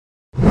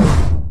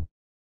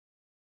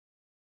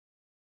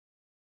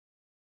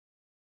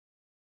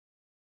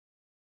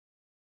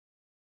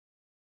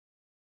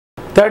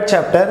Third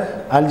chapter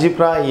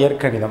Algebra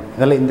இயற்கணிதம்.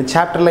 இதில் இந்த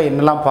சாப்டரில்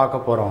என்னெல்லாம் பார்க்க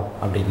போகிறோம்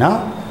அப்படின்னா,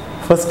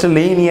 ஃபர்ஸ்ட்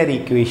லீனியர்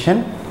ஈக்குவேஷன்,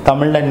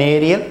 தமிழில்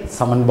நேரியல்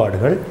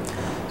சமன்பாடுகள்.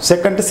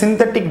 செகண்ட்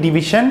சிந்தட்டிக்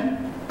டிவிஷன்,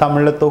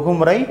 தமிழில்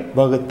தொகுமுறை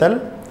வகுத்தல்.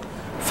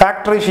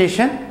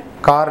 ஃபேக்டரைசேஷன்,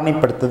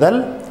 காரணிப்படுத்துதல்.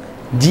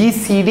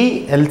 ஜிசிடி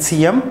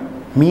எல்சிஎம்,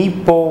 மீ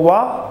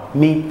போவா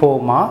மீ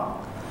போமா.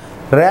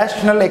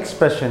 ரேஷனல்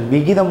எக்ஸ்பிரஷன்,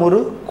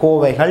 விகிதமுறு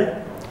கோவைகள்.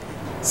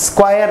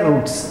 ஸ்கொயர்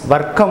ரூட்ஸ்,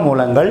 வர்க்க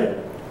மூலங்கள்.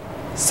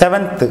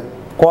 செவன்த்து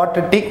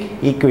குவாட்ரட்டிக்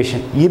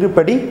ஈக்குவேஷன்,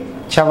 இருபடி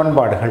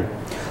சமன்பாடுகள்.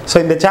 ஸோ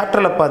இந்த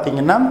சாப்டரில்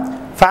பார்த்தீங்கன்னா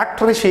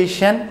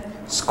ஃபேக்டரைசேஷன்,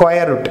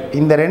 ஸ்கொயர் ரூட்,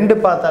 இந்த ரெண்டு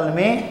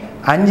பார்த்தாலுமே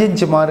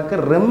 5 மார்க்கு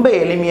ரொம்ப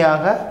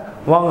எளிமையாக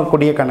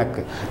வாங்கக்கூடிய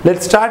கணக்கு.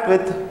 Let's start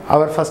with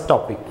our first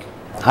topic.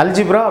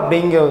 Algebra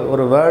அப்படிங்கிற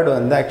ஒரு வேர்டு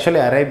வந்து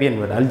ஆக்சுவலி அரேபியன்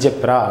வேர்டு.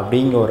 அல்ஜெப்ரா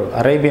அப்படிங்கிற ஒரு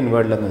அரேபியன்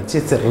வேர்டில் வந்துச்சு.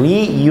 It's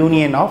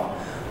reunion of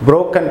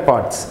broken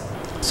parts.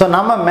 So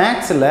நம்ம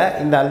மேக்ஸில்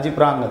இந்த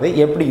அல்ஜிப்ராங்கிறது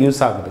எப்படி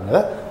யூஸ் ஆகுதுங்கிறத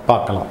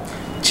பார்க்கலாம்.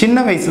 சின்ன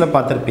வயசில்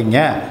பார்த்துருப்பீங்க,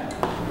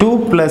 2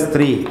 +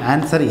 3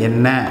 ஆன்சர்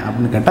என்ன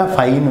அப்படின்னு கேட்டால்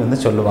 5ன்னு வந்து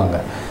சொல்லுவாங்க.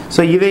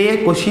 ஸோ இதையே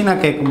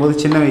கொஷினாக கேட்கும்போது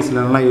சின்ன வயசில்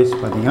நல்லா யோசிச்சு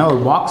பார்த்தீங்கன்னா,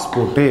 ஒரு பாக்ஸ்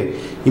போட்டு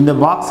இந்த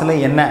பாக்ஸில்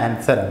என்ன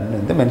ஆன்சர் அப்படின்னு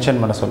வந்து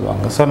மென்ஷன் பண்ண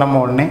சொல்லுவாங்க. ஸோ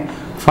நம்ம உடனே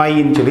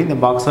 5ன்னு சொல்லி இந்த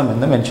பாக்ஸை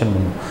வந்து மென்ஷன்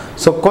பண்ணுவோம்.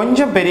 ஸோ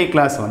கொஞ்சம் பெரிய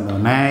கிளாஸ்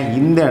வந்தோடனே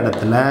இந்த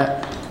இடத்துல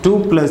 2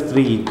 +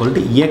 3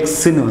 =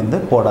 எக்ஸ்ன்னு வந்து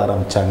போட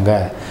ஆரம்பித்தாங்க.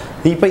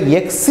 இப்போ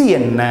எக்ஸ்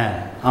என்ன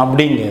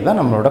அப்படிங்கிறது தான்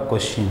நம்மளோட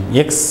question.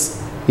 X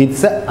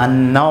it's a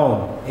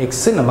unknown.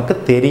 X நமக்கு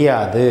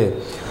தெரியாது.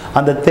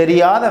 அந்த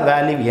தெரியாத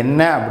வேல்யூ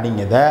என்ன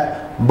அப்படிங்கிறத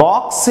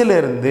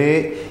பாக்ஸிலிருந்து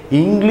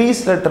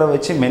இங்கிலீஷ் லெட்டரை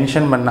வச்சு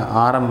மென்ஷன் பண்ண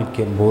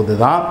ஆரம்பிக்கும் போது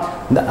தான்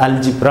இந்த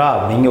அல்ஜிப்ரா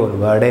அப்படிங்கிற ஒரு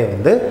வேர்டே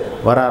வந்து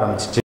வர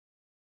ஆரம்பிச்சிச்சு.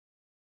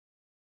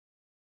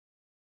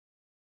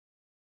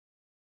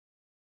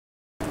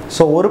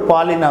 ஸோ ஒரு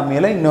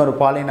பாலினாமியலை இன்னொரு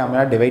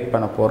பாலினாமியலாக டிவைட்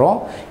பண்ண போகிறோம்.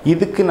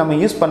 இதுக்கு நம்ம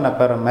யூஸ் பண்ண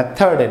போகிற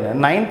மெத்தட் என்ன,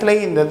 9th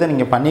இந்த இதை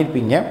நீங்கள்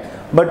பண்ணியிருப்பீங்க.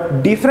 பட்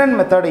டிஃப்ரெண்ட்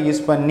மெத்தடை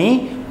யூஸ் பண்ணி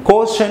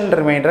கோஷன்ட்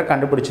ரிமைண்டரை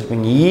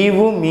கண்டுபிடிச்சிருப்பீங்க.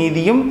 ஈவும்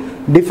மீதியும்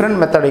டிஃப்ரெண்ட்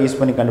மெத்தடை யூஸ்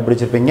பண்ணி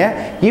கண்டுபிடிச்சிருப்பீங்க.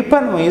 இப்போ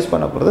நம்ம யூஸ்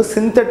பண்ண போகிறது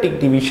சிந்தட்டிக்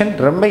டிவிஷன்.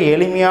 ரொம்ப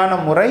எளிமையான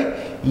முறை.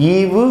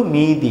 ஈவு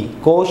மீதி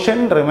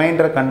கோஷன்ட்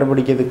ரிமைண்டரை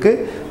கண்டுபிடிக்கிறதுக்கு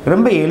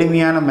ரொம்ப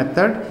எளிமையான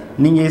மெத்தட்.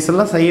 நீங்கள்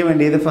இதெல்லாம் செய்ய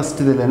வேண்டியது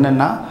ஃபஸ்ட் இதில்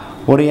என்னென்னா,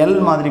 ஒரு எல்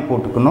மாதிரி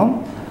போட்டுக்கணும்.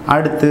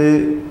 அடுத்து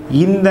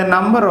இந்த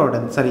நம்பரோட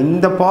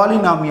இந்த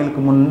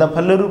பாலினாமியலுக்கு இந்த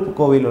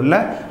பல்லுறுப்புக்கோவையில் உள்ள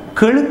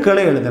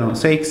கெழுக்களை எழுதணும்.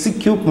 ஸோ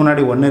x³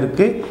 முன்னாடி 1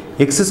 இருக்குது,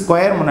 x²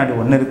 முன்னாடி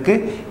 1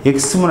 இருக்குது,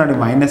 x முன்னாடி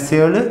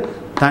 -7,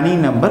 தனி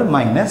நம்பர்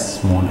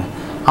 -3.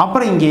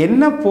 அப்புறம் இங்கே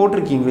என்ன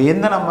போட்டிருக்கீங்களோ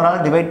எந்த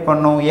நம்பரால் டிவைட்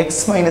பண்ணோம், x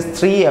 -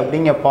 3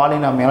 அப்படிங்கிற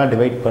பாலினாமியால்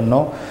டிவைட்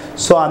பண்ணோம்.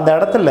 ஸோ அந்த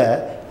இடத்துல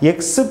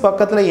x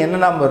பக்கத்தில்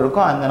என்ன நம்பர்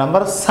இருக்கோ அந்த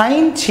நம்பரை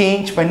சைன்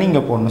சேஞ்ச் பண்ணி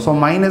இங்கே போடணும். ஸோ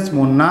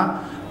 -3னா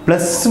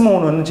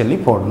 +3ன்னு சொல்லி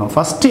போடணும்.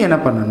 ஃபஸ்ட்டு என்ன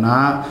பண்ணுன்னா,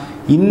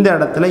 இந்த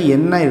இடத்துல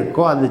என்ன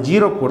இருக்கோ அது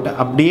 0 போட்டு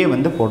அப்படியே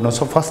வந்து போடணும்.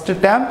 ஸோ ஃபஸ்ட்டு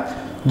டேம்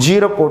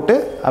 0 போட்டு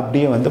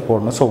அப்படியே வந்து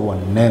போடணும். ஸோ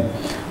 1.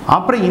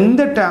 அப்புறம்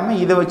இந்த டேமை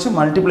இதை வச்சு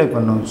மல்டிப்ளை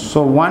பண்ணணும். ஸோ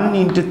 1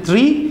 ×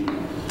 3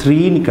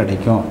 3ன்னு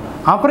கிடைக்கும்.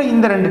 அப்புறம்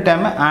இந்த ரெண்டு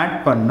டேமை ஆட்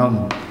பண்ணணும்.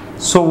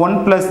 ஸோ 1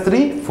 +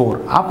 3 4.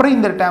 அப்புறம்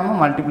இந்த டேமை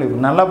மல்டிப்ளை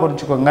பண்ணணும். நல்லா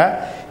புரிஞ்சுக்கோங்க,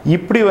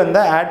 இப்படி வந்து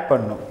ஆட்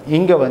பண்ணணும்,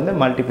 இங்கே வந்து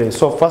மல்டிப்ளை.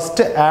 ஸோ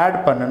ஃபஸ்ட்டு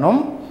ஆட்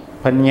பண்ணணும்,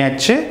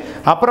 பண்ணியாச்சு.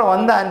 அப்புறம்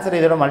வந்த ஆன்சரை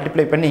இதோட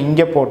மல்டிப்ளை பண்ணி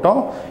இங்கே போட்டோம்.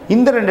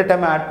 இந்த ரெண்டு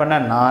டைம் ஆட்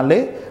பண்ணால் 4.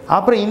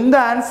 அப்புறம் இந்த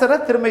ஆன்சரை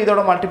திரும்ப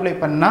இதோட மல்டிப்ளை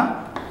பண்ணால்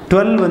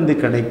 12 வந்து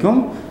கிடைக்கும்.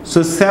 ஸோ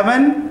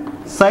 7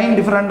 சைன்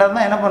டிஃப்ரெண்டாக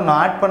இருந்தால் என்ன பண்ணணும்,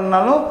 ஆட்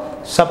பண்ணாலும்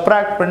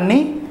சப்ராக்ட் பண்ணி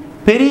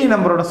பெரிய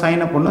நம்பரோட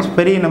சைனை போடணும்.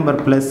 பெரிய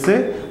நம்பர் ப்ளஸ்ஸு,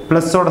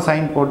 ப்ளஸ்ஸோட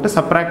சைன் போட்டு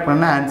சப்ராக்ட்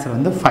பண்ண ஆன்சர்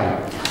வந்து 5.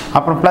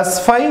 அப்புறம்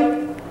 +5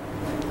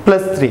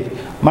 + 3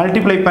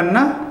 மல்டிப்ளை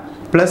பண்ணால்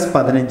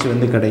 +15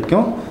 வந்து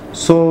கிடைக்கும்.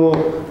 ஸோ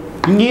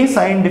இங்கேயும்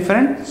சைன்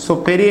டிஃப்ரெண்ட். ஸோ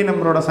பெரிய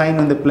நம்பரோட சைன்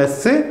வந்து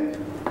ப்ளஸ்ஸு,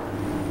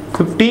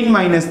 15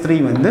 - 3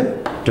 வந்து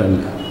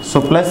 12. ஸோ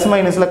ப்ளஸ்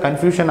மைனஸில்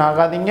கன்ஃபியூஷன்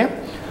ஆகாதீங்க.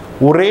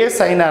 ஒரே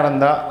சைனாக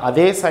இருந்தால்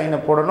அதே சைனை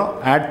போடணும்,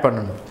 ஆட்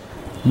பண்ணணும்.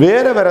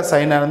 வேறு வேறு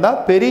சைனாக இருந்தால்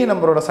பெரிய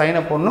நம்பரோட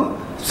சைனை போடணும்,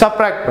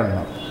 சப்ராக்ட்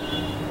பண்ணணும்.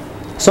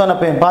 ஸோ நான்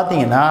இப்போ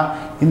பார்த்தீங்கன்னா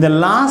இந்த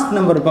லாஸ்ட்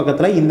நம்பர்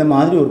பக்கத்தில் இந்த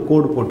மாதிரி ஒரு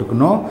கோடு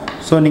போட்டுக்கணும்.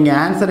 ஸோ நீங்கள்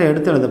ஆன்சரை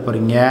எடுத்து எழுத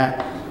போகிறீங்க.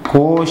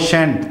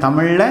 கோஷன்ட்,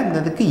 தமிழில் இந்த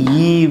இதுக்கு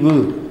ஈவு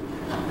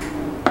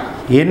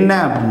என்ன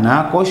அப்படின்னா,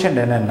 கோஷன்ட்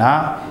என்னென்னா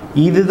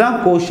இதுதான்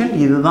கோஷன்ட்,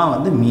 இதுதான்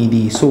வந்து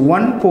மீதி. ஸோ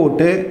 1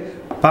 போட்டு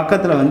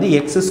பக்கத்தில் வந்து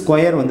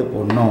x² வந்து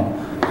போடணும்.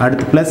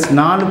 அடுத்து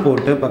 +4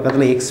 போட்டு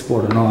பக்கத்தில் x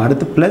போடணும்.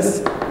 அடுத்து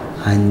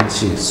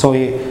 +5. ஸோ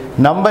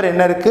நம்பர்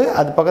என்ன இருக்குது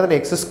அது பக்கத்தில்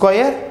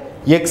x²,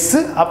 x,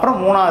 அப்புறம்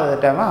 3வது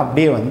டைமை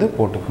அப்படியே வந்து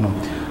போட்டுக்கணும்.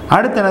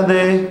 அடுத்து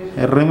என்னது,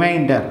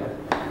 ரிமைண்டர்,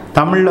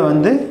 தமிழில்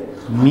வந்து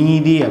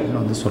மீதி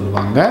அப்படின்னு வந்து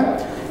சொல்லுவாங்க.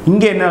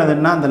 இங்கே என்ன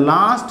எழுதுனா, அந்த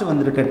லாஸ்ட்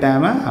வந்துருக்க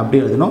டேமை அப்படி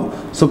எழுதணும்.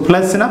 ஸோ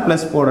ப்ளஸ்னா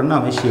ப்ளஸ் போடணும்னு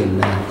அவசியம்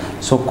இல்லை.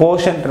 ஸோ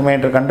கோஷன்ட்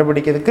ரிமைண்டர்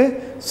கண்டுபிடிக்கிறதுக்கு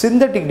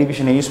சிந்தட்டிக்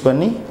டிவிஷனை யூஸ்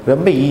பண்ணி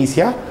ரொம்ப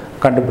ஈஸியாக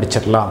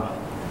கண்டுபிடிச்சிடலாம்.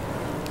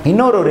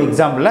 இன்னொரு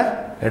எக்ஸாம்பிளை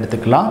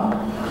எடுத்துக்கலாம்.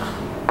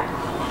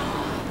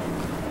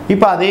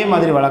 இப்போ அதே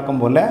மாதிரி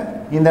வழக்கம் போல்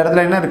இந்த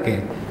இடத்துல என்ன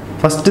இருக்குது,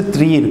 ஃபஸ்ட்டு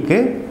 3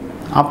 இருக்குது,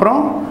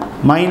 அப்புறம்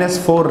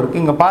 -4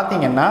 இருக்குது. இங்கே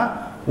பார்த்தீங்கன்னா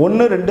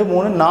 1 2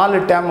 3 4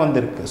 டேர்ம்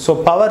வந்திருக்கு. ஸோ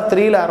பவர்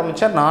 3ல்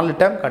ஆரம்பித்தா 4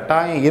 டேர்ம்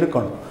கட்டாயம்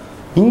இருக்கணும்.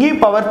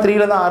 இங்கேயும் பவர்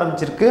 3ல் தான்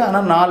ஆரம்பிச்சிருக்கு,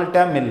 ஆனால் 4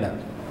 டேர்ம் இல்லை.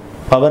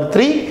 பவர்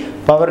 3,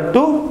 பவர்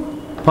 2,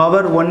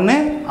 பவர் 1,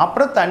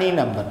 அப்புறம் தனி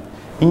நம்பர்.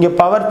 இங்கே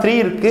பவர் 3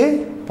 இருக்குது,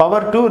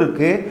 பவர் 2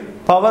 இருக்குது,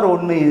 பவர்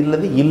 1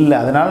 இல்லது இல்லை.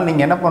 அதனால்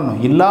நீங்கள் என்ன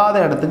பண்ணணும், இல்லாத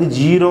இடத்துக்கு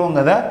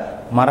 0ங்கிறத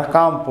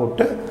மறக்காமல்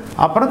போட்டு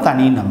அப்புறம்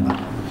தனி நம்பர்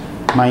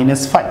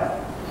 -5.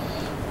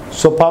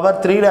 ஸோ பவர்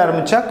 3ல்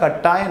ஆரம்பித்தா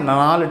கட்டாயம்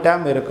 4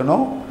 டேர்ம்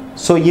இருக்கணும்.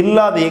 ஸோ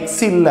இல்லாத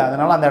எக்ஸ் இல்லை,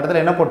 அதனால் அந்த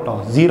இடத்துல என்ன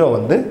போட்டோம், 0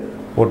 வந்து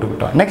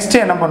போட்டுக்கிட்டோம்.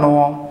 நெக்ஸ்ட்டு என்ன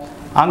பண்ணுவோம்,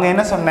 அங்கே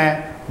என்ன சொன்னேன்,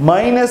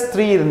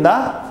 -3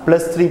 இருந்தால்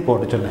 +3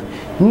 போட்டு சொன்னேன்.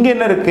 இங்கே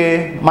என்ன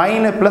இருக்குது,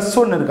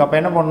 +1 இருக்குது. அப்போ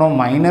என்ன பண்ணணும்,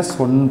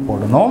 -1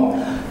 போடணும்.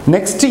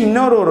 நெக்ஸ்ட்டு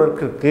இன்னொரு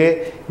ஒர்க் இருக்குது.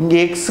 இங்கே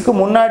எக்ஸுக்கு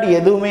முன்னாடி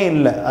எதுவுமே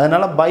இல்லை,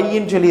 அதனால்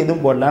பைன்னு சொல்லி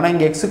எதுவும் போடல. ஆனால்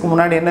இங்கே எக்ஸுக்கு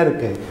முன்னாடி என்ன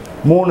இருக்குது,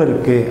 3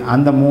 இருக்குது.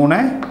 அந்த 3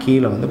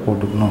 கீழே வந்து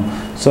போட்டுக்கணும்.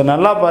 ஸோ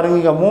நல்லா பாருங்க,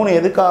 இங்கே 3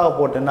 எதுக்காக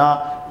போட்டேன்னா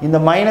இந்த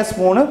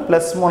 -3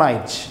 +3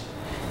 ஆயிடுச்சு.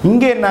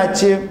 இங்கே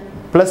என்னாச்சு,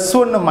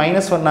 +1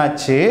 -1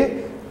 ஆச்சு.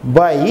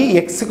 பை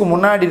எக்ஸுக்கு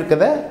முன்னாடி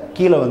இருக்கிறத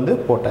கீழே வந்து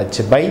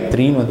போட்டாச்சு, பை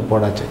 3ன்னு வந்து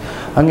போட்டாச்சு.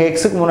 அங்கே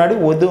எக்ஸுக்கு முன்னாடி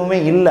எதுவுமே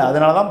இல்லை,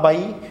 அதனால தான் பை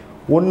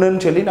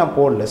 1ன்னு சொல்லி நான்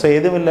போடல. ஸோ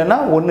எதுவும் இல்லைன்னா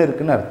 1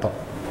 இருக்குன்னு அர்த்தம்.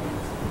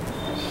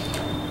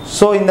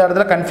 ஸோ இந்த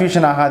இடத்துல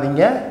கன்ஃபியூஷன்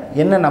ஆகாதீங்க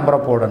என்ன நம்பரை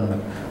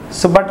போடணும்.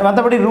 ஸோ பட்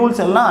மற்றபடி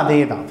ரூல்ஸ் எல்லாம் அதே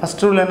தான்.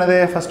 ஃபஸ்ட் ரூல் என்னது,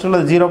 ஃபஸ்ட்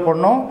ரூலில் 0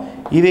 போடணும்,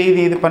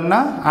 இது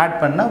பண்ணால் ஆட்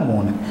பண்ணால்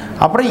 3.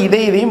 அப்புறம்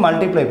இதையும்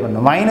மல்டிப்ளை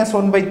பண்ணணும்.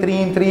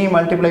 -1/3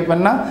 மல்டிப்ளை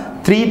பண்ணால்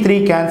 3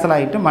 கேன்சல்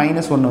ஆகிட்டு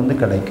 -1 வந்து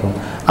கிடைக்கும்.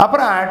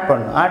 அப்புறம் ஆட்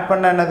பண்ணணும். ஆட்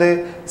பண்ண என்னது,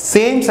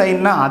 சேம்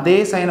சைன்னா அதே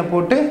சைனை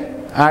போட்டு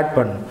ஆட்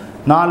பண்ணணும்.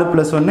 4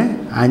 + 1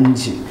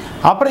 5.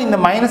 அப்புறம் இந்த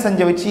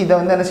 -5 வச்சு இதை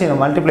வந்து என்ன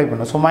செய்யணும், மல்டிப்ளை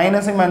பண்ணணும். ஸோ -ஐ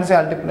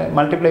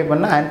மல்டிப்ளை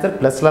பண்ணால் ஆன்சர்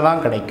ப்ளஸில்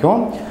தான் கிடைக்கும்.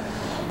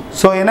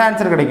 ஸோ என்ன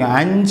ஆன்சர் கிடைக்கும்,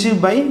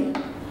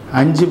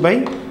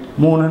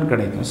 5/3ன்னு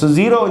கிடைக்கும். ஸோ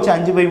 0 வச்சு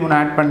 5/3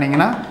 ஆட்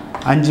பண்ணிங்கன்னா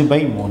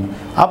 5/3.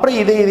 அப்புறம்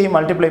இதையும்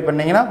மல்டிப்ளை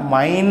பண்ணிங்கன்னா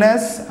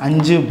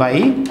 -5/3 ×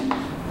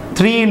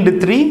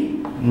 3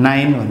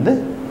 9 வந்து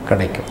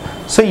கிடைக்கும்.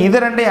 ஸோ இது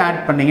ரெண்டையும்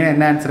ஆட் பண்ணிங்கன்னா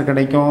என்ன ஆன்சர்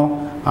கிடைக்கும்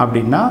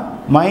அப்படின்னா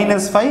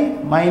 -5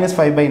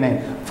 -5/9.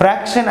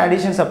 ஃப்ராக்ஷன்,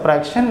 அடிஷன்,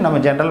 சப்ராக்ஷன் நம்ம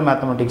ஜென்ரல்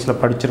மேத்தமெட்டிக்ஸில்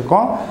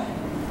படிச்சிருக்கோம்.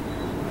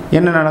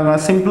 என்ன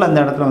நடக்கும், சிம்பிள் அந்த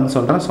இடத்துல வந்து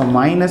சொல்கிறேன். ஸோ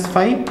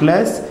 -5 +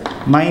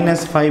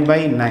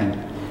 -5/9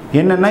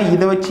 என்னென்னா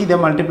இதை வச்சு இதை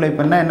மல்டிப்ளை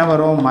பண்ணால் என்ன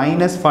வரும்,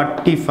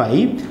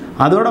 -45.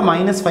 அதோட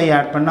 -5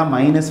 ஆட் பண்ணால்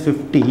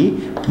 -50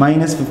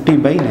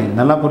 -50/9.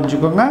 நல்லா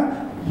புரிஞ்சுக்கோங்க.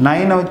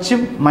 9 வச்சு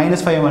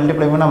 -5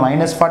 மல்டிப்ளை பண்ணால்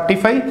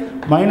 -45,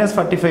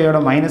 -45ஓட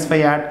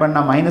 -5 ஆட்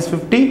பண்ணால்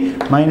 -50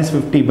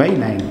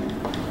 -50/9.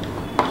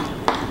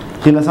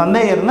 இதில்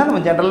சந்தேகம் இருந்தால்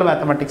நம்ம ஜென்ரல்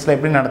மேத்தமெட்டிக்ஸில்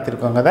எப்படி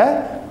நடத்திருக்கோங்க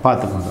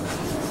பார்த்துக்கோங்க.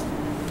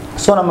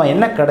 ஸோ நம்ம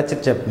என்ன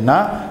கிடச்சிருச்சு அப்படின்னா,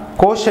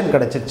 கோஷன்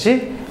கிடச்சிருச்சு,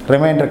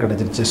 ரிமைண்டர்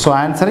கிடச்சிருச்சு. ஸோ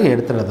ஆன்சரை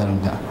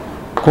எடுத்துடுறதுங்க.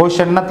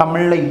 கோஷன்னா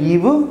தமிழில்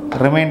ஈவு,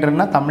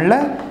 ரிமைண்டர்னா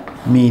தமிழில்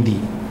மீதி.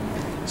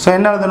 ஸோ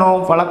என்ன எழுதணும்,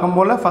 வழக்கம்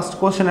போல் ஃபஸ்ட்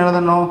கோஷன்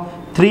எழுதணும்.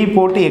 3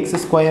 போட்டு x²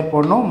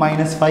 போடணும்,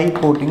 -5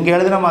 போட்டு இங்கே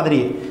எழுதுன மாதிரி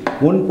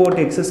 1 போட்டு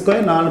x²,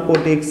 4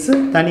 போட்டு x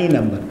தனி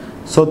நம்பர்.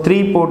 ஸோ 3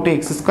 போட்டு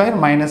x²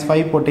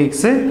 -5 போட்டு x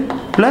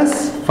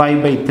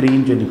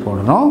 +5/3ன்னு சொல்லி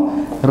போடணும்.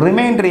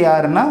 ரிமைண்டர்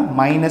யாருன்னா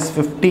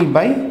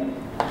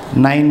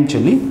 -50/9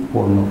 சொல்லி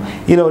போடணும்.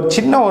 இதில் ஒரு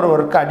சின்ன ஒரு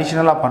ஒர்க்கு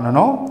அடிஷ்னலாக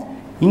பண்ணணும்.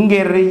 இங்கே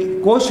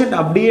கோஷன்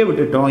அப்படியே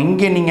விட்டுட்டோம்.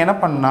 இங்கே நீங்கள் என்ன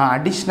பண்ணால்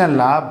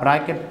அடிஷ்னலாக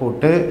ப்ராக்கெட்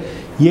போட்டு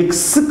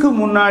எக்ஸுக்கு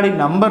முன்னாடி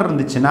நம்பர்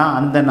இருந்துச்சுன்னா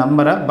அந்த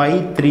நம்பரை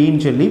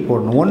 /3ன்னு சொல்லி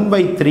போடணும்.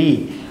 1/3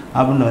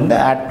 அப்படின்னு வந்து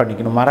ஆட்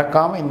பண்ணிக்கணும்.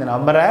 மறக்காமல் இந்த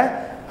நம்பரை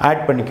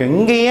ஆட் பண்ணிக்கணும்.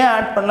 இங்கே ஏன்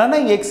ஆட் பண்ணலன்னா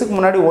இங்கே எக்ஸுக்கு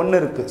முன்னாடி 1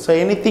 இருக்குது. ஸோ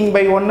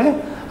anything/1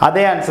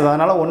 அதே ஆன்சர் தான்,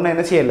 அதனால் 1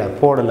 என்ன செய்யலை,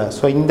 போடலை.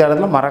 ஸோ இந்த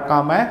இடத்துல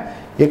மறக்காமல்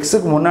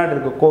எக்ஸுக்கு முன்னாடி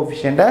இருக்க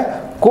கோஃபிஷியண்ட்டை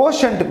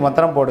கோஷன்ட்டுக்கு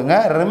மாத்திரம் போடுங்க.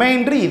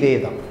 ரிமைண்டர் இதே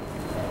தான்.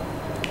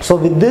 ஸோ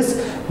வித் திஸ்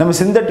நம்ம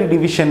சிந்தட்டிக்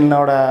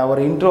டிவிஷனோட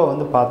ஒரு இன்ட்ரோ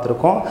வந்து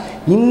பார்த்துருக்கோம்.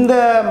 இந்த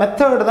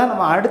மெத்தடு தான்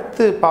நம்ம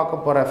அடுத்து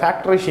பார்க்க போகிற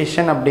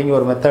ஃபேக்டரைசேஷன் அப்படிங்கிற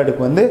ஒரு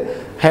மெத்தடுக்கு வந்து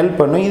ஹெல்ப்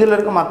பண்ணும். இதில்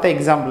இருக்க மற்ற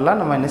எக்ஸாம்பிள்லாம்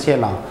நம்ம என்ன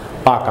செய்யலாம்,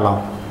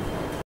 பார்க்கலாம்.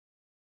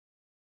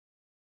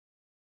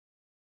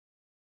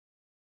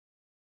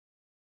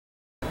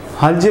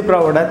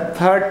 அல்ஜிப்ராவோட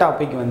 3rd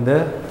டாபிக் வந்து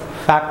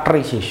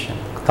ஃபேக்டரைசேஷன்,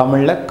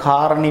 தமிழில்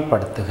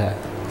காரணிப்படுத்துக.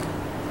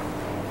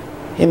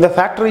 இந்த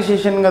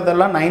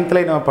ஃபேக்டரைசேஷனுங்கிறதெல்லாம் 9th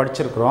நம்ம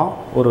படிச்சிருக்கிறோம்.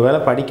 ஒரு வேளை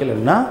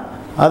படிக்கலைன்னா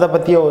அதை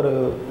பற்றிய ஒரு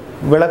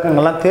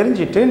விளக்கங்கள்லாம்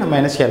தெரிஞ்சுட்டு நம்ம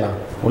என்ன செய்யலாம்,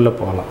 உள்ளே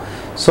போகலாம்.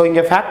 ஸோ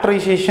இங்கே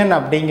ஃபேக்டரைசேஷன்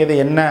அப்படிங்கிறது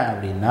என்ன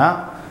அப்படின்னா,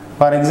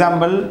 ஃபார்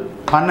எக்ஸாம்பிள்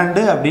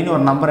 12 அப்படின்னு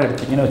ஒரு நம்பரை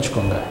எடுத்திங்கன்னு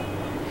வச்சுக்கோங்க.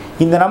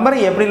 இந்த நம்பரை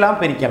எப்படிலாம்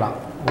பிரிக்கலாம்,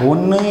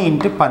 1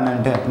 ×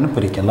 12 அப்படின்னு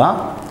பிரிக்கலாம்,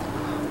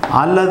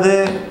 அல்லது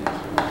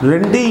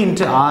 2 ×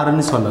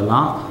 6ன்னு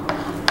சொல்லலாம்,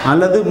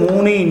 அல்லது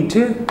 3 ×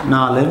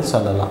 4ன்னு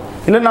சொல்லலாம்,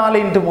 இல்லை 4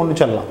 × 3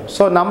 சொல்லலாம்.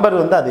 ஸோ நம்பர்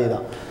வந்து அதே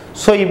தான்.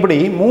 ஸோ இப்படி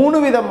 3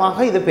 விதமாக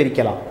இதை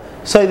பிரிக்கலாம்.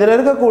 ஸோ இதில்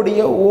இருக்கக்கூடிய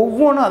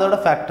ஒவ்வொன்றும் அதோட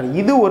ஃபேக்டர்.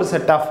 இது ஒரு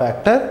செட் ஆஃப்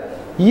ஃபேக்டர்,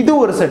 இது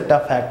ஒரு செட்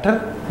ஆஃப் ஃபேக்டர்,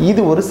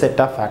 இது ஒரு set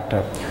of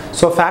factor.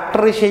 So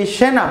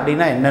factorisation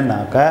அப்படின்னா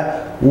என்னன்னாக்க,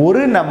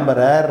 ஒரு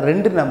நம்பரை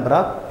 2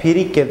 நம்பராக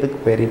பிரிக்கிறதுக்கு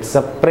பேர். It's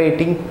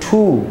separating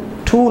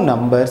two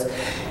numbers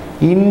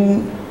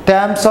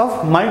terms of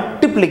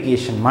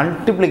multiplication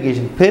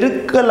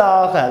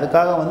பெருக்கலாக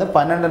அதுக்காக வந்து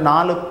 12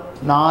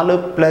 4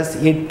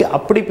 + 8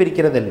 அப்படி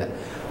பிரிக்கிறது இல்லை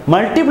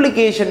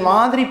மல்டிப்ளிகேஷன்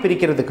மாதிரி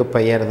பிரிக்கிறதுக்கு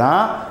பெயர்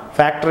தான்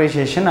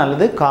ஃபேக்டரைசேஷன்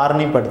அல்லது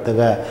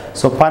காரணிப்படுத்துக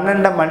ஸோ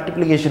 12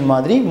 மல்டிப்ளிகேஷன்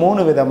மாதிரி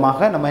 3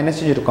 விதமாக நம்ம என்ன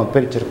செஞ்சுருக்கோம்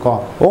பிரிச்சிருக்கோம்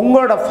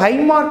உங்களோட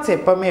 5 மார்க்ஸ்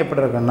எப்பவுமே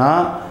எப்படி இருக்குன்னா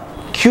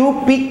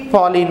கியூபிக்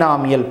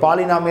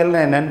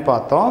பாலினாமியல்னு என்னன்னு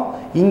பார்த்தோம்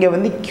இங்கே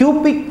வந்து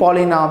கியூபிக்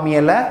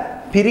பாலினாமியலை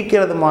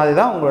பிரிக்கிறது மாதிரி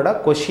தான் உங்களோட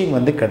கொஷின்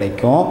வந்து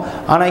கிடைக்கும்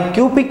ஆனால்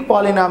கியூபிக்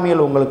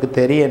பாலினாமியல் உங்களுக்கு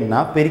தெரியும்னா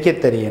பிரிக்க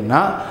தெரியும்னா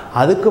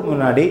அதுக்கு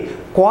முன்னாடி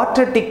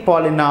குவாட்ரட்டிக்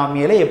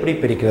பாலினாமியலை எப்படி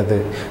பிரிக்கிறது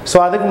ஸோ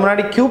அதுக்கு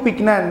முன்னாடி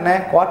கியூபிக்னா என்ன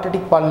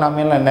குவாட்ரட்டிக்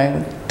பாலினாமியல் என்ன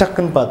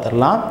டக்குன்னு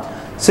பார்த்துடலாம்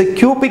ஸோ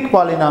கியூபிக்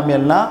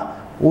பாலினாமியல்னா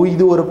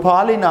இது ஒரு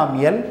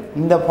பாலினாமியல்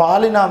இந்த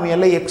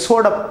பாலினாமியலில்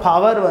எக்ஸோட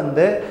பவர்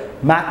வந்து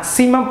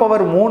மேக்ஸிமம்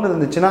பவர் 3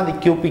 இருந்துச்சுன்னா அது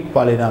கியூபிக்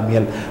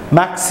பாலினாமியல்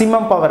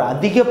மேக்ஸிமம் பவர்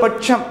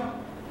அதிகபட்சம்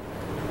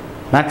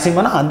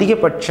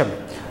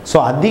ஸோ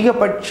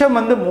அதிகபட்சம்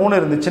வந்து 3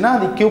 இருந்துச்சுன்னா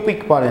அது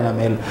கியூபிக்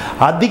பாலினாமியல்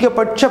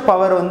அதிகபட்ச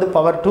பவர் வந்து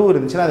பவர் 2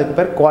 இருந்துச்சுன்னா அதுக்கு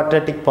பேர்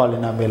குவாட்ரட்டிக்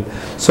பாலினாமியல்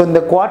ஸோ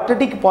இந்த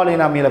குவாட்ரட்டிக்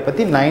பாலினாமியலை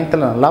பற்றி 9th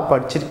நல்லா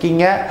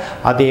படிச்சிருக்கீங்க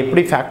அதை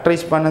எப்படி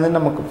ஃபேக்டரைஸ் பண்ணதுன்னு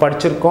நமக்கு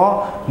படிச்சிருக்கோம்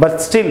பட்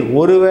ஸ்டில்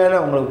ஒருவேளை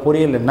உங்களுக்கு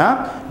புரியலைன்னா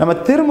நம்ம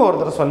திரும்ப ஒரு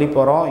தடவை சொல்லி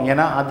போகிறோம்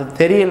ஏன்னா அது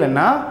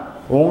தெரியலைன்னா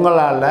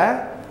உங்களால்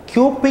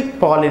கியூபிக்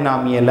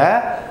பாலினாமியலை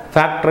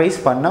ஃபேக்டரைஸ்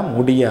பண்ண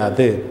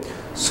முடியாது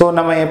ஸோ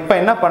நம்ம எப்போ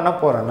என்ன பண்ண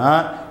போகிறோன்னா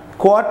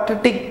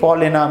குவாட்ரட்டிக்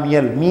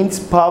பாலினாமியல் மீன்ஸ்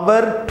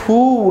பவர் 2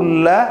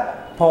 உள்ள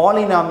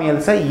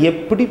பாலினாமியல்ஸை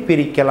எப்படி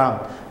பிரிக்கலாம்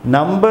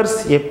நம்பர்ஸ்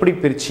எப்படி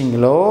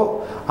பிரிச்சிங்களோ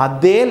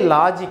அதே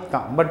லாஜிக்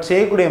தான் பட்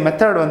செய்யக்கூடிய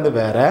மெத்தட் வந்து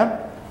வேறு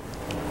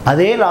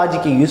அதே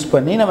லாஜிக்கை யூஸ்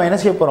பண்ணி நம்ம என்ன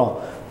செய்ய போகிறோம்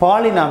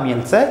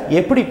பாலினாமியல்ஸை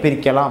எப்படி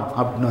பிரிக்கலாம்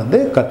அப்படின்னு வந்து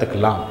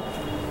கற்றுக்கலாம்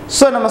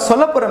ஸோ நம்ம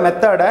சொல்ல போகிற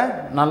மெத்தடை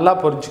நல்லா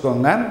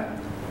புரிஞ்சுக்கோங்க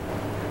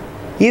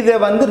இதை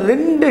வந்து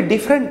 2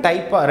 டிஃப்ரெண்ட்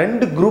டைப்பாக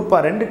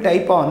 2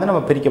 டைப்பாக வந்து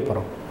நம்ம பிரிக்க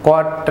போகிறோம்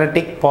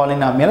குவாட்ரட்டிக்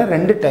பாலினாமியலை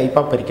 2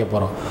 டைப்பாக பிரிக்க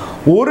போகிறோம்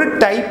ஒரு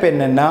டைப்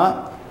என்னென்னா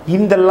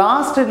இந்த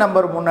லாஸ்ட்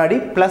நம்பர் முன்னாடி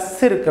ப்ளஸ்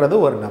இருக்கிறது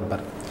ஒரு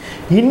நம்பர்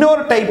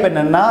இன்னொரு டைப்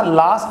என்னென்னா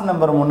லாஸ்ட்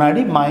நம்பர்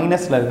முன்னாடி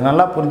மைனஸில் இருக்குது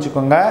நல்லா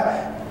புரிஞ்சுக்கோங்க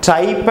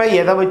டைப்பை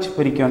எதை வச்சு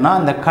பிரிக்கணும்னா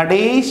அந்த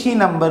கடைசி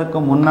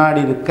நம்பருக்கு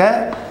முன்னாடி இருக்க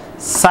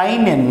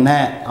சைன் என்ன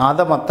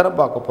அதை மாத்திரம்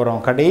பார்க்க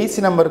போகிறோம்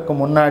கடைசி நம்பருக்கு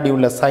முன்னாடி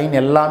உள்ள சைன்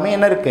எல்லாமே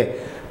என்ன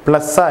இருக்குது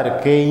ப்ளஸ்ஸாக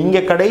இருக்குது இங்கே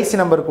கடைசி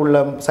நம்பருக்கு உள்ள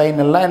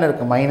சைன் எல்லாம் என்ன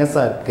இருக்குது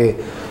மைனஸாக இருக்குது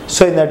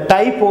ஸோ இந்த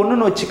டைப்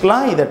 1ன்னு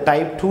வச்சுக்கலாம் இதை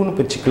டைப் 2ன்னு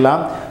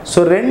பிரிச்சுக்கலாம் ஸோ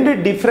 2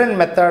 டிஃப்ரெண்ட்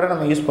மெத்தடை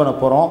நம்ம யூஸ் பண்ண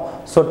போகிறோம்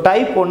ஸோ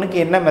டைப் 1க்கு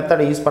என்ன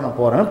மெத்தடை யூஸ் பண்ண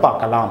போகிறோன்னு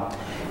பார்க்கலாம்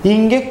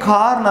இங்கே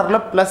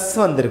கார்னரில் ப்ளஸ்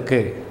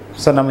வந்திருக்கு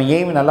ஸோ நம்ம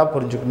எய்ம் நல்லா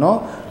புரிஞ்சுக்கணும்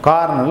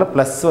கார்னரில்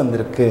ப்ளஸ்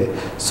வந்திருக்கு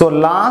ஸோ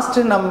லாஸ்ட்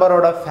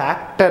நம்பரோட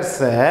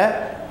ஃபேக்டர்ஸை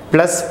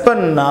ப்ளஸ்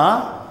பண்ணால்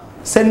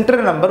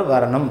சென்டர் நம்பர்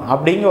வரணும்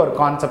அப்படிங்கிற ஒரு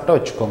கான்செப்டை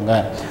வச்சுக்கோங்க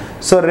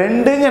ஸோ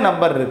 2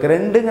 நம்பர் இருக்குது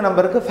 2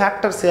 நம்பருக்கு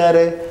ஃபேக்டர்ஸ்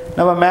யார்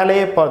நம்ம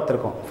மேலேயே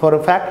பார்த்துருக்கோம் ஒரு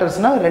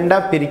ஃபேக்டர்ஸ்னால் 2ஆக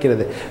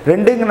பிரிக்கிறது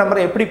 2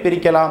 நம்பரை எப்படி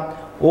பிரிக்கலாம்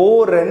ஓ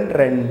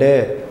 2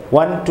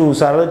 1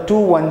 2 அதாவது 2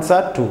 1s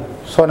are 2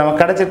 ஸோ நம்ம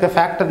கிடச்சிருக்க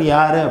ஃபேக்டர்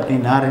யார்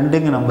அப்படின்னா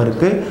 2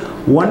 நம்பருக்கு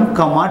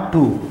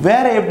 1,2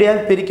 வேறு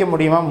எப்படியாவது பிரிக்க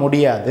முடியுமா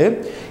முடியாது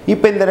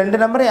இப்போ இந்த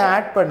 2 நம்பரை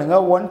ஆட்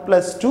பண்ணுங்கள் 1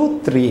 + 2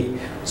 3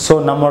 ஸோ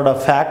நம்மளோட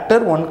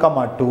ஃபேக்டர்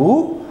 1,2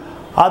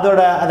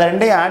 அதோட அதை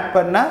 2ஐயும் ஆட்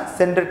பண்ணால்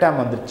சென்டர் டேம்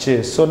வந்துடுச்சு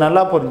ஸோ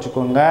நல்லா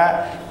புரிஞ்சுக்கோங்க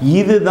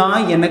இதுதான்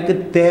எனக்கு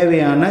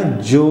தேவையான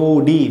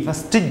ஜோடி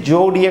ஃபஸ்ட்டு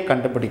ஜோடியை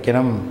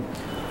கண்டுபிடிக்கணும்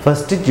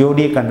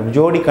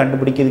ஜோடி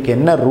கண்டுபிடிக்கிறதுக்கு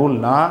என்ன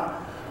ரூல்னா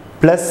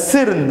ப்ளஸ்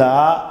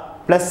இருந்தால்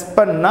ப்ளஸ்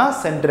பண்ணால்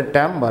சென்டர்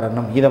டேம்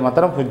வரணும் இதை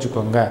மாத்திரம்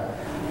புரிஞ்சுக்கோங்க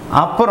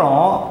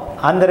அப்புறம்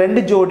அந்த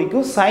 2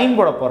 ஜோடிக்கும் சைன்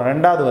போட போகிறோம்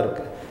 2வது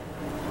வருக்கு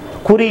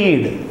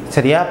குறியீடு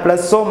சரியா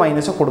ப்ளஸ்ஸோ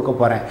மைனஸோ கொடுக்க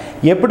போகிறேன்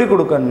எப்படி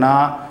கொடுக்கணும்னா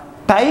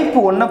டைப்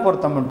 1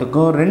 பொறுத்த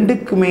மட்டுக்கும்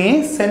 2க்குமே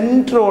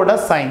சென்டரோட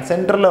சைன்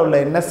சென்டரில் உள்ள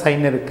என்ன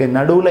சைன் இருக்குது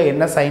நடுவில்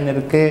என்ன சைன்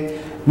இருக்குது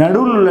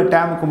நடுவில் உள்ள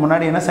டேமுக்கு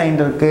முன்னாடி என்ன சைன்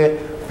இருக்குது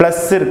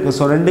ப்ளஸ் இருக்குது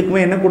ஸோ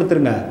 2க்குமே என்ன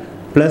கொடுத்துருங்க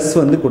ப்ளஸ்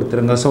வந்து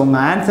கொடுத்துருங்க ஸோ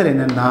உங்கள் ஆன்சர்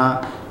என்னென்னா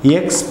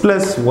எக்ஸ் +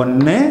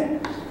 1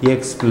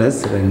 எக்ஸ் +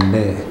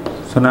 2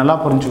 ஸோ நல்லா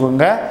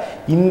புரிஞ்சுக்கோங்க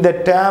இந்த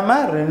டேமை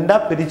 2ஆக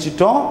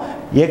பிரிச்சிட்டோம்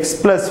எக்ஸ்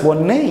 +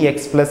 1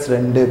 எக்ஸ் +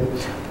 2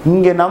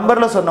 இங்கே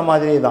நம்பரில் சொன்ன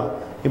மாதிரியே தான்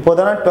இப்போ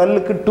தானே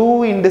 12க்கு 2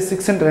 ×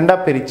 6ன்னு 2ஆக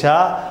பிரித்தா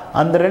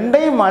அந்த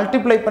 2ஐயும்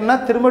மல்டிப்ளை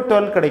பண்ணால் திரும்ப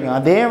 12 கிடைக்கும்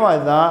அதே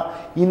மாதிரி தான்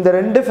இந்த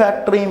 2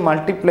 ஃபேக்டரையும்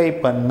மல்டிப்ளை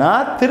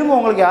பண்ணால் திரும்ப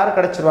உங்களுக்கு யார்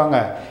கிடச்சிருவாங்க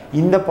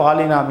இந்த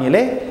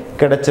பாலினாமியலே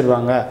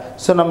கிடச்சிருவாங்க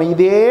ஸோ நம்ம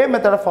இதே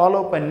மெத்தடை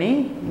ஃபாலோ பண்ணி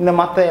இந்த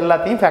மற்ற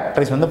எல்லாத்தையும்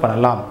ஃபேக்டரைஸ் வந்து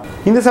பண்ணலாம்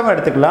இந்த சமயம்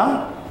எடுத்துக்கலாம்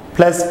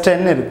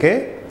 +10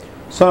 இருக்குது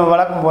ஸோ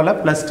வழக்கம் போல்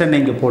 +10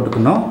 இங்கே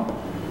போட்டுக்கணும்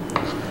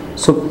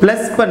ஸோ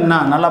ப்ளஸ்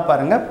பண்ணால் நல்லா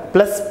பாருங்கள்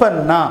ப்ளஸ்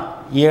பண்ணால்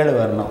 7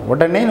 வரணும்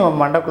உடனே நம்ம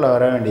மண்டக்குள்ளே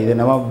வர வேண்டியது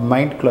நம்ம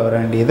மைண்டுக்குள்ளே வர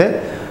வேண்டியது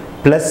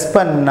ப்ளஸ்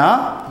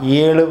பண்ணால்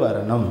 7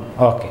 வரணும்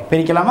ஓகே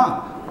பிரிக்கலாமா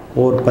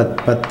ஒரு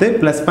 10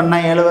 ப்ளஸ்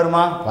பண்ணால் 7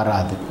 வருமா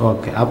வராது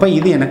ஓகே அப்போ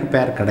இது எனக்கு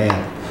பேர்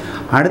கிடையாது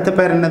அடுத்த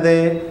பேர் என்னது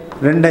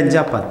 2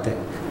 × 5 = 10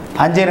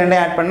 5 2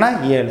 ஆட் பண்ணால்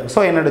 7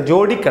 ஸோ என்னோடய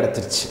ஜோடி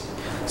கிடச்சிருச்சு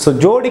ஸோ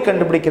ஜோடி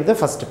கண்டுபிடிக்கிறது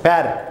ஃபஸ்ட்டு,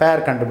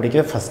 பேர்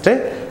கண்டுபிடிக்கிறது ஃபஸ்ட்டு.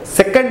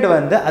 செகண்ட்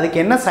வந்து அதுக்கு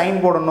என்ன சைன்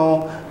போடணும்?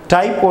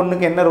 டைப்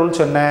 1க்கு என்ன ரூல்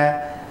சொன்னேன்?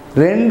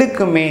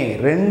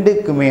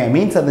 ரெண்டுக்குமே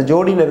மீன்ஸ் அந்த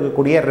ஜோடியில்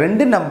இருக்கக்கூடிய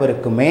ரெண்டு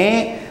நம்பருக்குமே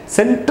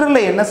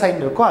சென்டரில் என்ன சைன்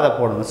இருக்கோ அதை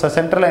போடணும். ஸோ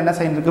சென்டரில் என்ன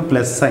சைன் இருக்குது?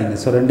 Plus sine.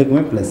 ஸோ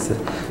ரெண்டுக்குமே ப்ளஸ்ஸு.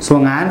 ஸோ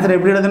உங்கள் ஆன்சர்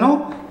எப்படி எழுதணும்?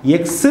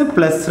 எக்ஸு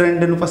ப்ளஸ்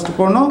 2ன்னு ஃபஸ்ட்டு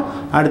போடணும்,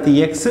 அடுத்து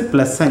எக்ஸு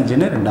ப்ளஸ்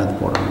 5ன்னு ரெண்டாவது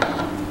போடணும்.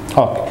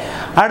 ஓகே,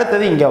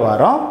 அடுத்தது இங்கே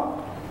வரோம்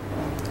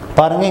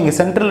பாருங்கள். இங்கே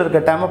சென்டரில்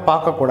இருக்க டேமை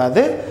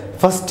பார்க்கக்கூடாது.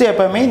 ஃபஸ்ட்டு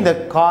எப்போவுமே இந்த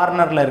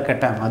கார்னரில் இருக்க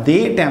டேம் அதே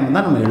டேம்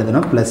தான் நம்ம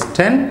எழுதணும், ப்ளஸ்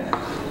 10.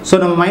 ஸோ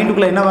நம்ம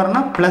மைண்டுக்குள்ளே என்ன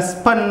வரணும்னா ப்ளஸ்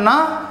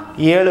பண்ணால்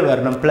 7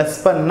 வரணும், ப்ளஸ்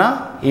பண்ணால்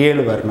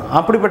 7 வரணும்.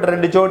 அப்படிப்பட்ட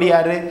ரெண்டு ஜோடி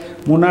யார்?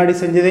 முன்னாடி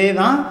செஞ்சதே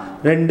தான்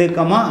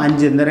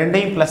 2,5. இந்த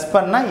ரெண்டையும் ப்ளஸ்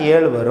பண்ணால்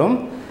 7 வரும்.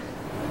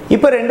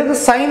 இப்போ ரெண்டுக்கு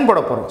சைன் போட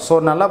போகிறோம். ஸோ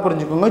நல்லா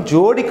புரிஞ்சுக்கோங்க,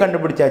 ஜோடி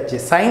கண்டுபிடிச்சாச்சு.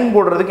 சைன்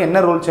போடுறதுக்கு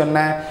என்ன ரூல்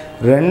சொன்னேன்?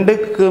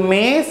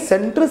 ரெண்டுக்குமே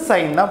சென்ட்ரு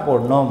சைன் தான்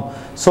போடணும்.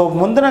 ஸோ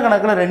முந்தின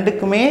கணக்கில்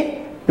ரெண்டுக்குமே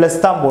ப்ளஸ்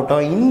தான்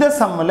போட்டோம். இந்த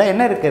சம்மில்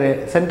என்ன இருக்குது?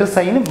 சென்ட்ரு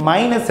சைன்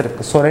மைனஸ்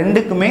இருக்குது. ஸோ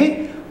ரெண்டுக்குமே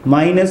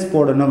மைனஸ்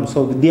போடணும். ஸோ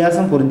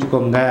வித்தியாசம்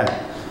புரிஞ்சுக்கோங்க,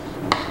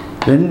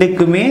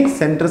 ரெண்டுக்குமே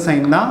சென்ட்ரு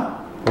சைன் தான்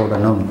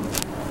போடணும்.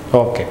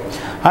 ஓகே,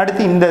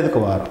 அடுத்து இந்த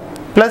இதுக்கு வரும்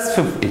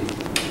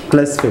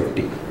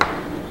 +50.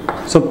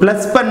 ஸோ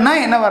ப்ளஸ்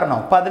பண்ணால் என்ன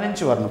வரணும்?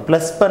 15 வரணும்.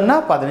 ப்ளஸ்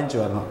பண்ணால் 15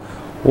 வரணும்.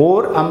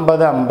 ஓர்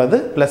 50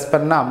 ப்ளஸ்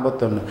பண்ணால்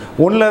 51.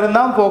 ஒன்றில்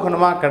இருந்தால்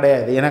போகணுமா?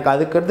 கிடையாது. எனக்கு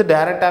அதுக்கடுத்து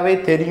டேரெக்டாகவே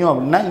தெரியும்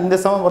அப்படின்னா இந்த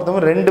சமம்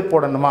பொறுத்தவரை 2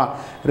 போடணுமா?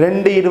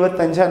 2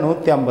 25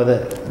 150,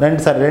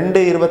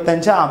 2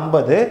 25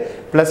 50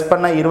 ப்ளஸ்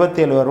பண்ணால்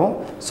 27 வரும்.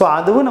 ஸோ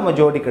அதுவும் நம்ம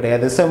ஜோடி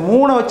கிடையாது. ஸோ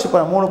 3 வச்சு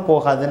 3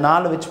 போகாது,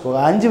 4 வச்சு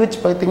போகாது, 5 வச்சு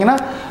பார்த்தீங்கன்னா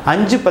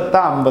 5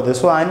 10 50.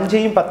 ஸோ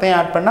 5ஐயும் 10ஐயும்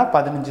ஆட் பண்ணால்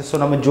 15. ஸோ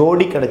நம்ம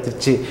ஜோடி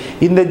கிடச்சிருச்சு.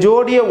 இந்த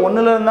ஜோடியை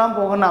ஒன்றில் இருந்தால்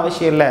போகணும்னு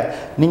அவசியம் இல்லை.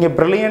 நீங்கள்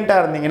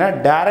ப்ரில்லியண்ட்டாக இருந்தீங்கன்னா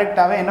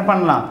டேரெக்டாகவே என்ன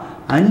பண்ணலாம்?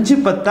 5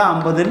 10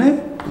 50ன்னு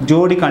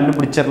ஜோடி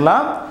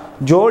கண்டுபிடிச்சிடலாம்.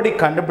 ஜோடி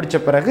கண்டுபிடிச்ச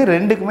பிறகு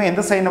ரெண்டுக்குமே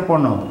எந்த சைனை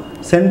போடணும்?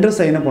 சென்டர்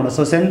சைனை போடணும்.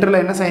 ஸோ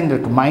சென்டரில் என்ன சைன்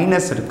இருக்குது?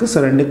 மைனஸ் இருக்குது. ஸோ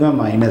ரெண்டுக்குமே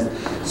மைனஸ்.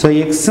 So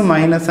X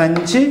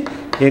 -5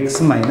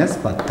 X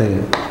 -10.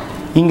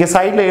 இங்கே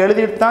சைடில்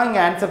எழுதிட்டு தான்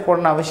இங்கே ஆன்சர்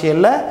போடணும் அவசியம்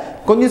இல்லை.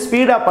 கொஞ்சம்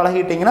ஸ்பீடாக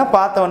பழகிட்டிங்கன்னா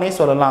பார்த்தவொடனே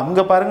சொல்லலாம்.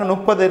 இங்கே பாருங்கள்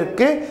 30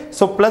 இருக்குது.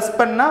 ஸோ ப்ளஸ்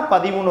பண்ணால்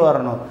 13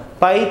 வரணும்.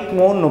 5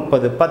 3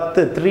 30,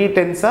 10 3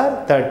 10s are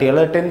 30,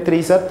 அல்ல 10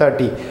 3s are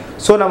 30.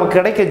 ஸோ நமக்கு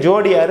கிடைக்க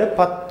ஜோடி யார்?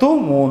 10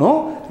 3.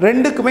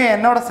 ரெண்டுக்குமே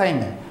என்னோட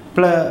சைன்?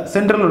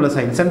 சென்ட்ரல்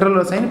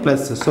உள்ள sign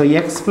plus. So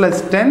X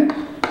 +10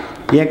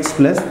 X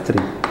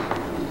 +3.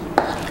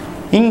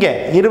 இங்கே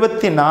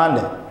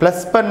 24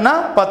 ப்ளஸ்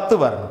பண்ணால் 10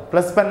 வரணும்.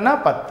 ப்ளஸ்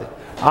பண்ணால் 10,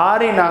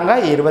 6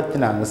 நாங்கள்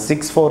 24,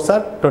 6 4s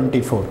are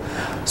 24.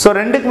 ஸோ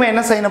ரெண்டுக்குமே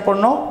என்ன சைனை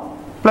போடணும்?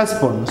 ப்ளஸ்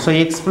போடணும். So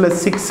X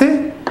 +6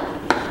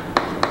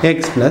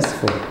 X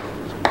 +4.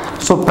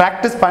 So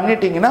practice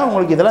பண்ணிட்டீங்கன்னா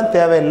உங்களுக்கு இதெல்லாம்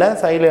தேவையில்லை,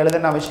 சைடில்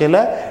எழுதுன அவசியம்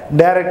இல்லை,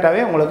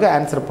 டைரெக்டாகவே உங்களுக்கு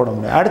ஆன்சர் போட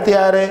முடியும். அடுத்து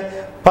யார்?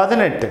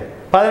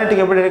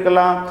 18க்கு எப்படி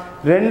இருக்கலாம்?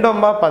 2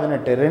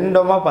 18,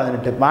 2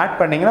 18 ஆட்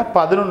பண்ணிங்கன்னா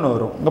 11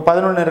 வரும். இங்கே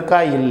 11 இருக்கா?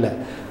 இல்லை.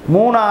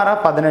 3 6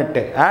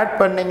 18 ஆட்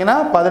பண்ணிங்கன்னா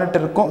 18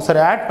 இருக்கும்.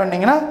 சரி, ஆட்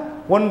பண்ணிங்கன்னா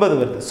 9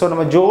 வருது. ஸோ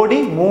நம்ம ஜோடி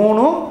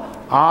 3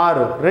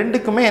 6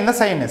 ரெண்டுக்குமே என்ன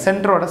sign?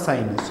 சென்டரோட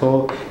sign. So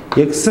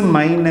X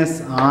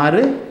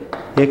 -6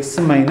 X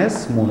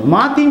 -3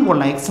 மாற்றியும்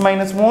போடலாம். எக்ஸ்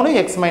 -3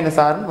 எக்ஸ்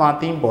 -6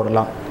 மாற்றியும்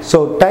போடலாம். ஸோ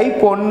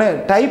டைப்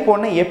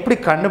 1 எப்படி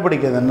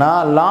கண்டுபிடிக்கிறதுனா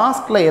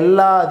லாஸ்ட்டில்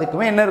எல்லா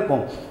இதுக்குமே என்ன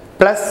இருக்கும்?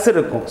 ப்ளஸ்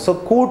இருக்கும். ஸோ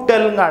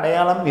கூட்டல்ங்க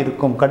அடையாளம்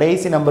இருக்கும்.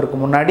 கடைசி நம்பருக்கு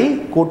முன்னாடி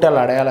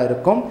கூட்டல் அடையாளம்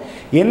இருக்கும்.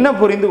 என்ன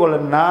புரிந்து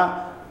கொள்ளணும்னா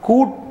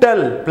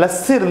கூட்டல்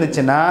ப்ளஸ்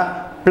இருந்துச்சுன்னா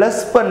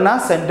ப்ளஸ்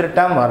பண்ணால் சென்டர்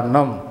டேம்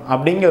வரணும்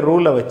அப்படிங்கிற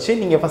ரூலை வச்சு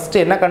நீங்கள்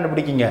ஃபஸ்ட்டு என்ன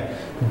கண்டுபிடிக்கிங்க?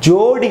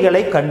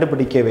 ஜோடிகளை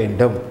கண்டுபிடிக்க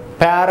வேண்டும்,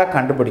 பேரை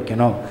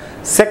கண்டுபிடிக்கணும்.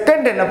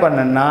 செகண்ட் என்ன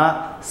பண்ணணும்னா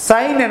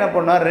சைன் என்ன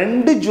பண்ணால்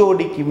ரெண்டு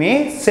ஜோடிக்குமே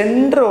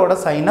சென்டரோட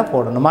சைனை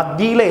போடணும்.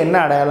 மத்தியில் என்ன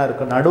அடையாளம்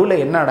இருக்கோ, நடுவில்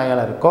என்ன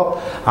அடையாளம் இருக்கோ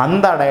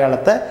அந்த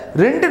அடையாளத்தை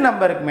ரெண்டு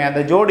நம்பருக்குமே,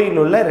 அந்த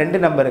ஜோடியில் உள்ள ரெண்டு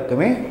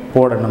நம்பருக்குமே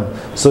போடணும்.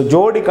 ஸோ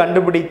ஜோடி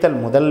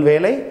கண்டுபிடித்தல் முதல்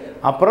வேலை,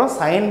 அப்புறம்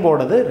சைன்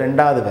போடுறது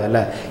ரெண்டாவது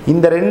வேலை.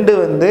 இந்த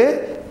ரெண்டு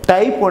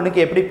டைப் 1க்கு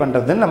எப்படி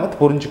பண்ணுறதுன்னு நம்ம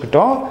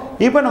புரிஞ்சுக்கிட்டோம்.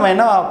 இப்போ நம்ம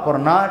என்ன பார்க்க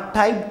போகிறோம்னா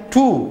டைப்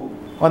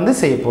 2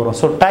 செய்ய போகிறோம்.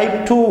 ஸோ டைப்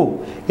 2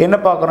 என்ன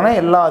பார்க்குறோன்னா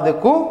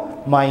எல்லாத்துக்கும்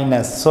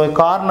மைனஸ். ஸோ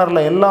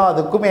கார்னரில்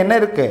எல்லாத்துக்கும் என்ன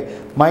இருக்குது?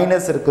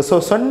 மைனஸ் இருக்குது. ஸோ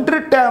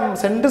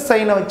சென்டர்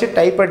சைனை வச்சு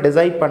டைப்பை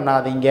டிசைட்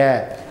பண்ணாதீங்க.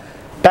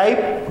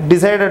 டைப்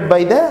டிசைடட்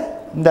பை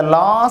இந்த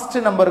லாஸ்ட்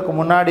நம்பருக்கு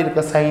முன்னாடி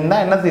இருக்க சைன்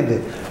தான் என்னது? இது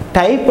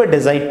டைப்பை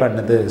டிசைட்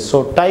பண்ணுது. ஸோ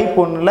டைப்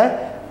 1ல்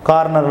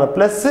கார்னரில்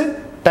ப்ளஸ்ஸு,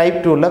 டைப்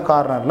 2ல்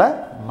கார்னரில்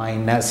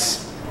மைனஸ்.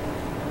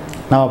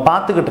 நம்ம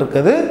பார்த்துக்கிட்டு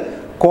இருக்குது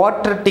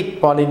குவாட்ரட்டிக்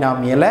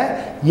பாலினாமியலை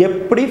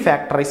எப்படி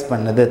ஃபேக்டரைஸ்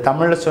பண்ணுது.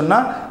 தமிழில்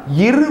சொன்னால்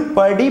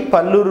இருபடி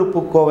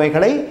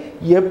பல்லுறுப்புக்கோவைகளை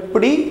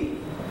எப்படி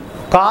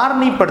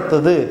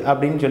காரணிப்படுத்துது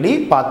அப்படின்னு சொல்லி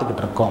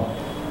பார்த்துக்கிட்டு இருக்கோம்.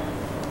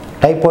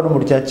 டைப் 1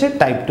 முடிச்சாச்சு,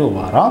 டைப் 2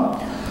 வரோம்.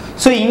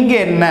 ஸோ இங்கே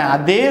என்ன?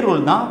 அதே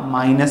ரூல் தான்,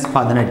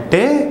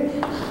 -18.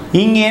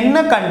 இங்கே என்ன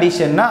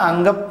கண்டிஷன்னா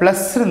அங்கே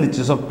ப்ளஸ்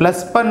இருந்துச்சு. ஸோ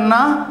ப்ளஸ்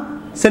பண்ணால்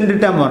சென்டர்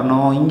டேர்ம்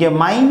வரணும். இங்கே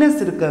மைனஸ்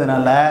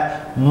இருக்கிறதுனால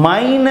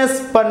மைனஸ்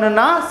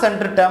பண்ணுனா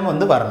சென்டர் டேர்ம்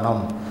வந்து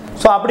வரணும்.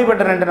 ஸோ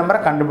அப்படிப்பட்ட ரெண்டு நம்பரை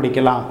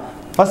கண்டுபிடிக்கலாம்.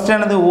 ஃபஸ்ட்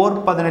என்னது ஓர்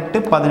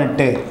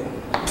 18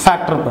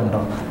 ஃபேக்டர்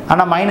பண்ணுறோம்.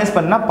 ஆனால் மைனஸ்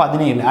பண்ணால்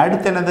 17.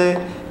 அடுத்து என்னது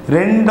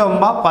 2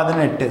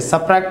 18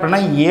 சப்ராக்ட்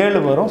பண்ணால் 7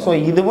 வரும். ஸோ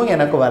இதுவும்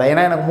எனக்கு வர,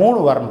 ஏன்னா எனக்கு 3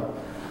 வரணும்.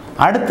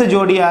 அடுத்த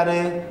ஜோடி யார்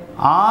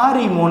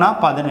 6 3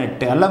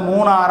 18 அல்ல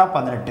 3 6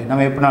 18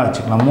 நம்ம எப்படினா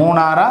வச்சுக்கலாம் 3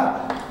 6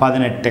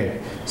 18.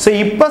 ஸோ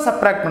இப்போ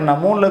சப்ராக்ட் பண்ணால்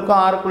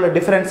 3க்கும் 6க்குள்ள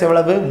டிஃப்ரென்ஸ்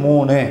எவ்வளவு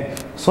 3.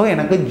 ஸோ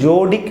எனக்கு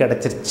ஜோடி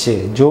கிடச்சிருச்சு.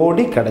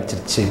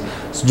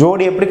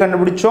 ஜோடி எப்படி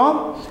கண்டுபிடிச்சோம்?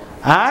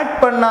 ஆட்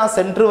பண்ணால்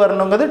சென்ட்ரு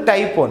வரணுங்கிறது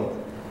டைப் 1,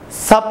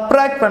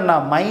 சப்ராக்ட்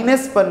பண்ணால்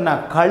மைனஸ்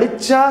பண்ணால்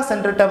கழிச்சா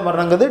சென்டர் டேர்ம்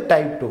வரணுங்கிறது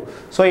டைப் 2.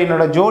 ஸோ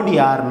என்னோட ஜோடி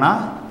யாருன்னா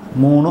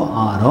 3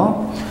 6.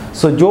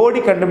 ஸோ ஜோடி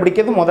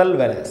கண்டுபிடிக்கிறது முதல்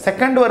வேலை.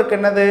 செகண்ட் ஒர்க்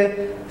என்னது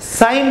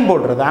சைன்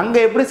போடுறது. அங்கே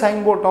எப்படி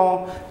சைன் போட்டோம்?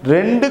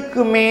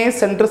 ரெண்டுக்குமே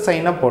சென்டர்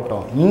சைனை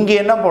போட்டோம். இங்கே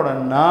என்ன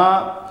போடணும்னா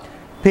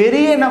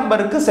பெரிய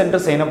நம்பருக்கு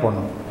சென்டர் சைனை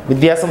போடணும்.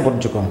 வித்தியாசம்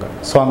புரிஞ்சுக்கோங்க.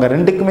 ஸோ அங்கே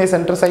ரெண்டுக்குமே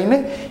சென்டர் சைனு,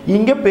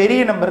 இங்கே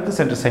பெரிய நம்பருக்கு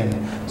சென்டர் சைனு.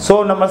 ஸோ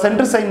நம்ம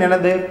சென்டர் சைன்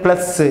என்னது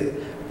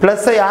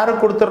ப்ளஸ்ஸை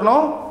யாருக்கு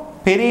கொடுத்துடணும்?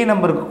 பெரிய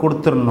நம்பருக்கு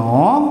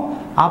கொடுத்துடணும்.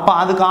 அப்போ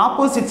அதுக்கு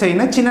ஆப்போசிட்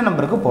சைனை சின்ன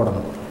நம்பருக்கு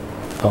போடணும்.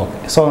 ஓகே.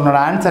 ஸோ என்னோட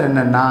ஆன்சர்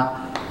என்னென்னா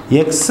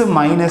எக்ஸ்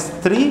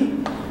 -3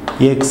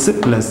 எக்ஸ்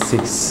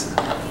 +6.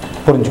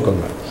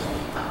 புரிஞ்சுக்கோங்க.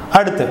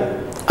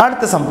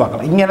 அடுத்த சம்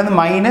பார்க்கலாம். இங்கே என்னது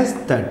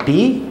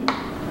 -30.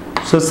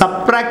 ஸோ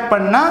சப்ராக்ட்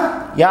பண்ணால்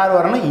யார்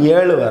வரணும்?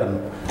 7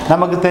 வரணும்.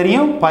 நமக்கு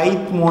தெரியும் பை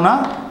 3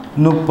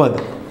 30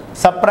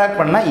 சப்ராக்ட்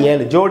பண்ணால்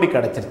 7. ஜோடி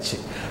கிடச்சிருச்சு.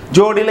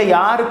 ஜோடியில்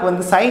யாருக்கு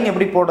வந்து சைன்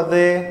எப்படி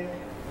போடுறது?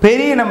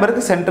 பெரிய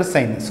நம்பருக்கு சென்டர்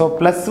சைன். ஸோ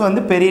ப்ளஸ்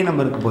வந்து பெரிய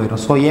நம்பருக்கு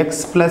போயிடும். So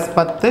X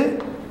 +10.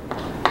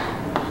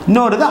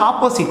 இன்னொரு இது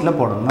ஆப்போசிட்டில்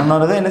போடணும்.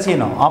 இன்னொரு இது என்ன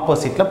செய்யணும்?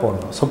 ஆப்போசிட்டில்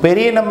போடணும். ஸோ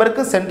பெரிய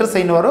நம்பருக்கு சென்டர்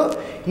சைன் வரும்.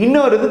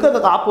 இன்னொரு இதுக்கு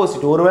அதுக்கு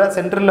ஆப்போசிட். ஒருவேளை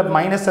சென்டரில்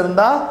மைனஸ்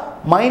இருந்தால்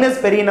மைனஸ்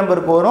பெரிய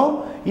நம்பருக்கு வரும்,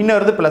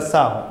 இன்னொரு இது ப்ளஸ்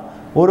ஆகும்.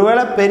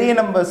 ஒருவேளை பெரிய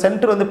நம்பர்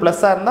சென்டர் வந்து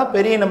ப்ளஸ்ஸாக இருந்தால்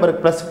பெரிய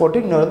நம்பருக்கு ப்ளஸ் போட்டு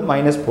இன்னொரு இது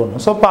மைனஸ்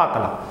போடணும். ஸோ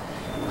பார்க்கலாம்.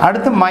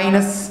 அடுத்து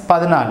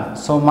 -14.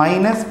 ஸோ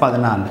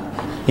 -14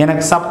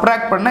 எனக்கு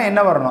சப்ராக்ட் பண்ணால் என்ன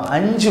வரணும்?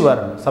 5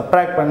 வரணும்.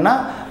 சப்ராக்ட் பண்ணால்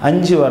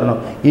 5 வரணும்.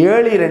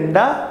 7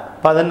 2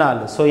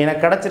 14. ஸோ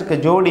எனக்கு கிடச்சிருக்க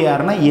ஜோடி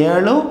யாருன்னா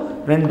 7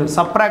 2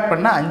 சப்ராக்ட்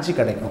பண்ணால் 5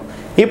 கிடைக்கும்.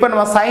 இப்போ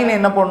நம்ம சைன்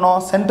என்ன பண்ணணும்?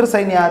 சென்டர்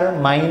சைன் யார்?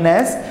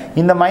 மைனஸ்.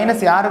 இந்த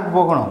மைனஸ் யாருக்கு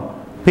போகணும்?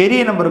 பெரிய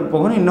நம்பருக்கு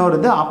போகணும். இன்னொரு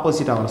இது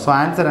ஆப்போசிட் ஆகணும். ஸோ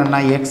ஆன்சர் என்ன?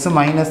 X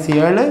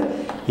 -7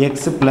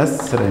 X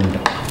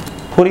 +2.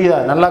 புரியுதா?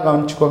 நல்லா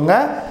கவனிச்சுக்கோங்க.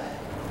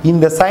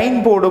 இந்த சைன்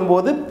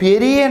போடும்போது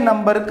பெரிய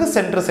நம்பருக்கு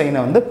சென்டர் சைனை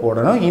வந்து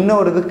போடணும்,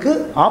 இன்னொரு இதுக்கு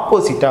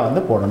ஆப்போசிட்டாக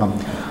வந்து போடணும்.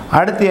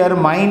 அடுத்து யார்?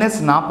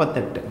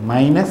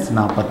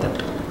 -48.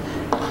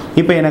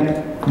 இப்போ எனக்கு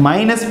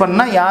மைனஸ்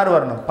பண்ணால் யார்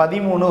வரணும்?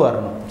 13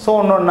 வரணும். ஸோ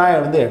ஒன்று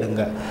வந்து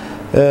எடுங்க.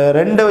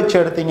 2 வச்சு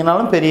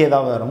எடுத்தீங்கனாலும்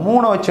பெரியதாக வரும்.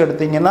 3 வச்சு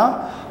எடுத்தீங்கன்னா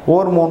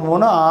 1 3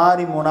 3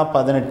 6 3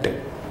 18.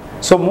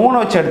 ஸோ 3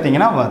 வச்சு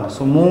எடுத்தீங்கன்னா வரும்.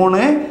 ஸோ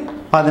 3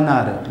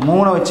 16.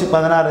 3 வச்சு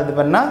 16 இது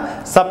பண்ணால்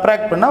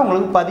சப்ராக்ட் பண்ணால்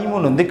உங்களுக்கு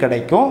 13 வந்து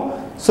கிடைக்கும்.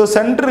 ஸோ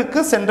சென்டருக்கு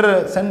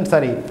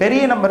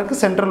பெரிய நம்பருக்கு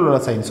சென்ட்ரல் உள்ள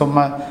சைன். ஸோ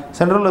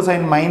சென்ட்ரல் உள்ள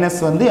சைன் மைனஸ்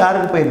வந்து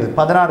யாருக்கு போயிடுது?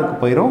 16க்கு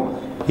போயிடும்.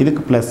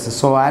 இதுக்கு plus.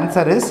 So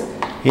answer is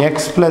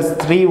X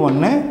 +3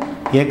 1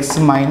 X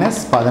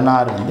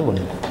 -16 வந்து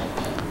 1.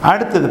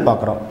 அடுத்தது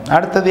பார்க்குறோம்.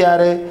 அடுத்தது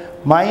யார்?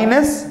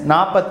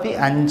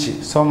 -45.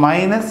 ஸோ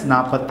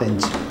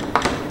 -45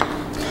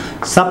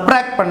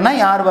 சப்ராக்ட் பண்ணால்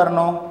யார்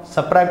வரணும்?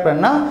 சப்ராக்ட்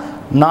பண்ணால்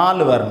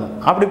 4 வரணும்.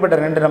 அப்படிப்பட்ட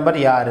ரெண்டு நம்பர்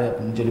யார்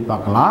அப்படின்னு சொல்லி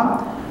பார்க்கலாம்.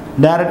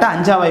 டேரெக்டாக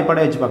 5ஆம்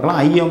வாய்ப்பாடை வச்சு பார்க்கலாம்.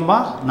 5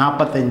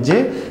 45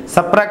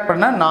 சப்ராக்ட்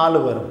பண்ணால் 4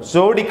 வரும்.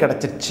 ஜோடி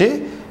கிடச்சிருச்சு.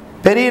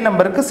 பெரிய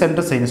நம்பருக்கு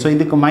சென்டர் சைன். ஸோ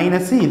இதுக்கு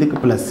மைனஸு, இதுக்கு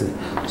ப்ளஸ்ஸு.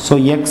 So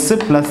X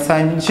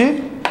 +5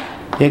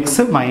 X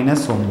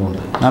 -9.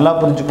 நல்லா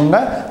புரிஞ்சுக்கோங்க.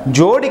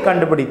 ஜோடி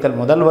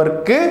கண்டுபிடித்தல் முதல்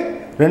ஒர்க்கு.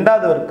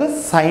 ரெண்டாவது ஒர்க்கு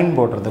சைன்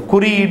போடுறது,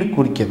 குறியீடு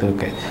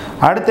குறிக்கிறதுக்கு.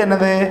 அடுத்து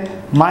என்னது?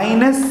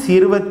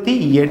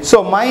 -28. ஸோ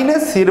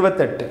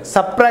 -28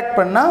 சப்ராக்ட்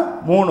பண்ணால்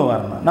 3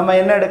 வரணும். நம்ம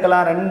என்ன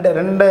எடுக்கலாம்?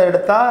 2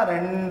 எடுத்தால்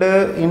 2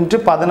 ×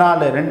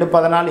 14 2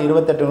 14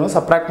 28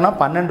 சப்ராக்ட்னா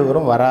 12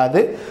 வரும்,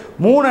 வராது.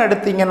 3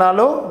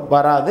 எடுத்தீங்கனாலும்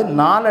வராது.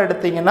 4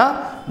 எடுத்தீங்கன்னா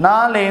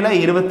 4 7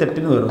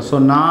 28 வரும். So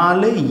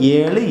 4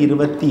 7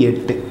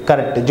 28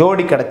 correct.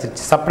 ஜோடி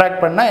கிடச்சிருச்சு.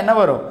 சப்ராக்ட் பண்ணால் என்ன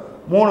வரும்?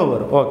 3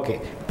 வரும். ஓகே.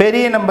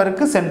 பெரிய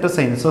நம்பருக்கு centre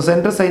sign. So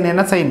centre sign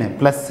என்ன சைனு?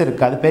 ப்ளஸ்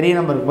இருக்குது. அது பெரிய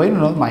நம்பருக்கு போய்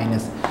இன்னொரு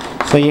மைனஸ்.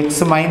 So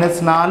X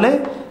 -4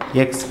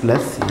 X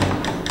 +7.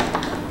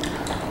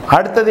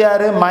 அடுத்தது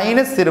யார்?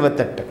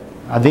 -28.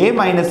 அதே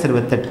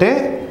 -28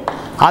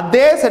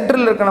 அதே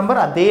சென்டரில் இருக்க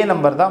நம்பர் அதே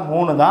நம்பர் தான்,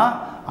 3 தான்.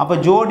 அப்போ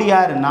ஜோடி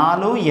யார்?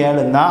 4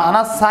 7 தான்.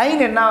 ஆனால்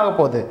சைன் என்ன ஆக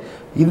போகுது?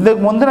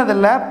 இதுக்கு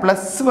முந்தினதில்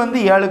ப்ளஸ் வந்து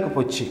 7க்கு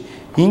போச்சு.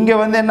 இங்கே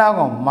வந்து என்ன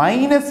ஆகும்?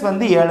 மைனஸ்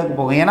வந்து 7க்கு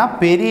போகும். ஏன்னா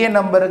பெரிய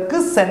நம்பருக்கு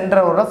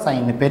சென்ட்ரல் உள்ள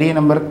சைனு, பெரிய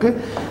நம்பருக்கு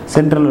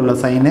சென்ட்ரல் உள்ள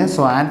sign.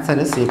 So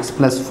answer is X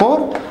 +4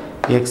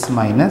 X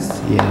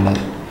 -7.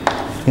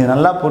 இது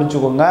நல்லா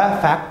புரிஞ்சுக்கோங்க.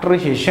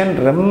 ஃபேக்டரைசேஷன்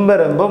ரொம்ப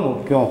ரொம்ப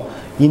முக்கியம்.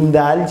 இந்த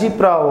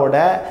அல்ஜிப்ராவோட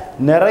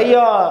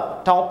நிறையா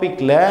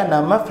டாப்பிக்கில்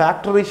நம்ம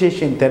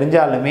ஃபேக்டரைசேஷன்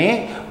தெரிஞ்சாலுமே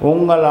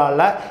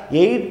உங்களால்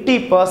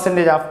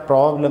 80% ஆஃப்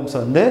ப்ராப்ளம்ஸ்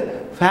வந்து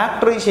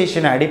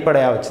ஃபேக்டரைசேஷன்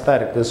அடிப்படையாக வச்சு தான்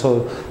இருக்குது. ஸோ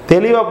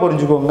தெளிவாக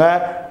புரிஞ்சுக்கோங்க,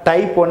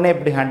 டைப் 1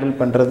 எப்படி ஹேண்டில்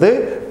பண்ணுறது,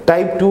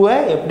 டைப்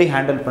 2 எப்படி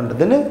ஹேண்டில்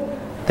பண்ணுறதுன்னு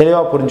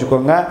தெளிவாக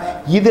புரிஞ்சுக்கோங்க.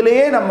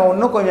 இதுலேயே நம்ம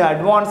இன்னும் கொஞ்சம்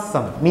அட்வான்ஸ்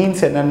சம்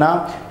மீன்ஸ் என்னென்னா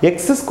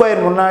x²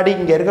 முன்னாடி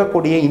இங்கே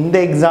இருக்கக்கூடிய இந்த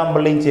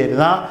எக்ஸாம்பிளையும் சரி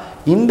தான்,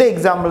 இந்த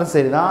எக்ஸாம்பிளும்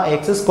சரி தான்,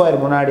 x²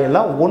 முன்னாடி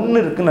எல்லாம் 1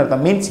 இருக்குன்னு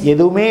அர்த்தம். மீன்ஸ்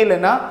எதுவுமே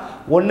இல்லைன்னா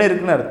 1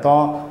 இருக்குன்னு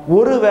அர்த்தம்.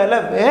 ஒருவேளை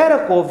வேறு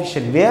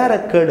கோஃபிஷியன்ட்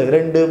வேறு கேடு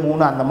 2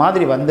 3 அந்த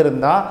மாதிரி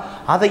வந்திருந்தா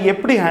அதை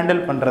எப்படி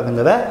ஹேண்டில்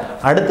பண்ணுறதுங்கிறத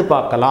அடுத்து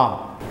பார்க்கலாம்.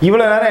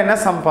 இவ்வளோ நேரம் என்ன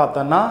சம்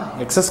பார்த்தோன்னா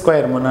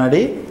x²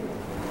 முன்னாடி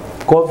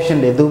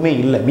கோஃபிஷியன்ட் எதுவுமே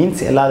இல்லை,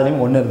 மீன்ஸ்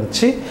எல்லாத்துலேயும் 1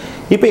 இருந்துச்சு.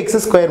 இப்போ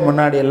x²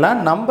 முன்னாடி எல்லாம்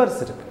நம்பர்ஸ்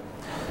இருக்குது.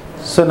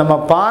 ஸோ நம்ம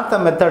பார்த்த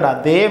மெத்தட்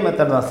அதே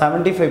மெத்தட் தான்,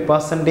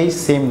 75%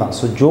 சேம் தான்.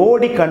 ஸோ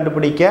ஜோடி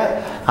கண்டுபிடிக்க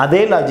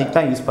அதே லாஜிக்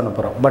தான் யூஸ் பண்ண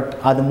போகிறோம். பட்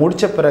அது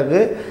முடித்த பிறகு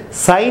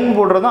சைன்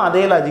போடுறதும்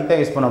அதே லாஜிக்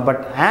தான் யூஸ் பண்ணோம்.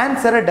 பட்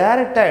ஆன்சரை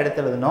டைரெக்டாக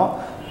எடுத்து எழுதணும்.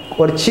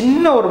 ஒரு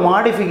சின்ன ஒரு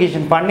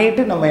மாடிஃபிகேஷன்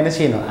பண்ணிவிட்டு நம்ம என்ன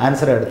செய்யணும்,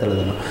 ஆன்சரை எடுத்து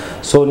எழுதணும்.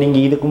 ஸோ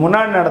நீங்கள் இதுக்கு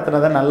முன்னாடி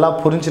நடத்துனதை நல்லா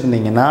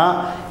புரிஞ்சுருந்தீங்கன்னா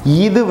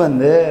இது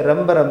வந்து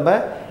ரொம்ப ரொம்ப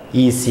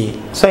ஈஸி.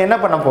 ஸோ என்ன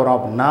பண்ண போகிறோம்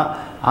அப்படின்னா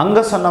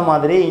அங்கே சொன்ன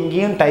மாதிரி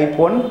இங்கேயும் டைப்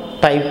 1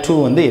 டைப் 2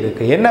 வந்து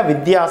இருக்குது. என்ன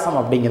வித்தியாசம்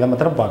அப்படிங்கிறத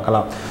மாத்திரம்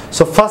பார்க்கலாம்.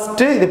 ஸோ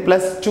ஃபஸ்ட்டு இது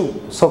 +2.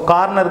 ஸோ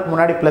கார்னருக்கு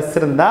முன்னாடி ப்ளஸ்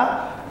இருந்தால்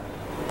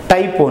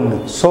டைப் 1.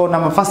 ஸோ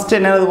நம்ம ஃபஸ்ட்டு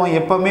என்ன எழுதுவோம்,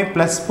 எப்போவுமே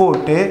ப்ளஸ்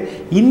போட்டு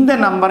இந்த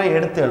நம்பரை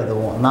எடுத்து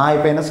எழுதுவோம். நான்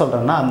இப்போ என்ன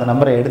சொல்கிறேன்னா அந்த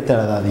நம்பரை எடுத்து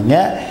எழுதாதீங்க.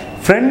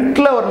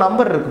 ஃப்ரண்ட்டில் ஒரு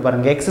நம்பர் இருக்குது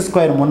பாருங்கள்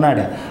x²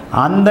 முன்னாடி,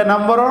 அந்த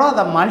நம்பரோட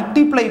அதை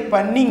மல்டிப்ளை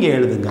பண்ணி இங்கே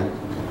எழுதுங்க.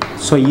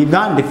 ஸோ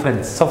இதுதான்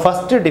டிஃப்ரென்ஸ். ஸோ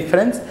ஃபஸ்ட்டு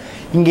டிஃப்ரென்ஸ்,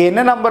 இங்கே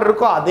என்ன நம்பர்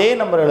இருக்கோ அதே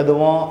நம்பர்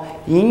எழுதுவோம்.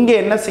 இங்கே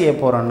என்ன செய்ய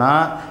போகிறோன்னா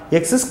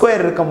x²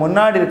 இருக்க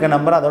முன்னாடி இருக்க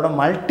நம்பர் அதோட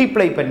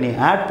மல்டிப்ளை பண்ணி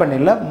ஆட்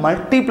பண்ணிடல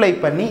மல்டிப்ளை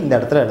பண்ணி இந்த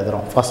இடத்துல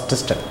எழுதுகிறோம். ஃபஸ்ட்டு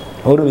ஸ்டெப்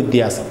ஒரு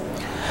வித்தியாசம்.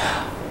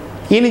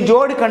 இனி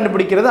ஜோடி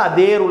கண்டுபிடிக்கிறது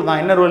அதே ரூல் தான்.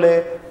 என்ன ரூலு,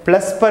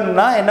 ப்ளஸ்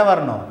பண்ணால் என்ன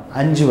வரணும்,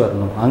 5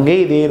 வரணும். அங்கே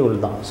இதே ரூல்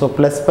தான். ஸோ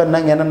ப்ளஸ்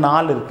பண்ணால் இங்கே என்ன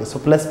 4 இருக்குது. ஸோ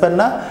ப்ளஸ்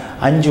பண்ணால்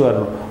 5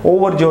 வரணும்.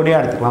 ஒவ்வொரு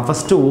ஜோடியாக எடுத்துக்கலாம்.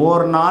 ஃபஸ்ட்டு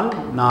ஒரு நாள்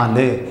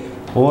 4,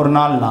 ஒரு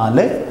நாள்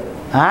 4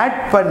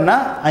 ஆட்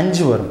பண்ணால்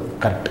 5 வரும்.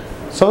 கரெக்ட்.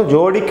 ஸோ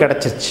ஜோடி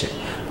கிடச்சிருச்சு.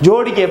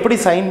 ஜோடிக்கு எப்படி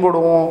சைன்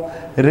போடுவோம்,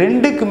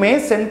 ரெண்டுக்குமே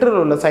சென்டர்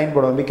உள்ள சைன்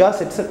போடுவோம்.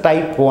 Because it's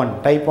type 1.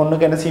 டைப்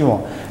 1க்கு என்ன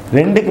செய்வோம்,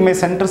 ரெண்டுக்குமே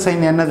சென்டர்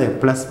சைன் என்னது,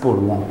 ப்ளஸ்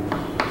போடுவோம்.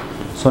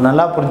 ஸோ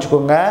நல்லா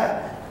புரிஞ்சுக்கோங்க,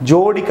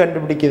 ஜோடி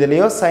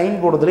கண்டுபிடிக்கிறதுலையோ சைன்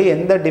போடுறதுலையோ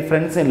எந்த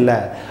டிஃப்ரென்ஸும் இல்லை.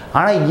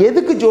 ஆனால்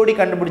எதுக்கு ஜோடி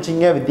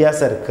கண்டுபிடிச்சிங்க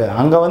வித்தியாசம் இருக்குது.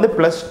 அங்கே வந்து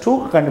 +2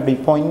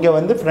 கண்டுபிடிப்போம், இங்கே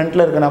வந்து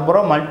ஃப்ரண்ட்டில் இருக்க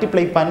நம்பரை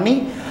மல்டிப்ளை பண்ணி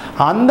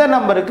அந்த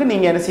நம்பருக்கு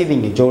நீங்கள் என்ன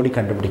செய்வீங்க, ஜோடி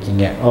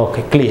கண்டுபிடிக்கிங்க.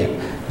 Okay, clear.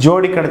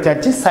 ஜோடி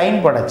கிடச்சாச்சு, சைன்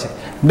போடாச்சு.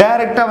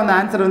 டைரெக்டாக வந்து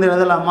ஆன்சர் வந்து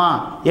எழுதலாமா,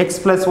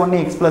 x+1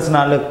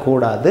 x+4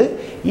 கூடாது.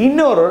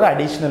 இன்னொரு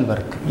அடிஷ்னல்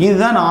ஒர்க்,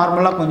 இதுதான்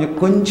நார்மலாக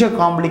கொஞ்சம்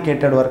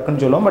காம்ப்ளிகேட்டட்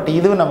ஒர்க்குன்னு சொல்லுவோம். பட்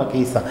இதுவும் நமக்கு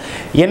ஈஸியாக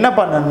என்ன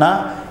பண்ணணும்னா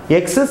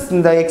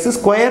இந்த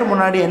x²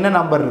 முன்னாடி என்ன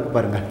நம்பர் இருக்குது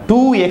பாருங்கள்,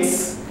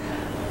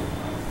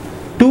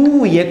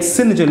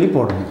 2xன்னு சொல்லி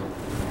போடணும்.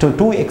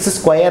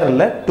 2x²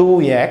 இல்லை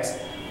 2x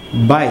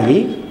பை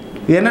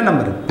என்ன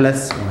number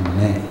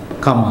 +1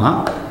 comma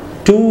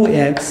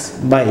 2x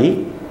by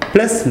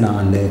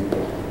 +4.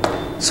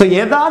 So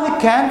ஏதாவது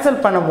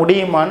கேன்சல் பண்ண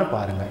முடியுமான்னு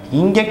பாருங்கள்.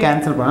 இங்கே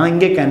கேன்சல் பண்ணலாம்,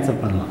 இங்கே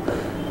கேன்சல் பண்ணலாம்.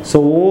 ஸோ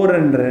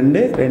 2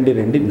 2 2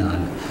 2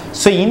 4.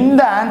 ஸோ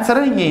இந்த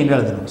ஆன்சரை இங்கே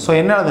எழுதணும். ஸோ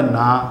என்ன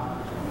எழுதணும்னா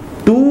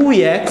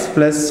 2x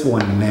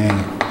 +1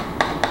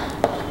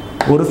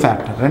 ஒரு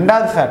ஃபேக்டர்.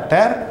 ரெண்டாவது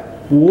ஃபேக்டர்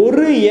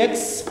ஒரு x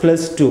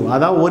 +2,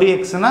 அதாவது ஒரு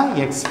xனா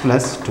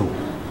x+2.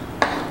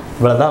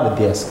 இவ்வளோதான்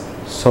வித்தியாசம்.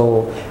 ஸோ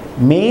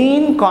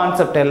மெயின்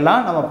கான்செப்ட்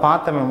எல்லாம் நம்ம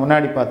பார்த்தோமே,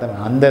 முன்னாடி பார்த்தோமே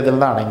அந்த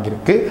இதில் தான்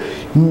அடங்கியிருக்கு.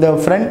 இந்த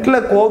ஃப்ரண்ட்டில்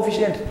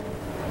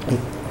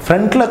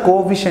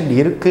கோஃபிஷியன்ட்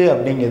இருக்குது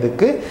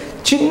அப்படிங்கிறதுக்கு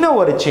சின்ன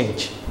ஒரு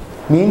சேஞ்ச்,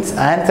 மீன்ஸ்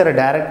ஆன்சரை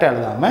டைரெக்டாக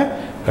எழுதாமல்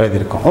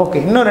எழுதியிருக்கோம். ஓகே,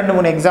 இன்னும் 2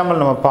 3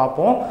 எக்ஸாம்பிள் நம்ம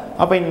பார்ப்போம்.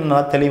 அப்போ இன்னும்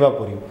நல்லா தெளிவாக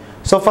புரியும்.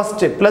 ஸோ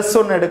ஃபஸ்ட்டு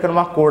 +1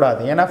 எடுக்கணுமா,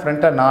 கூடாது. ஏன்னா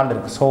ஃப்ரண்ட்டில் 4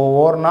 இருக்குது. ஸோ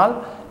ஒரு நாள்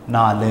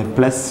 4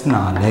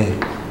 +4.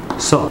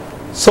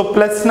 ஸோ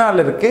 +4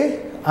 இருக்குது,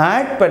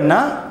 ஆட்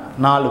பண்ணால்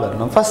 4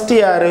 வரணும். ஃபஸ்ட்டு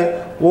யார்,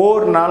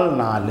 ஒரு நாள்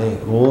 4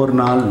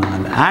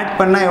 ஆட்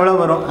பண்ணால் எவ்வளோ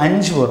வரும்,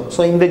 5 வரும்.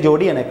 ஸோ இந்த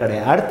ஜோடி எனக்கு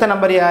கிடையாது. அடுத்த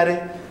நம்பர் யார்,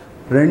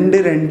 2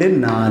 2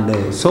 4.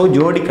 ஸோ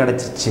ஜோடி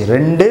கிடச்சிச்சு,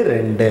 2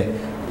 2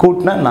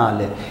 கூட்டினா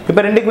 4.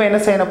 இப்போ ரெண்டுக்குமே என்ன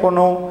செய்யணும்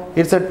போகணும்,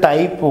 இட்ஸ் அ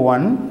டைப்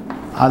 1.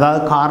 அதாவது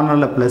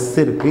கார்னரில் ப்ளஸ்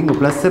இருக்குது, இங்கே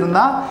ப்ளஸ்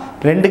இருந்தால்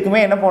ரெண்டுக்குமே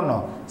என்ன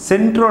பண்ணணும்,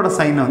 சென்டரோட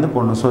சைனை வந்து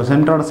போடணும். ஸோ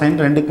சென்டரோட சைன்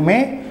ரெண்டுக்குமே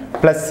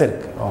ப்ளஸ்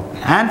இருக்குது. ஓகே,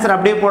 ஆன்சர்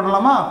அப்படியே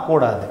போடலாமா,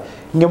 கூடாது.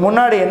 இங்கே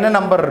முன்னாடி என்ன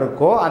நம்பர்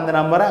இருக்கோ அந்த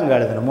நம்பரை அங்கே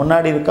எழுதணும்.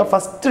 முன்னாடி இருக்க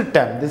first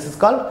term, this is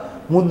call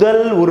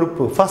முதல்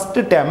உறுப்பு,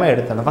 ஃபஸ்ட்டு டேர்மை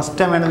எடுத்தணும். ஃபஸ்ட்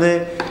டேர்ம் என்னது,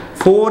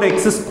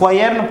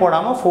 4x²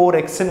 போடாமல்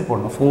 4xன்னு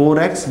போடணும்.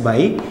 4x by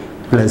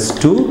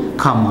 +2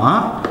 comma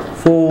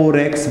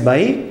 4x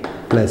by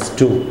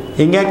 +2.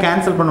 எங்கேயா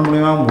கேன்சல் பண்ண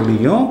முடியுமா,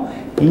 முடியும்.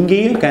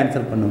 இங்கேயும்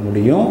கேன்சல் பண்ண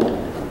முடியும்.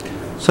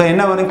 ஸோ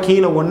என்ன வரும்,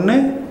 கீழே 1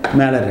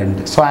 மேலே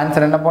 2. ஸோ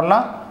ஆன்சர் என்ன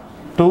பண்ணலாம்,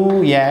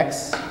 2x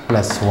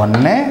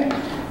 +1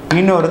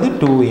 இன்னொருது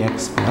 2x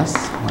plus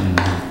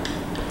 1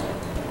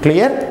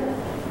 கிளியர்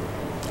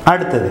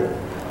அடுத்தது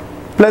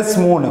ப்ளஸ்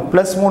 3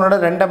 ப்ளஸ் 3ஓட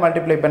 2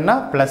 மல்டிப்ளை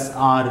பண்ணால் ப்ளஸ்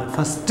 6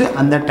 ஃபஸ்ட்டு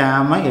அந்த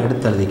டேமை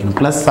எடுத்து எழுதிக்கணும்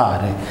ப்ளஸ்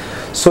 6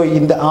 ஸோ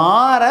இந்த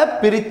 6ஐ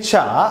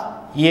பிரித்தா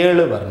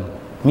 7 வரணும்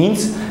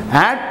மீன்ஸ்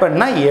ஆட்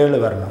பண்ணால்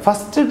 7 வரணும்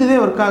ஃபஸ்ட்டு இதுவே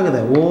ஒர்க்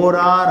ஆகுது ஓர்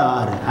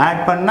 6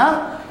 ஆட் பண்ணால்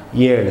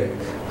 7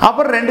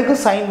 அப்புறம் ரெண்டுக்கும்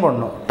சைன்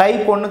போடணும்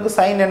டைப் 1க்கு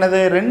சைன் என்னது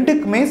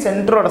ரெண்டுக்குமே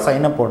சென்டரோட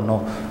சைனை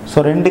போடணும் ஸோ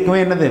ரெண்டுக்குமே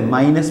என்னது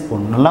மைனஸ்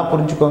போடணும் நல்லா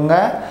புரிஞ்சுக்கோங்க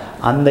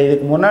அந்த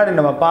இதுக்கு முன்னாடி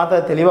நம்ம பார்த்தா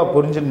தெளிவாக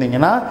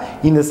புரிஞ்சுருந்தீங்கன்னா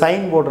இந்த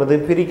சைன் போடுறது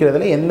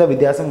பிரிக்கிறதுல எந்த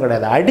வித்தியாசமும்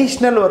கிடையாது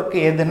அடிஷ்னல் ஒர்க்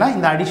எதுனா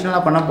இந்த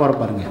அடிஷ்னலாக பண்ண போகிற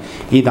பாருங்க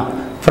இதுதான்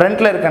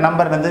ஃப்ரண்ட்டில் இருக்க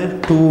நம்பர் என்னது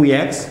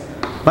 2x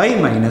by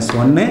minus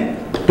 1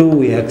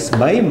 2x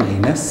by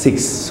minus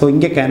 6 so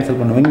இங்கே கேன்சல்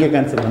பண்ணுவோம் இங்கே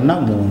கேன்சல்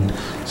பண்ணால்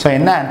 3 ஸோ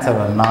என்ன ஆன்சர்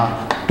வரும்னா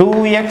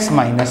 2x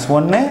minus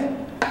 1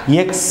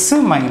 x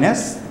minus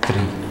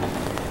 3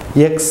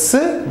 x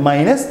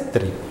minus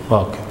 3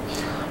 okay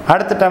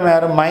அடுத்த டைம்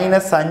யார்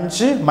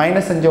 -5 -5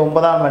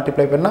 9ஆல்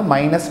மல்டிப்ளை பண்ணால்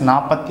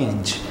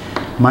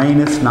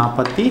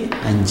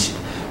 -45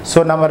 ஸோ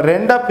நம்ம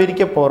ரெண்டாக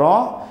பிரிக்க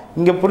போகிறோம்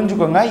இங்கே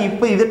புரிஞ்சுக்கோங்க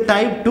இப்போ இது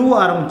டைப் 2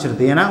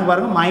 ஆரம்பிச்சிருது ஏன்னா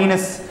பாருங்கள்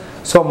மைனஸ்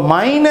ஸோ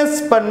மைனஸ்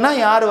பண்ணால்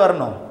யார்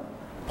வரணும்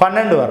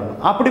 12 வரணும்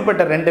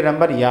அப்படிப்பட்ட ரெண்டு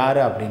நம்பர் யார்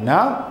அப்படின்னா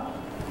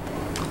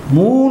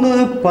 3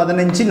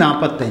 15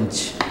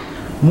 45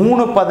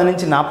 3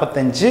 15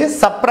 45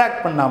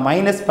 சப்ராக்ட் பண்ணால்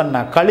மைனஸ்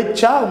பண்ணால்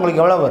கழிச்சா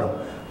உங்களுக்கு எவ்வளோ வரும்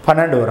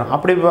 12 வரும்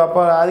அப்படி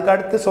அப்போ அதுக்கு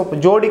அடுத்து ஸோ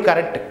ஜோடி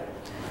கரெக்ட்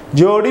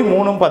ஜோடி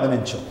 3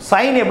 15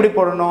 சைன் எப்படி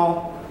போடணும்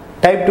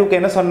டைப் 2க்கு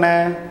என்ன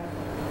சொன்னேன்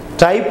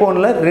டைப்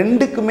 1ல்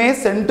ரெண்டுக்குமே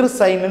சென்ட்ரு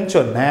சைனுன்னு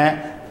சொன்னேன்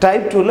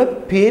டைப் 2ல்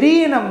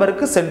பெரிய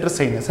நம்பருக்கு சென்ட்ரு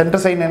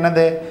சைன்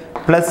என்னது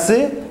ப்ளஸ்ஸு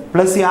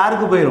ப்ளஸ்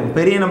யாருக்கு போயிடும்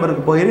பெரிய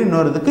நம்பருக்கு போயிடும்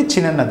இன்னொருதுக்கு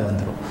சின்னது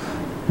வந்துடும்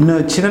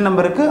இன்னும் சின்ன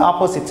நம்பருக்கு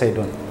ஆப்போசிட்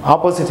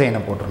சைனை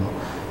போட்டுடணும்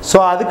ஸோ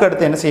அதுக்கு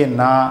அடுத்து என்ன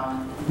செய்யணும்னா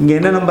இங்கே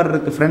என்ன நம்பர்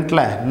இருக்குது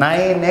ஃப்ரண்ட்டில்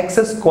 9x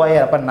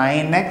ஸ்கொயர் அப்போ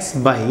 9x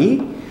by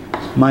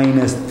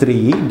 -3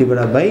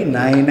 divide by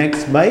 9x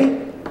by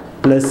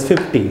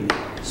 +15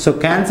 so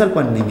cancel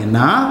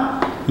பண்ணிங்கன்னா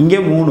இங்கே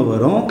 3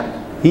 வரும்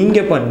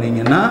இங்கே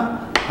பண்ணிங்கன்னா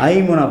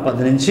 5 3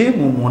 15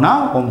 3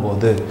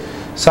 9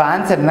 ஸோ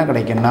ஆன்சர் என்ன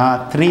கிடைக்குன்னா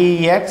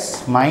 3x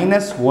 -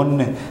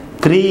 1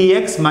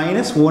 3x -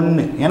 1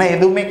 ஏன்னா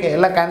எதுவுமே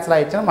எல்லாம் கேன்சல்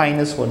ஆகிடுச்சுன்னா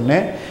 -1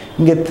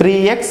 இங்கே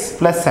 3x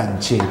 +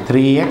 5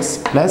 3x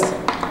 +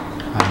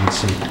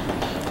 5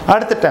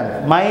 அடுத்த டைம்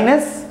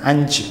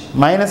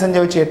 -5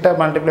 வச்சு 8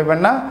 மல்டிப்ளை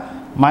பண்ணால்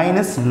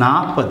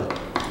 -40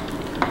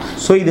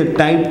 ஸோ இது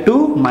டைப் 2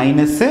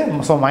 மைனஸு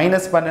ஸோ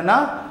மைனஸ் பண்ணுனா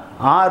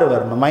 6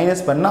 வரணும்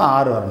மைனஸ் பண்ணால்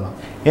 6 வரணும்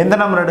எந்த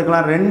நம்பர்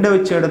எடுக்கலாம் 2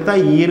 வச்சு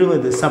எடுத்தால்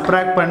 20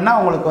 சப்ராக்ட் பண்ணால்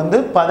உங்களுக்கு வந்து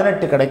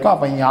 18 கிடைக்கும்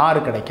அப்போ இங்கே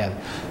 6 கிடைக்காது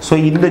ஸோ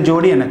இந்த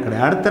ஜோடி எனக்கு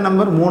கிடையாது அடுத்த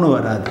நம்பர் 3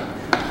 வராது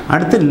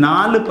அடுத்து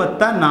 4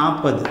 10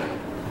 40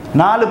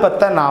 4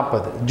 10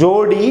 40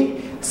 ஜோடி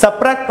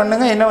சப்ராக்ட்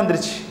பண்ணுங்க என்ன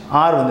வந்துருச்சு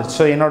 6 வந்துருச்சு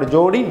ஸோ என்னோட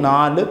ஜோடி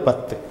 4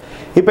 10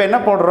 இப்போ என்ன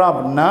போடுறோம்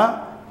அப்படின்னா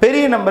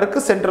பெரிய நம்பருக்கு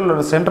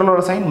சென்ட்ரலோட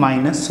சைன்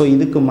மைனஸ் ஸோ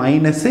இதுக்கு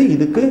மைனஸு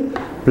இதுக்கு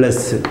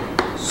ப்ளஸ்ஸு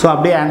ஸோ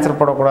அப்படியே ஆன்சர்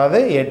போடக்கூடாது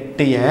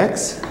 8x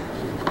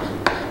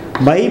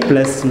by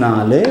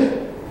 +4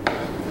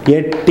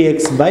 8x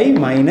by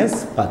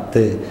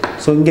 -10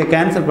 so இங்கே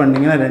கேன்சல்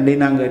பண்ணிங்கன்னா 2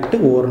 நாங்கள் 8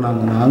 1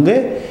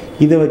 நாங்கள்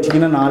இதை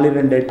வச்சிங்கன்னா 4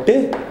 2 8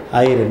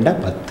 I 2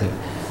 10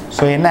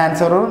 ஸோ என்ன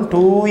ஆன்சர் வரும்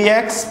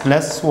 2x +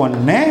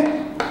 1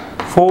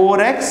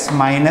 4x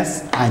 -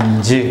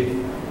 5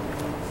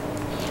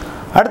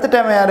 அடுத்த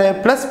டைம் யார்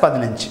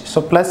 +15 ஸோ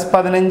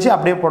 +15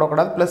 அப்படியே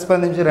போடக்கூடாது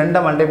 +15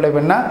 2 மல்டிப்ளை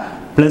பண்ணால்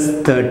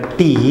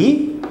 +30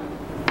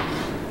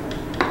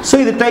 ஸோ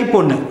இது டைப்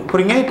 1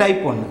 புரியுங்க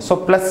டைப் 1 ஸோ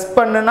ப்ளஸ்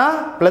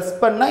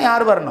பண்ணால்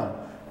யார் வரணும்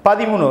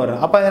 13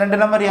 வரும் அப்போ ரெண்டு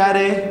நம்பர்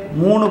யார்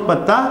 3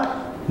 10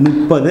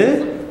 30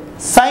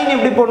 சைன்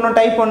எப்படி போடணும்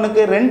டைப்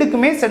 1க்கு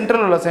ரெண்டுக்குமே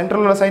சென்ட்ரல் உள்ள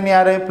சைன்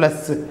யார்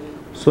ப்ளஸ்ஸு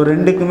ஸோ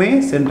ரெண்டுக்குமே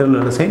சென்ட்ரல்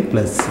உள்ள சைன்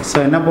ப்ளஸ் ஸோ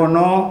என்ன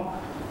பண்ணணும்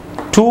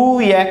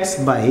 2x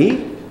by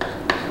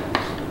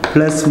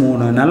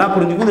 +3 நல்லா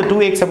புரிஞ்சுக்கும் இந்த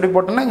 2x எப்படி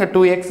போட்டோம்னா இங்கே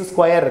 2x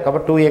ஸ்கொயர் இருக்குது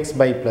அப்போ 2x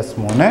by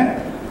 +3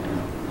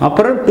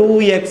 அப்புறம்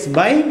 2x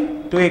by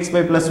 +1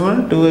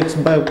 2x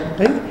by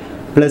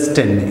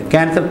 +10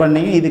 cancel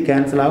பண்ணிங்க இது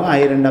கேன்சல் ஆகும்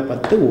I 2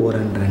 10 O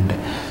 2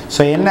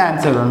 ஸோ என்ன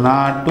ஆன்சர் வரும்னா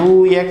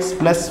 2x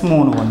 +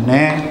 3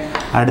 1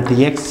 அடுத்து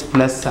x +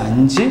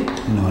 5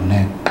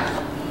 இன்னொன்று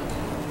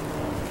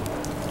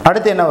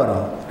அடுத்து என்ன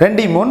வரும்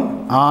 2 3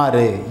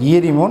 6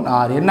 ஈரி 3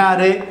 6 என்ன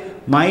 6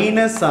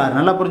 -6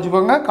 நல்லா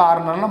புரிஞ்சுக்கோங்க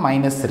கார்னரில்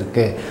மைனஸ்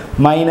இருக்குது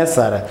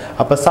 -6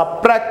 அப்போ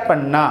சப்ராக்ட்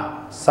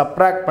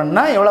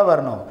பண்ணால் எவ்வளோ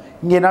வரணும்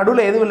இங்கே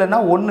நடுவில் எதுவும் இல்லைன்னா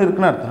 1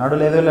 இருக்குன்னு அர்த்தம்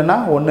நடுவில் எதுவும் இல்லைன்னா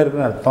 1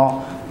 இருக்குன்னு அர்த்தம்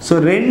ஸோ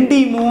 2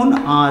 3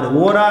 6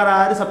 1 6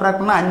 6 சப்ராக்ட்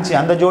பண்ணால் 5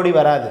 அந்த ஜோடி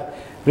வராது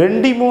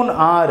 2 3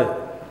 6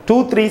 2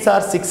 3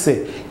 6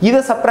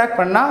 இதை சப்ராக்ட்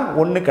பண்ணால்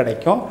 1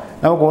 கிடைக்கும்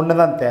நமக்கு 1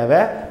 தான்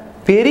தேவை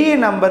பெரிய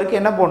நம்பருக்கு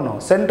என்ன பண்ணணும்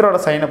சென்டரோட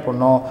சைனை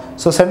போடணும்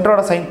ஸோ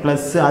சென்டரோட சைன்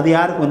ப்ளஸ் அது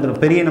யாருக்கு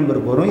வந்துடும் பெரிய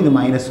நம்பருக்கு வரும் இது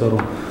மைனஸ்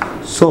வரும்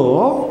so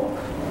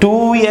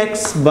 2x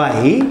by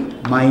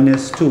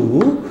 -2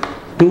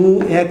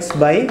 2x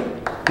by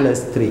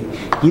 +3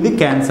 இது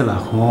கேன்சல்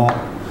ஆகும்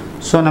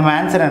ஸோ நம்ம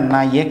ஆன்சர் என்ன,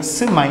 X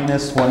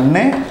minus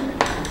 1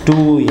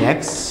 2x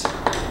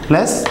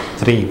plus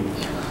 3.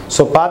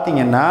 So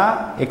பார்த்தீங்கன்னா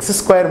எக்ஸ்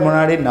ஸ்கொயர்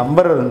முன்னாடி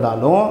நம்பர்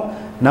இருந்தாலும்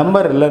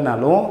நம்பர்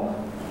இல்லைனாலும்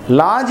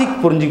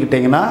லாஜிக்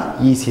புரிஞ்சுக்கிட்டிங்கன்னா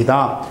ஈஸி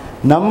தான்.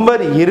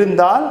 நம்பர்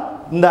இருந்தால்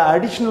இந்த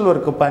அடிஷ்னல்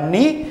ஒர்க்கு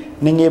பண்ணி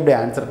நீங்கள் இப்படி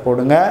ஆன்சர்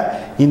போடுங்க.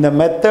 இந்த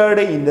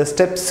மெத்தடு, இந்த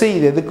ஸ்டெப்ஸு,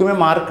 இது எதுக்குமே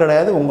மார்க்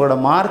கிடையாது. உங்களோட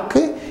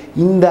மார்க்கு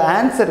இந்த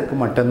ஆன்சருக்கு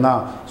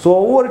மட்டும்தான். ஸோ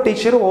ஒவ்வொரு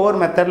டீச்சரும் ஒவ்வொரு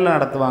மெத்தடில்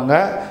நடத்துவாங்க.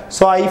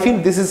 So I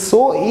feel this is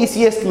so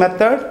easiest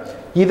method.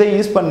 இதை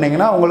யூஸ்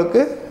பண்ணிங்கன்னா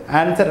உங்களுக்கு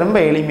ஆன்சர் ரொம்ப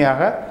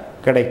எளிமையாக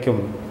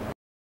கிடைக்கும்.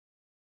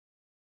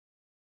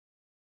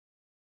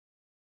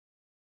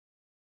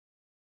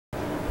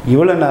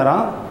 இவ்வளோ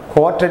நேரம்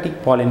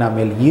குவாட்ரட்டிக்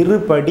பாலினாமியல்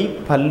இருபடி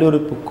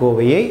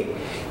பல்லுறுப்புக்கோவையை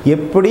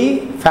எப்படி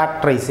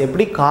ஃபேக்டரைஸ்,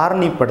 எப்படி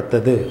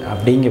காரணிப்படுத்துது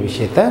அப்படிங்கிற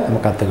விஷயத்த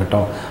நம்ம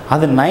கற்றுக்கிட்டோம்.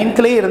 அது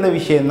 9th இருந்த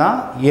விஷயந்தான்.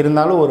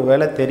 இருந்தாலும் ஒரு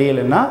வேளை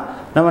தெரியலைன்னா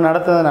நம்ம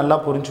நடத்துறதை நல்லா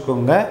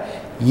புரிஞ்சுக்கோங்க.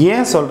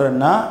 ஏன்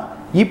சொல்கிறேன்னா,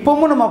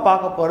 இப்போவும் நம்ம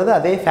பார்க்க போகிறது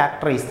அதே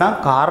ஃபேக்டரைஸ் தான்,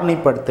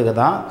 காரணிப்படுத்துக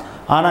தான்.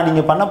 ஆனால்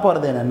நீங்கள் பண்ண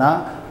போகிறது என்னென்னா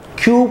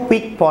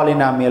கியூபிக்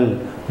பாலினாமியல்,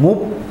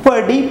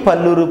 முப்படி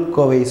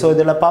பல்லுறுப்புக்கோவை. ஸோ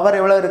இதில் பவர்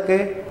எவ்வளோ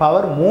இருக்குது,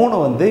 பவர் 3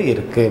 வந்து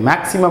இருக்குது.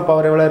 மேக்ஸிமம்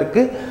பவர் எவ்வளோ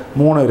இருக்குது,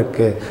 3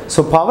 இருக்குது. ஸோ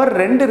பவர்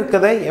 2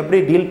 இருக்கதை எப்படி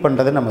டீல்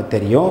பண்ணுறது நமக்கு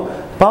தெரியும்.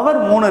 பவர்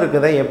 3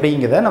 இருக்கதை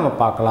எப்படிங்கிறத நம்ம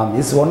பார்க்கலாம்.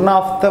 Is one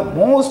of the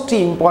most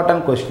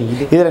important question.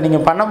 இதில்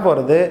நீங்கள் பண்ண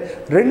போகிறது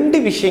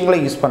 2 விஷயங்களை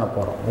யூஸ் பண்ண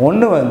போகிறோம்.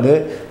 ஒன்று வந்து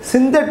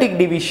சிந்தட்டிக்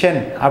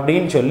டிவிஷன்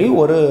அப்படின்னு சொல்லி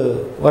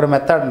ஒரு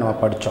மெத்தட் நம்ம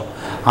படித்தோம்.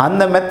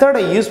 அந்த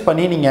மெத்தடை யூஸ்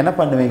பண்ணி நீங்கள் என்ன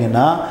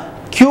பண்ணுவீங்கன்னா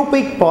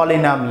cubic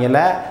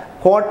பாலினாமியலை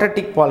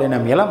quadratic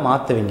பாலினாமியலை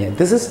மாற்றுவீங்க.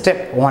 This is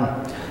step 1.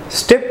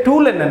 Step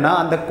 2ல் என்னென்னா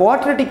அந்த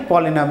குவாட்ரட்டிக்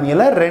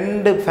பாலினாமியலை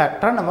 2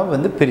 ஃபேக்டராக நம்ம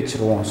வந்து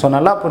பிரிச்சுருவோம். ஸோ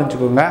நல்லா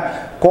புரிஞ்சுக்கோங்க,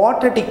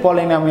 குவாட்ரட்டிக்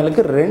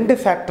பாலினாமியலுக்கு 2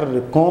 ஃபேக்டர்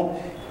இருக்கும்,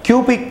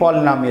 கியூபிக்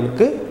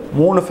பாலினாமியலுக்கு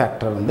 3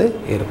 ஃபேக்டர் வந்து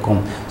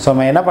இருக்கும். ஸோ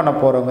நம்ம என்ன பண்ண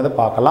போகிறோங்கிறத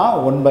பார்க்கலாம்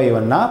ஒன் பை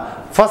ஒன்னாக.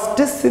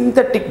 ஃபஸ்ட்டு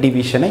சிந்தட்டிக்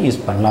டிவிஷனை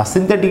யூஸ் பண்ணலாம்.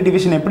 சிந்தட்டிக்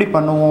டிவிஷன் எப்படி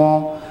பண்ணுவோம்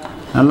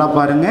நல்லா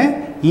பாருங்கள்.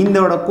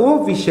 இதோட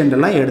கோஎஃபிஷியன்ட்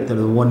எல்லாம்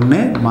எடுத்துடுது. 1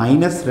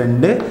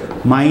 -2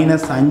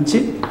 -5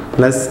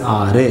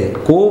 +6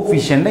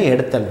 கோஎஃபிஷியன்ட்டை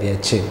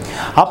எடுத்துடுதியாச்சு.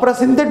 அப்புறம்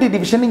சிந்தட்டிக்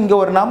டிவிஷன் இங்கே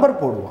ஒரு நம்பர்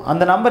போடுவோம்.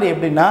 அந்த நம்பர்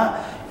எப்படின்னா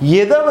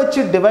எதை வச்சு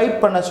டிவைட்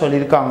பண்ண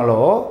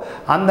சொல்லியிருக்காங்களோ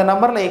அந்த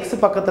நம்பரில் எக்ஸ்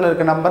பக்கத்தில்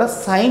இருக்க நம்பரை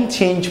சைன்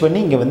சேஞ்ச் பண்ணி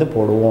இங்கே வந்து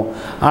போடுவோம்.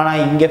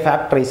 ஆனால் இங்கே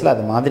ஃபேக்டரைஸில்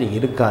அது மாதிரி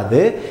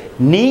இருக்காது.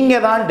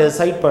 நீங்கள் தான்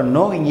டிசைட்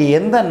பண்ணணும் இங்கே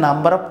எந்த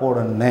நம்பரை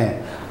போடணுன்னு.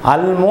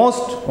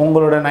 ஆல்மோஸ்ட்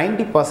உங்களோட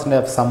 90%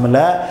 ஆஃப்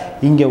சம்மில்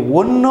இங்கே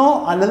 1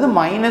 அல்லது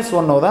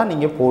 -1 தான்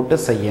நீங்கள் போட்டு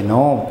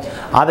செய்யணும்.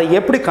 அதை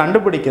எப்படி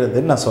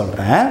கண்டுபிடிக்கிறதுன்னு நான்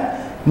சொல்கிறேன்.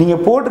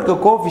 நீங்கள் போட்டிருக்க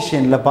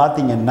கோஎஃபிஷியன்ட்டில்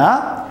பார்த்தீங்கன்னா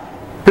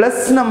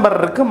ப்ளஸ் நம்பர்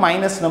இருக்குது,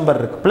 மைனஸ் நம்பர்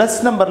இருக்குது. ப்ளஸ்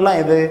நம்பர்லாம்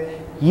எது,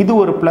 இது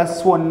ஒரு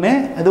 +1,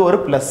 இது ஒரு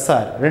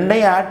 +6.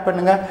 ரெண்டையும் ஆட்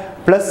பண்ணுங்கள்.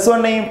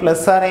 +1ஐயும்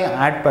 +6ஐயும்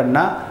ஆட்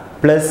பண்ணால்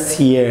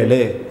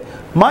 +7.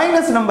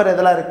 மைனஸ் நம்பர்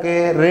எதெல்லாம்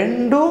இருக்குது,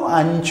 2ம்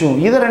 5ம்.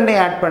 இதை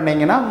ரெண்டையும் ஆட்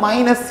பண்ணிங்கன்னா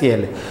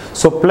 -7.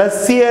 ஸோ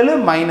 +7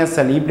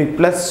 -7 இப்படி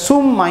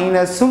ப்ளஸ்ஸும்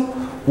மைனஸும்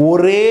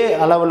ஒரே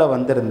அளவில்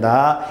வந்திருந்தா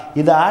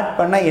இதை ஆட்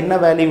பண்ணால் என்ன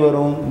வேல்யூ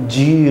வரும்,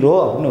 0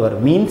 அப்படின்னு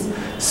வரும். Means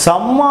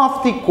some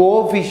of the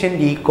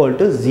coefficient equal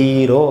to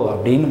 0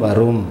 அப்படின்னு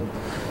வரும்.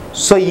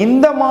 ஸோ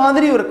இந்த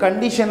மாதிரி ஒரு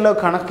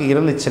கண்டிஷனில் கணக்கு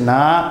இருந்துச்சுன்னா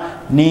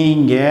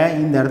நீங்கள்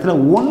இந்த இடத்துல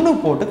 1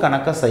 போட்டு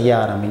கணக்கை செய்ய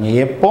ஆரம்பிங்க.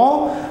 எப்போ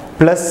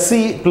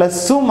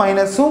ப்ளஸ்ஸும்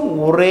மைனஸும்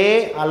ஒரே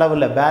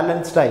அளவில்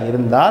பேலன்ஸ்டாக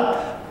இருந்தால்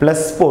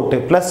ப்ளஸ் போட்டு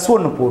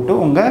 +1 போட்டு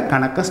உங்கள்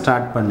கணக்கை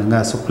ஸ்டார்ட்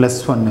பண்ணுங்கள். ஸோ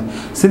 +1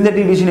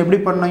 சிந்தட்டிக் டிவிஷன் எப்படி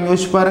பண்ணோம்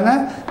யோசிச்சு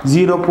பாருங்கள்.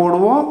 0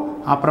 போடுவோம்,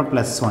 அப்புறம்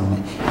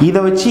 +1.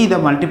 இதை வச்சு இதை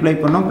மல்டிப்ளை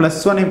பண்ணோம்.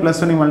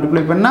 +1ஐயும்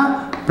மல்டிப்ளை பண்ணால்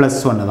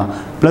 +1 தான்.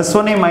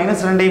 +1ஐயும்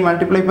 -2ஐயும்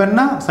மல்டிப்ளை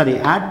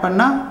பண்ணால் ஆட்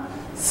பண்ணால்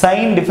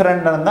சைன்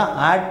டிஃப்ரெண்டாக இருந்தால்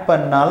ஆட்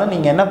பண்ணாலும்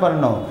நீங்கள் என்ன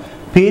பண்ணணும்,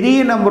 பெரிய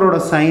நம்பரோட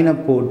சைனை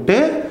போட்டு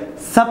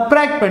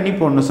சப்ராக்ட் பண்ணி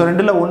போடணும். ஸோ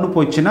 2ல் 1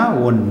 போச்சுன்னா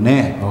 1.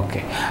 ஓகே,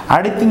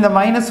 அடுத்து இந்த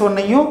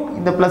 -1ஐயும்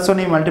இந்த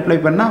 +1ஐயும் மல்டிப்ளை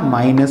பண்ணால்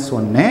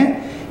 -1.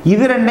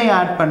 இது ரெண்டையும்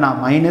ஆட் பண்ணால்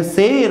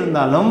மைனஸே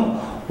இருந்தாலும்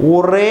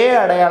ஒரே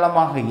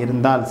அடையாளமாக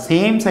இருந்தால்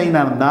சேம்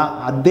சைனாக இருந்தால்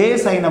அதே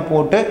சைனை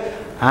போட்டு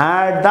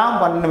ஆட் தான்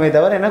பண்ணவே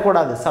தவிர என்ன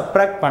கூடாது,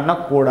 சப்ராக்ட்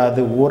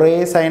பண்ணக்கூடாது. ஒரே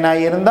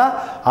சைனாக இருந்தால்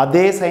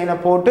அதே சைனை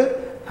போட்டு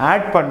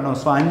ஆட் பண்ணணும்.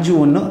 ஸோ 5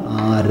 1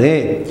 6.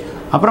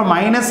 அப்புறம்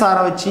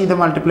 -6 வச்சு இதை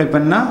மல்டிப்ளை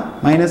பண்ணால்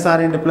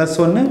 -6 ×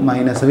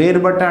 +1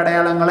 வேறுபட்ட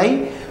அடையாளங்களை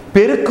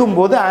பெருக்கும்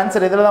போது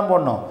ஆன்சர் இதில் தான்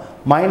போடணும்,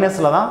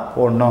 மைனஸில் தான்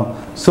போடணும்.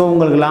 ஸோ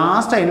உங்களுக்கு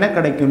லாஸ்ட்டாக என்ன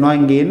கிடைக்கும்னா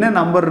இங்கே என்ன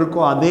நம்பர்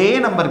இருக்கோ அதே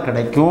நம்பர்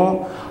கிடைக்கும்.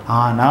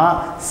 ஆனால்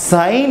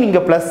சைன்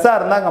இங்கே ப்ளஸ்ஸாக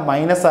இருந்தால் அங்கே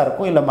மைனஸாக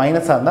இருக்கும், இல்லை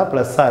மைனஸாக இருந்தால்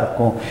ப்ளஸ்ஸாக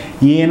இருக்கும்.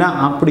 ஏன்னா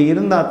அப்படி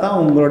இருந்தால் தான்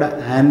உங்களோட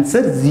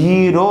ஆன்சர்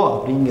 0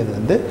 அப்படிங்கிறது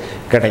வந்து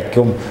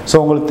கிடைக்கும். ஸோ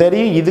உங்களுக்கு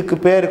தெரியும் இதுக்கு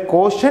பேர்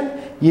கோஷன்,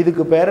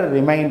 இதுக்கு பேர்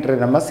ரிமைண்டர்.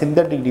 நம்ம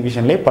சிந்தட்டிக்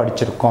டிவிஷன்லேயே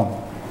படிச்சிருக்கோம்.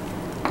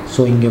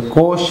 ஸோ இங்கே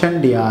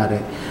கோஷன்ட் யார்,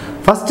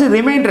 ஃபஸ்ட்டு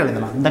ரிமைண்டர்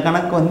எழுதலாம். இந்த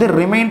கணக்கு வந்து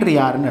ரிமைண்டர்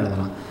யாருன்னு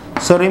எழுதலாம்.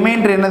 ஸோ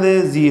ரிமைண்டர் என்னது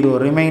 0.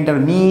 ரிமைண்டர்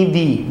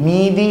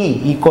மீதி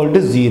ஈக்குவல்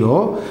டு 0.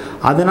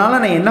 அதனால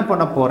நான் என்ன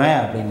பண்ண போகிறேன்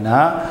அப்படின்னா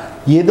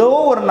ஏதோ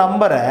ஒரு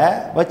நம்பரை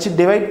வச்சு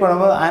டிவைட்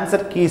பண்ணும்போது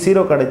ஆன்சர் கீ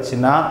 0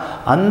 கிடச்சுன்னா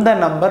அந்த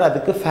நம்பர்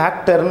அதுக்கு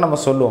ஃபேக்டர்னு நம்ம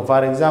சொல்லுவோம்.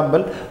 ஃபார்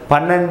எக்ஸாம்பிள்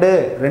 12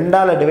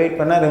 2ஆல் டிவைட்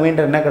பண்ணால்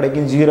ரிமைண்டர் என்ன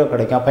கிடைக்கும்? 0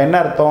 கிடைக்கும். அப்போ என்ன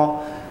அர்த்தம்?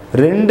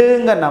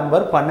 2ங்க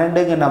நம்பர்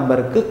 12ங்க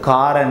நம்பருக்கு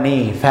காரணி,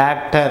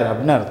 ஃபேக்டர்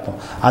அப்படின்னு அர்த்தம்.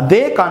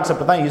 அதே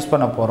கான்செப்ட் தான் யூஸ்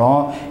பண்ண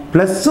போகிறோம்.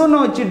 +1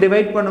 வச்சு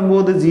டிவைட்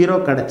பண்ணும்போது 0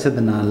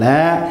 கிடச்சதுனால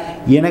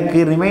எனக்கு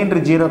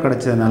ரிமைண்டர் 0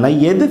 கிடச்சதுனால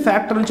எது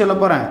ஃபேக்டர்னு சொல்ல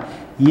போகிறேன்?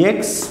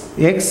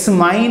 x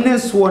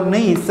minus 1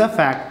 is a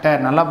factor.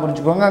 நல்லா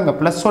புரிஞ்சுக்கோங்க. அங்கே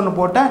 +1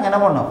 போட்டால் அங்கே என்ன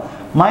பண்ணணும்?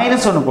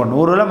 -1 போடணும்.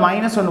 ஒருவேளை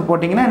 -1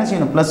 போட்டிங்கன்னா என்ன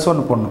செய்யணும்?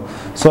 +1 போடணும்.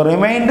 So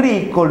remainder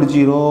equal to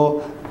 0.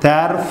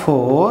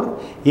 therefore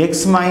x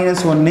minus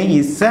 1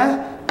 is a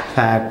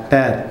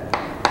factor.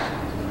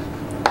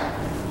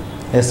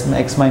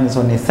 x minus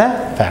 1 is a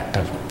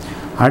factor.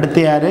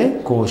 அடுத்து யாரு?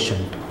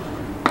 கோஷன்ட்.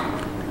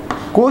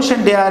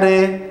 கோஷன்ட் யாரு?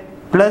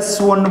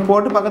 +1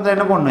 போட்டு பக்கத்தில்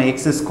என்ன பண்ணணும்?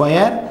 x²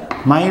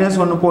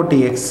 -1 போட்டு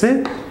x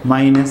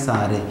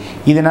 -6.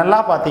 இது நல்லா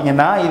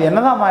பார்த்தீங்கன்னா இது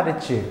என்னதான்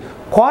மாறிடுச்சு?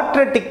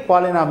 குவாட்ரட்டிக்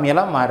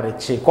பாலினாமியலாக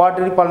மாறிடுச்சு.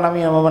 குவாட்ரட்டிக்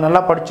பாலினாமியல் நம்ம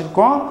நல்லா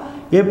படிச்சிருக்கோம்.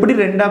 எப்படி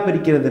 2ஆக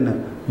பிரிக்கிறதுன்னு.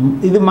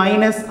 இது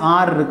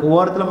 -6 இருக்குது.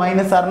 ஓரத்தில்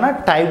 -6னா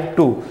டைப்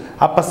 2.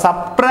 அப்போ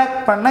சப்ட்ராக்ட்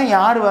பண்ணால்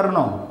யார்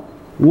வரணும்?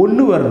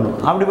 1 வரணும்.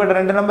 அப்படிப்பட்ட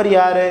 2 நம்பர்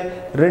யார்?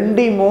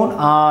 2 3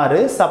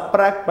 6.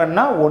 சப்ட்ராக்ட்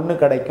பண்ணால் 1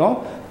 கிடைக்கும்.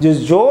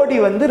 ஜோடி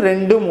வந்து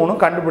 2 3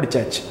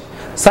 கண்டுபிடிச்சாச்சு.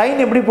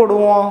 சைன் எப்படி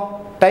போடுவோம்?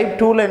 டைப்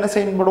 2ல் என்ன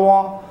சைன்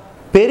போடுவோம்?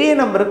 பெரிய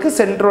நம்பருக்கு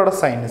சென்டரோட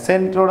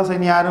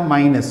சைன் யார்?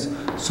 Minus.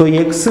 So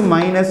x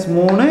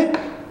 -3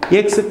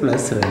 x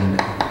 +2.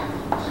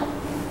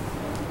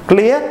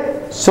 Clear?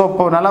 So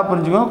இப்போ நல்லா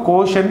புரிஞ்சுக்கோங்க.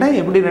 கோஷன்ட்டை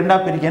எப்படி 2ஆக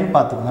பிரிக்கன்னு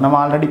பார்த்துக்கோங்க. நம்ம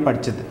ஆல்ரெடி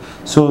படித்தது.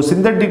 ஸோ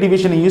சிந்தட்டிக்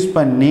டிவிஷனை யூஸ்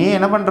பண்ணி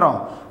என்ன பண்ணுறோம்?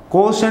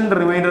 கோஷன்ட்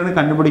ரிமைண்டர்னு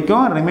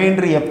கண்டுபிடிக்கும்.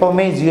 ரிமைண்டர்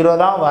எப்போவுமே 0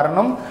 தான்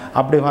வரணும்.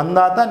 அப்படி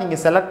வந்தால் தான்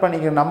நீங்கள் செலக்ட்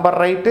பண்ணிக்கிற நம்பர்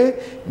ரைட்டு,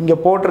 இங்கே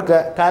போட்டிருக்க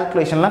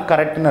கால்குலேஷன்லாம்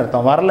கரெக்டுன்னு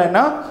அர்த்தம்.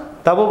 வரலைன்னா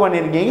தப்பு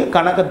பண்ணியிருக்கீங்க.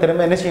 கணக்கை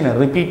திரும்ப என்ன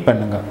செய்யணும்? ரிப்பீட்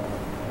பண்ணுங்கள்.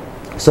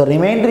 So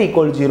remainder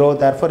equal 0.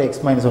 therefore x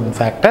minus 1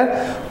 factor.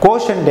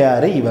 Quotient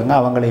யார்? இவங்க.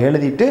 அவங்கள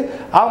எழுதிட்டு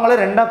அவங்கள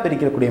 2ஆக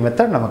பிரிக்கக்கூடிய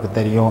மெத்தட் நமக்கு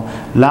தெரியும்.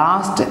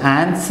 லாஸ்ட்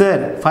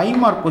ஆன்சர் 5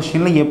 மார்க்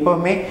கொஷினில்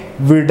எப்போவுமே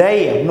விடை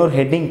அப்படின்னு ஒரு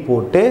ஹெட்டிங்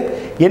போட்டு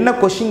என்ன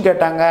கொஷின்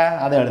கேட்டாங்க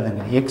அதை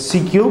எழுதுங்க.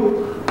 x³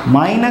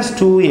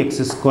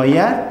 -2x²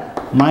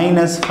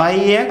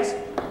 -5x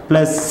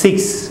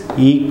 +6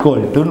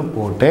 ஈக்குவல் டுன்னு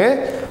போட்டு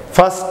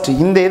ஃபர்ஸ்ட்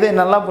இந்த இதை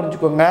நல்லா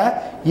புரிஞ்சுக்கோங்க.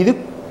 இது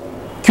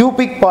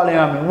கியூபிக்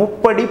பாலினாமியல்,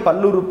 முப்படி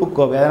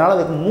பல்லுறுப்புக்கோவை. அதனால்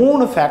அதுக்கு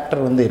 3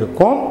 ஃபேக்டர் வந்து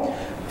இருக்கும்.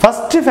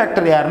 ஃபஸ்ட்டு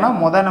ஃபேக்டர் யாருன்னா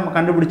முதல் நம்ம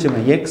கண்டுபிடிச்சோம்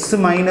x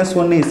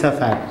 -1 இஸ் அ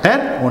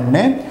ஃபேக்டர்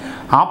 1.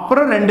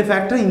 அப்புறம் 2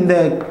 ஃபேக்டர் இந்த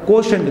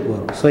கோஷன்ட்டுக்கு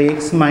வரும். So x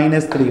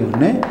 -3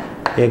 1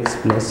 x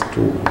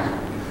 +2.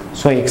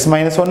 So x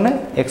 -1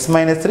 x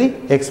 -3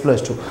 x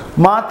 +2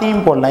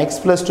 மாற்றியும் போடலாம். x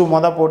 +2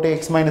 மொதல் போட்டு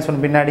x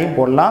 -1 பின்னாடியும்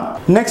போடலாம்.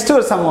 நெக்ஸ்ட்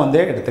ஒரு சம்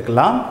வந்து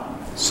எடுத்துக்கலாம்.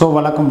 ஸோ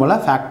வழக்கம் போல்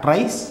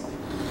ஃபேக்டரைஸ்.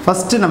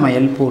 ஃபஸ்ட்டு நம்ம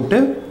எல் போட்டு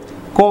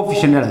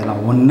கோஎஃபிஷியன்ட்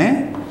எழுதலாம். 1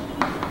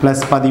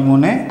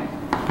 +13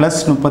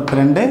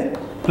 +32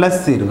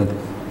 +20.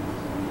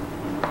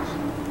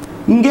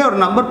 இங்கே ஒரு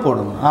நம்பர்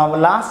போடணும்.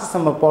 லாஸ்ட்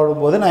சம்மர்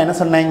போடும்போது நான் என்ன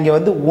சொன்னேன்? இங்கே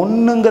வந்து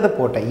 1ங்கிறத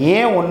போட்டேன்.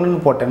 ஏன் 1ன்னு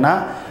போட்டேன்னா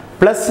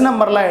ப்ளஸ்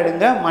நம்பர்லாம்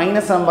எடுங்க,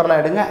 மைனஸ் நம்பர்லாம்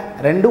எடுங்க,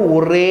 ரெண்டும்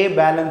ஒரே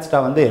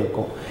பேலன்ஸ்டாக வந்து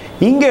இருக்கும்.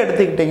 இங்கே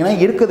எடுத்துக்கிட்டிங்கன்னா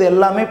இருக்குது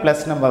எல்லாமே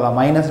ப்ளஸ் நம்பர் தான்,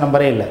 மைனஸ்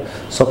நம்பரே இல்லை.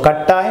 ஸோ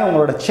கட்டாயம்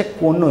உங்களோட செக்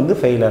 1 வந்து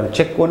ஃபெயில் ஆகும்.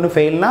 செக் 1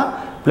 ஃபெயில்னால்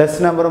ப்ளஸ்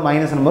நம்பரும்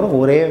மைனஸ் நம்பரும்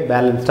ஒரே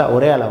பேலன்ஸ்டாக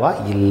ஒரே அளவாக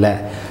இல்லை.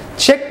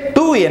 செக்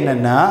 2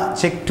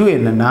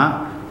 என்னென்னா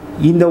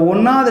இந்த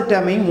 1வது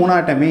டேர்மையும்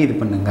 3வது டேர்மையும் இது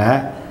பண்ணுங்கள்,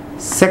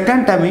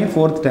 செகண்ட் டேர்மையும்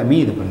 4th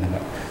டேர்மையும் இது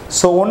பண்ணுங்கள்.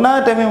 ஸோ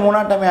 1வது டேர்மையும்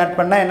 3வது டேர்மையும் ஆட்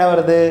பண்ணால் என்ன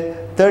வருது?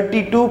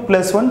 32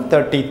 + 1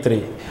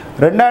 33.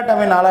 2வது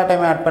டேர்மையும் 4வது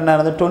டேர்மையும் ஆட் பண்ணால்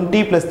 20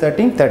 +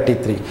 13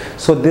 33.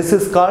 So this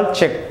is called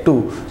check 2.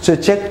 So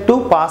check 2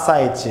 pass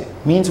ஆயிடுச்சு.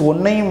 மீன்ஸ்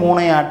 1ஐயும்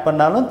 3ஐயும் ஆட்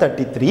பண்ணாலும்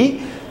 33.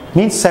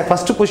 Means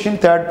first position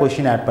third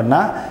position add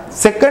பண்ணால்,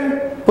 செகண்ட்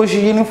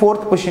பொசிஷனையும்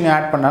 4th பொசிஷனையும்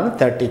ஆட் பண்ணாலும்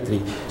 33.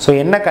 ஸோ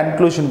என்ன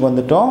கன்க்ளூஷனுக்கு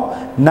வந்துட்டோம்?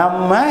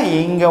 நம்ம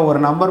இங்கே ஒரு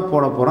நம்பர்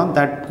போட போகிறோம்.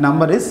 That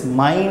number is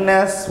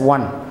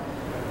 -1.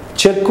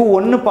 Cheque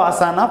 1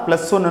 pass ஆனால்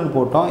 +1ன்னு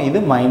போட்டோம், இது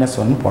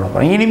 -1 போட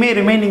போகிறோம். இனிமேல்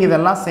ரிமைனிங்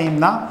இதெல்லாம் சேம்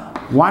தான்.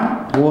 1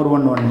 4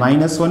 1 1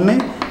 -1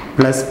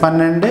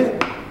 +12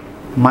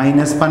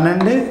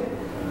 -12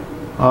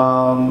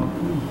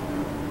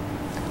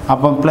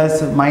 அப்போ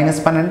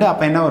 -12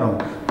 அப்போ என்ன வரும்?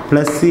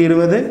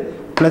 +20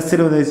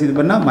 +20 இது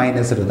பண்ணால்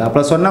 -20.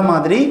 அப்புறம் சொன்ன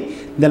மாதிரி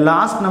இந்த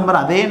லாஸ்ட் நம்பர்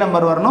அதே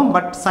நம்பர் வரணும்,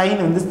 பட் சைன்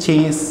வந்து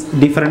சேஞ்ச்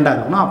டிஃப்ரெண்ட்டாக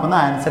இருக்கணும். அப்போ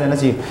தான் ஆன்சர் என்ன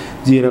செய்யும்?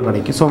 0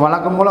 கிடைக்கும். ஸோ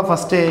வழக்கம் போல்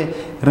first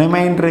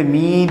reminder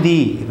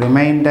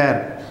reminder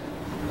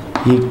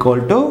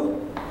equal to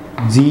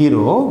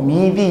 0,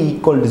 மீதி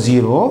ஈக்குவல் டு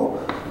 0.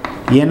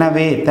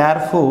 எனவே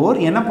தேர்ஃபோர்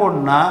என்ன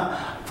போடணும்னா,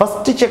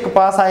 ஃபஸ்ட்டு செக்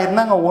பாஸ்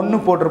ஆகிருந்தால் அங்கே 1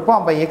 போட்டிருப்போம்.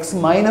 அப்போ x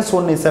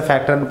 -1 இஸ் அ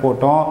ஃபேக்டர்னு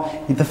போட்டோம்.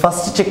 இது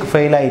ஃபஸ்ட்டு செக்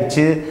ஃபெயில்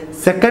ஆயிடுச்சு,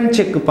 செகண்ட்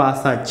செக்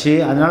பாஸ் ஆச்சு,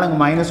 அதனால் அங்கே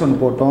 -1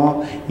 போட்டோம்.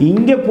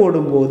 இங்கே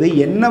போடும்போது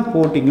என்ன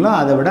போட்டிங்களோ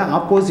அதை விட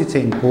ஆப்போசிட்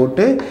சைன்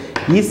போட்டு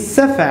இஸ்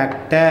அ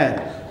ஃபேக்டர்.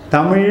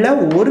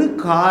 தமிழில் ஒரு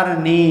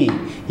காரணி,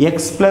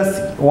 எக்ஸ் ப்ளஸ்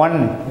 1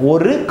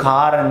 ஒரு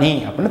காரணி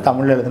அப்படின்னு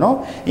தமிழில் எழுதணும்,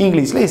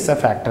 இங்கிலீஷில் இஸ் அ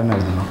ஃபேக்டர்னு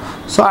எழுதணும்.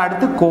 ஸோ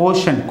அடுத்து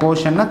கோஷன்.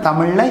 கோஷன்னா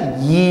தமிழில்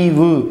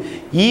ஈவு.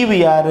 ஈவு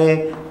யார்?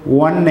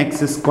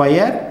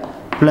 1x²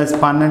 plus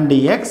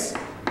 12x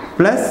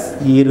plus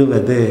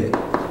 20.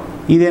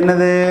 இது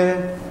என்னது?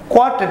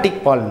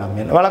 Quadratic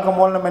polynomial. வழக்கம்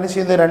போல் நம்ம என்ன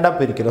செய்யுது? ரெண்டாக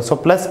பிரிக்கிறோம். ஸோ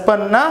ப்ளஸ்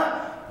பண்ணால்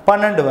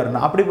 12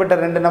 வரணும். அப்படிப்பட்ட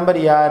ரெண்டு நம்பர்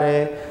யார்?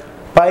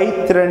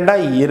 10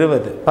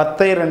 20.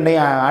 10 2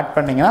 ஆட்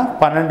பண்ணிங்கன்னா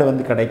 12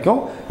 வந்து கிடைக்கும்.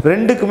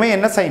 ரெண்டுக்குமே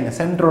என்ன sign?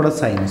 சென்டரோட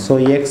sign. So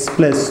X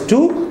plus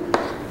 2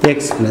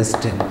 X plus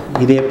 10.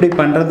 இது எப்படி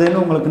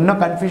பண்ணுறதுன்னு உங்களுக்கு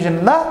இன்னும் கன்ஃபியூஷன்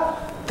இருந்தால்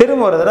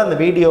திரும்ப ஒரு தடவை அந்த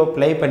வீடியோ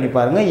ப்ளே பண்ணி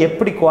பாருங்கள்.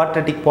 எப்படி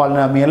குவாட்ரட்டிக்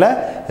பாலினாமியலை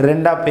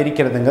ரெண்டாக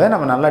பிரிக்கிறதுங்கிறத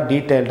நம்ம நல்லா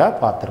டீட்டெயில்டாக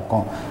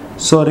பார்த்துருக்கோம்.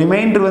 ஸோ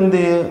ரிமைண்டர்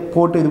வந்து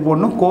போட்டு இது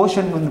போடணும்,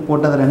 கோஷன் வந்து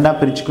போட்டு அதை ரெண்டாக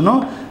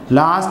பிரிச்சுக்கணும்.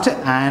 Last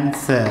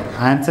answer.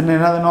 ஆன்சர்னு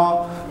என்ன எழுதணும்?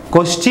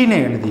 கொஸ்டினை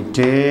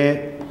எழுதிட்டு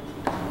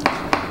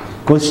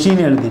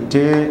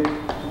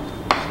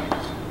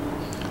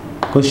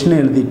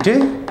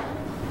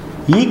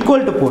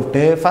ஈக்குவல் டு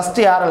போட்டு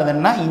ஃபஸ்ட்டு யார்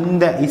எழுதணும்னா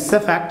இந்த இஸ் அ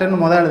ஃபேக்டர்னு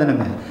முதல்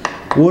எழுதணுங்க.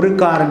 ஒரு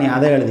காரணி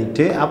அதை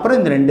எழுதிட்டு அப்புறம்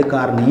இந்த ரெண்டு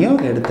காரணியும்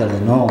எடுத்து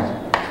எழுதணும்.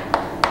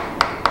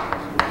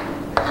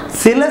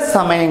 சில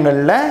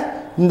சமயங்களில்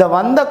இந்த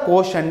வந்த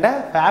கோஷன்ட்டை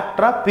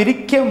ஃபேக்டராக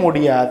பிரிக்க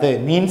முடியாது.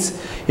 மீன்ஸ்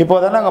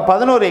இப்போ தான் நாங்கள்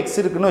 11x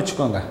இருக்குன்னு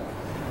வச்சுக்கோங்க,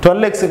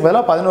 12xக்கு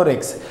பதிலாக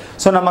 11x.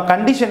 ஸோ நம்ம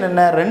கண்டிஷன்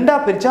என்ன? ரெண்டாக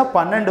பிரித்தா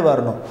 12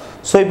 வரணும்.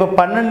 ஸோ இப்போ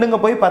 12ங்க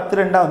போய் 10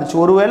 2 வந்துச்சு.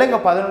 ஒருவேளை இங்கே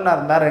 11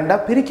 இருந்தால்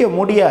ரெண்டாக பிரிக்க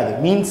முடியாது.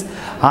 மீன்ஸ்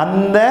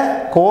அந்த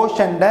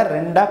கோஷன்ட்டை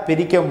ரெண்டாக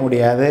பிரிக்க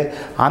முடியாது.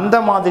 அந்த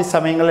மாதிரி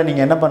சமயங்களில்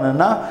நீங்கள் என்ன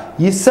பண்ணணும்னா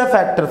இஸ் அ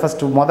ஃபேக்டர்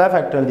ஃபஸ்ட்டு மொதல்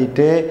ஃபேக்டர்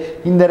எழுதிட்டு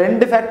இந்த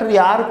ரெண்டு ஃபேக்டர்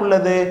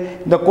யாருக்குள்ளது?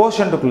 இந்த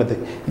கோஷன்ட்டுக்குள்ளது.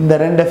 இந்த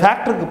ரெண்டு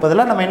ஃபேக்டருக்கு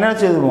பதிலாக நம்ம என்ன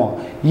செய்வோம்?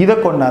 இதை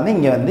கொண்டாந்து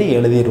இங்கே வந்து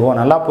எழுதிடுவோம்.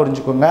 நல்லா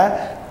புரிஞ்சுக்கோங்க.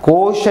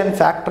 கோஷன்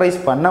ஃபேக்டரைஸ்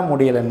பண்ண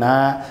முடியலைன்னா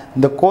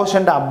இந்த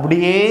கோஷன்ட்டை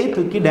அப்படியே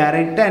தூக்கி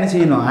டைரெக்டாக என்ன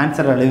செய்யணும்?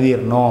 ஆன்சர்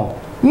எழுதிடணும்.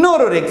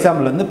 இன்னொரு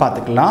எக்ஸாம்பிள் வந்து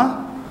பார்த்துக்கலாம்.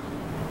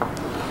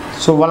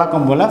 ஸோ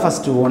வழக்கம் போல்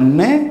ஃபஸ்ட்டு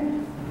 1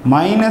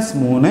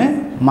 -3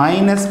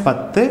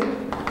 -10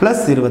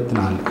 ப்ளஸ்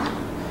 24.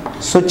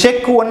 ஸோ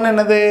செக் 1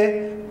 என்னது?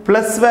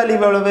 ப்ளஸ் வேல்யூ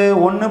எவ்வளவு?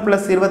 1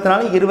 +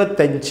 24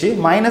 25.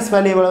 மைனஸ்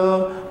வேல்யூ எவ்வளவு?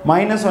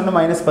 -1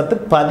 -10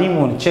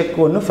 13. செக்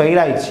 1 ஃபெயில்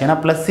ஆயிடுச்சு. ஏன்னா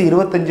ப்ளஸ்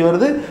 25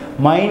 வருது,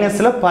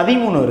 மைனஸில்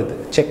 13 வருது.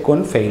 Check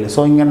 1 fail. ஸோ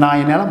இங்கே நான்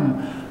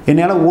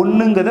என்னால்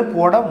 1ங்கிறத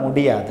போட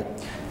முடியாது.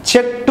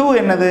 செக் 2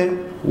 என்னது?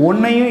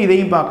 1ஐயும்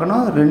இதையும்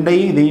பார்க்கணும்,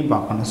 2ஐயும் இதையும்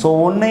பார்க்கணும். ஸோ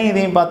 1ஐயும்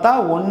இதையும் பார்த்தா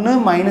 1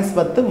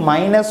 -10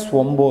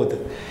 -9.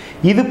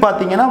 இது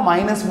பார்த்தீங்கன்னா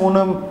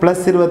 -3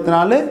 +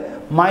 24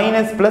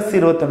 +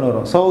 21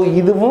 வரும். ஸோ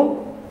இதுவும்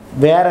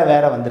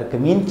வேறு வந்திருக்கு.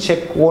 மீன்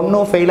செக்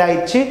 1ம் ஃபெயில்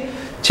ஆயிடுச்சு,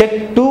 செக்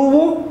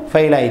 2வும்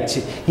ஃபெயில் ஆயிடுச்சு.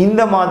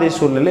 இந்த மாதிரி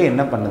சூழ்நிலை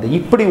என்ன பண்ணுது?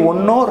 இப்படி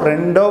 1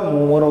 2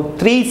 3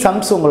 3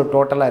 சம்ஸ் உங்களுக்கு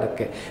டோட்டலாக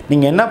இருக்குது.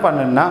 நீங்கள் என்ன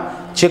பண்ணுன்னா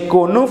செக்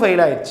 1ம்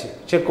ஃபெயில் ஆயிடுச்சு,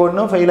 செக்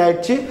 1ம் ஃபெயில்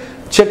ஆயிடுச்சு,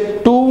 செக்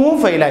 2வும்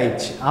ஃபெயில்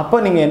ஆயிடுச்சு. அப்போ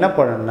நீங்கள் என்ன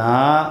பண்ணணும்னா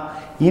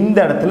இந்த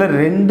இடத்துல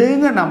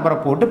 2ங்க நம்பரை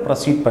போட்டு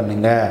ப்ரொசீட்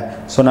பண்ணுங்க.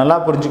 ஸோ நல்லா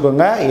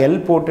புரிஞ்சுக்கோங்க. எல்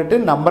போட்டுட்டு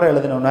நம்பரை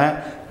எழுதினோன்னே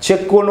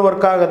செக் 1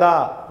 ஒர்க் ஆகுதா?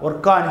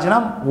 ஒர்க்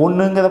ஆனிச்சுன்னா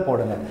 1ங்கிறத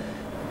போடுங்க.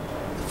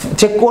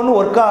 செக் 1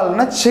 ஒர்க்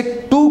ஆகலைன்னா செக்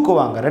 2க்கு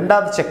வாங்க,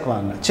 ரெண்டாவது செக்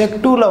வாங்க. செக்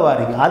 2ல்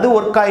வாரீங்க, அது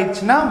ஒர்க்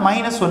ஆயிடுச்சுன்னா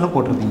 -1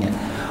 போட்டிருந்தீங்க.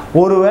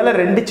 ஒருவேளை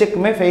 2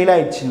 செக்குமே ஃபெயில்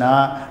ஆயிடுச்சுன்னா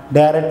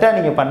டைரெக்டாக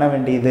நீங்கள் பண்ண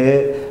வேண்டியது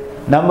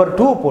நம்பர்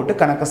 2 போட்டு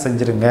கணக்கை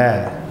செஞ்சுருங்க.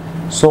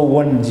 ஸோ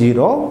 1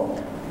 0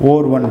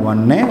 ஓர் 1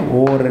 1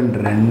 ஓர் 2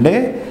 2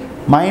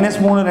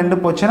 -3 2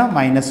 போச்சுன்னா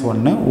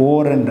 -1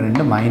 ஓர்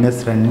 2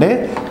 -2.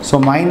 ஸோ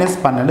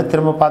 -12.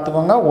 திரும்ப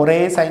பார்த்துக்கோங்க, ஒரே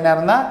சைனாக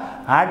இருந்தால்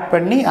ஆட்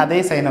பண்ணி அதே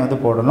சைனை வந்து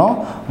போடணும்.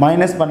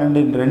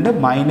 -12 2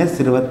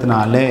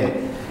 -24.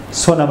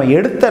 ஸோ நம்ம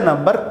எடுத்த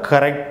நம்பர்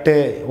கரெக்டு.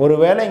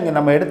 ஒருவேளை இங்கே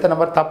நம்ம எடுத்த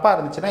நம்பர் தப்பாக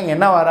இருந்துச்சுன்னா இங்கே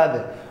என்ன வராது?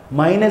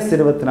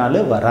 -24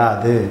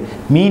 வராது.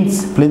 மீன்ஸ்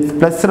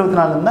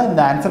 +24 இருந்தால்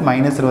இந்த ஆன்சர்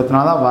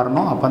 -24 தான்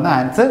வரணும். அப்போ தான்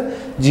ஆன்சர்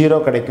 0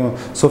 கிடைக்கும்.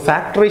 ஸோ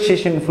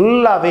ஃபேக்டரைசேஷன்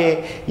ஃபுல்லாகவே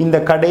இந்த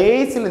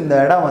கடைசியில் இந்த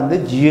இடம் வந்து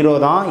 0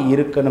 தான்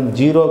இருக்கணும்.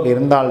 0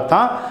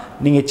 இருந்தால்தான்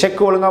நீங்கள்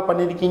செக் ஒழுங்காக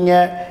பண்ணியிருக்கீங்க,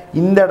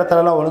 இந்த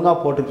இடத்துலலாம் ஒழுங்காக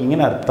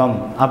போட்டிருக்கீங்கன்னு அர்த்தம்.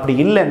 அப்படி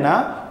இல்லைன்னா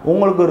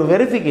உங்களுக்கு ஒரு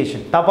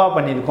வெரிஃபிகேஷன் தப்பாக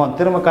பண்ணியிருக்கோம்,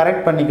 திரும்ப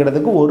கரெக்ட்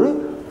பண்ணிக்கிறதுக்கு ஒரு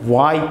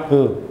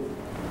வாய்ப்பு.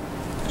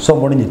 ஸோ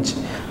முடிஞ்சிச்சு.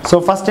 ஸோ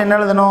ஃபஸ்ட் என்ன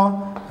எழுதணும்?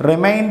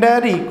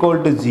 Reminder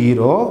equal to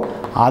 0.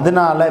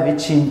 அதனால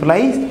விச்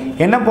இம்ப்ளைஸ்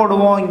என்ன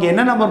போடுவோம்? இங்கே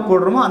என்ன நம்பர்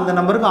போடுறோமோ அந்த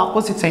நம்பருக்கு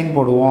ஆப்போசிட் சைன்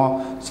போடுவோம்.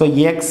 ஸோ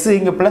எக்ஸ்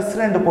இங்கே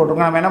 +2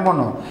 போட்டிருக்கோம், நம்ம என்ன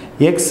பண்ணோம்?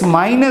 X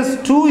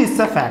 -2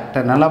 is a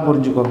factor. நல்லா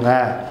புரிஞ்சுக்கோங்க,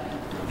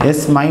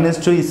 எஸ்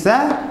 -2 இஸ் அ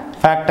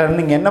ஃபேக்டர்.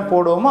 நீங்கள் என்ன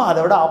போடுவோமோ அதை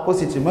விட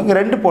ஆப்போசிட் சைன் இங்கே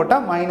 2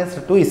 போட்டால்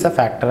 -2 இஸ் அ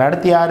ஃபேக்டர்.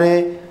 அடுத்து யார்?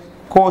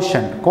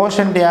 கோஷன்ட்.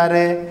 கோஷன்ட்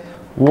யார்?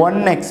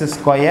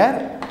 1x²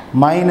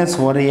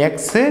 -1x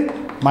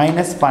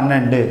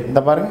 -12. இந்த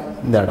பாருங்கள்,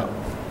 இந்த இடம்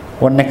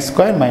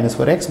 1x²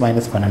 -4x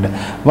 -12.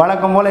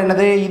 வழக்கம் போல்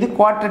என்னது? இது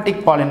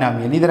குவாட்ரட்டிக்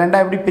பாலினாமியல். இது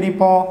ரெண்டாக எப்படி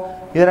பிரிப்போம்?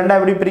 இது ரெண்டாக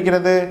எப்படி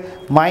பிரிக்கிறது?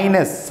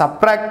 மைனஸ்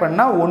சப்ராக்ட்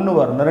பண்ணால் 1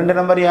 வரணும். ரெண்டு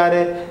நம்பர் யார்?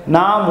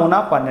 4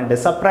 3 12.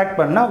 சப்ராக்ட்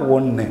பண்ணால்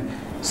 1.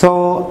 ஸோ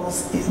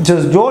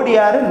ஜோடி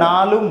யார்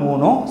 4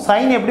 3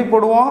 சைன் எப்படி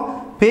போடுவோம்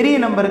பெரிய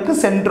நம்பருக்கு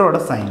சென்டரோட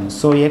sign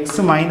so x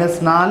minus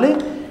 4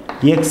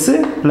 x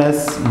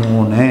plus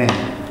 3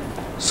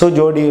 so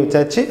ஜோடி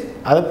வச்சாச்சு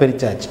அதை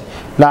பிரித்தாச்சு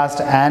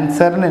லாஸ்ட்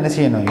ஆன்சர்னு என்ன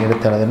செய்யணும்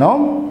எடுத்து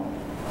எழுதணும்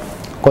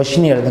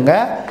கொஷின் எழுதுங்க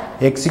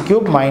x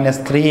cube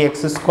minus 3x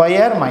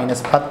square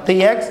minus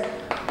 10x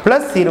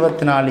plus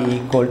 24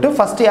 equal to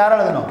first யார்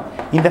எழுதணும்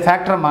இந்த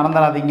ஃபேக்டரை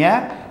மறந்துடாதீங்க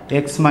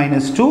x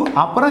மைனஸ் 2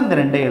 அப்புறம் இந்த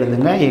ரெண்டை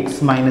எழுதுங்க x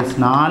minus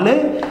 4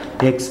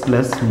 x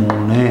plus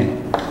 3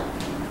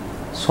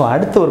 so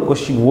அடுத்த ஒரு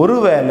கொஸ்டின்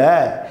ஒருவேளை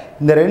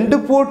இந்த ரெண்டு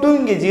போட்டும்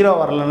இங்கே 0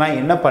 வரலைன்னா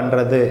என்ன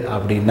பண்ணுறது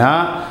அப்படின்னா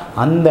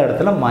அந்த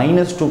இடத்துல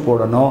 -2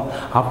 போடணும்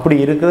அப்படி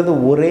இருக்கிறது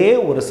ஒரே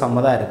ஒரு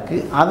சம்ம தான்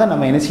இருக்குது அதை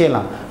நம்ம என்ன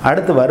செய்யலாம்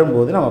அடுத்து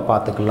வரும்போது நம்ம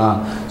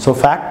பார்த்துக்கலாம் ஸோ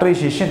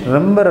ஃபேக்டரைசேஷன்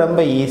ரொம்ப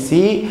ரொம்ப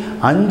ஈஸி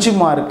 5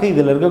 மார்க்கு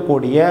இதில்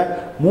இருக்கக்கூடிய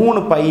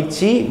 3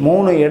 பயிற்சி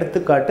 3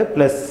 எடுத்துக்காட்டு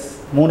ப்ளஸ்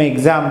 3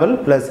 எக்ஸாம்பிள்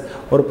ப்ளஸ்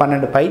ஒரு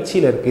 12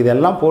 பயிற்சியில் இருக்குது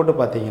இதெல்லாம் போட்டு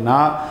பார்த்தீங்கன்னா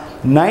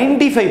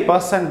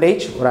 95%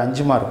 ஒரு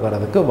 5 மார்க்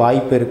வர்றதுக்கு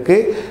வாய்ப்பு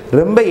இருக்குது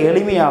ரொம்ப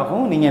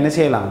எளிமையாகவும் நீங்கள் என்ன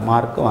செய்யலாம்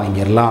மார்க்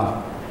வாங்கிடலாம்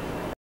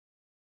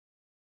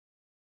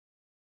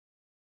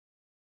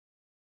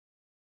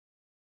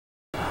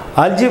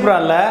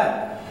அல்ஜிப்ராவில்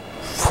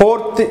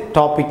 4th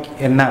டாபிக்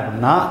என்ன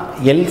அப்படின்னா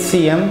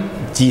எல்சிஎம்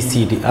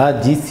ஜிசிடி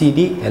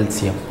ஜிசிடி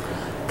எல்சிஎம்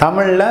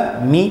தமிழில்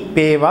me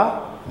பேவா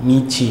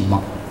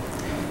மீச்சிமா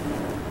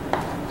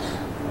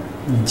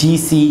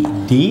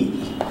GCD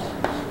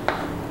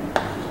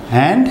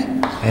and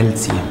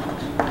LCM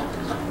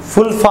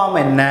full form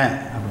என்ன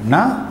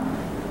அப்படின்னா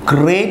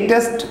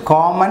greatest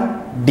common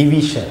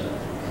divisor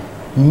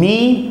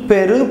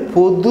மீப்பெரு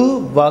பொது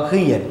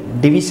வகுயன்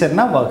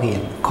டிவிஷன்னா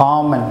வகுயன்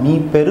காமன்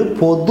மீப்பெரு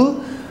பொது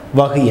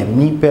வகுயன்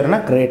மீப்பெருனா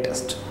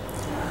greatest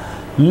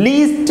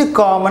லீஸ்ட்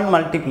காமன்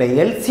மல்டிப்ளை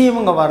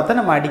எல்சிஎம்ங்க வார்த்தை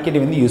நம்ம அடிக்கடி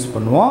வந்து யூஸ்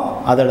பண்ணுவோம்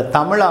அதோட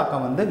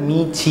தமிழாக்கம் வந்து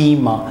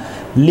மீச்சீமா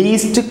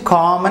லீஸ்ட்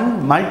காமன்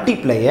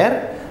மல்டிப்ளையர்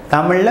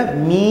தமிழில்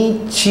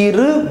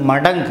மீச்சிறு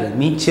மடங்கு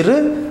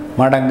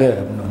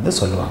அப்படின்னு வந்து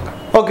சொல்லுவாங்க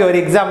ஓகே ஒரு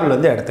எக்ஸாம்பிள்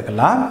வந்து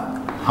எடுத்துக்கலாம்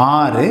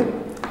 6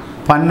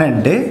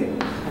 12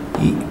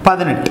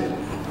 18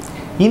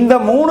 இந்த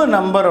 3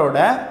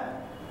 நம்பரோட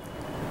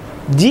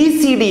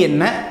GCD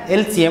என்ன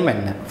LCM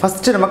என்ன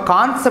ஃபஸ்ட்டு நம்ம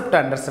கான்செப்ட்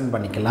அண்டர்ஸ்டாண்ட்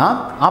பண்ணிக்கலாம்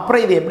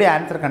அப்புறம் இது எப்படி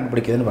ஆன்சர்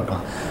கண்டுபிடிக்குதுன்னு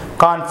பார்க்கலாம்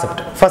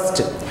கான்செப்ட்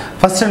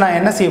ஃபஸ்ட்டு நான்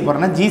என்ன செய்ய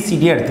போகிறேன்னா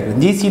GCD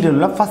எடுத்துக்கிறேன் GCD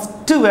உள்ள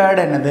ஃபஸ்ட்டு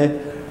வேர்டு என்னது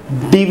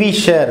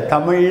டிவிஷர்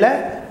தமிழில்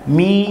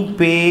மீ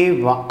பே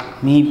வா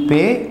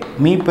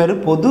மீ பெரு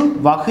பொது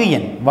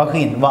வகுயன்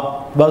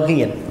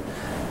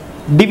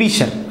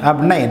டிவிஷர்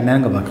அப்படின்னா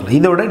என்னங்க பார்க்கலாம்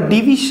இதோட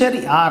டிவிஷர்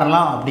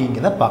யாரெல்லாம்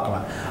அப்படிங்கிறத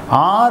பார்க்கலாம்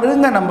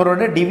 6ங்க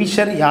நம்பரோட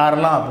டிவிஷர்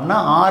யாரெல்லாம் அப்படின்னா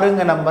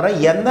 6ங்க நம்பரை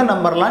எந்த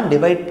நம்பர்லாம்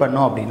டிவைட்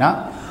பண்ணும் அப்படின்னா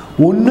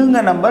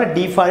 1ங்க நம்பர்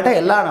டிஃபால்ட்டாக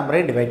எல்லா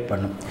நம்பரையும் டிவைட்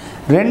பண்ணும்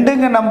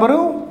 2ங்க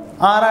நம்பரும்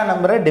 6ஆம்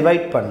நம்பரை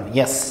டிவைட் பண்ணும்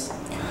எஸ்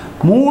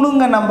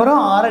 3ங்க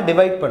நம்பரும் 6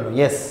 டிவைட் பண்ணும்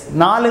எஸ்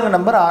 4ங்க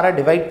நம்பர் 6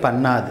 டிவைட்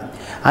பண்ணாது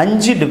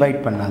 5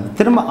 டிவைட் பண்ணாது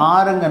திரும்ப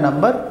 6ங்க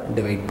நம்பர்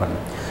டிவைட்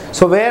பண்ணும்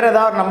ஸோ வேறு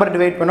ஏதாவது நம்பர்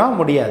டிவைட் பண்ணால்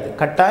முடியாது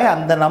கட்டாயம்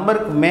அந்த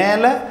நம்பருக்கு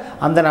மேலே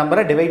அந்த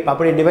நம்பரை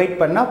அப்படி டிவைட்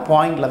பண்ணால்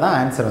பாயிண்டில் தான்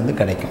ஆன்சர் வந்து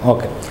கிடைக்கும்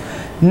ஓகே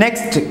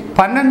நெக்ஸ்ட்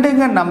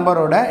 12ங்க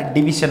நம்பரோட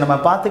டிவிஷன் நம்ம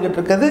பார்த்துக்கிட்டு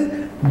இருக்கிறது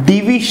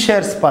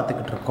டிவிஷர்ஸ்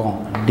பார்த்துக்கிட்டு இருக்கோம்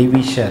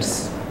டிவிஷர்ஸ்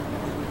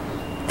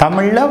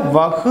தமிழில்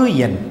வகு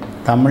எண்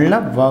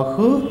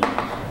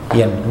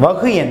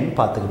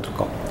பார்த்துக்கிட்டு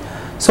இருக்கோம்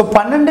ஸோ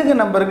 12ங்க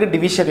நம்பருக்கு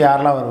டிவிஷர்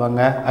யாரெல்லாம்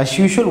வருவாங்க அஸ்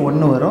யூஷுவல்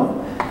 1 வரும்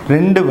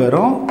 2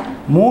 வரும்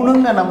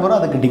 3ங்க நம்பரும்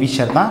அதுக்கு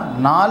டிவிஷர் தான்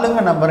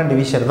 4ங்க நம்பரும்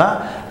டிவிஷர் தான்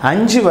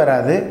 5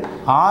 வராது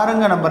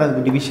 6ங்க நம்பர்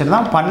அதுக்கு டிவிஷர்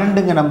தான்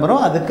 12ங்க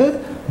நம்பரும் அதுக்கு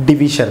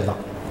டிவிஷர்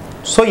தான்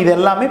ஸோ இது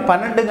எல்லாமே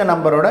 12ங்க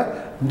நம்பரோட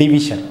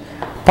டிவிஷன்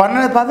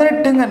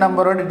 18ங்க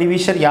நம்பரோட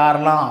டிவிஷர்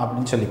யாரெல்லாம்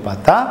அப்படின்னு சொல்லி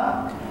பார்த்தா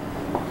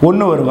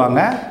 1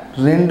 வருவாங்க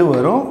 2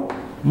 வரும்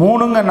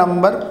 3ங்க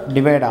நம்பர்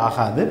டிவைட்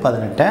ஆகாது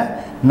 18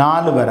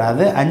 4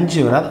 வராது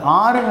 5 வராது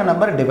 6ங்க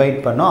நம்பர் டிவைட்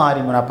பண்ணும்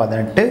 6 3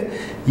 18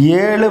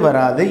 7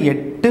 வராது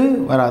 8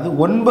 வராது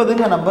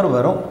 9ங்க நம்பர்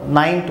வரும்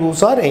 9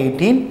 2s are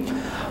 18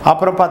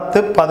 அப்புறம் 10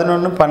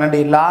 11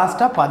 12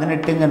 லாஸ்ட்டாக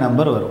 18ங்க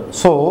நம்பர் வரும்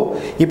ஸோ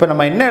இப்போ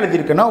நம்ம என்ன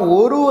எழுதியிருக்கோன்னா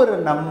ஒரு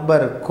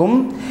நம்பருக்கும்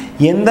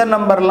எந்த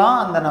நம்பர்லாம்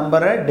அந்த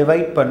நம்பரை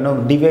டிவைட் பண்ணும்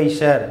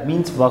டிவைஷர்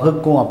மீன்ஸ்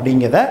வகுக்கும்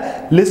அப்படிங்கிறத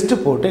லிஸ்ட்டு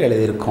போட்டு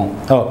எழுதியிருக்கோம்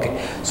ஓகே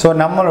ஸோ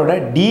நம்மளோட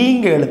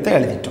டிங்க எழுத்தை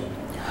எழுதிட்டோம்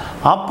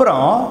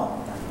அப்புறம்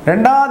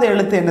ரெண்டாவது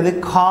எழுத்து என்னது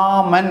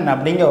காமன்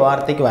அப்படிங்கிற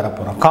வார்த்தைக்கு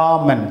வரப்போகிறோம்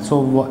காமன் ஸோ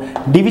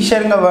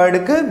டிவிஷருங்க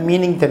வேர்டுக்கு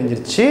மீனிங்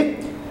தெரிஞ்சிருச்சு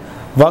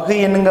வகு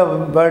என்னங்க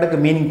வேர்டுக்கு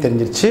மீனிங்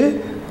தெரிஞ்சிருச்சு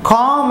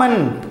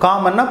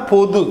காமன்னா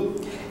பொது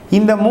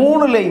இந்த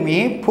 3லையுமே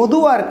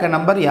பொதுவாக இருக்க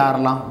நம்பர்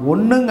யாரெல்லாம்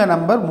 1ங்க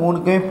நம்பர்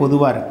 3க்குமே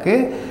பொதுவாக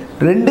இருக்குது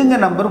 2ங்க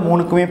நம்பர்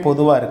 3க்குமே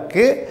பொதுவாக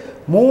இருக்குது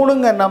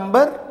 3ங்க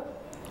நம்பர்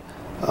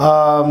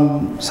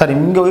சாரி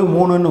இங்கே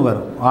 3ன்னு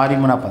வரும் 6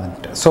 3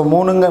 18 ஸோ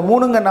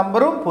 3ங்க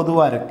நம்பரும்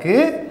பொதுவாக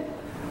இருக்குது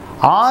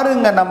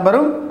 6ங்க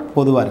நம்பரும்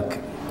பொதுவாக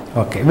இருக்குது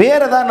ஓகே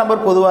வேறு ஏதாவது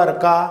நம்பர் பொதுவாக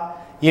இருக்கா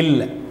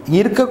இல்லை.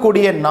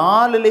 இருக்கக்கூடிய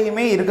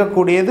 4லையுமே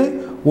இருக்கக்கூடியது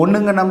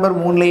 1ங்க நம்பர்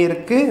 3லேயும்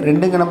இருக்குது,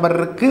 2ங்க நம்பர்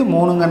இருக்குது,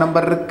 3ங்க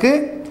நம்பர்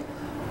இருக்குது,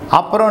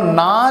 அப்புறம்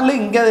 4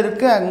 இங்கே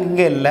இருக்குது,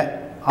 அங்கே இல்லை.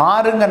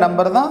 6ங்க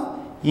நம்பர் தான்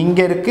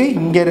இங்கே இருக்குது,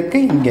 இங்கே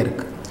இருக்குது, இங்கே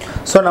இருக்குது.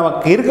 ஸோ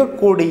நமக்கு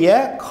இருக்கக்கூடிய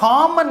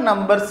காமன்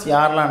நம்பர்ஸ்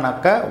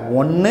யாரெல்லாம்னாக்கா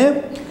 1,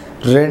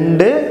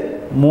 2,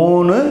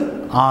 3,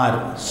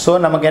 6. ஸோ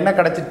நமக்கு என்ன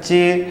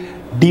கிடச்சிச்சு?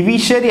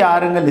 டிவிஷர்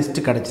யாருங்க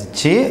லிஸ்ட்டு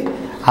கிடச்சிச்சு.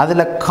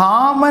 அதில்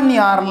காமன்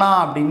யாரெல்லாம்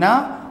அப்படின்னா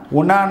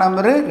 1ஆம்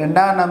நம்பரு,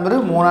 2ஆம் நம்பரு,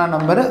 3ஆம்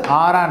நம்பரு,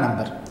 6ஆம்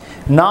நம்பர்.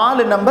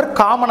 4 நம்பர்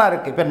காமனாக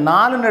இருக்குது. இப்போ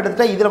 4ன்னு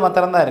எடுத்தால் இதில்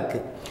மாத்திரம் தான்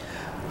இருக்குது,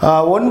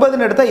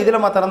 9ன்னு எடுத்தால்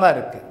இதில் மாத்திரம் தான்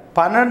இருக்குது,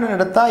 12ன்னு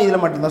எடுத்தால்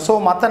இதில் மட்டும்தான். ஸோ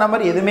மற்ற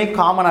நம்பர் எதுவுமே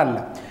காமனாக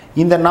இல்லை.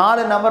 இந்த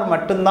 4 நம்பர்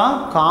மட்டும்தான்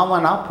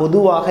காமனாக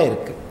பொதுவாக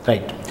இருக்குது.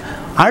 ரைட்.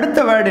 அடுத்த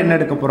வேர்டு என்ன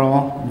எடுக்க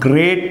போகிறோம்?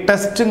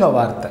 கிரேட்டஸ்ட்டுங்க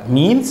வார்த்தை.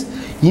 மீன்ஸ்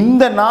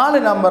இந்த 4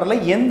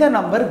 நம்பரில் எந்த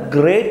நம்பர்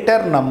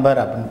கிரேட்டர்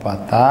நம்பர் அப்படின்னு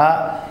பார்த்தா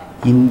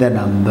இந்த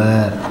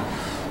நம்பர்.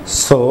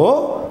 ஸோ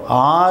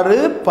 6,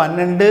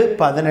 12,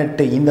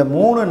 18 இந்த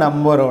 3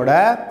 நம்பரோட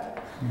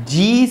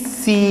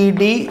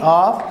GCD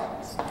ஆஃப்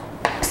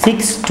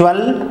 6,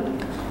 12,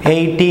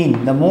 18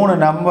 இந்த 3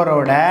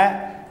 நம்பரோட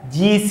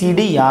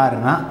GCD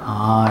யாருன்னா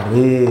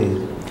 6.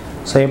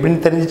 ஸோ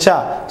எப்படின்னு தெரிஞ்சிச்சா?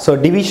 ஸோ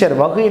டிவிஷர்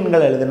வகை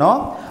எண்கள்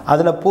எழுதணும்,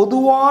 அதில்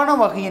பொதுவான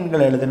வகை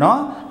எண்கள்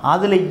எழுதணும்,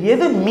 அதில்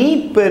எது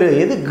மீட்பெரு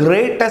எது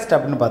கிரேட்டஸ்ட்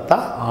அப்படின்னு பார்த்தா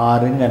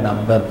 6ங்க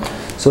நம்பர்.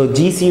 ஸோ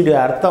ஜிசிடி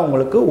அர்த்தம்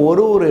உங்களுக்கு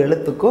ஒரு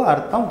எழுத்துக்கும்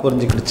அர்த்தம்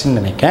புரிஞ்சுக்கிடுச்சுன்னு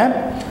நினைக்கிறேன்.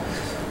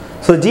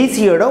 ஸோ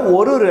ஜிசியோட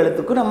ஒரு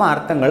எழுத்துக்கும் நம்ம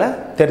அர்த்தங்களை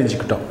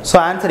தெரிஞ்சுக்கிட்டோம். ஸோ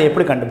ஆன்சர்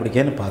எப்படி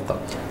கண்டுபிடிக்கிறதுன்னு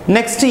பார்த்தோம்.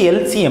 நெக்ஸ்ட்டு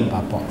எல்சிஎம்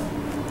பார்ப்போம்.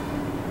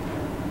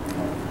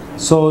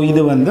 ஸோ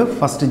இது வந்து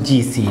ஃபஸ்ட்டு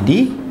ஜிசிடி,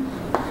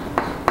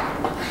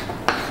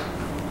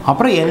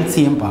 அப்புறம்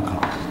எல்சிஎம்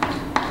பார்க்கலாம்.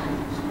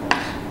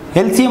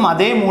 எல்சிஎம்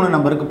அதே 3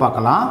 நம்பருக்கு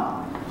பார்க்கலாம்.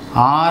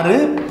 6,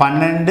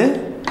 12,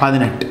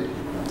 18.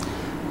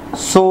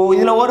 ஸோ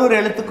இதில் ஒரு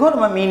எழுத்துக்கும்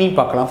நம்ம மீனிங்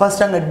பார்க்கலாம்.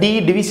 ஃபர்ஸ்ட் அங்கே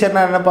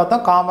டிவிஷன்னா என்ன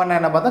பார்த்தோம், காமன்னா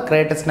என்ன பார்த்தோம்,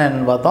 கிரேட்டஸ்ட்னா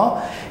என்னன்னு பார்த்தோம்.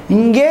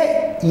 இங்கே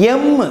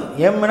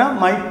எம்னா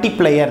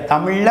மல்டிப்ளையர்,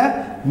 தமிழில்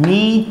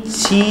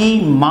மீச்சி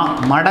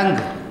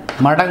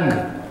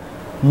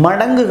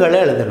மடங்குகளை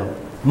எழுதணும்,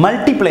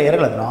 மல்டிப்ளையர்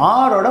எழுதணும்.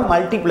 6ஓட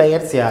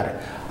மல்டிப்ளையர்ஸ் யார்?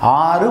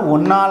 6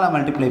 1ஆல்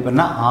மல்டிப்ளை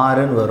பண்ணால்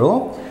 6ன்னு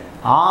வரும்.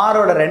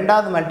 6ஓட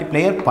 2வது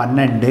மல்டிப்ளையர்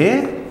 12,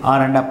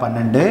 6 2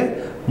 12,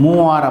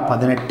 3 6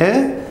 18,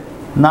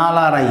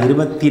 4 6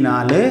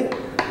 24,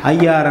 5 6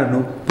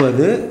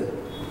 30,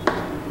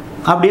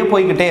 அப்படியே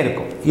போய்கிட்டே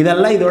இருக்கும்.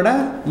 இதெல்லாம் இதோட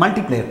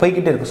மல்டிப்ளையர்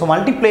போய்கிட்டே இருக்கும். ஸோ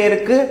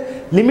மல்டிப்ளையருக்கு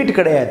லிமிட்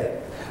கிடையாது,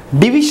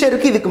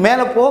 டிவிஷருக்கு இதுக்கு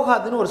மேலே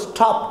போகாதுன்னு ஒரு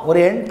ஸ்டாப், ஒரு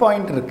எண்ட்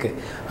பாயிண்ட் இருக்குது.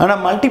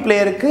 ஆனால்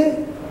மல்டிப்ளையருக்கு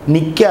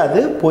நிற்காது,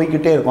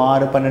 போய்கிட்டே இருக்கும்.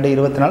 6 12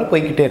 24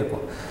 போய்கிட்டே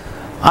இருக்கும்.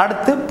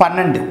 அடுத்து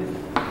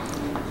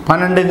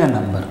 12ங்க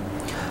நம்பர்.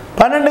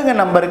 12ங்க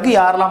நம்பருக்கு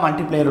யாரெல்லாம்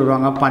மல்டிப்ளையர்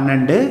வருவாங்க?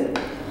 12,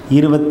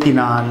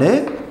 24,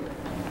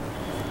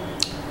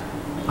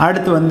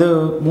 அடுத்து வந்து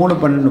 3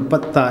 12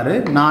 36,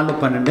 4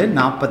 12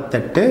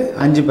 48,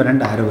 5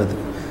 12 60,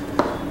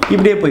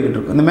 இப்படியே போய்கிட்டு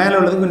இருக்கும். இந்த மேலே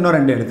உள்ளதுக்கு இன்னும்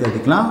 2 எடுத்து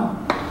எடுத்துக்கலாம்.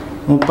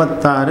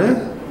 36,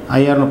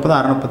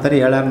 530,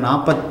 636,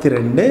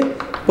 7042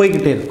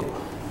 போய்கிட்டே இருக்கும்.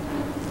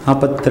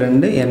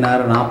 42,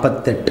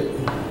 48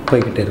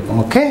 போய்கிட்டே இருக்கும்.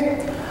 ஓகே.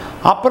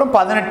 அப்புறம்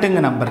 18ங்க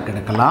நம்பருக்கு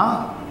எடுக்கலாம்.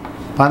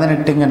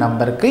 18ங்க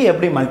நம்பருக்கு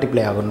எப்படி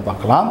மல்டிப்ளை ஆகும்னு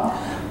பார்க்கலாம்.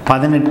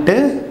 18,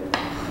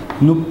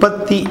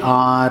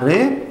 36,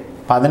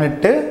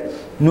 18,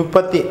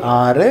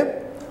 36,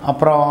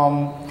 அப்புறம்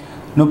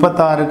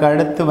 36க்கு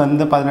அடுத்து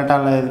வந்து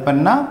 18ஆல் இது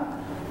பண்ணால்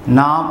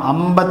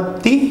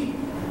 46,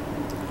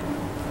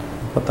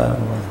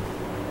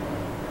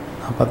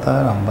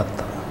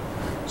 56.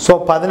 ஸோ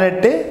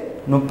 18,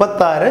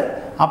 36,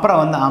 அப்புறம்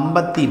வந்து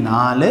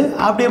 54,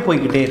 அப்படியே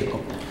போய்கிட்டே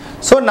இருக்கும்.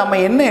 ஸோ நம்ம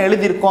என்ன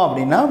எழுதியிருக்கோம்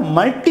அப்படின்னா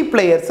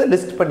மல்டிப்ளையர்ஸை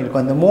லிஸ்ட்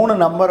பண்ணியிருக்கோம். இந்த 3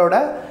 நம்பரோட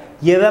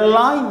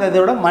எதெல்லாம் இந்த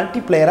இதோட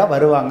மல்டிப்ளையராக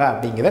வருவாங்க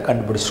அப்படிங்கிறத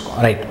கண்டுபிடிச்சிருக்கோம்.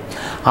 ரைட்.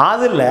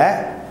 அதில்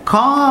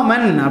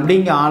காமன்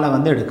அப்படிங்கிற ஆளை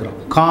வந்து எடுக்கிறோம்.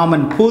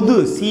 காமன் பொது,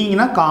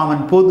 சீங்கன்னா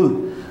காமன்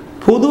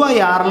பொதுவாக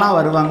யாரெல்லாம்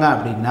வருவாங்க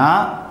அப்படின்னா,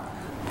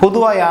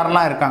 பொதுவாக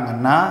யாரெல்லாம்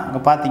இருக்காங்கன்னா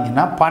இங்கே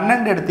பார்த்தீங்கன்னா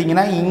 12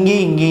 எடுத்திங்கன்னா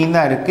இங்கேயும்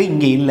தான் இருக்குது,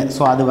 இங்கே இல்லை.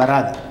 ஸோ அது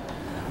வராது.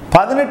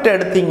 18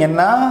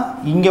 எடுத்திங்கன்னா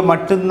இங்கே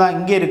மட்டும்தான்,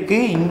 இங்கே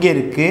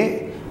இருக்குது,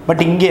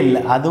 பட் இங்கே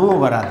இல்லை,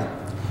 அதுவும் வராது.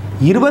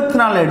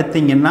 24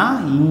 எடுத்திங்கன்னா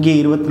இங்கே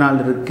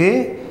 24 இருக்குது,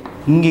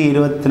 இங்கே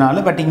 24,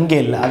 பட் இங்கே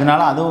இல்லை,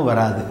 அதனால் அதுவும்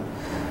வராது.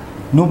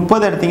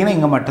 30 எடுத்திங்கன்னா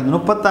இங்கே மட்டும்.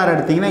 36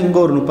 எடுத்திங்கன்னா இங்கே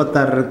ஒரு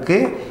 36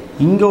 இருக்குது,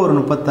 இங்கே ஒரு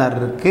 36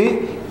 இருக்குது,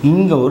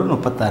 இங்கே ஒரு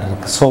 36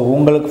 இருக்குது. ஸோ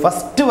உங்களுக்கு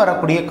ஃபஸ்ட்டு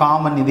வரக்கூடிய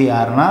காமன் இது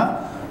யாருன்னா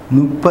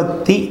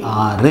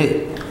 36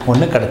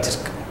 ஒன்று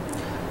கிடச்சிருக்கு.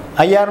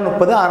 5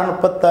 30, 6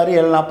 36,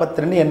 7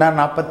 42, 8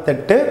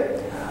 48,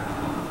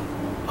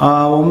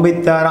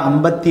 9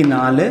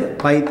 54,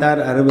 5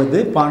 60,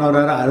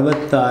 11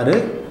 66,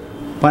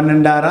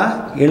 12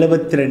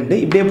 72,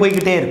 இப்படியே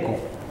போய்கிட்டே இருக்கும்.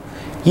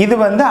 இது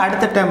வந்து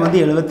அடுத்த டைம் வந்து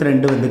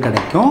 72 வந்து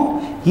கிடைக்கும்.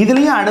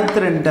 இதுலேயும் அடுத்த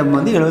 2 டைம்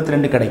வந்து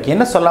 72 கிடைக்கும்.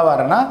 என்ன சொல்ல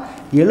வரேன்னா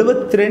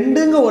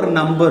 72ங்க ஒரு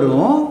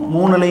நம்பரும்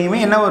 3லையுமே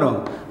என்ன வரும்?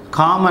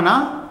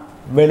 காமனாக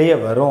வெளியே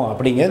வரும்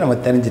அப்படிங்கிறது நம்ம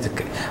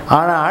தெரிஞ்சிருக்கு.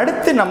 ஆனால்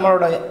அடுத்து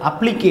நம்மளோட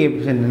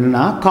அப்ளிகேஷன்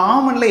என்னன்னா,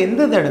 காமனில்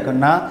எந்த இது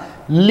எடுக்கணும்னா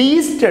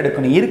லீஸ்ட்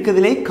எடுக்கணும்,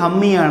 இருக்குதுலே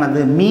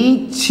கம்மியானது.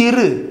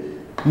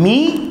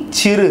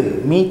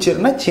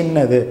 மீச்சிறுனா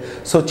சின்னது.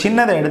 ஸோ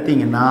சின்னதை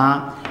எடுத்தீங்கன்னா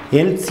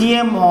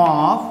எல்சிஎம்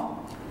ஆஃப்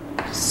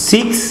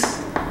 6,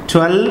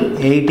 12,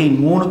 18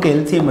 மூணுக்கு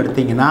எல்சிஎம்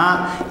எடுத்தீங்கன்னா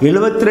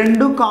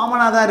 72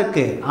 காமனாக தான்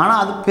இருக்குது. ஆனால்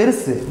அது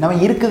பெருசு, நம்ம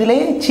இருக்குதுலே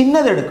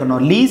சின்னது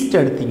எடுக்கணும். லீஸ்ட்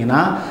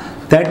எடுத்தீங்கன்னா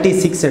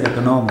 36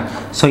 எடுக்கணும்.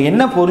 ஸோ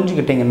என்ன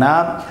புரிஞ்சுக்கிட்டிங்கன்னா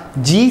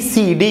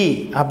ஜிசிடி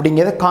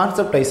அப்படிங்கிறத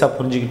கான்செப்ட் வைஸாக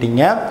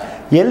புரிஞ்சுக்கிட்டீங்க,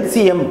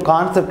 எல்சிஎம்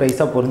கான்செப்ட்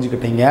வைஸாக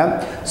புரிஞ்சுக்கிட்டீங்க.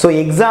 ஸோ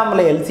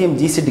எக்ஸாமில் எல்சிஎம்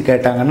ஜிசிடி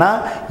கேட்டாங்கன்னா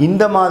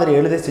இந்த மாதிரி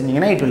எழுத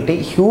செஞ்சிங்கன்னா it will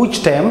take huge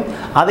time.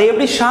 அதை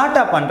எப்படி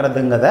ஷார்ட்டாக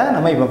பண்ணுறதுங்கிறத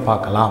நம்ம இப்போ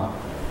பார்க்கலாம்.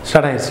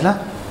 ஸ்டார்ட் ஆகிடுச்சுல.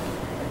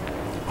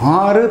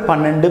 6,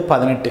 12,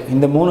 18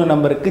 இந்த 3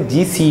 நம்பருக்கு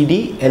ஜிசிடி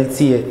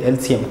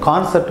எல்சிஎம்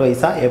கான்செப்ட்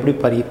வைஸாக எப்படி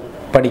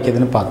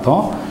படிக்கிறதுன்னு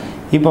பார்த்தோம்.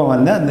 இப்போ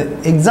வந்து அந்த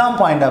எக்ஸாம்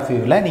பாயிண்ட் ஆஃப்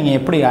வியூவில் நீங்கள்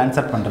எப்படி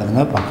ஆன்சர்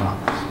பண்ணுறதுங்க பார்க்கலாம்.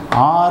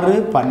 6,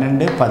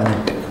 12,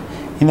 18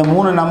 இந்த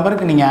 3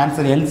 நம்பருக்கு நீங்கள்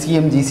ஆன்சர்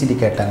எல்சிஎம் ஜிசிடி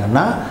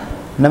கேட்டாங்கன்னா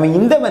நம்ம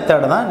இந்த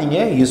மெத்தடை தான்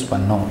நீங்கள் யூஸ்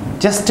பண்ணணும்.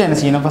 ஜஸ்ட் என்ன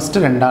செய்யணும்,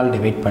 ஃபஸ்ட்டு 2ஆல்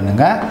டிவைட்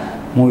பண்ணுங்கள்.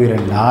 3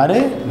 2 6,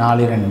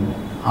 4 2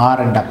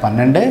 6 2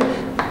 12,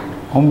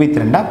 9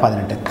 2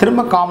 18.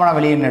 திரும்ப காமனாக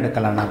வெளியே என்ன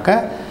எடுக்கலாம்னாக்க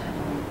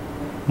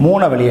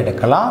 3 வெளியே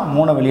எடுக்கலாம்.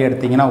 3 வெளியே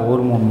எடுத்திங்கன்னா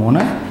 1 3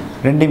 3,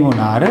 2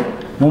 3 6,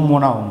 3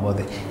 3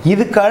 9.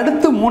 இதுக்கு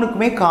அடுத்து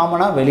 3க்குமே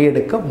காமனாக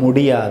வெளியெடுக்க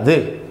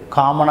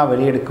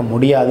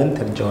முடியாது.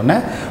 தெரிஞ்சோடனே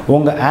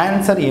உங்கள்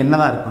ஆன்சர்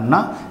என்னதான் இருக்குன்னா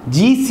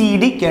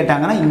ஜிசிடி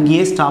கேட்டாங்கன்னா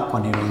இங்கேயே ஸ்டாப்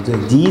பண்ணிடுவோம்.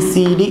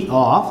 GCD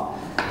of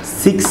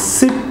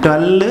 6,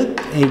 12,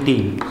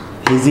 18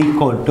 is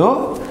equal to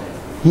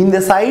இந்த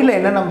சைடில்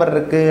என்ன நம்பர்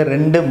இருக்குது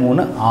 2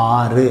 3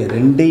 6,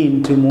 2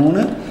 ×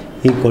 3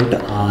 ஈக்குவல் டு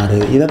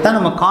 6. இதைத்தான்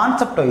நம்ம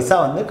கான்செப்ட்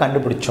வைஸாக வந்து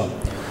கண்டுபிடிச்சோம்.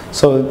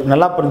 ஸோ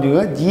நல்லா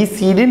புரிஞ்சுக்கோங்க,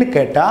 ஜிசிடின்னு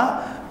கேட்டால்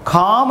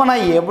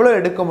காமனாக எவ்வளோ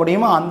எடுக்க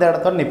முடியுமோ அந்த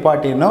இடத்தோட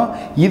நிப்பாட்டிடணும்.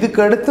 இதுக்கு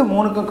அடுத்து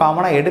 3க்கும்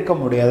காமனாக எடுக்க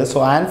முடியாது. ஸோ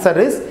ஆன்சர்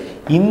இஸ்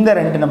இந்த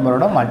 2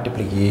 நம்பரோட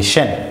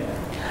மல்டிப்ளிகேஷன்.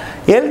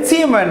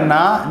 எல்சிஎம்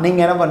வேணுன்னா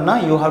நீங்கள் என்ன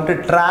பண்ணால் யூ ஹாவ் டு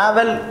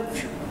ட்ராவல்,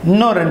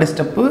 இன்னும் 2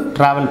 ஸ்டெப்பு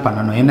ட்ராவல்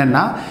பண்ணணும்.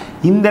 என்னென்னா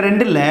இந்த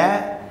 2ல்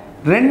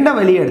 2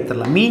 வெளியே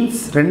எடுத்துடலாம்.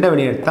 மீன்ஸ் 2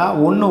 வெளியே எடுத்தால்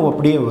 1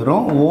 அப்படியே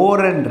வரும்,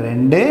 4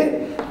 2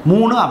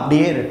 3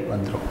 அப்படியே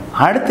வந்துடும்.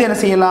 அடுத்து என்ன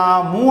செய்யலாம்,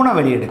 3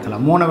 வெளியே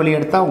எடுக்கலாம். 3 வெளியே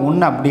எடுத்தால்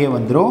 1 அப்படியே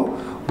வந்துடும்,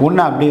 1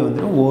 அப்படியே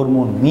வந்துடும், 1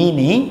 3.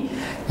 மீனிங்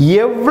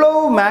எவ்வளோ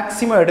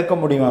மேக்ஸிமம் எடுக்க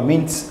முடியுமா,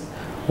 மீன்ஸ்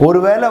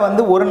ஒருவேளை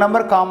வந்து ஒரு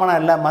நம்பர் காமனாக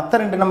இல்லை மற்ற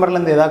 2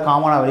 நம்பர்லேருந்து ஏதாவது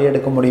காமனாக வெளியே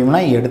எடுக்க முடியும்னா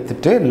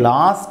எடுத்துகிட்டு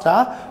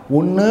லாஸ்ட்டாக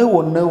 1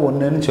 1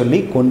 1ன்னு சொல்லி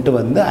கொண்டு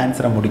வந்து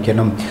ஆன்சரை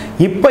முடிக்கணும்.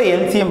 இப்போ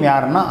எல்சிஎம்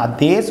யாருன்னா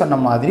அதே சொன்ன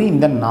மாதிரி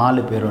இந்த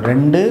 4 பேரும்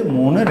 2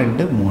 3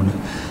 2 3.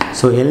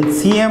 ஸோ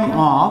எல்சிஎம்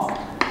ஆஃப்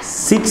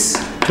 6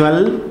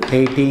 12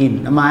 18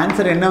 நம்ம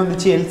ஆன்சர் என்ன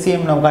வந்துச்சு,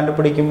 எல்சிஎம் நம்ம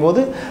கண்டுபிடிக்கும்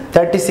போது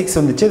 36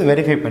 வந்துச்சு. அது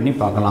வெரிஃபை பண்ணி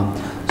பார்க்கலாம்.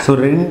 So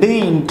 2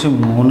 ×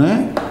 3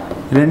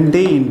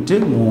 2 ×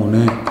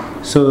 3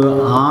 so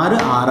 6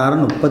 6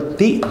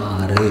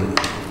 36.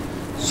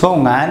 ஸோ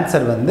உங்கள்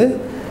ஆன்சர் வந்து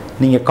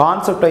நீங்கள்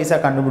கான்செப்ட் வைஸாக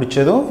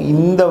கண்டுபிடிச்சதும்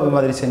இந்த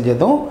மாதிரி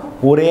செஞ்சதும்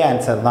ஒரே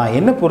ஆன்சர் தான்.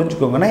 என்ன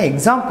புரிஞ்சுக்கோங்கன்னா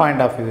எக்ஸாம்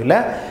பாயிண்ட் ஆஃப் வியூவில்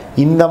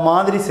இந்த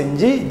மாதிரி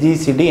செஞ்சு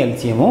ஜிசிடி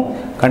எல்சிஎம்மும்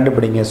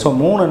கண்டுபிடிங்க. ஸோ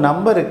 3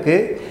 நம்பருக்கு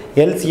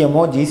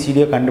எல்சிஎம்மோ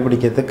ஜிசிடியோ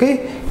கண்டுபிடிக்கிறதுக்கு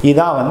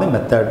இதான் வந்து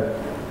மெத்தட்.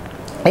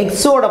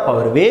 எக்ஸோட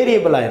பவர்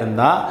வேரியபிளாக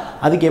இருந்தால்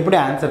அதுக்கு எப்படி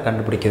ஆன்சர்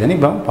கண்டுபிடிக்கிறதுன்னு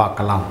இப்போ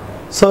பார்க்கலாம்.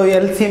 ஸோ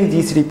எல்சிஎம்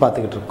ஜிசிடி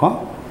பார்த்துக்கிட்டு இருக்கோம்.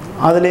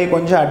 அதிலே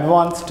கொஞ்சம்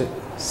அட்வான்ஸ்டு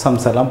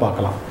சம்ஸ் எல்லாம்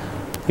பார்க்கலாம்.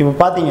 இப்போ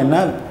பார்த்தீங்கன்னா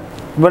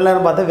இவ்வளோ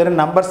நேரம் பார்த்தா வெறும்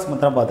நம்பர்ஸ்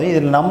மாத்திரம் பார்த்தோம்.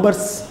 இதில்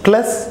நம்பர்ஸ்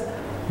ப்ளஸ்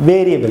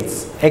வேரியபிள்ஸ்,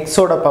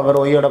 எக்ஸோட பவர்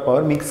ஒய்யோட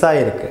பவர் மிக்ஸ்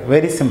ஆகிருக்கு.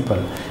 Very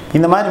simple.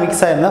 இந்த மாதிரி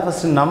மிக்ஸ் ஆகிருந்தால்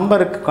ஃபஸ்ட்டு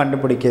நம்பருக்கு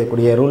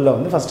கண்டுபிடிக்கக்கூடிய ரூலில்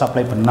வந்து ஃபஸ்ட்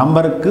அப்ளை பண்ணு.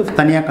 நம்பருக்கு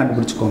தனியாக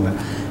கண்டுபிடிச்சிக்கோங்க.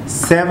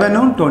 7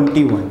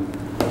 21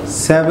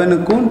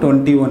 7க்கும்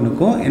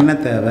 21க்கும் என்ன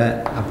தேவை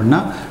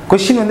அப்படின்னா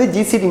கொஷின் வந்து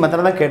ஜிசிடி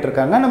மெத்தட் தான்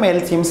கேட்டிருக்காங்க. நம்ம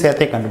எல்சிஎம்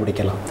சேர்த்தே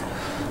கண்டுபிடிக்கலாம்.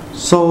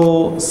 ஸோ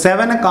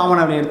 7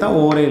 காமனாக வெளியே எடுத்தால்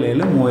 1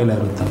 7 3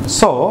 61.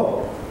 ஸோ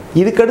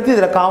இதுக்கடுத்து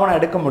இதில் காமனாக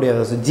எடுக்க முடியாது.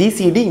 ஸோ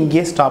ஜிசிடி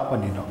இங்கேயே ஸ்டாப்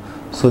பண்ணிடும்.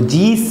 ஸோ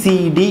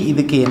ஜிசிடி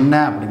இதுக்கு என்ன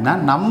அப்படின்னா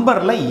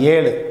நம்பரில்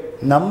 7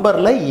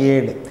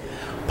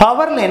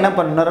 பவரில் என்ன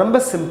பண்ணணும், ரொம்ப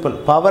சிம்பிள்.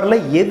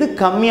 பவரில் எது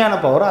கம்மியான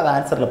பவரோ அதை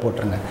ஆன்சரில்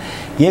போட்டுருங்க.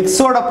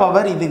 எக்ஸோட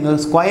பவர் இது இங்கே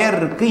ஸ்கொயர்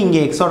இருக்குது, இங்கே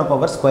எக்ஸோட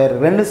பவர் ஸ்கொயர்,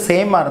 ரெண்டு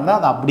சேமாக இருந்தால்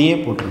அதை அப்படியே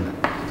போட்டுருங்க.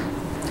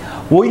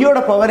 ஒய்யோட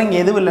பவர் இங்கே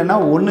எதுவும் இல்லைன்னா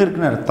 1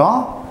 இருக்குன்னு அர்த்தம்.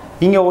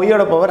 இங்கே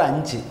ஒய்யோட பவர்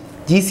 5.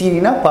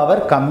 ஜிசிடினா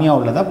பவர் கம்மியாக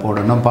உள்ளதாக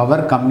போடணும்.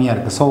 பவர் கம்மியாக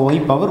இருக்குது. So Y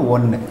power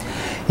 1.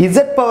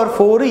 Z power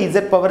 4,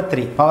 Z power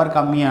 3. Power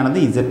கம்மியானது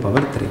Z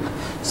power 3.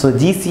 So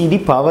GCD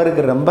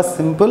பவருக்கு ரொம்ப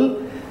சிம்பிள்.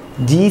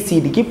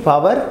 ஜிசிடிக்கு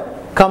பவர்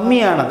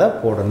கம்மியானதை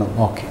போடணும்.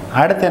 ஓகே,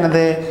 அடுத்து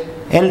என்னது,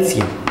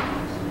 எல்சிஎம்.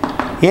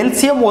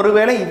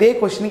 ஒருவேளை இதே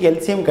கொஸ்டினுக்கு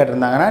எல்சிஎம்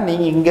கேட்டிருந்தாங்கன்னா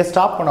நீங்கள் இங்கே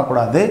ஸ்டாப்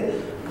பண்ணக்கூடாது,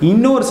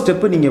 இன்னொரு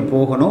ஸ்டெப்பு நீங்கள்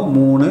போகணும்.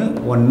 3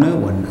 1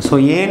 1. ஸோ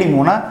 7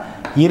 3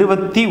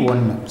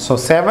 21. ஸோ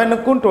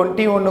 7க்கும்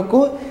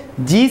 21க்கும்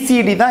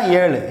ஜிசிடி தான்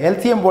 7,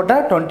 எல்சிஎம்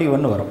போட்டால்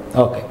 21 வரும்.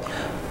 ஓகே,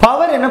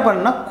 பவர் பவர் என்ன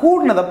பண்ணணும்னா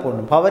கூடுனதை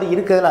போடணும். பவர்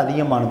இருக்கிறதுல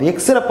அதிகமானது.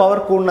 எக்ஸில்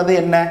பவர் கூடுனது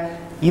என்ன?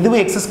 இதுவே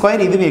எக்ஸ்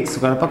ஸ்கொயர், இதுவே எக்ஸ்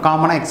ஸ்கொயர். இப்போ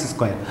காமனாக X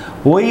square.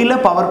 While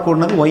power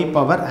கூடுனது Y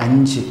power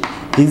 5.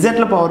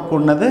 இசட்டில் power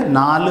கூடுனது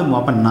 4,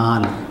 அப்போ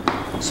 4.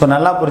 ஸோ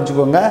நல்லா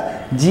புரிஞ்சுக்கோங்க,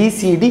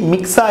 ஜிசிடி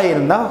மிக்ஸ்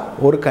ஆகியிருந்தால்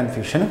ஒரு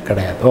கன்ஃபியூஷன்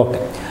கிடையாது. ஓகே,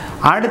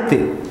 அடுத்து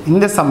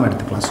இந்த சம்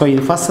எடுத்துக்கலாம். ஸோ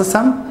இது ஃபஸ்ட்டு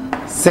சம்,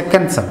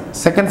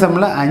 செகண்ட்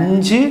சம்மில்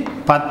 5,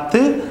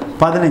 10,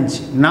 15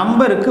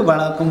 நம்பருக்கு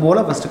வழக்கம்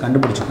போல் ஃபஸ்ட்டு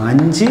கண்டுபிடிச்சிக்கோங்க.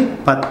 5,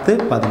 10,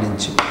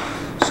 15.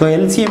 ஸோ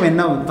எல்சிஎம்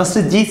என்ன?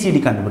 ஃபஸ்ட்டு ஜிசிடி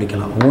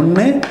கண்டுபிடிக்கலாம்.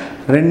 1,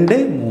 2,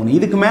 3.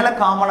 இதுக்கு மேலே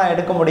காமனாக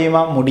எடுக்க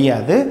முடியுமா?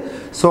 முடியாது.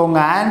 ஸோ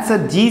உங்கள்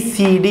ஆன்சர்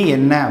ஜிசிடி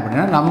என்ன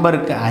அப்படின்னா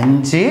நம்பருக்கு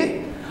 5,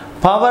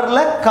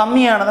 பவரில்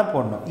கம்மியானதை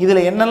போடணும்.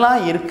 இதில்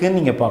என்னெல்லாம் இருக்குதுன்னு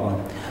நீங்கள்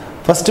பார்க்கணும்.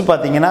 ஃபஸ்ட்டு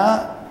பார்த்தீங்கன்னா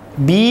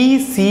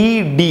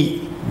PCT,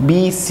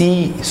 PC.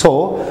 So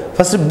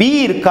first B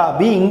இருக்கா?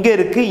 பி இங்கே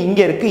இருக்குது,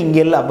 இங்கே இருக்குது,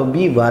 இங்கே இல்லை. அப்போ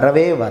பி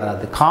வரவே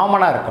வராது,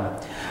 காமனாக இருக்கணும்.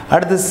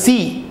 அடுத்து சி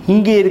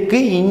இங்கே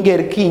இருக்குது, இங்கே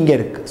இருக்குது, இங்கே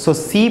இருக்குது. So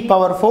C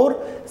power 4,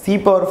 C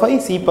power 5,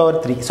 C power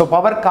 3. So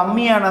power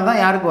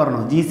கம்மியானதான் யாருக்கு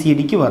வரணும்?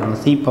 ஜிசிடிக்கு வரணும்,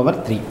 சி பவர்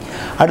 3.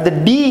 அடுத்து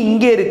டி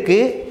இங்கே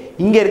இருக்குது,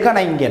 இங்கே இருக்குது,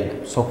 ஆனால் இங்கே இல்லை.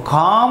 ஸோ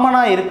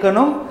காமனாக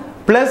இருக்கணும்,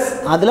 ப்ளஸ்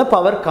அதில்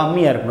பவர்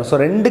கம்மியாக இருக்கணும். ஸோ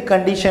ரெண்டு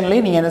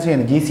கண்டிஷன்லேயும் நீங்கள் என்ன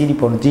செய்யணும்? ஜிசிடி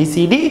போடணும்.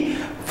 GCD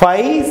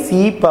 5 C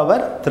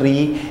power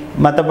 3.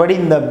 மற்றபடி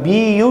இந்த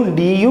பியும்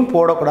டியும்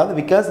போடக்கூடாது.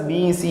 பிகாஸ்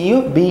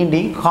பிசியும்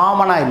பிடியும்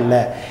காமனாக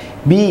இல்லை.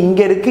 பி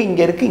இங்கே இருக்குது,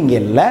 இங்கே இருக்குது, இங்கே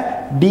இல்லை.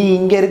 டி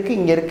இங்கே இருக்குது,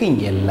 இங்கே இருக்குது,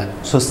 இங்கே இல்லை.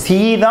 ஸோ சி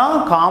தான்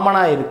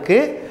காமனாக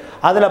இருக்குது,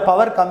 அதில்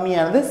பவர்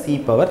கம்மியானது சி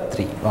பவர்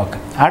 3. ஓகே,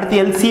 அடுத்து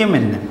எல்சிஎம்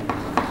என்ன?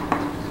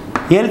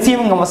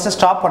 எல்சிஎம் இங்கே ஃபஸ்ட்டு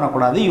ஸ்டாப்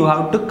பண்ணக்கூடாது. You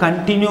have to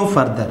continue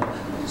further.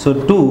 So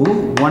 2,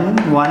 1,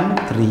 1,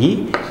 3.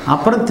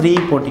 அப்புறம் 3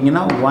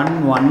 போட்டிங்கன்னா 1,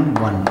 1,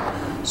 1.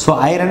 So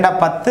 2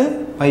 10,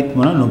 5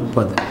 3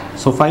 30.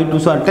 So 5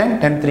 2 sir 10,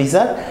 10 3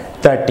 sir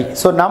 30.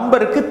 So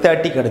நம்பருக்கு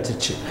 30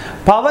 கிடச்சிருச்சு.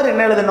 பவர்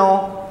என்ன எழுதணும்?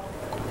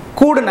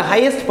 கூடுன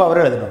ஹையஸ்ட்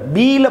பவர் எழுதணும்.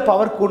 பியில்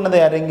பவர் கூடுனது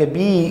யார்? இங்கே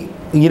பி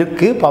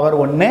இருக்குது, பவர்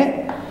 1.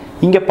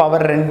 இங்கே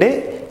பவர் 2.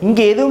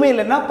 இங்கே எதுவுமே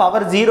இல்லைன்னா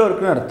பவர் 0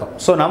 இருக்குன்னு அர்த்தம்.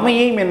 ஸோ நம்ம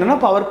எய்ம் என்னென்னா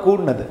பவர்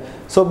கூடுனது.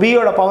 ஸோ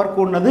பியோட power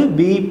கூடுனது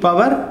B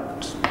power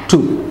 2,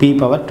 B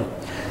power 2.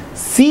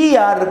 C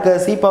யார் இருக்கு?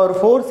 C power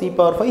 4, C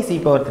power 5, C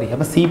power 3.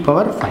 அப்போ சி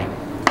பவர் 5.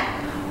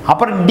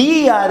 அப்புறம் டி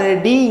யார்?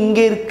 டி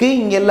இங்கே இருக்குது,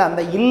 இங்கே இல்லை.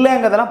 அந்த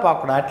இல்லைங்கிறதெல்லாம்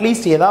பார்க்கணும்.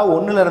 அட்லீஸ்ட் ஏதாவது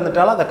ஒன்றில்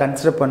இருந்துட்டாலும் அதை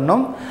கன்சிடர்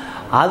பண்ணணும்.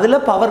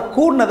 அதில் பவர்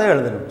கூடுனதை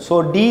எழுதணும். ஸோ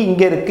டி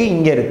இங்கே இருக்குது,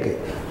 இங்கே இருக்குது.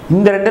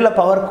 இந்த ரெண்டில்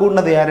பவர்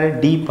கூடுனது யார்?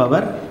 D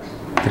power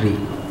 3.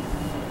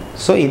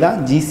 ஸோ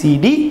இதான்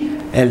ஜிசிடி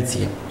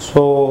எல்சிஎம்.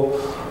 ஸோ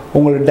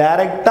உங்களுக்கு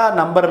டைரெக்டாக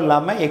நம்பர்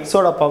இல்லாமல்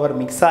எக்ஸோட பவர்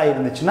மிக்ஸ்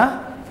ஆகிருந்துச்சுன்னா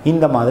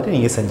இந்த மாதிரி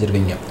நீங்கள்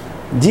செஞ்சுருவீங்க.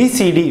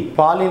 ஜிசிடி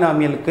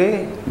பாலினாமியலுக்கு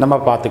நம்ம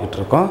பார்த்துக்கிட்டு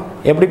இருக்கோம்.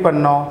 எப்படி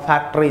பண்ணோம்?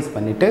 ஃபேக்டரைஸ்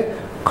பண்ணிவிட்டு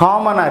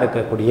காமனாக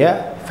இருக்கக்கூடிய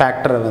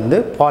ஃபேக்டரை வந்து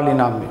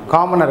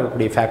காமனாக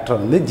இருக்கக்கூடிய ஃபேக்டரை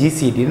வந்து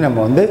ஜிசிடின்னு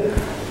நம்ம வந்து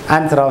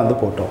ஆன்சராக வந்து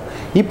போட்டோம்.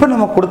 இப்போ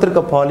நம்ம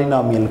கொடுத்துருக்க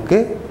பாலினாமியலுக்கு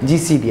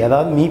ஜிசிடி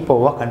அதாவது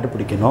மீப்போவாக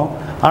கண்டுபிடிக்கணும்.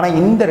 ஆனால்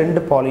இந்த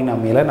 2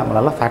 பாலினாமியலை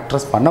நம்மளால்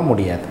ஃபேக்டர்ஸ் பண்ண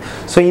முடியாது.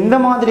 ஸோ இந்த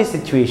மாதிரி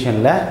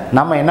சிச்சுவேஷனில்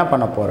நம்ம என்ன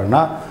பண்ண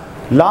போகிறோன்னா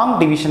லாங்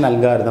டிவிஷன்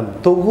அல்காரிதம்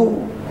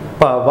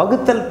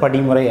வகுத்தல்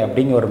படிமுறை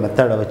அப்படிங்கிற ஒரு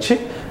மெத்தடை வச்சு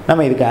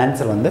நம்ம இதுக்கு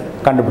ஆன்சர் வந்து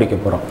கண்டுபிடிக்க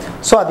போகிறோம்.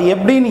 ஸோ அது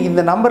எப்படின்னு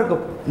இந்த நம்பருக்கு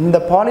இந்த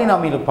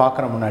பாலினாமியல்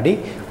பார்க்குற முன்னாடி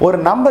ஒரு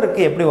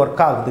நம்பருக்கு எப்படி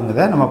ஒர்க்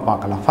ஆகுதுங்கிறத நம்ம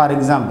பார்க்கலாம். ஃபார்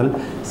எக்ஸாம்பிள்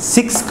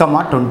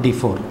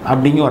 6,24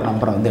 அப்படிங்கிற ஒரு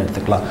நம்பரை வந்து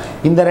எடுத்துக்கலாம்.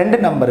 இந்த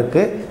 2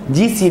 நம்பருக்கு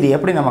ஜிசிடி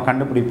எப்படி நம்ம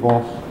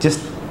கண்டுபிடிப்போம்?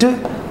 ஜஸ்ட்டு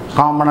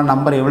காமனாக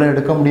நம்பர் எவ்வளோ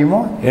எடுக்க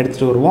முடியுமோ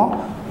எடுத்துகிட்டு வருவோம்.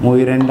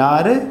 2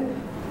 6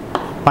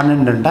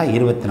 12 2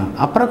 24.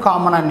 அப்புறம்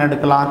காமனாக என்ன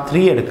எடுக்கலாம்? 3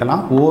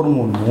 எடுக்கலாம். 1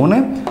 3 3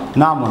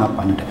 4 3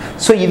 12.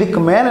 ஸோ இதுக்கு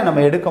மேலே நம்ம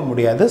எடுக்க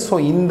முடியாது. ஸோ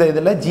இந்த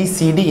இதில்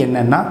ஜிசிடி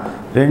என்னென்னா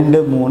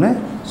 2 3.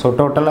 ஸோ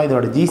டோட்டலாக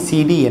இதோட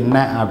ஜிசிடி என்ன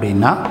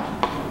அப்படின்னா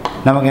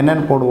நமக்கு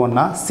என்னென்னு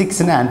போடுவோம்னா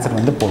 6ன்னு ஆன்சர்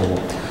வந்து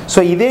போடுவோம். ஸோ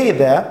இதே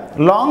இதை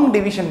லாங்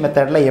டிவிஷன்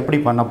மெத்தடில் எப்படி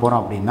பண்ண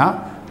போகிறோம் அப்படின்னா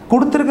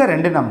கொடுத்துருக்க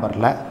 2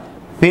 நம்பரில்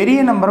பெரிய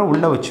நம்பரை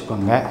உள்ளே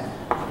வச்சுக்கோங்க,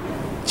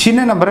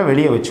 சின்ன நம்பரை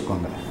வெளியே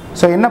வச்சுக்கோங்க.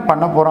 ஸோ என்ன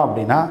பண்ண போகிறோம்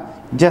அப்படின்னா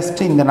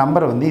ஜஸ்ட்டு இந்த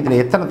நம்பர் வந்து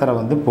இதில் எத்தனை தடவை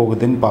வந்து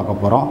போகுதுன்னு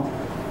பார்க்க போகிறோம்.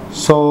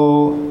 So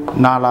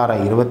 4 6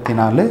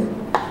 24.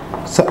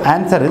 So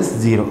answer is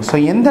 0. So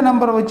எந்த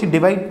நம்பரை வச்சு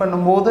டிவைட்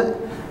பண்ணும்போது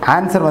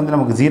ஆன்சர் வந்து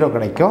நமக்கு 0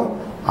 கிடைக்கும்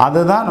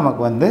அதுதான்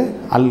நமக்கு வந்து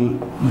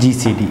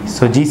GCD.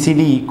 So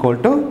GCD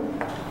equal to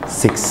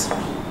 6.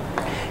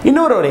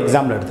 இன்னொரு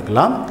எக்ஸாம்பிள்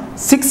எடுத்துக்கலாம்.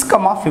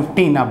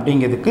 6,15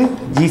 அப்படிங்கிறதுக்கு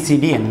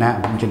ஜிசிடி என்ன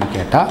அப்படின்னு சொல்லி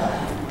கேட்டால்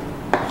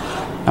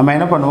நம்ம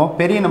என்ன பண்ணுவோம்?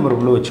 பெரிய நம்பர்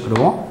உள்ளே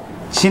வச்சுக்கிடுவோம்,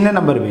 சின்ன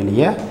நம்பர்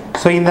வெளியே.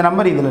 ஸோ இந்த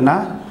நம்பர் இதில்னா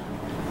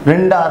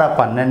 2 6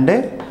 12.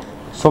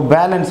 ஸோ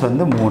பேலன்ஸ்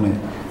வந்து 3.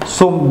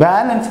 ஸோ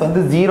பேலன்ஸ்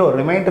வந்து 0,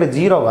 ரிமைண்டர்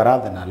 0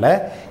 வராதனால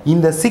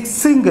இந்த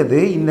 6ங்கிறது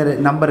இந்த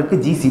நம்பருக்கு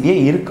ஜிசிடியே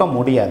இருக்க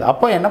முடியாது.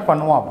 அப்போ என்ன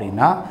பண்ணுவோம்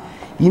அப்படின்னா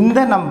இந்த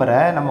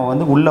நம்பரை நம்ம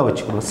வந்து உள்ளே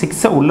வச்சுக்கிடுவோம்.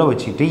 6ஐ உள்ளே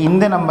வச்சுக்கிட்டு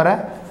இந்த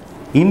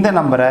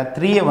நம்பரை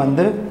 3ஐ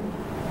வந்து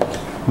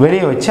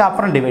வெளியே வச்சு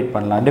அப்புறம் டிவைட்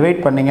பண்ணலாம்.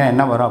 டிவைட் பண்ணிங்கன்னா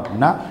என்ன வரும்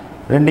அப்படின்னா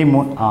 2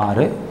 3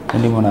 6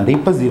 2 3 6.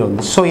 இப்போ 0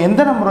 வந்து. ஸோ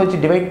எந்த நம்பரை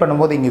வச்சு டிவைட்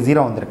பண்ணும்போது இங்கே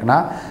 0 வந்திருக்குன்னா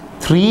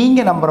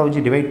 3ங்க நம்பரை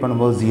வச்சு டிவைட்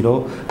பண்ணும்போது 0.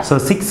 ஸோ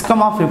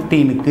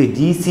 6,15க்கு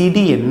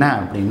ஜிசிடி என்ன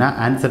அப்படின்னா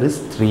answer is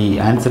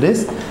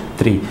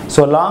 3.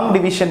 So long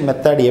division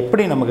method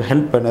எப்படி நமக்கு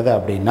ஹெல்ப் பண்ணுது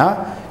அப்படின்னா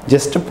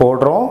ஜஸ்ட்டு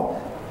போடுறோம்,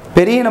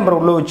 பெரிய நம்பரை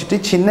உள்ளே வச்சுட்டு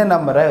சின்ன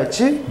நம்பரை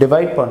வச்சு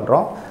டிவைட்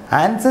பண்ணுறோம்,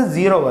 ஆன்சர்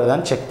 0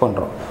 வருதான்னு செக்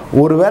பண்ணுறோம்.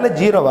 ஒருவேளை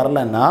 0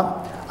 வரலன்னா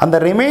அந்த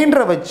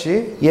ரிமைண்டரை வச்சு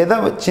எதை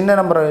சின்ன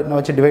நம்பரை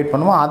வச்சு டிவைட்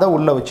பண்ணுமோ அதை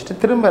உள்ளே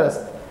வச்சுட்டு திரும்ப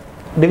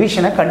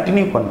டிவிஷனை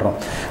கண்டினியூ பண்ணுறோம்.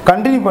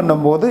 கண்டினியூ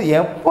பண்ணும்போது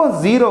எப்போ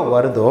 0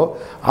 வருதோ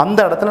அந்த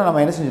இடத்துல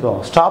நம்ம என்ன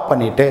செஞ்சுருவோம், ஸ்டாப்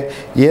பண்ணிவிட்டு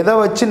எதை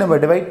வச்சு நம்ம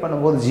டிவைட்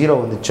பண்ணும்போது 0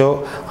 வந்துச்சோ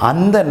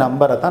அந்த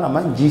நம்பரை தான்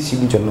நம்ம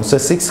ஜிசிடி சொல்லணும். ஸோ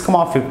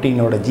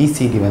 6,15ஓட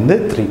ஜிசிடி வந்து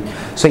 3.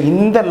 ஸோ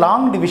இந்த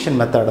லாங் டிவிஷன்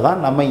மெத்தட்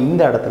தான் நம்ம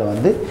இந்த இடத்துல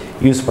வந்து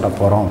யூஸ் பண்ண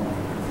போகிறோம்.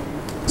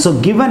 ஸோ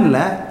கிவனில்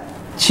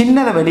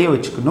சின்னதை வெளியே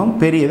வச்சுக்கணும்,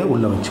 பெரியதை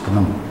உள்ளே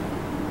வச்சுக்கணும்.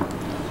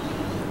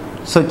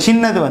 ஸோ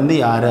சின்னது வந்து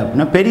யார்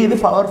அப்படின்னா பெரியது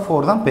பவர்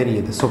 4 தான்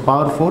பெரியது. So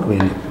power 4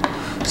 value.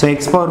 So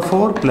x power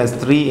 4 +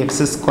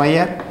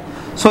 3x².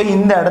 So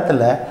இந்த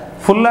இடத்துல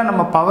ஃபுல்லாக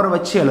நம்ம பவர்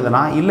வச்சு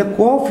எழுதலாம், இல்லை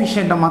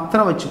கோஃபிஷியண்ட்டை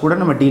மாத்திரம் வச்சு கூட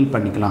நம்ம டீல்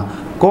பண்ணிக்கலாம்.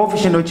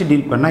 கோஃபிஷியண்ட் வச்சு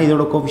டீல் பண்ணால்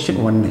இதோட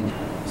கோஃபிஷியண்ட் 1.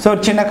 ஸோ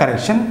ஒரு சின்ன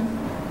கரெக்ஷன்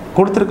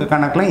கொடுத்துருக்க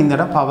கணக்கில் இந்த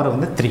இடம் பவர்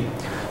வந்து 3.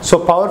 ஸோ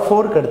பவர்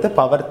 4க்கு அடுத்து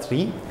பவர்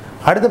 3,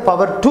 அடுத்து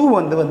பவர்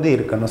 2 வந்து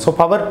இருக்கணும். ஸோ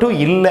பவர் 2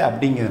 இல்லை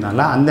அப்படிங்கிறதுனால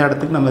அந்த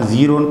இடத்துக்கு நம்ம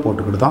 0ன்னு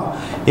போட்டுக்கிட்டோம்.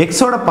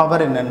 எக்ஸோட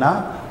பவர் என்னென்னா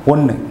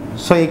 1.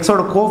 ஸோ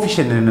எக்ஸோட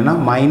கோஃபிஷியன்ட் என்னென்னா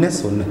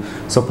 -1.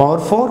 ஸோ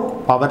பவர் 4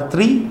 பவர்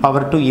 3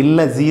 பவர் 2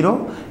 இல்லை 0.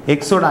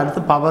 எக்ஸோட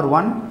அடுத்து பவர்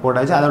 1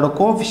 போட்டாச்சு, அதோட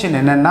கோஃபிஷியன்ட்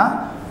என்னென்னா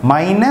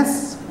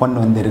 -1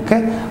 வந்து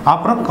இருக்குது.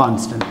 அப்புறம்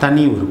கான்ஸ்டன்ட்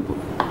தனி உறுப்பு.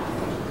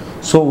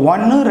 ஸோ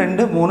 1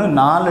 2 3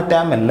 4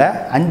 டேம் இல்லை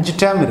 5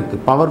 டேம்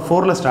இருக்குது. பவர்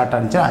 4ல் ஸ்டார்ட்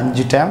ஆனிச்சு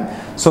 5 டேம்.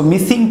 ஸோ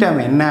மிஸ்ஸிங் டேம்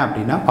என்ன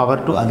அப்படின்னா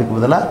பவர் 2, அதுக்கு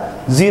பதிலாக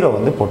 0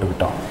 வந்து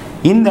போட்டுக்கிட்டோம்.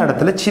 இந்த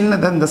இடத்துல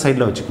சின்னதை இந்த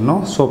சைடில்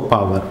வச்சுக்கணும். So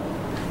power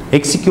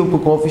x³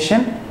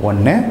 coefficient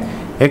 1,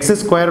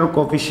 x²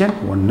 coefficient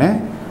 1,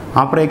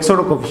 அப்புறம்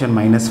எக்ஸோட கோஃபிஷியன்ட்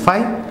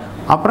 -5,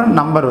 அப்புறம்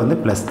நம்பர் வந்து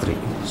 +3.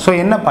 ஸோ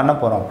என்ன பண்ண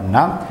போகிறோம்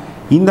அப்படின்னா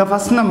இந்த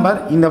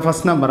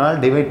ஃபஸ்ட் நம்பரால்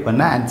டிவைட்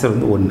பண்ண ஆன்சர்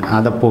வந்து 1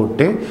 அதை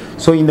போட்டு,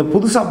 ஸோ இந்த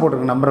புதுசாக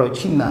போட்டிருக்க நம்பரை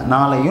வச்சு இந்த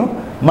 4ஐயும்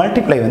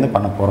மல்டிப்ளை வந்து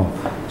பண்ண போகிறோம்.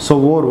 ஸோ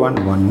ஓர்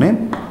 1 1,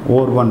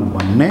 ஓர் 1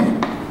 1,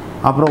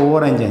 அப்புறம்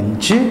ஓர் 5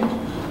 5,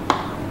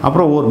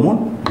 அப்புறம் ஓர் 3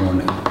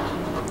 3.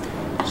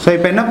 ஸோ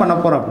இப்போ என்ன பண்ண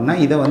போகிறோம் அப்படின்னா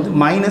இதை வந்து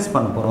மைனஸ்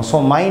பண்ண போகிறோம். ஸோ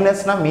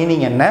மைனஸ்னால்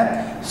மீனிங் என்ன,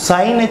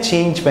 சைனை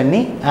சேஞ்ச் பண்ணி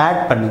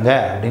ஆட் பண்ணுங்க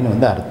அப்படின்னு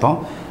வந்து அர்த்தம்.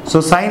 ஸோ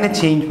சைனை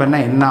சேஞ்ச்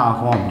பண்ணால் என்ன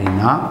ஆகும்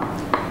அப்படின்னா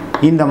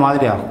இந்த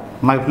மாதிரி ஆகும்,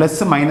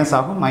 ப்ளஸ் மைனஸ்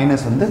ஆகும்,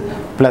 மைனஸ் வந்து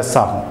ப்ளஸ்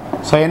ஆகும்.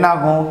 ஸோ என்ன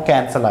ஆகும்,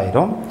 கேன்சல்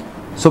ஆயிரும்.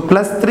 So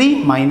 +3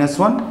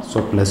 -1, so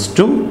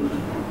 +2,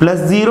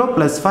 +0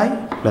 +5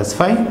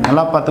 +5.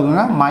 நல்லா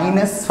பார்த்துக்கோங்க,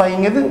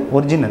 -5ங்கிறது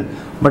ஒரிஜினல்,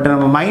 பட்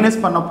நம்ம மைனஸ்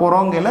பண்ண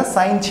போகிறோங்கிற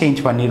சைன் சேஞ்ச்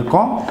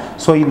பண்ணியிருக்கோம்.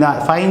 ஸோ இந்த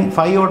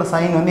 5ஓட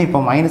சைன் வந்து இப்போ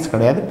மைனஸ்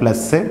கிடையாது,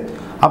 ப்ளஸ்ஸு.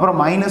 அப்புறம்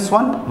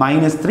 -1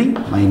 -3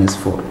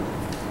 -4.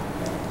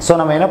 ஸோ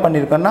நம்ம என்ன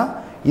பண்ணியிருக்கோம்னா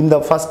இந்த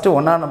ஃபஸ்ட்டு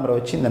 1ஆம் நம்பரை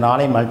வச்சு இந்த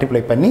 4ஐயும்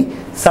மல்டிப்ளை பண்ணி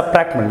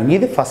சப்ட்ராக்ட் பண்ணுங்க.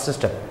 இது ஃபஸ்ட்டு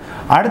ஸ்டெப்.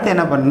 அடுத்து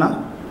என்ன பண்ணால்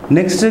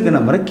நெக்ஸ்ட் இருக்க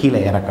நம்பரை கீழே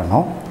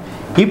இறக்கணும்.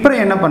 இப்போ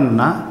என்ன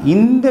பண்ணுன்னா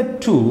இந்த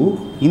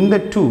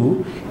 2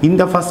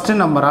 இந்த ஃபஸ்ட்டு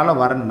நம்பரால்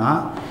வரணும்னா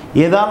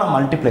எதால்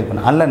மல்டிப்ளை பண்ண,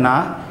 அல்லனா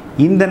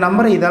இந்த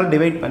நம்பரை இதால்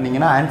டிவைட்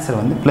பண்ணிங்கன்னா ஆன்சர்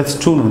வந்து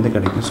 +2ன்னு வந்து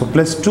கிடைக்கும். ஸோ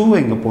 +2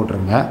 இங்கே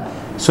போட்டுருங்க.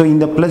 ஸோ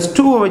இந்த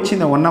 +2 வச்சு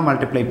இந்த 1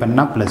 மல்டிப்ளை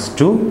பண்ணால்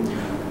 +2,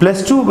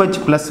 +2 வச்சு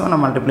 +1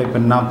 மல்டிப்ளை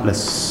பண்ணால்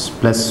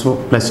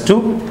 +2,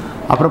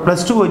 அப்புறம்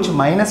 +2 வச்சு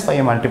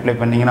 -5 மல்டிப்ளை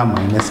பண்ணிங்கன்னா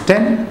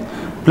 -10,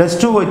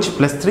 +2 வச்சு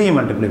 +3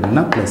 மல்டிப்ளை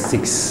பண்ணால்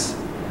 +6.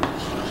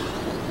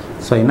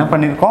 ஸோ என்ன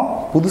பண்ணியிருக்கோம்,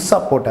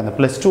 புதுசாக போட்ட அந்த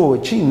 +2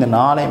 வச்சு இந்த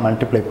 4ஐ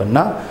மல்டிப்ளை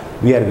பண்ணால்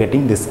we are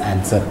getting this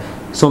answer.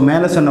 So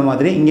மேலே சொன்ன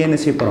மாதிரி இங்கே என்ன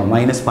செய்ய போகிறோம்,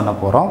 மைனஸ் பண்ண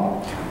போகிறோம்.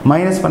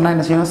 மைனஸ் பண்ணால்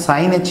என்ன செய்யணும்,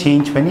 சைனை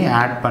சேஞ்ச் பண்ணி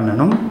ஆட்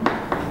பண்ணணும்.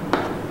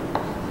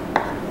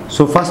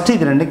 ஸோ ஃபஸ்ட்டு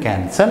இது 2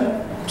 கேன்சல்.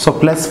 ஸோ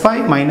 +5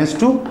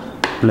 -2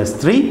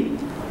 +3,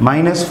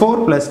 -4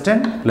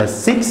 +10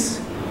 +6,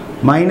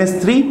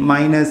 -3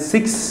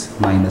 -6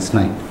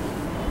 -9.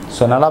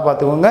 ஸோ நல்லா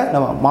பார்த்துக்கோங்க,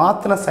 நம்ம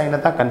மாற்றின சைனை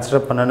தான்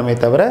கன்சிடர் பண்ணணுமே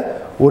தவிர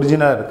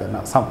ஒரிஜினலாக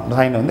இருக்குதுன்னா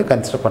சைனை வந்து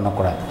கன்சிடர்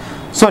பண்ணக்கூடாது.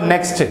 ஸோ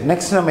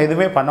நெக்ஸ்ட் நம்ம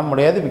எதுவுமே பண்ண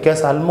முடியாது,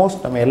 பிகாஸ்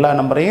ஆல்மோஸ்ட் நம்ம எல்லா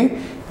நம்பரையும்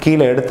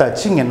கீழே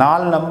எடுத்தாச்சு. இங்கே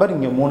 4 நம்பர்,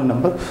 இங்கே 3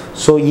 நம்பர்.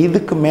 ஸோ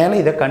இதுக்கு மேலே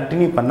இதை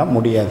கண்டினியூ பண்ண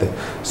முடியாது.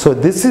 ஸோ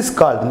திஸ் இஸ்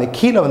கால்ட், இந்த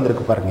கீழே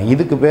வந்திருக்கு பாருங்கள்,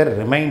 இதுக்கு பேர்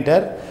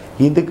ரிமைண்டர்,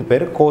 இதுக்கு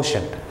பேர்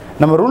கோஷன்ட்.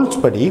 நம்ம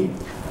ரூல்ஸ் படி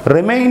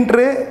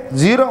ரிமைண்டரு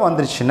 0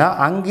 வந்துருச்சுன்னா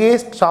அங்கேயே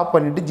ஸ்டாப்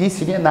பண்ணிவிட்டு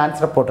ஜிசிடி அந்த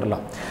ஆன்சரை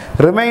போட்டுடலாம்.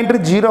 ரிமைண்டர்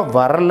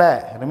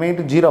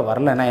 0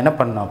 வரலைன்னா என்ன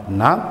பண்ணணும்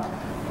அப்படின்னா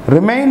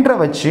ரிமைண்டரை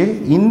வச்சு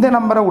இந்த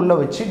நம்பரை உள்ளே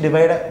வச்சு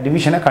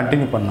டிவிஷனை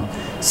கண்டினியூ பண்ணணும்.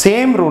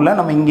 சேம் ரூலை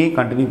நம்ம இங்கேயும்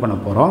கண்டினியூ பண்ண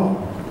போகிறோம்.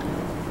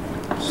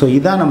 ஸோ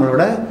இதான்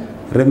நம்மளோட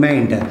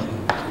ரிமைண்டர்.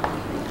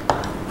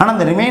 ஆனால்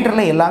அந்த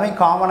ரிமைண்டரில் எல்லாமே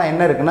காமனாக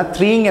என்ன இருக்குன்னா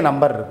 3ங்க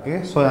நம்பர்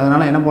இருக்குது. ஸோ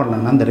அதனால் என்ன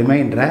பண்ணலாம்னா அந்த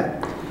ரிமைண்டரை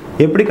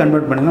எப்படி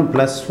கன்வெர்ட் பண்ணுங்க,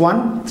 +1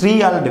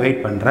 3ஆல்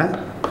டிவைட் பண்ணுறேன்,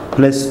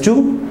 +2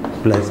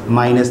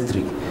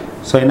 +-3.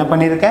 ஸோ என்ன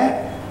பண்ணியிருக்கேன்,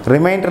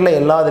 ரிமைண்டரில்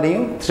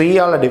எல்லாத்துலேயும்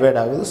 3ஆல் டிவைட்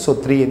ஆகுது. ஸோ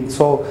 3.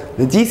 ஸோ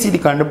இந்த ஜிசிடி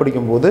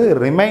கண்டுபிடிக்கும் போது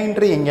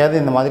ரிமைண்டர்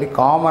எங்கேயாவது இந்த மாதிரி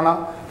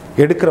காமனாக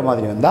எடுக்கிற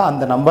மாதிரி வந்தால்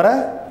அந்த நம்பரை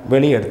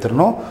வெளியே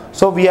எடுத்துடணும்.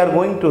 So we are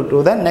going to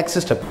the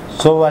next step.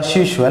 So as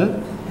usual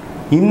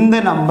இந்த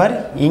நம்பர்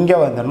இங்கே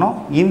வந்துடணும்,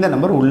 இந்த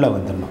நம்பர் உள்ளே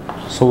வந்துடணும்.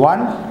 ஸோ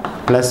 1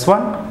 +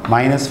 1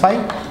 -5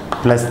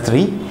 +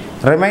 3.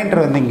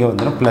 ரிமைண்டர் வந்து இங்கே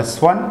வந்துடும்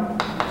 +1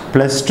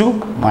 +2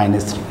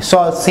 -3. ஸோ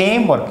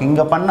சேம் ஒர்க்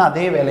இங்கே பண்ண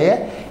அதே வேலையை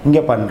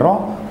இங்கே பண்ணுறோம்.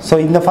 ஸோ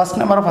இந்த ஃபஸ்ட்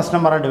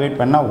நம்பரை டிவைட்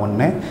பண்ணால்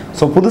 1.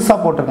 ஸோ புதுசாக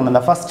போட்டிருக்கணும்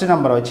இந்த ஃபஸ்ட்டு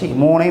நம்பரை வச்சு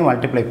 3ஐயும்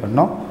மல்டிப்ளை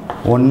பண்ணோம்.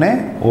 1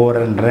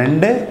 ஒரு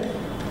 2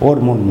 ஒரு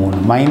 3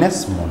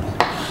 -3.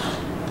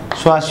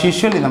 ஸோ அஸ்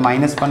யூஷுவல் இதை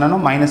மைனஸ்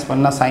பண்ணணும். மைனஸ்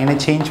பண்ணால் சைனை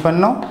சேஞ்ச்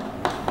பண்ணணும்.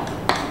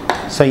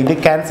 ஸோ இது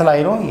கேன்சல்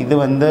ஆயிரும். இது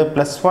வந்து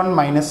 +1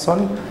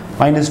 -1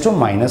 -2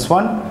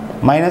 -1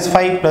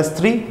 -5 +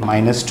 3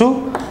 -2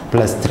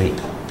 + 3.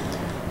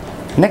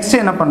 நெக்ஸ்ட்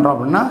என்ன பண்ணுறோம்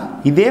அப்படின்னா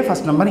இதே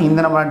ஃபஸ்ட் நம்பர் இந்த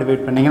நம்பரை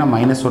டிவைட் பண்ணிங்கன்னா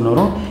 -1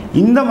 வரும்.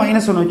 இந்த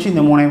 -1 வச்சு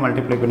இந்த 3ஐயும்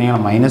மல்டிப்ளை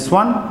பண்ணிங்கன்னா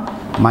 -1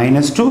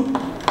 -2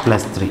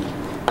 + 3.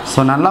 ஸோ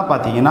நல்லா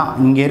பார்த்தீங்கன்னா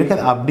இங்கே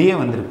இருக்கிறது அப்படியே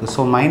வந்திருக்கு.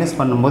 ஸோ மைனஸ்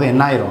பண்ணும்போது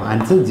என்ன ஆயிரும்,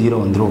 ஆன்சர் 0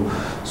 வந்துடும்.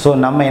 ஸோ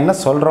நம்ம என்ன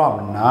சொல்கிறோம்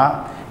அப்படின்னா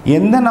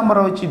எந்த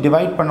நம்பரை வச்சு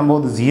டிவைட்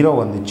பண்ணும்போது 0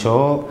 வந்துச்சோ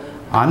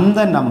அந்த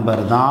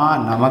நம்பர்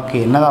தான் நமக்கு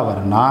என்னதான்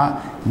வரும்னா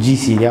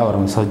ஜிசிடியாக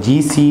வரும். ஸோ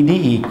ஜிசிடி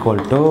 =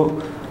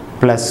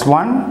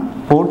 +1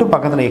 போட்டு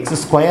பக்கத்தில் x²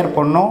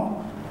 பண்ணோம்,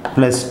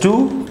 +2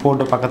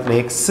 போட்டு பக்கத்தில்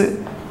x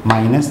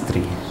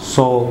 -3.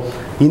 ஸோ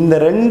இந்த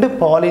ரெண்டு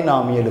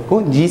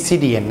பாலினாமியலுக்கும்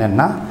ஜிசிடி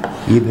என்னென்னா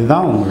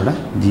இதுதான் உங்களோட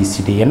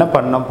ஜிசிடி. என்ன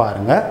பண்ணோம்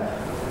பாருங்கள்.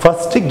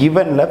 ஃபஸ்ட்டு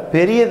கிவனில்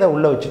பெரியதை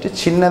உள்ளே வச்சுட்டு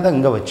சின்னதை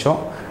இங்கே வச்சோம்.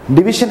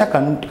 டிவிஷனை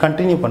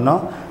கண்டினியூ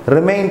பண்ணோம்.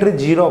 ரிமைண்டர்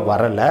 0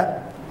 வரலை.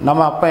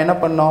 நம்ம அப்போ என்ன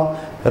பண்ணோம்,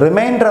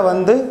 ரிமைண்டரை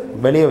வந்து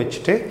வெளியே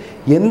வச்சுட்டு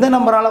எந்த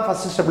நம்பரால்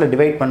ஃபஸ்ட் ஸ்டெப்பில்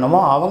டிவைட் பண்ணோமோ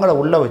அவங்கள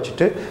உள்ளே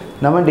வச்சுட்டு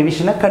நம்ம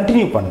டிவிஷனை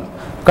கண்டினியூ பண்ணோம்.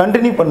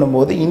 கண்டினியூ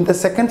பண்ணும்போது இந்த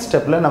செகண்ட்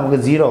ஸ்டெப்பில் நமக்கு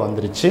 0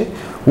 வந்துருச்சு.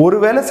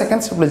 ஒருவேளை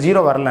செகண்ட் ஸ்டெப்பில்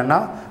 0 வரலைன்னா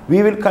we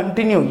will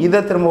continue இதை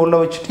திரும்ப உள்ளே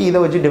வச்சுட்டு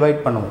இதை வச்சு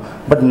டிவைட் பண்ணுவோம்.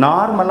 பட்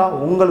நார்மலாக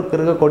உங்களுக்கு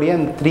இருக்கக்கூடிய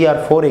 3 or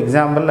 4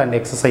 எக்ஸாம்பிள் அண்ட்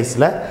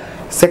எக்ஸசைஸில்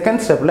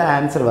செகண்ட் ஸ்டெப்பில்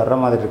ஆன்சர் வர்ற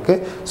மாதிரி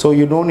இருக்குது. So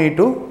you don't need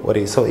to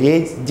worry. So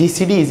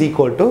GCD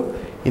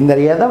 = இந்த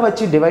எதை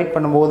வச்சு டிவைட்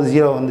பண்ணும்போது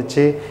 0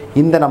 வந்துச்சு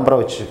இந்த நம்பரை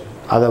வச்சு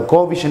அதை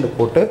கோஎஃபிஷியன்ட்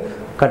போட்டு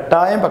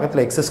கட்டாயம்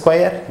பக்கத்தில் x²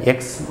 x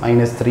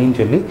 -3ன்னு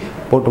சொல்லி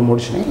போட்டு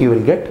முடிச்சுனே you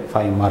will get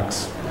 5 marks.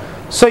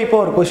 So இப்போ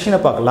ஒரு கொஸ்டினை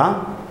பார்க்கலாம்.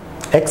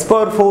 x⁴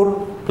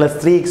 +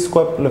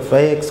 3x² +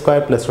 5x²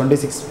 +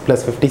 26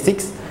 +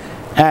 56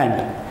 அண்ட்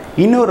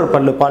இன்னொரு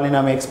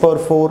பாலினாமி x⁴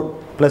 +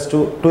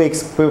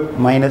 2x³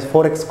 -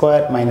 4x²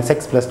 -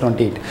 x +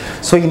 28.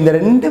 So இந்த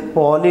ரெண்டு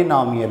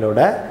பாலினாமியலோட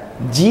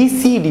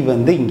ஜிசிடி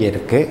வந்து இங்கே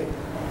இருக்குது.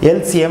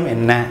 எல்சிஎம்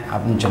என்ன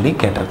அப்படின்னு சொல்லி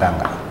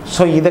கேட்டிருக்காங்க.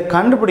 ஸோ இதை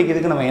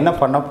கண்டுபிடிக்கிறதுக்கு நம்ம என்ன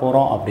பண்ண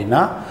போகிறோம் அப்படின்னா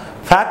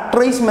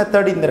ஃபேக்டரைஸ்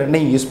மெத்தட் இந்த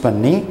ரெண்டையும் யூஸ்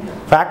பண்ணி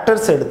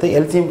ஃபேக்டர்ஸ் எடுத்து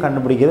எல்சிஎம்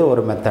கண்டுபிடிக்கிறது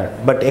ஒரு மெத்தட்.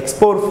 பட்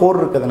x⁴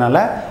 இருக்கிறதுனால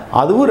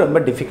அதுவும் ரொம்ப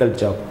டிஃபிகல்ட்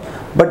ஜாப்.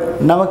 பட்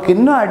நமக்கு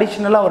இன்னும்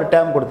அடிஷ்னலாக ஒரு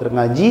டேர்ம்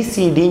கொடுத்துருக்காங்க,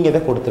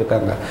 ஜிசிடிங்கிறத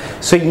கொடுத்துருக்காங்க.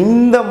 ஸோ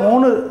இந்த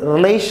 3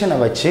 ரிலேஷனை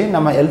வச்சு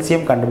நம்ம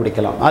எல்சிஎம்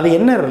கண்டுபிடிக்கலாம். அது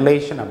என்ன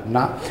ரிலேஷன்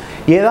அப்படின்னா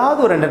ஏதாவது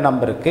ஒரு 2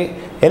 நம்பருக்கு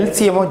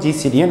எல்சிஎமோ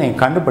ஜிசிடியோ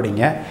நீங்கள்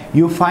கண்டுபிடிங்க.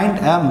 You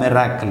find a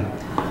miracle.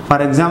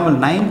 For example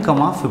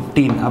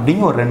 9,15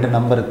 அப்படிங்கிற ஒரு 2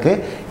 நம்பருக்கு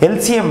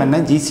எல்சிஎம் என்ன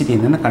ஜிசிடி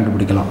என்னன்னு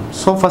கண்டுபிடிக்கலாம்.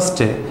 ஸோ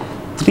ஃபஸ்ட்டு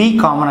 3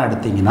 காமனாக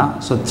எடுத்திங்கன்னா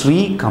ஸோ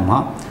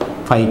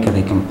 3,5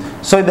 கிடைக்கும்.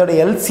 ஸோ இதோட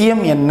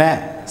எல்சிஎம் என்ன,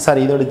 சாரி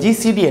இதோட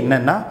ஜிசிடி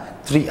என்னன்னா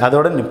 3,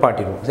 அதோட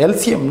நிப்பாட்டிடுவோம்.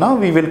 எல்சிஎம்னா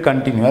வி வில்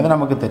கண்டினியூ, அது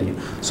நமக்கு தெரியும்.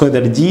 ஸோ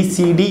இதோட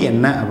ஜிசிடி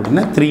என்ன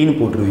அப்படின்னா 3ன்னு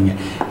போட்டுருவீங்க.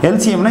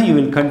 எல்சிஎம்னா யூ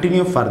வில்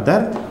கண்டினியூ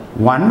ஃபர்தர்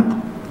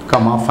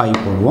 1,5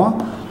 போடுவோம்.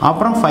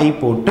 அப்புறம் 5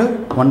 போட்டு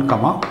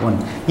 1,1.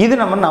 இது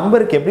நம்ம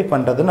நம்பருக்கு எப்படி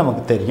பண்ணுறதுன்னு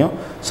நமக்கு தெரியும்.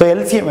 ஸோ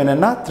எல்சிஎம்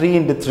என்னென்னா 3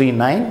 × 3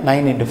 9,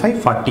 9 × 5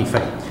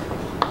 45.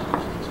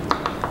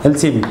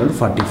 LCM =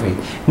 45.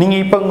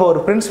 நீங்கள் இப்போ இங்கே ஒரு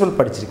பிரின்சிபல்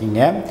படிச்சிருக்கீங்க.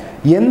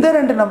 எந்த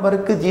 2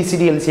 நம்பருக்கு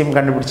ஜிசிடி எல்சிஎம்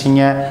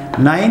கண்டுபிடிச்சிங்க?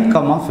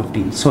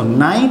 9,15. ஸோ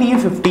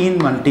 9ஐயும் 15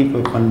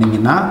 மல்டிப்ளை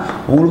பண்ணிங்கன்னா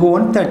உங்களுக்கு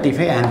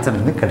 135 ஆன்சர்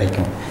வந்து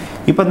கிடைக்கும்.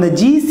 இப்போ இந்த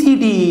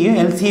ஜிசிடியையும்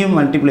எல்சிஎம்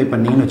மல்டிப்ளை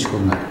பண்ணிங்கன்னு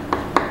வச்சுக்கோங்க,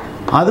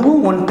 அதுவும்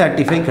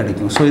 135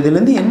 கிடைக்கும். ஸோ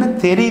இதுலேருந்து என்ன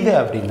தெரியுது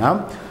அப்படின்னா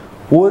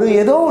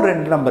ஏதோ ஒரு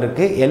 2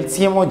 நம்பருக்கு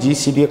எல்சிஎமோ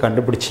ஜிசிடியோ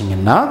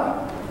கண்டுபிடிச்சிங்கன்னா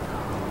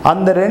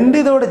அந்த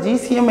 2 இதோட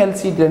ஜிசிஎம்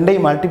எல்சிடி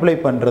 2ஐயும் மல்டிப்ளை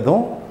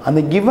பண்ணுறதும் அந்த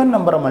கிவன்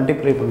நம்பரை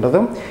மல்டிப்ளை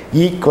பண்ணுறதும்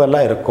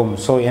ஈக்குவலாக இருக்கும்.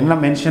 ஸோ என்ன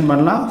மென்ஷன்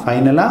பண்ணலாம்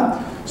ஃபைனலாக?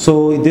 So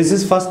this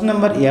is first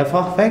number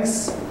f(x),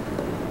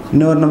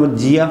 இன்னொரு நம்பர்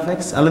g(x)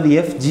 அல்லது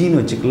fgன்னு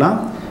வச்சுக்கலாம்,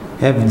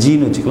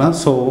 fgன்னு வச்சுக்கலாம்.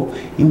 ஸோ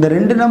இந்த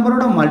 2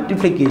 நம்பரோட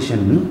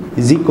மல்டிப்ளிகேஷன்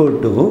இஸ் ஈக்குவல்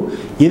டு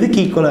எதுக்கு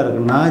ஈக்குவலாக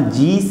இருக்குன்னா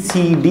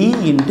ஜிசிடி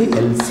 ×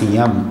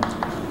 எல்சிஎம்.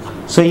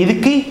 ஸோ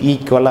இதுக்கு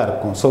ஈக்குவலாக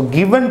இருக்கும். ஸோ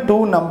கிவன் 2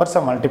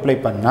 நம்பர்ஸை மல்டிப்ளை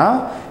பண்ணால்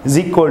இஸ்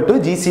ஈக்குவல் டு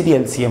ஜிசிடி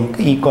எல்சிஎம்க்கு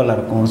ஈக்குவலாக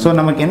இருக்கும். ஸோ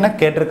நமக்கு என்ன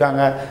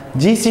கேட்டிருக்காங்க?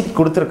 ஜிசிடி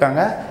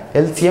கொடுத்துருக்காங்க,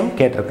 எல்சிஎம்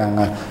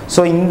கேட்டிருக்காங்க.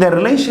 ஸோ இந்த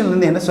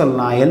ரிலேஷன்லேருந்து என்ன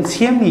சொல்லலாம்?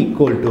 LCM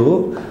equal to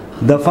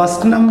the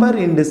first number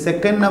into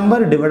second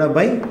number divided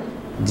by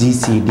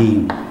GCD.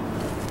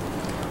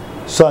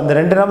 So அந்த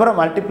ரெண்டு நம்பரை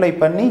மல்டிப்ளை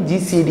பண்ணி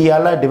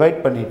ஜிசிடியால் டிவைட்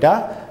பண்ணிட்டா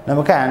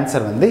நமக்கு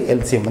ஆன்சர் வந்து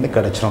எல்சிஎம் வந்து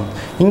கிடச்சிரும்.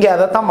 இங்கே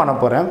அதை தான் பண்ண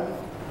போகிறேன்.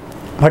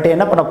 பட்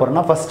என்ன பண்ண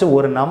போகிறேன்னா ஃபஸ்ட்டு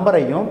ஒரு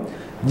நம்பரையும்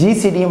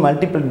ஜிசிடியும்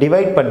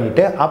டிவைட்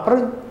பண்ணிவிட்டு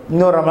அப்புறம்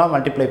இன்னொரு நம்பராக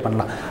மல்டிப்ளை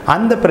பண்ணலாம்.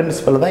 அந்த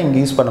பிரின்சிபல் தான் இங்கே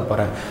யூஸ் பண்ண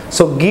போகிறேன்.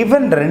 ஸோ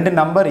கிவன் ரெண்டு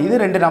நம்பர், இது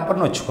ரெண்டு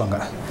நம்பர்னு வச்சுக்கோங்க.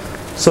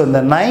 ஸோ இந்த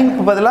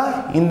 9க்கு பதிலாக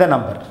இந்த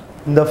நம்பர்,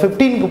 இந்த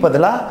 15க்கு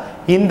பதிலாக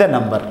இந்த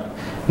நம்பர்,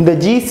 இந்த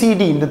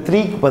ஜிசிடி இந்த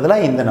 3க்கு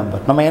பதிலாக இந்த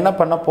நம்பர். நம்ம என்ன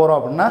பண்ண போகிறோம்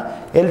அப்படின்னா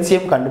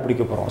எல்சிஎம்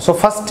கண்டுபிடிக்க போகிறோம். ஸோ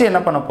ஃபஸ்ட்டு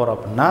என்ன பண்ண போகிறோம்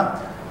அப்படின்னா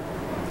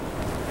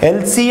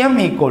எல்சிஎம்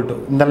ஈக்குவல் டு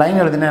இந்த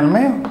லைன்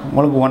எழுதினாலுமே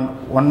உங்களுக்கு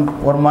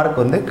ஒன்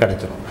மார்க் வந்து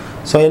கிடச்சிரும்.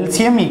 ஸோ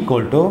எல்சிஎம்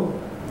ஈக்குவல் டு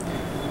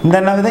இந்த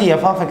என்ன வித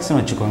எஃப் ஆஃப் எக்ஸ்னு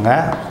வச்சுக்கோங்க,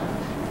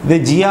 இது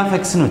ஜி ஆஃப்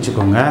எக்ஸ்னு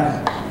வச்சுக்கோங்க,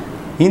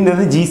 இந்த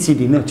இது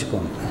ஜிசிடின்னு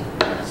வச்சுக்கோங்க.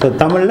 ஸோ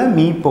தமிழில்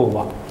மீ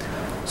போவா.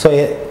 So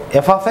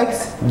F of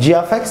X G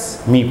of X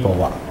me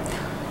போவா.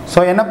 ஸோ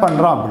என்ன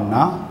பண்ணுறோம்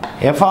அப்படின்னா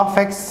F of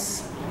X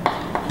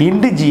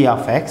into G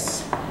of X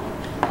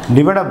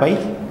divide by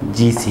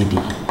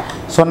GCD.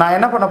 So நான்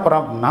என்ன பண்ண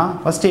போகிறேன் அப்படின்னா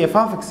ஃபஸ்ட்டு எஃப்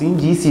ஆஃப் எக்ஸையும்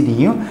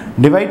ஜிசிடியும்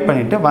டிவைட்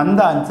பண்ணிவிட்டு வந்த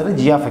ஆன்சரை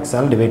ஜி ஆஃப்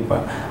எக்ஸால்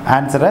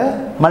ஆன்சரை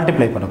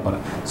மல்டிப்ளை பண்ண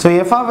போகிறேன். So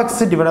F of X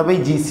divide by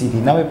GCD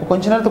நம்ம இப்போ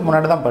கொஞ்ச நேரத்துக்கு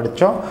முன்னாடி தான்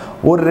படித்தோம்.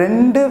 ஒரு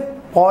ரெண்டு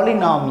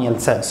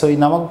பாலினாமியல்ஸை, ஸோ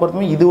நமக்கு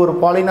பொறுத்தவரை இது ஒரு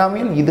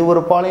பாலினாமியல், இது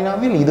ஒரு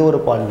பாலினாமியல், இது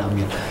ஒரு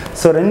பாலினாமியல்.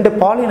 ஸோ ரெண்டு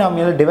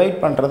பாலினாமியல் டிவைட்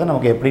பண்ணுறது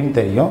நமக்கு எப்படின்னு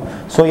தெரியும்.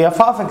 So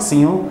F of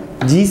எக்ஸையும்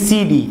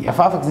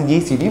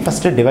ஜிசிடியும்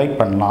first divide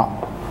பண்ணலாம்.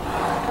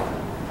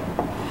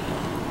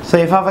 ஸோ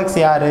எஃப் ஆஃப் எக்ஸ்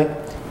யார்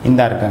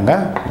இந்த இருக்காங்க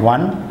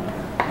 1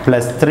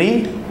 + 3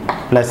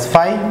 +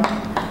 5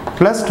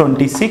 +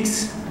 26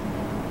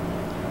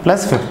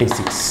 +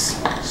 56.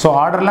 ஸோ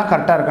ஆர்டர்லாம்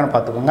கரெக்டாக இருக்குன்னு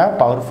பார்த்துக்கோங்க.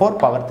 Power 4,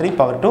 power 3,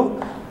 power 2,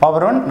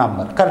 power 1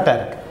 number கரெக்டாக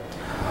இருக்குது.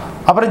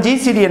 அப்புறம்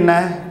ஜிசிடி என்ன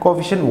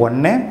கோஎஃபிஷியன்ட்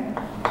 1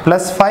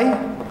 + 5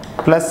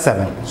 +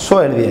 7. ஸோ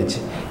எழுதியாச்சு.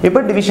 இப்போ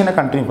டிவிஷனை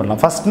கண்டினியூ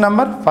பண்ணலாம். ஃபஸ்ட்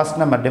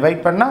நம்பர் டிவைட்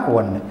பண்ணால்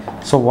 1.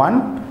 ஸோ 1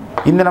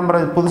 இந்த நம்பரை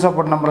புதுசாக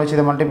போட்ட நம்பரை வச்சு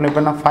இதை மல்டிப்ளை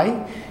பண்ணால் 5,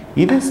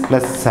 இது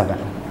 +7.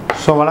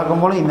 ஸோ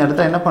வழக்கம் போல் இந்த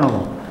இடத்துல என்ன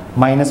பண்ணுவோம்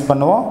மைனஸ்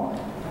பண்ணுவோம்.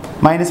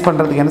 மைனஸ்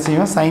பண்ணுறதுக்கு என்ன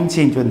செய்வோம் சைன்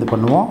சேஞ்ச் வந்து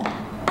பண்ணுவோம்.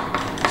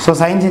 ஸோ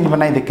சைன் சேஞ்ச்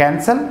பண்ணால் இது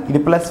கேன்சல், இது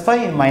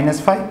 +5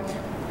 -5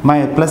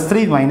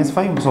 +3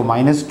 -5. ஸோ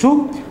 -2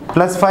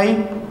 +5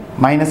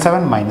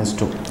 -7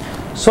 -2.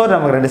 ஸோ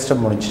நமக்கு ரெண்டு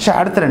ஸ்டெப் முடிஞ்சிச்சு.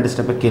 அடுத்த ரெண்டு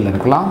ஸ்டெப்பு கீழே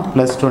இருக்கலாம்.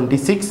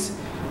 +26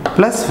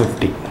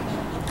 +50.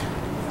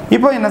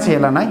 இப்போ என்ன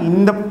செய்யலாம்னா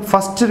இந்த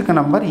ஃபஸ்ட் இருக்க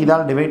நம்பர்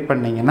இதால் டிவைட்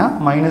பண்ணிங்கன்னா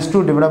 -2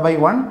 டிவைட் பை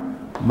 1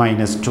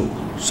 -2.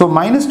 ஸோ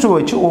 -2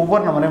 வச்சு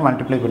ஒவ்வொரு நம்பரையும்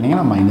மல்டிப்ளை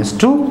பண்ணிங்கன்னா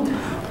 -2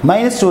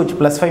 -2 வச்சு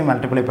 +5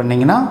 மல்டிப்ளை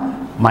பண்ணிங்கன்னா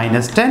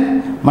 -10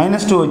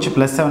 -2 வச்சு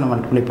 +7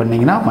 மல்டிப்ளை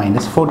பண்ணிங்கன்னா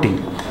 -14.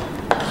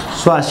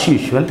 ஸோ அஸ்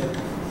யூஷுவல்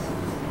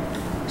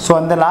ஸோ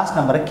அந்த லாஸ்ட்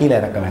நம்பரை கீழே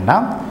இறக்க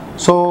வேண்டாம்.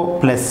 So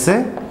plus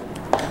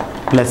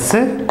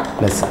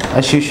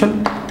as usual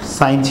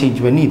sign change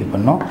பண்ணி இது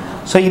பண்ணோம்.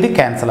 ஸோ இது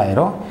கேன்சல்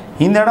ஆயிரும்.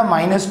 இந்த இடம்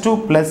 -2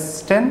 +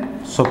 10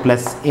 ஸோ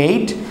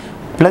 +8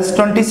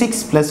 +26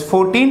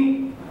 +14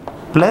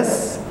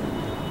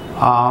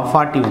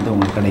 +40 வந்து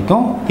உங்களுக்கு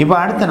கிடைக்கும். இப்போ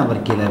அடுத்த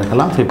நம்பர் கீழே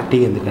இருக்கலாம் 50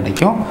 வந்து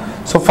கிடைக்கும்.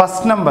 ஸோ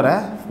ஃபஸ்ட் நம்பரை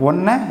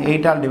 1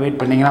 8ஆல் டிவைட்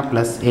பண்ணிங்கன்னா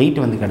 +8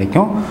 வந்து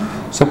கிடைக்கும்.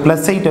 ஸோ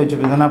 +8 வச்சு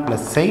பார்த்தீங்கன்னா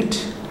 +8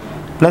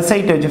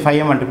 +8 வச்சு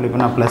 5 மல்டிப்ளை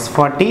பண்ணால்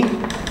 +40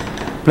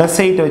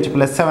 +8 வச்சு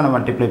 +7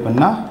 மல்டிப்ளை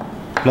பண்ணால்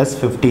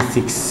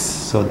 +56.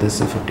 So this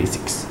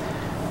 56.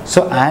 ஸோ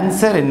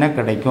ஆன்சர் என்ன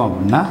கிடைக்கும்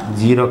அப்படின்னா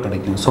 0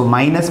 கிடைக்கும். ஸோ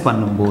மைனஸ்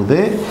பண்ணும்போது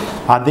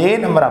அதே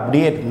நம்பர்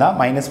அப்படியே இருந்தால்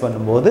மைனஸ்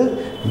பண்ணும்போது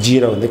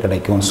 0 வந்து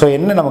கிடைக்கும். ஸோ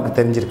என்ன நமக்கு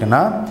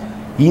தெரிஞ்சிருக்குன்னா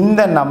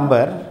இந்த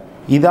நம்பர்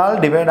இதால்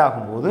டிவைட்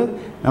ஆகும்போது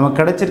நமக்கு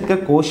கிடைச்சிருக்க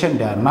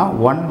கோஷன்ட் யாருன்னா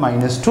 1 -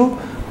 2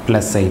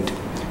 +8.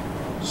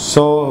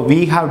 So we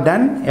have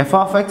done f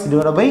of x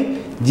divided by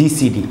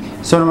gcd.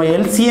 So நம்ம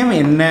எல்சிஎம்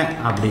என்ன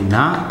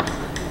அப்படின்னா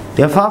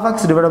f of x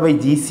divided by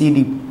gcd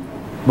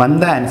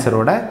வந்த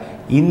ஆன்சரோட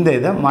இந்த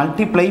இதை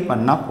மல்டிப்ளை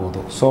பண்ணால்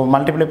போதும். ஸோ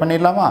மல்டிப்ளை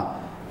பண்ணிடலாமா?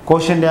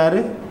 கோஷன்ட் யார்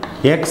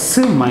x -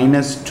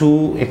 2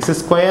 x²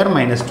 -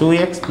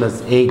 2x +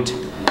 8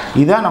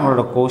 இதுதான்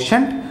நம்மளோட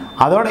கோஷன்ட்.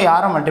 அதோட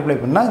யாரை மல்டிப்ளை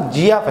பண்ணால் g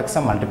of x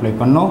மல்டிப்ளை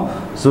பண்ணோம்.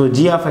 So g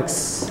of x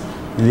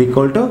 =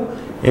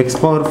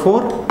 x⁴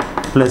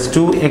 +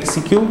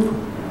 2x³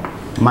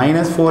 -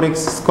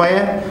 4x²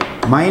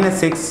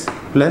 - x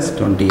 +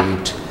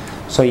 28.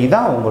 So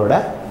இதான் உங்களோட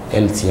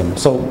எல்சிஎம்.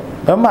 ஸோ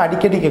ரொம்ப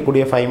அடிக்கடி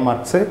கேட்கக்கூடிய 5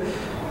 மார்க்ஸு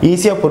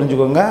ஈஸியாக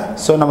புரிஞ்சுக்கோங்க.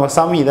 ஸோ நம்ம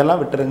சம்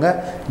இதெல்லாம் விட்டுருங்க.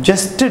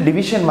 ஜஸ்ட்டு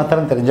டிவிஷன்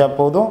மாத்திரம் தெரிஞ்சால்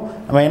போதும்.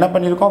 நம்ம என்ன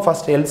பண்ணியிருக்கோம்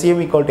first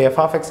LCM = f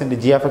of x ×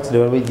 g of x /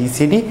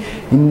 gcd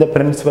இந்த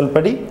பிரின்சிபல்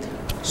படி.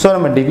 ஸோ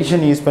நம்ம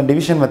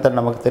டிவிஷன் மெத்தட்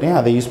நமக்கு தெரியும்,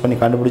 அதை யூஸ் பண்ணி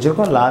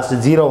கண்டுபிடிச்சிருக்கோம். லாஸ்ட்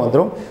 0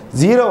 வந்துடும்.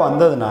 0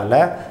 வந்ததுனால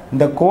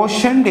இந்த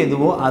கோஷன்ட்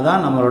எதுவோ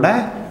அதான் நம்மளோட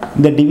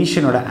இந்த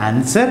டிவிஷனோட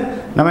ஆன்சர்.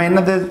 நம்ம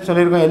என்னது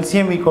சொல்லியிருக்கோம்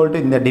எல்சிஎம்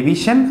 = இந்த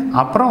டிவிஷன்,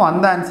 அப்புறம்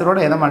அந்த ஆன்சரோட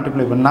எதை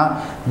மல்டிப்ளை பண்ணால்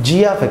g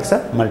of x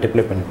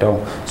மல்டிப்ளை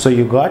பண்ணிட்டோம். So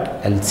you got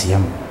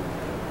LCM.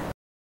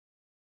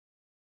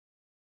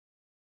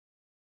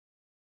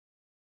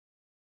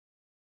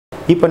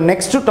 இப்போ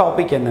நெக்ஸ்ட்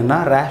டாபிக் என்னென்னா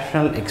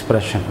ரேஷ்னல்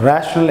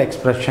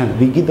எக்ஸ்பிரஷன்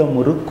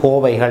விகிதமுறு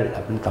கோவைகள்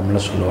அப்படின்னு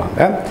தமிழில் சொல்லுவாங்க.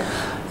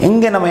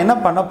 இங்கே நம்ம என்ன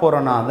பண்ண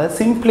போகிறோம்னா அதை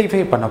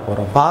சிம்பிளிஃபை பண்ண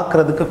போகிறோம்.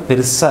 பார்க்குறதுக்கு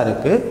பெருசாக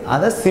இருக்குது,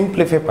 அதை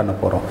சிம்பிளிஃபை பண்ண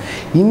போகிறோம்.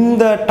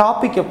 இந்த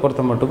டாப்பிக்கை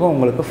பொறுத்த மட்டுக்கும்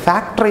உங்களுக்கு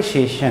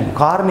ஃபேக்டரைசேஷன்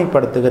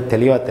காரணிப்படுத்துக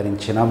தெளிவாக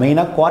தெரிஞ்சுன்னா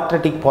மெயினாக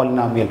குவாட்ரட்டிக்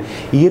பாலினாமியல்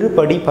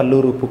இருபடி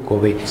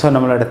பல்லுறுப்புக்கோவை. ஸோ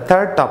நம்மளோட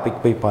தேர்ட்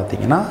டாபிக் போய்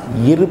பார்த்தீங்கன்னா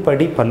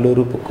இருபடி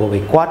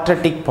பல்லுறுப்புக்கோவை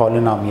குவாட்ரட்டிக்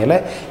பாலினாமியலை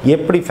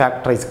எப்படி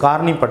ஃபேக்டரைஸ்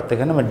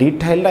காரணிப்படுத்துக நம்ம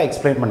டீட்டெயிலாக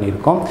எக்ஸ்பிளைன்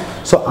பண்ணியிருக்கோம்.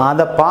 ஸோ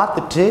அதை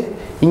பார்த்துட்டு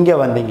இங்கே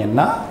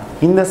வந்தீங்கன்னா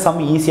இந்த சம்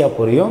ஈஸியாக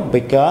புரியும்.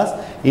 பிகாஸ்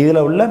இதில்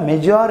உள்ள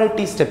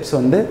மெஜாரிட்டி ஸ்டெப்ஸ்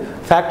வந்து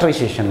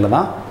ஃபேக்டரைசேஷனில்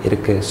தான்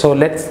இருக்குது. So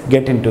let's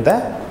get in to the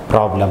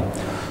problem.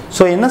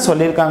 So என்ன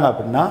சொல்லியிருக்காங்க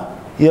அப்படின்னா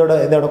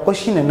இதோட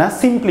கொஷின் என்ன,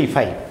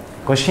 சிம்பிளிஃபை.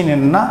 கொஷின்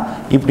என்னன்னா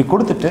இப்படி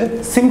கொடுத்துட்டு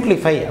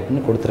சிம்பிளிஃபை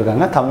அப்படின்னு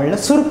கொடுத்துருக்காங்க,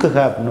 தமிழில் சுருக்குக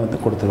அப்படின்னு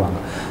வந்து கொடுத்துருவாங்க.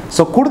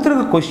 ஸோ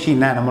கொடுத்துருக்க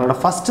கொஷினை நம்மளோட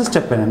ஃபஸ்ட்டு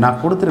ஸ்டெப் என்னென்னா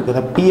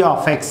கொடுத்துருக்கத பி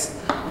ஆஃப் எக்ஸ்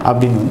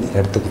அப்படின்னு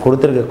வந்து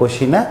கொடுத்துருக்க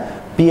கொஷினை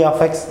பி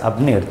ஆஃப் எக்ஸ்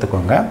அப்படின்னு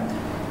எடுத்துக்கோங்க.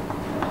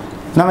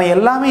 நம்ம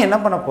எல்லாமே என்ன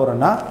பண்ண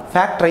போகிறோம்னா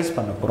ஃபேக்டரைஸ்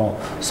பண்ண போகிறோம்.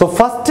 ஸோ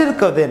ஃபஸ்ட்டு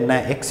இருக்கிறது என்ன,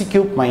 X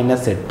cube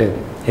minus 8,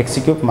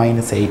 X cube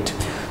minus 8.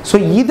 So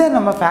இதை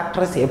நம்ம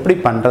ஃபேக்டரைஸ் எப்படி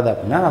பண்ணுறது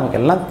அப்படின்னா நமக்கு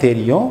எல்லாம்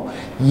தெரியும்,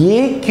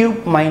 a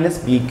cube minus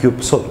B cube.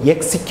 So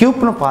X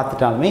கியூப்னு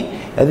பார்த்துட்டாலுமே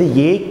அது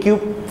a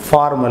cube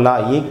formula,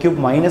 a cube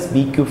minus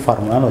B cube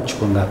ஃபார்முலான்னு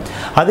வச்சுக்கோங்க.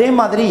 அதே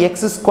மாதிரி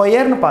எக்ஸ்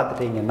ஸ்கொயர்னு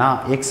பார்த்துட்டிங்கன்னா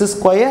எக்ஸ்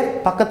ஸ்கொயர்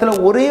பக்கத்தில்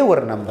ஒரே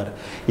ஒரு நம்பர்,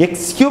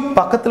 எக்ஸ் கியூப்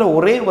பக்கத்தில்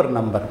ஒரே ஒரு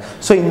நம்பர்.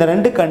 ஸோ இந்த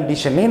ரெண்டு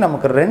கண்டிஷன்லேயும்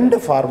நமக்கு ரெண்டு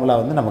ஃபார்முலா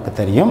வந்து நமக்கு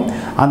தெரியும்.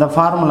 அந்த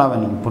ஃபார்முலாவை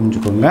நீங்கள்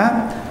புரிஞ்சுக்கோங்க.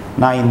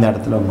 நான் இந்த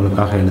இடத்துல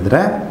உங்களுக்காக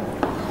எழுதுகிறேன்.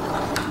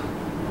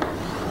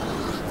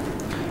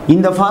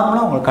 இந்த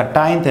ஃபார்முலா உங்களுக்கு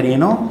கட்டாயம்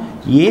தெரியணும்.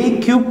 A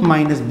cube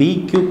minus B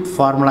cube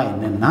formula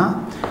என்னென்னா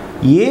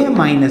ஏ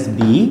மைனஸ்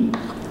பி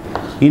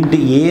இன்ட்டு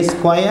ஏ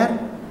square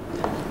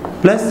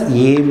plus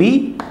AB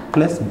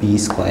plus B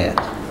square.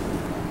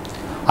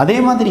 அதே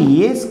மாதிரி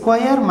ஏ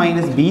square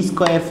minus B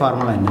square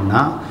formula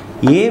என்னென்னா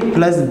ஏ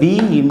ப்ளஸ் பி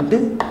இன்ட்டு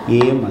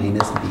ஏ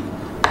மைனஸ் பி.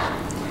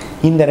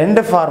 இந்த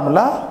ரெண்டு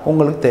ஃபார்முலா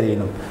உங்களுக்கு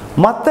தெரியணும்.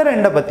 மற்ற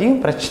ரெண்டை பற்றியும்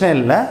பிரச்சனை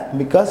இல்லை,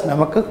 பிகாஸ்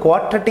நமக்கு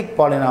குவாட்ரட்டிக்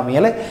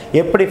பாலினாமியலை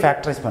எப்படி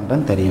ஃபேக்டரைஸ்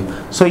பண்ணுறதுன்னு தெரியும்.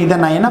 ஸோ இதை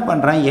நான் என்ன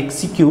பண்ணுறேன்,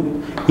 எக்ஸ் கியூப்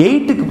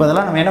 8க்கு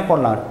பதிலாக நம்ம என்ன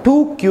போடலாம், 2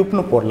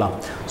 கியூப்னு போடலாம்.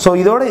 ஸோ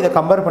இதோட இதை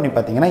கம்பேர் பண்ணி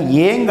பார்த்தீங்கன்னா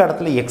ஏங்க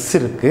இடத்துல எக்ஸ்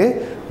இருக்குது,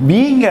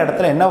 பிங்க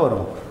இடத்துல என்ன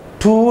வரும்,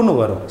 2ன்னு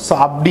வரும். ஸோ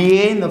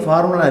அப்படியே இந்த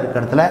ஃபார்முலா இருக்க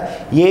இடத்துல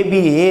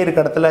ஏபி ஏ இருக்க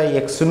இடத்துல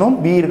எக்ஸுனும்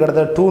பி இருக்க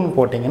இடத்துல 2ன்னு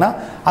போட்டிங்கன்னா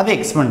அது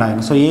எக்ஸ்பெண்ட்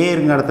ஆகிடும். ஸோ ஏ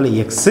இருக்க இடத்துல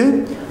எக்ஸு,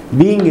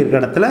 பிங்க இருக்க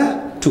இடத்துல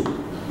 2.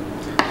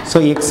 ஸோ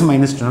எக்ஸ்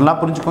மைனஸ் 2 நல்லா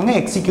புரிஞ்சுக்கோங்க.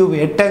 எக்ஸ் கியூப்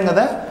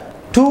 8ங்கிறத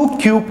 2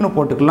 கியூப்னு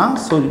போட்டுக்கலாம்.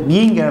 ஸோ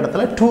பிங்க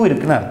இடத்துல 2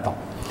 இருக்குன்னு அர்த்தம்.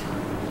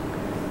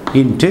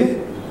 இன்ட்டு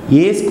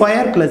ஏ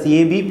square plus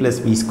AB plus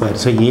B square.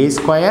 So ஏ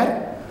square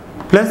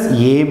plus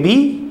AB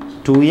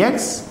 2x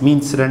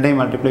means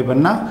ரெண்டையும் மல்டிப்ளை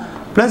பண்ணால்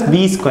ப்ளஸ்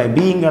பி ஸ்கொயர்,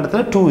 பிங்க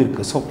இடத்துல 2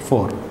 இருக்குது. So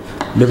 4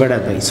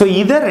 divided by. ஸோ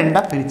இதை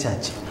ரெண்டாக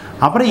பிரித்தாச்சு.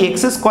 அப்புறம்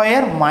எக்ஸ்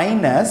ஸ்கொயர்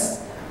மைனஸ்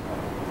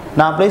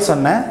நான் அப்படியே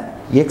சொன்னேன்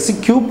எக்ஸ்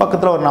கியூப்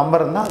பக்கத்தில் ஒரு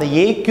நம்பர் இருந்தால் அது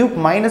a cube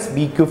minus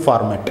B cube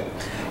format.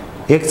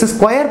 X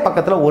square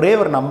பக்கத்தில் ஒரே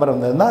ஒரு நம்பர்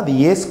வந்திருந்தால் அது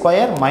ஏ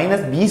square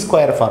minus B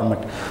square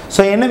format.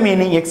 So என்ன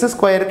மீனிங், எக்ஸ்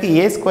ஸ்கொயருக்கு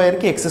ஏ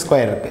ஸ்கொயருக்கு எக்ஸ்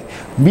ஸ்கொயர் இருக்குது,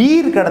 பி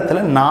இருக்க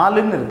இடத்துல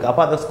 4ன்னு இருக்குது.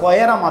 அப்போ அதை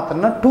ஸ்கொயராக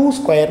மாற்றணும்னா 2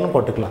 ஸ்கொயர்னு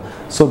போட்டுக்கலாம்.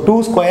 ஸோ 2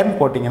 ஸ்கொயர்னு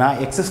போட்டிங்கன்னா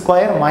எக்ஸ்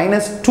ஸ்கொயர்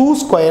மைனஸ் 2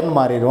 ஸ்கொயர்னு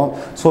மாறிடும்.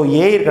 ஸோ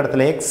ஏ இருக்க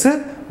இடத்துல எக்ஸு,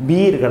 பி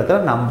இருக்க இடத்துல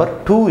நம்பர்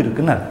 2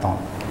 இருக்குதுன்னு அர்த்தம்.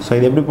 ஸோ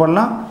இது எப்படி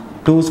போடலாம்,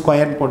 2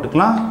 ஸ்கொயர்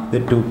போட்டுக்கலாம், இது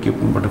 2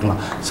 கியூப்னு போட்டுக்கலாம்.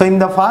 ஸோ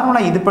இந்த ஃபார்முலா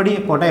இதுபடி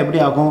போட்டால் எப்படி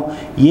ஆகும்,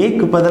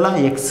 ஏக்கு பதிலாக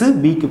எக்ஸு,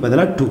 பிக்கு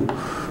பதிலாக 2.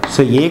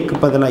 ஸோ ஏக்கு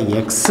பதிலாக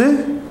எக்ஸு,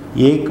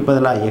 ஏக்கு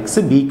பதிலாக எக்ஸு,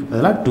 பிக்கு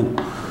பதிலாக 2.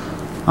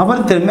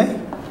 அப்புறம் திரும்ப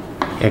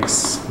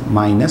எக்ஸ்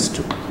மைனஸ்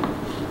 2.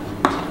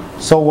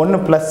 ஸோ ஒன்று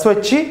ப்ளஸ்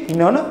வச்சு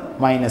இன்னொன்று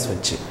மைனஸ்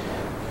வச்சு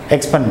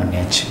எக்ஸ்பெண்ட்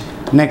பண்ணியாச்சு.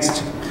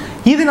 நெக்ஸ்ட்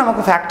இது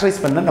நமக்கு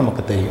ஃபேக்டரைஸ் பண்ண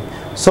நமக்கு தெரியும்.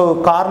 ஸோ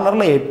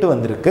கார்னரில் 8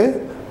 வந்திருக்கு,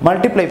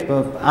 மல்டிப்ளை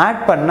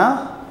ஆட் பண்ணால்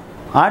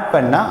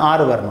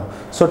 6 வரணும்.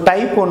 ஸோ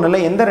டைப்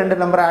 1ல் எந்த ரெண்டு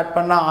நம்பரை ஆட்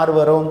பண்ணால் 6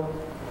 வரும்,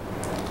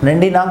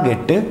 2 நாங்க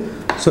 8.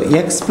 So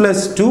X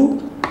plus 2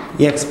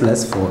 X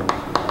plus 4.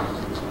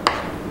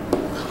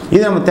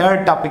 இது நம்ம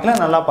தேர்ட்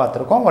டாப்பிக்கில் நல்லா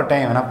பார்த்துருக்கோம், ஒரு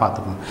டைம் வேணால்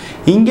பார்த்துக்கோங்க.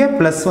 இங்கே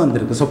ப்ளஸ்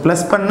வந்திருக்கு. ஸோ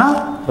ப்ளஸ் பண்ணால்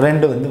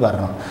 2 வந்து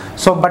வரணும்.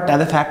 ஸோ பட்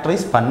அதை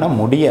ஃபேக்டரைஸ் பண்ண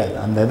முடியாது,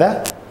 அந்த இதை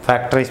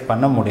ஃபேக்டரைஸ்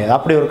பண்ண முடியாது,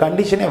 அப்படி ஒரு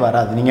கண்டிஷனே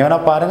வராது. நீங்கள்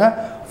வேணால் பாருங்கள்,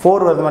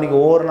 4 வருது மணிக்கு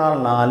ஒரு நாள்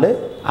 4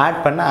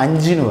 ஆட் பண்ண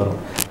 5ன்னு வரும்.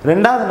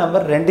 ரெண்டாவது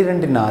நம்பர் 2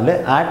 2 4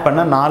 ஆட்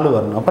பண்ண 4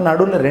 வரணும். அப்போ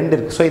நடுவில் 2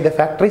 இருக்குது. ஸோ இதை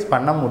ஃபேக்டரைஸ்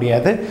பண்ண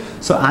முடியாது.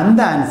 ஸோ அந்த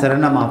ஆன்சரை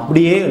நம்ம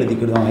அப்படியே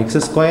எழுதிக்கிடுவோம், X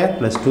square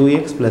plus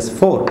 2x plus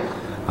 4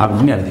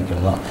 அப்படின்னு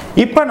எழுதிக்கிடுவோம்.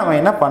 இப்போ நம்ம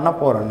என்ன பண்ண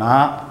போகிறோன்னா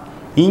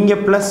இங்கே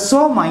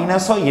ப்ளஸ்ஸோ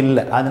மைனஸோ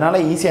இல்லை, அதனால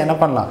ஈஸியாக என்ன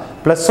பண்ணலாம்,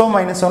 ப்ளஸ்ஸோ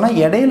மைனஸோனா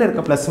இடையில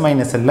இருக்க ப்ளஸ்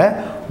மைனஸ் இல்லை,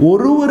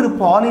 ஒரு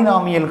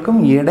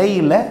பாலினாமியலுக்கும்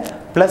இடையில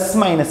ப்ளஸ்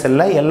மைனஸ்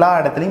இல்லை, எல்லா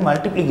இடத்துலையும்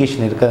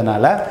மல்டிப்ளிகேஷன்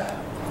இருக்கிறதுனால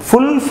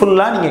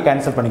ஃபுல்லாக நீங்கள்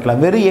கேன்சல்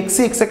பண்ணிக்கலாம். வெறும்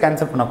எக்ஸை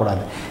கேன்சல்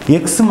பண்ணக்கூடாது.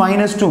 எக்ஸ்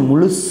மைனஸ் 2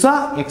 முழுசாக,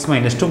 எக்ஸ்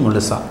மைனஸ் 2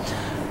 முழுசாக.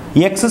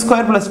 x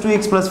square plus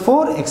 2x plus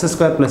 4 x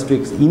square plus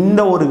 2x இந்த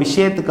ஒரு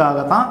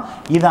விஷயத்துக்காக தான்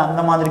இது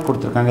அந்த மாதிரி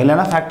கொடுத்துருக்காங்க.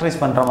 இல்லைன்னா ஃபேக்டரைஸ்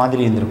பண்ணுற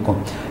மாதிரி இருந்திருக்கும்.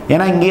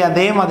 ஏன்னா இங்கே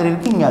அதே மாதிரி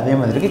இருக்குது, இங்கே அதே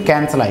மாதிரி இருக்குது,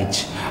 கேன்சல்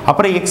ஆயிடுச்சு.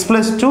 அப்புறம் x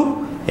plus 2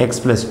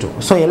 x plus 2.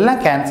 So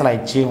எல்லாம் கேன்சல்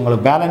ஆயிடுச்சு.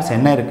 உங்களுக்கு பேலன்ஸ்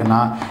என்ன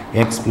இருக்குன்னா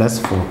x plus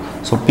 4.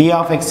 So p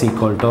of x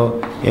equal to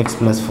x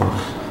plus 4.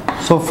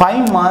 So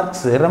 5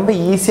 marks ரொம்ப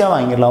ஈஸியாக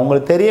வாங்கிடலாம்.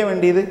 உங்களுக்கு தெரிய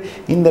வேண்டியது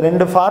இந்த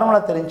ரெண்டு ஃபார்முலா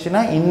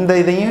தெரிஞ்சுன்னா இந்த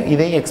இதையும்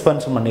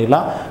எக்ஸ்பென்ஷன்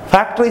பண்ணிடலாம்.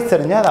 ஃபேக்டரைஸ்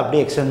தெரிஞ்சால் அதை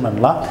அப்படியே எக்ஸ்டெண்ட்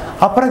பண்ணலாம்.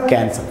 அப்புறம்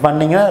கேன்சல்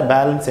பண்ணிங்கன்னா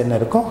பேலன்ஸ் என்ன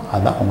இருக்கோ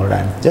அதுதான் உங்களோட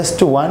ஆன்சர்.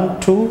 Just 1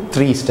 2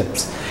 3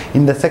 steps.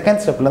 இந்த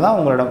செகண்ட் ஸ்டெப்பில் தான்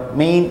உங்களோட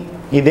மெயின்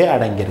இதே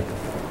அடங்கியிருக்கு.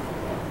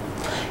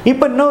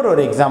 இப்போ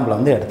இன்னொரு எக்ஸாம்பிள்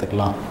வந்து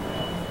எடுத்துக்கலாம்.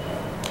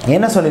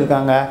 என்ன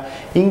சொல்லியிருக்காங்க,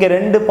 இங்கே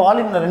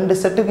ரெண்டு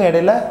செட்டுக்கும்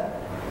இடையில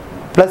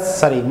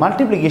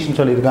மல்டிப்ளிகேஷன்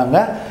சொல்லியிருக்காங்க.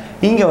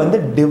 இங்கே வந்து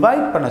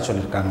டிவைட் பண்ண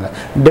சொல்லியிருக்காங்க.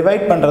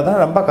 டிவைட் பண்ணுறது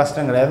ரொம்ப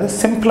கஷ்டம் கிடையாது,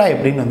 சிம்பிளாக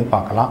எப்படின்னு வந்து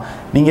பார்க்கலாம்.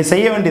 நீங்கள்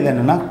செய்ய வேண்டியது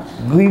என்னென்னா,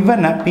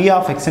 கிவனை p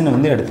of xன்னு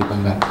வந்து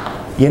எடுத்துக்கோங்க.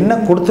 என்ன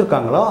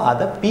கொடுத்துருக்காங்களோ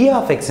அதை p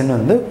of xன்னு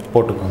வந்து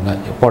போட்டுக்கோங்க.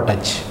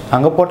 போட்டாச்சு,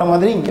 அங்கே போட்ட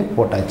மாதிரி இங்கே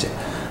போட்டாச்சு.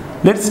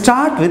 லெட்ஸ்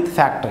ஸ்டார்ட் வித்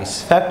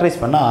ஃபேக்டரைஸ்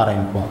பண்ண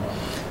ஆரம்பிப்போம்.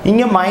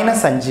 இங்கே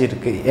 -5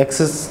 இருக்குது, x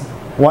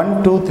 1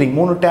 2 3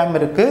 3 டேர்ம்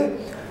இருக்குது,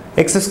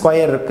 x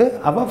ஸ்கொயர் இருக்குது.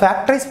 அப்போ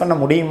ஃபேக்டரைஸ் பண்ண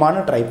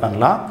முடியுமான்னு ட்ரை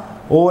பண்ணலாம்.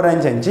 ஓவர்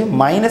 5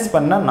 மைனஸ்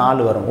பண்ணால்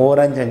 4 வரும். ஓவர்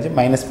 5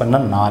 மைனஸ்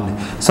பண்ணால் 4.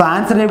 ஸோ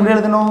ஆன்சர் எப்படி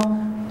எழுதணும்,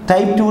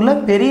 டைப் 2ல்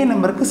பெரிய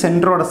நம்பருக்கு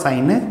சென்டரோட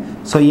சைனு.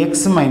 So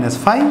x -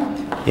 5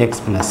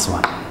 x +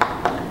 1.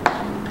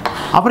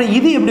 அப்புறம்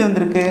இது எப்படி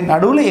வந்திருக்கு,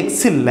 நடுவில்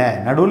எக்ஸ் இல்லை,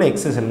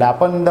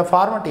 அப்போ இந்த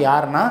ஃபார்மெட்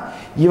யாருன்னா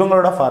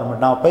இவங்களோட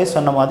ஃபார்மெட். நான் அப்போயே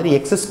சொன்ன மாதிரி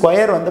எக்ஸ்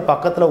ஸ்கொயர் வந்து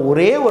பக்கத்தில்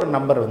ஒரே ஒரு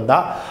நம்பர்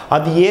வந்தால்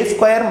அது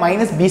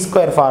a² -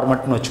 b²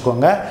 ஃபார்மெட்னு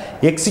வச்சுக்கோங்க.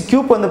 எக்ஸ்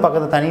கியூப் வந்து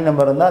பக்கத்தில் தனி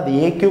நம்பர் இருந்தால் அது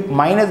a³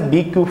 -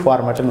 b³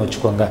 ஃபார்மெட்னு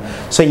வச்சுக்கோங்க.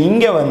 ஸோ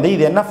இங்கே வந்து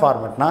இது என்ன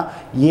ஃபார்மெட்னா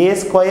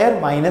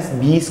a²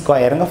 -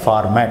 b²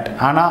 ஃபார்மெட்.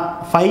 ஆனால்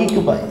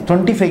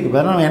 25க்கு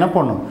பதிலாக நம்ம என்ன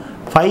பண்ணணும்,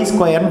 5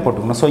 ஸ்கொயர்னு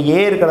போட்டுக்கணும். ஸோ ஏ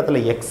இருக்கிற இடத்துல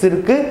எக்ஸ்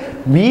இருக்குது,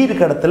 பி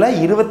இருக்கிற இடத்துல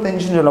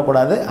 25ன்னு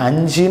சொல்லக்கூடாது,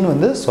 5ன்னு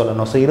வந்து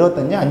சொல்லணும். ஸோ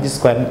 25 5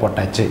 ஸ்கொயர்னு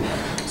போட்டாச்சு.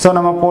 ஸோ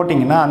நம்ம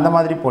போட்டிங்கன்னா அந்த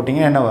மாதிரி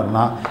போட்டிங்கன்னா என்ன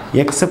வரும்னா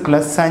எக்ஸ்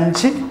 +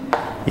 5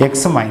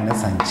 எக்ஸ் -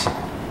 5.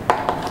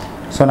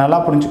 ஸோ நல்லா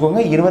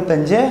புரிஞ்சுக்கோங்க,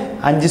 25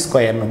 5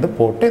 ஸ்கொயர்னு வந்து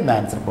போட்டு இந்த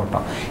ஆன்சர்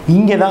போட்டோம்.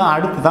 இங்கே தான்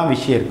அடுத்து தான்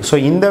விஷயம் இருக்குது. ஸோ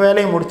இந்த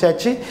வேலையை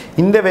முடிச்சாச்சு,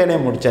 இந்த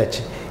வேலையை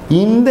முடிச்சாச்சு.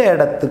 இந்த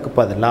இடத்துக்கு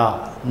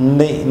பதிலாக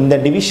இந்த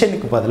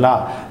டிவிஷனுக்கு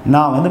பதிலாக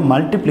நான் வந்து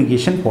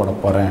மல்டிப்ளிகேஷன் போட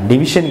போகிறேன்.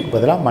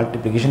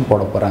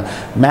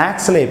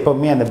 மேக்ஸில்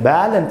எப்போவுமே அந்த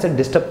பேலன்ஸை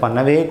டிஸ்டர்ப்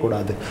பண்ணவே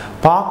கூடாது.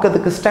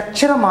 பார்க்கறதுக்கு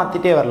ஸ்ட்ரக்சரை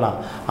மாற்றிட்டே வரலாம்,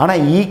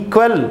 ஆனால்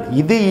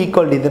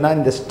இதுனா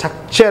இந்த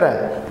ஸ்ட்ரக்சரை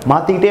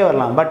மாற்றிக்கிட்டே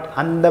வரலாம். பட்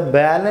அந்த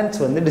பேலன்ஸ்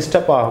வந்து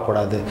டிஸ்டர்ப்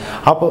ஆகக்கூடாது.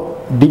 அப்போ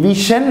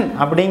டிவிஷன்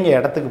அப்படிங்கிற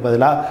இடத்துக்கு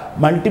பதிலாக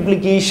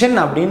மல்டிப்ளிகேஷன்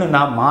அப்படின்னு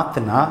நான்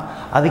மாற்றினா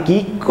அதுக்கு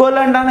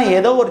ஈக்குவலண்டான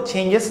ஏதோ ஒரு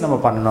சேஞ்சஸ் நம்ம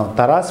பண்ணணும்.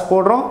 தராசு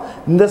போடுறோம்,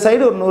 இந்த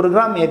சைடு ஒரு 100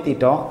 கிராம்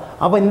ஏற்றிட்டோம்,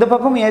 அப்போ இந்த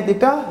பக்கம்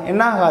ஏற்றிட்டா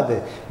என்ன ஆகாது,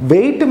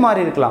 வெயிட் மாறி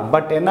இருக்கலாம்,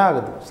 பட் என்ன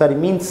ஆகுது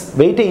மீன்ஸ்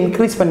வெயிட்டை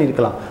இன்க்ரீஸ்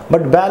பண்ணியிருக்கலாம்,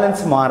 பட்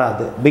பேலன்ஸ்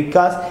மாறாது.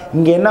 பிகாஸ்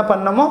இங்கே என்ன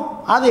பண்ணமோ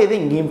அதே இது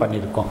இங்கேயும்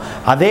பண்ணியிருக்கோம்.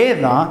 அதே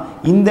தான்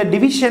இந்த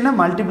டிவிஷனை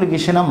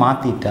மல்டிப்ளிகேஷனாக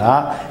மாற்றிட்டா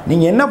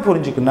நீங்கள் என்ன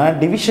புரிஞ்சுக்கணும்,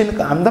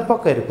 டிவிஷனுக்கு அந்த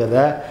பக்கம் இருக்கிறத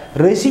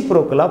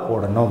ரெசிப்ரோக்கலாக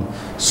போடணும்.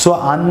 ஸோ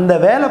அந்த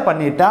வேலை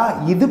பண்ணிட்டா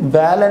இது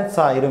பேலன்ஸ்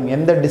ஆயிரும்,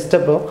 எந்த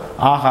டிஸ்டர்பும்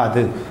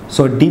ஆகாது.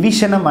 ஸோ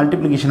டிவிஷனை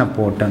மல்டிப்ளிகேஷனை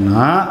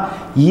போட்டோன்னா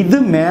இது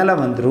மேலே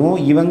வந்துடும்,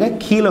 இவங்க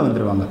கீழே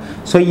வந்துடுவாங்க.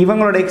 ஸோ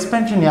இவங்களோட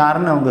எக்ஸ்பென்ஷன்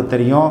யாருன்னு அவங்க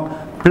தெரியும்,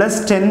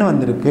 +10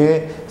 வந்திருக்கு.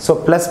 ஸோ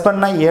ப்ளஸ்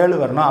பண்ணால் 7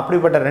 வரணும்.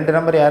 அப்படிப்பட்ட ரெண்டு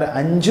நம்பர் யார்,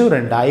 5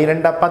 2 I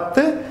 2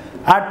 10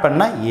 ஆட்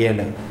பண்ணால்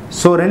 7.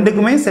 ஸோ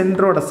ரெண்டுக்குமே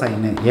சென்டரோட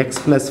சைனு x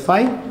 +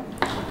 5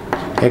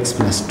 x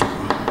 + 2.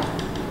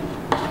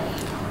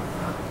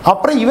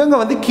 அப்புறம் இவங்க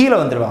வந்து கீழே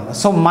வந்துடுவாங்க.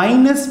 ஸோ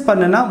மைனஸ்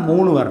பண்ணுனா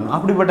 3 வரணும்.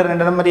 அப்படிப்பட்ட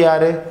ரெண்டு நம்பர்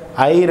யார்,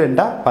 I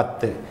 2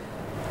 10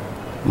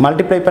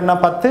 மல்டிப்ளை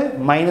பண்ணால் 10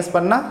 மைனஸ்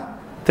பண்ணால்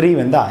 3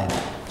 வந்து 1000.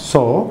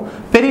 ஸோ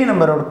பெரிய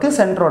நம்பரோடக்கு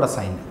சென்டரோட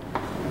sign.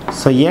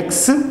 So x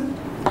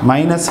 -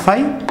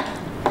 5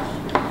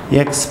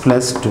 x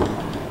 + 2.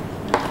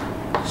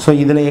 So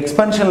இதில்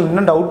எக்ஸ்பென்ஷனில்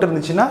இன்னும் டவுட்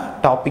இருந்துச்சுன்னா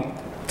டாபிக்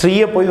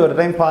 3 போய் ஒரு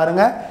டைம்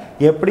பாருங்கள்,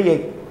 எப்படி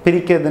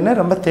பிரிக்கிறதுன்னு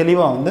ரொம்ப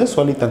தெளிவாக வந்து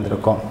சொல்லி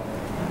தந்திருக்கோம்.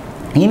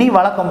 இனி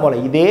வழக்கம் போல்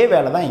இதே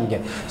வேலை தான் இங்கே.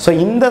 ஸோ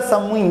இந்த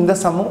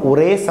சம்மும்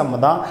ஒரே சம்மு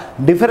தான்.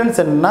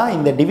 டிஃபரன்ஸ் என்னன்னா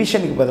இந்த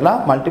டிவிஷனுக்கு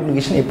பதிலாக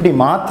மல்டிப்ளிகேஷன் எப்படி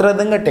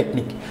மாற்றுறதுங்க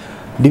டெக்னிக்.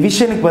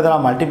 டிவிஷனுக்கு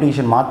பதிலாக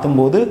மல்டிப்ளிகேஷன் மாற்றும்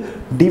போது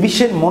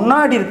டிவிஷன்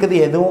முன்னாடி இருக்கிறது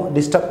எதுவும்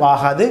டிஸ்டர்ப்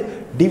ஆகாது,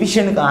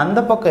 டிவிஷனுக்கு அந்த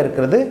பக்கம்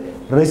இருக்கிறது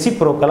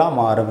ரெசிப்ரோக்கலாக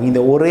மாறும். இந்த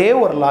ஒரே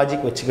ஒரு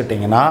லாஜிக்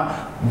வச்சுக்கிட்டிங்கன்னா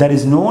there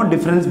is no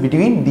difference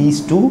between these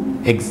two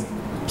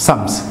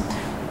sums.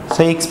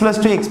 So x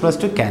 + 2 x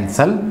 + 2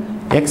 cancel,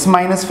 x -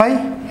 5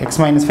 x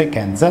 - 5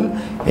 cancel,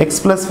 x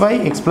 + 5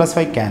 x +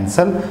 5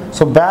 cancel.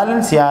 So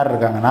balance யார்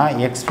இருக்காங்கன்னா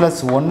x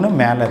 + 1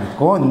 மேலே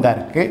இருக்கும், இந்த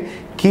இருக்குது,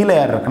 கீழே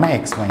யார் இருக்குன்னா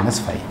x -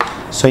 5.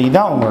 ஸோ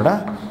இதான் உங்களோட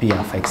p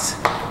of x.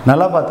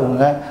 நல்லா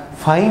பார்த்துக்கோங்க,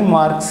 5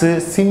 மார்க்ஸு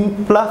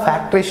சிம்பிளாக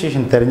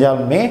ஃபேக்டரைசேஷன்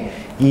தெரிஞ்சாலுமே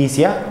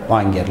ஈஸியாக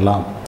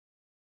வாங்கிடலாம்.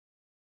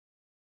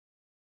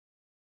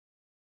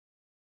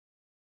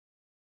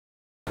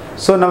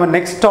 ஸோ நம்ம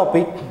நெக்ஸ்ட்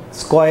டாபிக்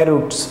ஸ்கொயர்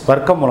ரூட்ஸ்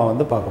வர்க்கமூலம்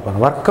வந்து பார்க்க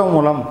போகிறோம்.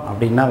 வர்க்கமூலம்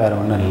அப்படின்னா வேறு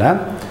ஒன்றும் இல்லை.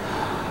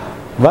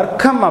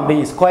 வர்க்கம் அப்படி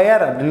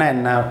ஸ்கொயர் அப்படின்னா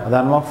என்ன?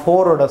 உதாரணமாக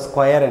 4ஓட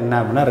ஸ்கொயர் என்ன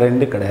அப்படின்னா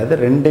 2 கிடையாது.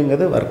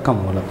 2ங்கிறது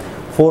வர்க்கமூலம்.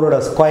 4ஓட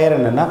ஸ்கொயர்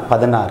என்னென்னா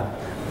 16.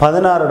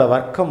 16ஓட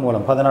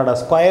வர்க்கமூலம் 16ஓட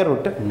ஸ்கொயர்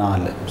ரூட்டு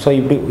 4. ஸோ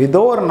இப்படி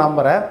ஏதோ ஒரு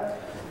நம்பரை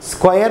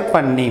ஸ்கொயர்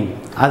பண்ணி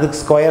அதுக்கு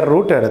ஸ்கொயர்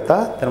ரூட்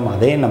எடுத்தால் திரும்ப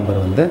அதே நம்பர்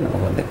வந்து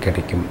நமக்கு வந்து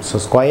கிடைக்கும். ஸோ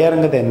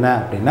ஸ்கொயருங்கிறது என்ன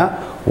அப்படின்னா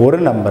ஒரு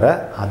நம்பரை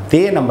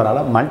அதே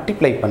நம்பரால்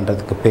மல்டிப்ளை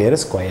பண்ணுறதுக்கு பேர்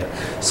ஸ்கொயர்.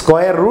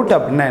 ஸ்கொயர் ரூட்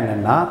அப்படின்னா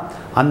என்னென்னா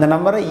அந்த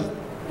நம்பரை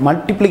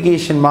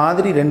மல்டிப்ளிகேஷன்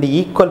மாதிரி 2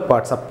 ஈக்குவல்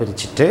பார்ட்ஸாக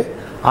பிரிச்சுட்டு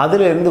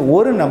அதிலிருந்து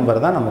ஒரு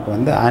நம்பர் தான் நமக்கு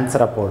வந்து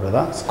ஆன்சராக போடுறது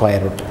தான்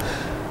ஸ்கொயர் ரூட்.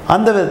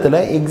 அந்த விதத்தில்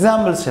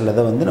எக்ஸாம்பிள்ஸ்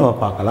சிலதை வந்து நம்ம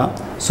பார்க்கலாம்.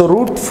 ஸோ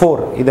ரூட்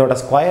 4 இதோட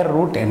ஸ்கொயர்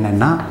ரூட்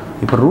என்னென்னா,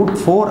 இப்போ ரூட்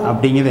 4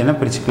 அப்படிங்கிறது என்ன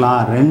பிரிச்சுக்கலாம்,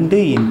 2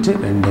 ×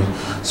 2.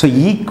 ஸோ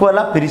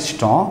ஈக்குவலாக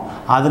பிரிச்சிட்டோம்.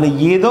 அதில்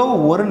ஏதோ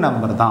ஒரு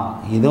நம்பர்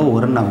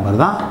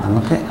தான்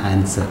நமக்கு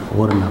ஆன்சர்.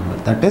 ஒரு நம்பர்,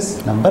 தட் இஸ்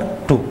நம்பர்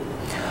 2.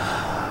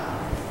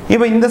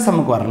 இப்போ இந்த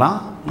சம்முக்கு வரலாம்.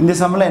 இந்த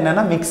சம்மில்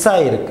என்னென்னா மிக்ஸ்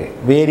ஆகிருக்கு.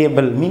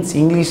 வேரியபிள் மீன்ஸ்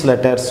இங்கிலீஷ்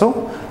லெட்டர்ஸும்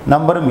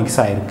நம்பரும் மிக்ஸ்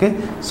ஆகிருக்கு.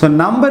 ஸோ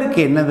நம்பருக்கு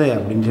என்னது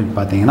அப்படின்னு சொல்லி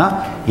பார்த்தீங்கன்னா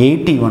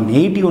 81.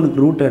 81க்கு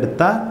ரூட்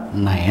எடுத்தால்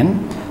 9.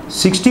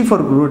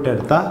 64க்கு ரூட்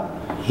எடுத்தால்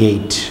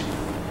 8.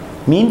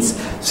 மீன்ஸ்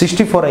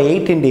 64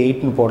 8 ×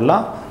 8ன்னு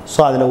போடலாம். ஸோ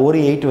அதில் ஒரு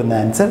 8 வந்து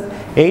ஆன்சர்.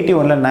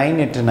 81ல்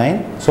 9 × 9,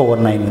 ஸோ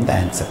ஒரு 9 வந்து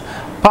ஆன்சர்.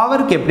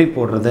 பவருக்கு எப்படி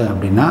போடுறது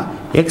அப்படின்னா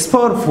x⁴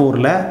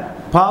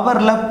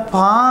 பவரில்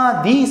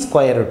பாதி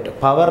ஸ்கொயர் ரூட்.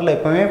 பவரில்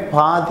எப்போவுமே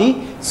பாதி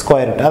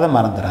ஸ்கொயர் ரூட், அதை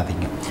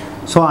மறந்துடாதீங்க.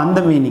 ஸோ அந்த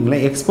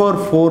மீனிங்கில்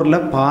x⁴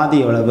 பாதி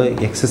எவ்வளவு,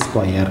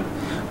 x².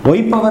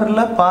 ஒய்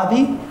பவரில்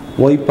பாதி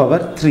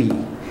y⁴.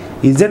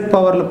 z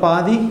பவரில்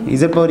பாதி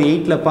z⁴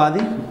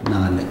 பாதி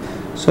 4.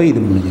 ஸோ இது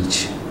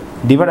முடிஞ்சிருச்சு.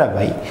 டிவைட்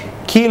பை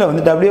கீழே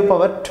வந்து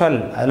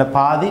w⁴12 அதில்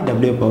பாதி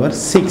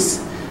w⁴6.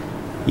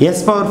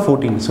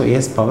 s⁴14, so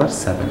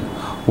s⁴7.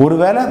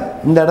 ஒருவேளை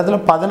இந்த இடத்துல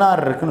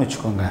 16 இருக்குன்னு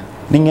வச்சுக்கோங்க,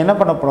 நீங்கள் என்ன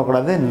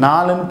போடக்கூடாது,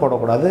 4ன்னு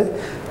போடக்கூடாது.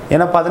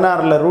 ஏன்னா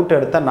 16ல் ரூட்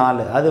எடுத்தால்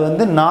 4. அது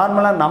வந்து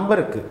நார்மலாக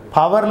நம்பருக்கு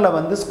பவரில்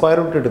வந்து ஸ்கொயர்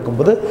ரூட்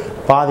எடுக்கும்போது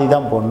பாதி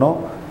தான் போடணும்.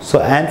 So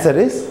answer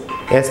is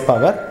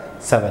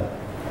s⁴7.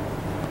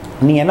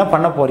 நீங்கள் என்ன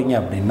பண்ண போகிறீங்க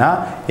அப்படின்னா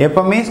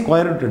எப்போவுமே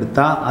ஸ்கொயர் ரூட்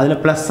எடுத்தால்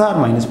அதில் ப்ளஸ் ஆர்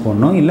மைனஸ்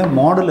போடணும். இல்லை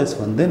மாடுலஸ்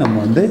வந்து நம்ம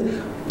வந்து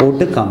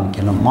போட்டு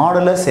காமிக்கணும்.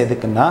 மாடுலஸ்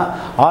எதுக்குன்னா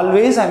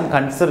always I am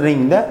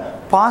considering the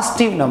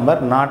positive number,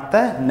 not the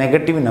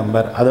negative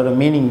number. அதோட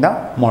மீனிங் தான்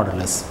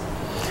மாடுலஸ்.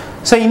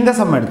 ஸோ இந்த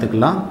சம்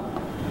எடுத்துக்கலாம்.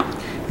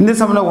 இந்த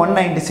சம்மில்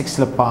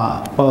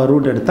 196ல்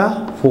ரூட் எடுத்தால்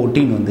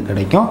 14 வந்து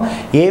கிடைக்கும்.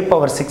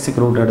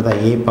 a⁴6க்கு ரூட்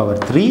எடுத்தால்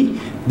a⁴3,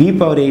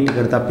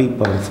 b⁴8க்கு எடுத்தால்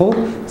p⁴4,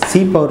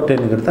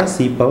 c⁴10க்கு எடுத்தால்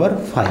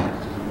c⁴5.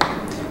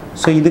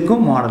 ஸோ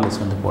இதுக்கும்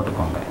மாடல்ஸ் வந்து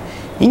போட்டுக்கோங்க.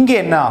 இங்கே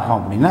என்ன ஆகும்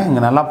அப்படின்னா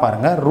இங்கே நல்லா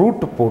பாருங்கள்,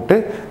 ரூட் போட்டு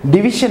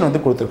டிவிஷன் வந்து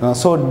கொடுத்துருக்காங்க.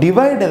 ஸோ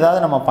டிவைட் ஏதாவது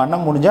நம்ம பண்ண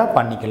முடிஞ்சால்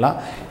பண்ணிக்கலாம்,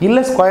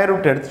 இல்லை ஸ்கொயர்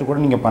ரூட் எடுத்துகிட்டு கூட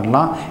நீங்கள்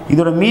பண்ணலாம்.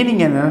 இதோட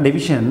மீனிங் என்னென்னா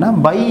டிவிஷன்னா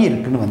பை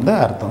இருக்குன்னு வந்து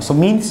அர்த்தம். ஸோ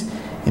மீன்ஸ்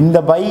இந்த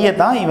பையை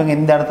தான் இவங்க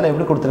இந்த இடத்துல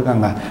எப்படி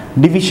கொடுத்துருக்காங்க,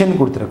 டிவிஷன்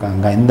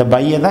கொடுத்துருக்காங்க. இந்த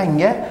பையை தான்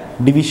இங்கே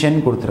டிவிஷன்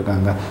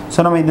கொடுத்துருக்காங்க. ஸோ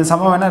நம்ம இந்த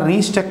சமம் வேணால்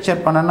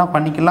ரீஸ்ட்ரக்சர் பண்ணனா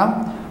பண்ணிக்கலாம்.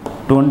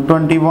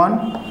 121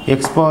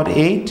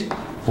 x⁴8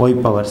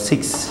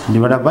 y⁴6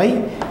 divide by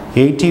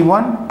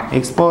 81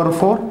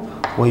 x⁴4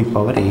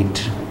 y⁴8.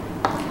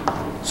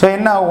 So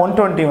என்ன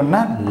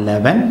 121னா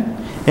 11.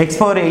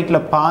 x⁴8ல்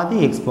பாதி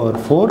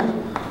x⁴4,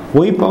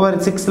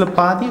 y⁴6ல்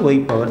பாதி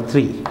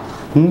y⁴3.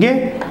 இங்கே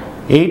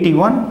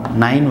 81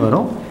 9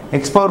 வரும்.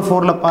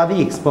 x⁴4ல் பாதி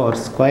x²,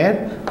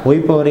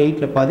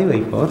 y⁴8ல் பாதி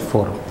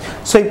y⁴4.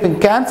 ஸோ இப்போ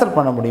கேன்சல்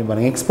பண்ண முடியும்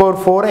பாருங்கள்.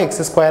 x⁴4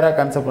 x²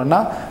 கேன்சல்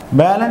பண்ணால்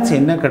பேலன்ஸ்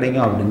என்ன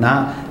கிடைக்கும் அப்படின்னா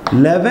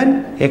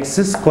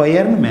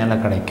 11x²ன்னு மேலே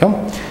கிடைக்கும்.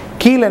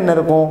 கீழே என்ன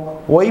இருக்கும்,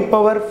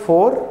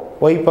 y⁴4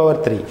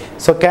 y⁴3.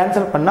 ஸோ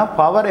கேன்சல் பண்ணால்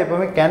பவர்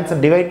எப்போவுமே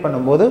கேன்சல் டிவைட்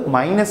பண்ணும்போது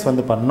மைனஸ்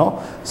வந்து பண்ணணும்.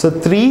 ஸோ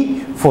 3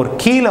 4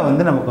 கீழே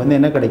வந்து நமக்கு வந்து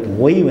என்ன கிடைக்கும்,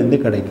 y வந்து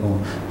கிடைக்கும்.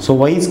 ஸோ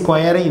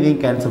y² இதையும்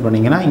கேன்சல்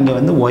பண்ணிங்கன்னா இங்கே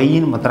வந்து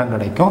yன்னு மாத்திரம்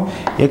கிடைக்கும்.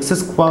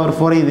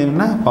 x⁴4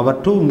 இதுன்னா பவர்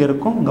 2 இங்கே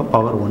இருக்கும், இங்கே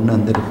பவர் 1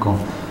 வந்து இருக்கும்.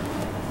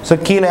 ஸோ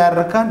கீழே யார்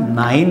இருக்கா,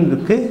 9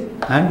 இருக்குது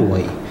அண்ட்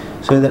y.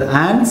 ஸோ இதில்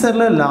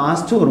ஆன்சரில்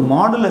லாஸ்ட்டு ஒரு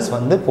மாடுலஸ்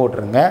வந்து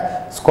போட்டுருங்க.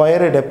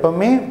 ஸ்கொயர்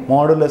எப்போவுமே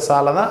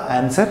மாடுலஸால் தான்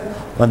ஆன்சர்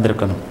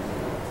வந்திருக்கணும்.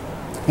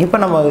 இப்போ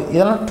நம்ம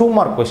இதெல்லாம் 2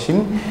 மார்க்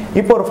கொஸ்டின்.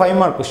 இப்போ ஒரு 5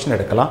 மார்க் கொஸ்டின்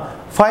எடுக்கலாம்.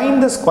 Find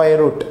the square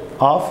root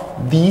of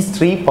these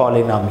 3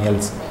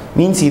 polynomials.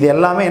 Means இது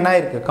எல்லாமே என்ன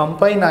ஆயிருக்கு,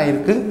 கம்பைன்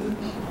ஆகிருக்கு.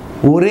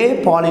 ஒரே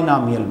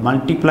பாலினாமியல்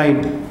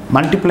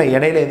மல்டிப்ளை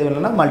இடையில எதுவும்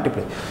இல்லைன்னா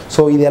மல்டிப்ளை.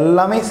 ஸோ இது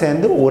எல்லாமே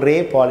சேர்ந்து ஒரே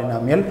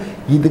பாலினாமியல்.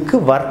 இதுக்கு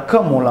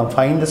வர்க்க மூலம்,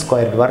 ஃபைண்ட் த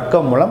ஸ்கொயர்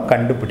வர்க்க மூலம்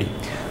கண்டுபிடி.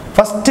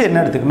 ஃபஸ்ட்டு என்ன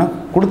எடுத்துக்கணும்,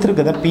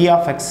 கொடுத்துருக்கத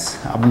p(x)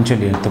 அப்படின்னு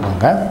சொல்லி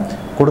எடுத்துக்கோங்க.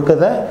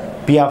 கொடுக்கறத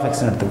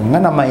p(x)ன்னு எடுத்துக்கோங்க.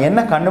 நம்ம என்ன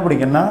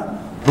கண்டுபிடிக்கணும்னா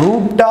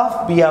ரூட் ஆஃப்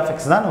p(x)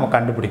 தான் நம்ம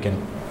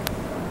கண்டுபிடிக்கணும்.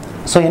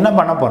 ஸோ என்ன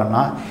பண்ண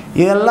போகிறோன்னா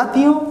இது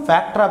எல்லாத்தையும்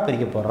ஃபேக்டராக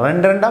பிரிக்க போகிறோம்,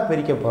 2 2ஆக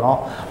பிரிக்க போகிறோம்.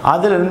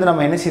 அதிலிருந்து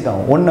நம்ம என்ன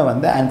செய்தோம், 1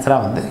 வந்து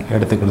ஆன்சராக வந்து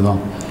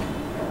எடுத்துக்கிடுதோம்.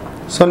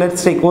 ஸோ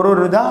லெட்ஸ் டேக் ஒரு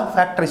இதாக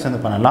ஃபேக்டரைஸ்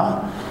வந்து பண்ணலாம்.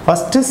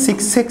 First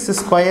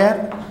 6x²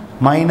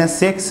 minus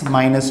x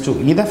minus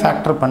 2 இதை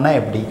ஃபேக்டர் பண்ணால்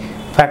எப்படி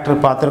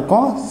ஃபேக்டர்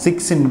பார்த்துருக்கோம்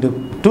 6 into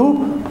 2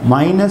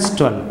 minus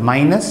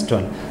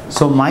 12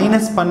 ஸோ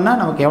மைனஸ் பண்ணால்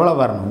நமக்கு எவ்வளோ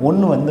வரணும்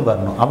 1 வந்து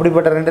வரணும்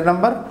அப்படிப்பட்ட ரெண்டு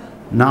நம்பர்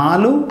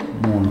 4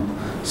 3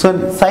 ஸோ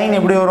சைன்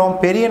எப்படி வரும்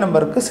பெரிய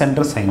நம்பருக்கு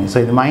சென்டர் சைன் ஸோ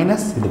இது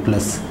மைனஸ் இது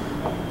ப்ளஸ்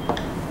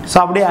ஸோ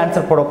அப்படியே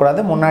ஆன்சர் போடக்கூடாது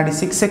முன்னாடி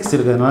 6x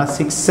இருக்கிறதுனால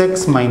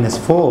 6x minus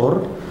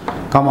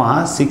 4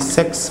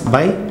 6x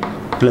by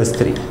plus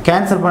 3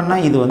 cancel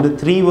பண்ணால் இது வந்து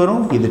 3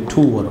 வரும் இது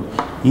 2 வரும்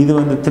இது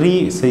வந்து 3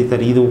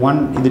 சரி இது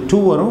 1 இது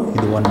 2 வரும்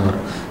இது 1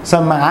 வரும் ஸோ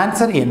நம்ம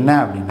ஆன்சர் என்ன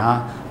அப்படின்னா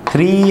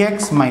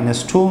 3x minus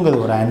 2ங்கிறது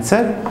ஒரு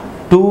ஆன்சர்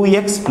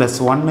 2x plus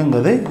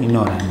 1ங்கிறது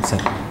இன்னொரு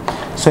ஆன்சர்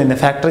ஸோ இந்த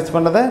ஃபேக்டரைஸ்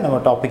பண்ணுறதை நம்ம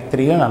டாபிக்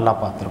 3ல நல்லா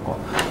பார்த்துருக்கோம்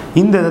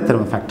இந்த இதை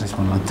திரும்ப ஃபேக்டரைஸ்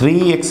பண்ணலாம்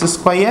 3x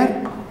square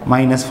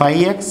minus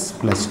 5x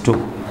plus 2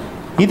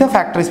 இதை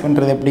ஃபேக்டரைஸ்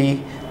பண்ணுறது எப்படி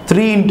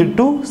 3 into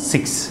 2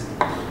 6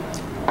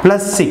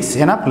 plus 6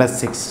 ஏன்னா plus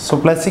 6 ஸோ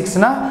plus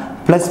 6னா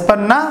ப்ளஸ்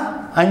பண்ணால்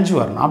 5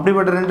 வரணும்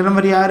அப்படிப்பட்ட ரெண்டு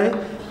நம்பர் யார்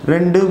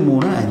 2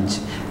 3 5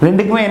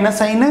 ரெண்டுக்குமே என்ன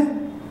சைனு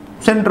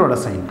சென்டரோட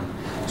சைன்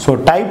ஸோ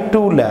டைப்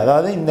 2ல்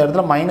அதாவது இந்த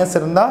இடத்துல மைனஸ்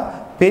இருந்தால்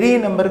பெரிய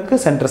நம்பருக்கு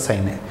சென்டர்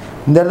சைனு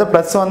இந்த இடத்துல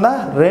ப்ளஸ் வந்தால்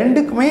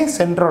ரெண்டுக்குமே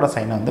சென்டரோட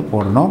சைனை வந்து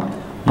போடணும்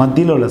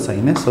மத்தியில் உள்ள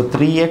sign so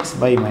 3x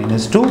by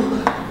minus 2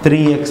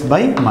 3x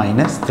by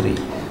minus 3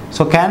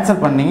 so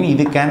cancel பண்ணிங்கன்னா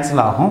இது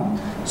கேன்சல் ஆகும்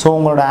ஸோ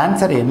உங்களோட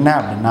ஆன்சர் என்ன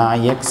அப்படின்னா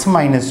x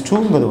minus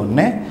 2ங்கிறது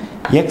ஒன்று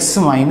x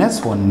minus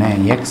 1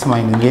 x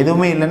minus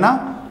எதுவுமே இல்லைன்னா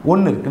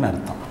 1 இருக்குன்னு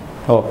அர்த்தம்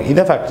ஓகே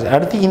இதை ஃபேக்டரி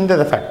அடுத்து இந்த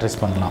இதை ஃபேக்டரைஸ்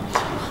பண்ணலாம்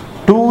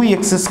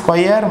 2x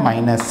square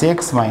minus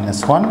x minus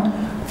 1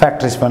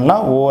 factorise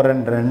பண்ணலாம்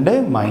ஓரன் 2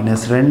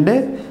 மைனஸ் 2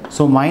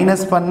 ஸோ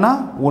மைனஸ் பண்ணால்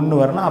 1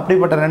 வரணும்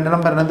அப்படிப்பட்ட ரெண்டு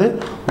நம்பர் என்னது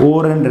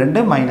ஓரன்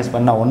 2 மைனஸ்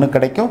பண்ணால் 1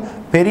 கிடைக்கும்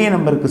பெரிய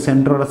நம்பருக்கு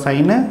சென்டரோட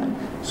சைனு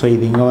ஸோ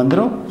இது இங்கே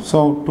வந்துடும் ஸோ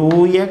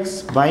 2x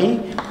by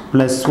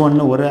plus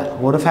 1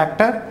 ஒரு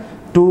factor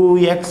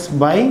 2x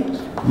by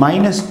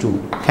minus 2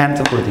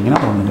 cancel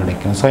கொடுத்தீங்கன்னா 1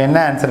 கிடைக்கும் ஸோ என்ன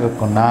ஆன்சர்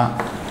இருக்குன்னா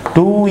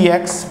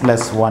 2x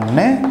plus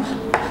 1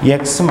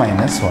 x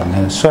minus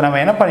 1 so நம்ம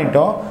என்ன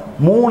பண்ணிட்டோம்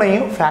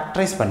மூணையும்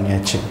ஃபேக்டரைஸ்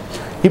பண்ணியாச்சு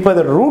இப்போ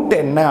இது ரூட்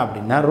என்ன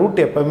அப்படின்னா ரூட்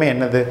எப்போவுமே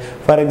என்னது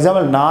ஃபார்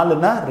எக்ஸாம்பிள்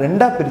 4னா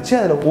 2ஆக பிரித்து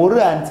அதில் ஒரு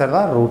ஆன்சர்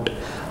தான் ரூட்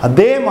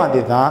அதே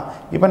மாதிரி தான்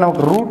இப்போ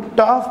நமக்கு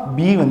ரூட் ஆஃப்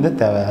பி வந்து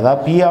தேவை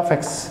அதாவது பி ஆஃப்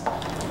எக்ஸ்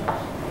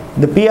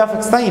இந்த பி ஆஃப்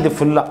எக்ஸ் தான் இது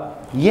ஃபுல்லாக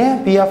ஏன்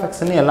பி ஆஃப்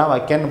எக்ஸ்ன்னு எல்லாம்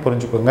வைக்கன்னு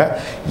புரிஞ்சுக்கோங்க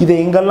இதை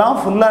எங்கெல்லாம்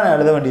ஃபுல்லாக நான்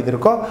எழுத வேண்டியது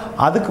இருக்கோ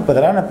அதுக்கு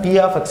பதிலாக நான் பி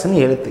ஆஃப் எக்ஸ்ன்னு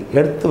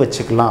எடுத்து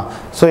வச்சுக்கலாம்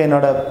ஸோ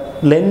என்னோடய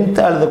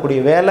லென்த்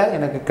எழுதக்கூடிய வேலை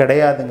எனக்கு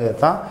கிடையாதுங்கிறது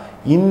தான்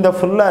இந்த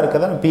ஃபுல்லாக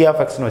இருக்கிறத நான் பி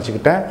ஆஃப் எக்ஸ்ன்னு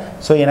வச்சுக்கிட்டேன்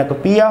ஸோ எனக்கு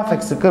பி ஆஃப்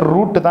எக்ஸுக்கு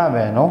ரூட்டு தான்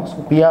வேணும் so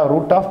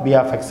root of P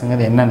of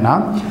எக்ஸுங்கிறது என்னென்னா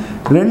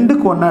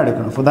ரெண்டுக்கு ஒன்றா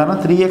எடுக்கணும்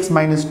உதாரணம் 3x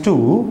minus 2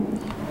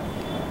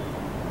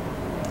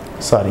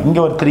 சாரி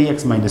இங்கே ஒரு 3x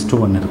minus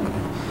 2 ஒன்று இருக்குது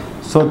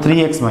so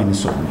 3x minus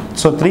 2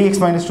 so 3x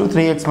minus 2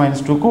 3x minus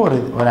 2க்கு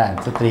ஒரு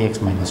ஆன்சர் 3x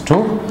minus 2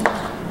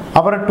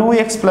 அப்புறம்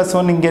 2x plus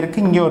 1 இங்கே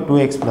இருக்குது இங்கே ஒரு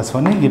 2x plus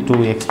 1 இங்கே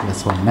 2x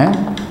plus 1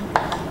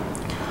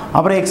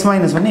 அப்புறம் x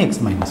minus 1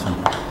 x minus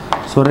 1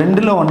 so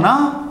ரெண்டில்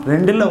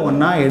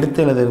ஒன்றா எடுத்து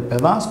எழுதுறது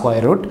தான்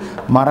ஸ்கொயர் ரூட்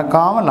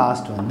மறக்காமல்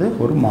லாஸ்ட் வந்து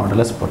ஒரு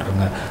மாடுலஸ்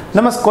போட்டுருங்க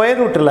நம்ம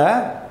ஸ்கொயர் ரூட்டில்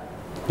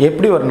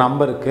எப்படி ஒரு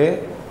நம்பருக்கு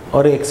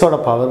ஒரு எக்ஸோட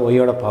பவர்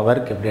ஒய்யோட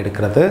பவருக்கு எப்படி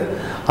எடுக்கிறது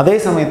அதே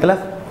சமயத்தில்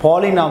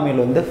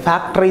பாலினாமியல் வந்து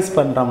ஃபேக்டரைஸ்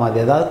பண்ணுற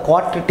மாதிரி அதாவது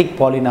குவாட்ரட்டிக்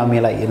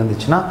பாலினாமியலாக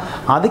இருந்துச்சுன்னா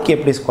அதுக்கு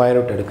எப்படி ஸ்கொயர்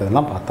ரூட்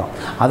எடுக்கிறதுலாம் பார்த்தோம்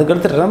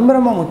அதுக்கடுத்து ரொம்ப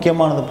ரொம்ப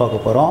முக்கியமானது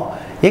பார்க்க போகிறோம்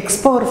x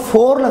பவர்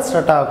 4ல்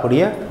ஸ்டார்ட்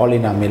ஆகக்கூடிய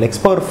பாலினாமியல் x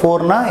பவர்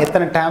 4னா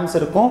எத்தனை டேர்ம்ஸ்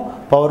இருக்கும்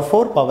பவர்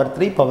 4 பவர்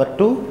 3 பவர்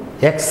 2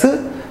 எக்ஸு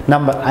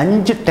நம்ம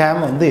 5 டேர்ம்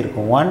வந்து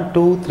இருக்கும் 1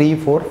 2 3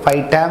 4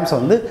 5 டேர்ம்ஸ்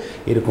வந்து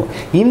இருக்கும்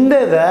இந்த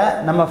இதை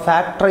நம்ம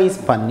ஃபேக்டரைஸ்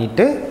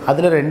பண்ணிவிட்டு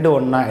அதில் ரெண்டு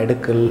ஒன்றா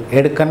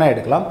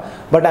எடுக்கலாம்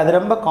பட் அது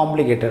ரொம்ப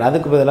காம்ப்ளிகேட்டட்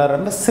அதுக்கு பதிலாக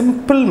ரொம்ப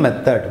சிம்பிள்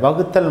மெத்தட்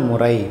வகுத்தல்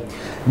முறை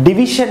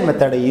டிவிஷன்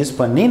மெத்தடை யூஸ்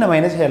பண்ணி நம்ம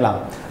என்ன செய்யலாம்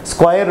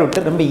ஸ்கொயர்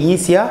ரூட்டு ரொம்ப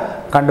ஈஸியாக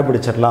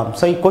கண்டுபிடிச்சிடலாம்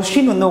ஸோ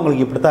கொஸ்டின் வந்து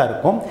உங்களுக்கு இப்படி தான்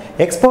இருக்கும்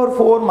x power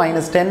 4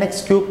 minus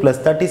 10x cube plus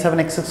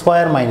 37x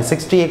square minus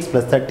 60x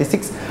plus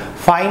 36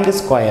 find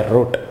square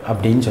root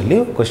அப்படின்னு சொல்லி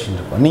கொஸ்டின்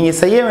இருக்கும் நீங்கள்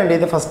செய்ய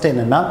வேண்டியது ஃபஸ்ட்டு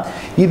என்னென்னா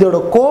இதோட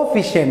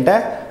கோஎஃபிஷியண்ட்டை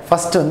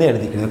ஃபஸ்ட்டு வந்து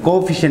எழுதிக்கிறது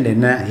கோஎஃபிஷியண்ட்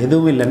என்ன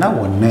எதுவும் இல்லைன்னா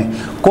 1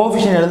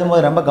 கோஎஃபிஷியண்ட்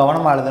எழுதும்போது ரொம்ப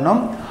கவனமாக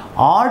எழுதணும்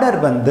ஆர்டர்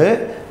வந்து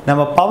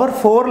நம்ம பவர்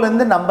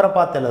 4லேருந்து நம்பரை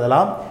பார்த்து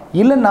எழுதலாம்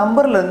இல்லை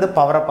நம்பர்லேருந்து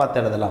பவரை பார்த்து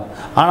எழுதலாம்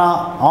ஆனால்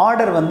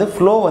ஆர்டர் வந்து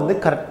ஃப்ளோ வந்து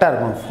கரெக்டாக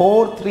இருக்கும்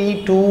 4 3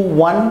 2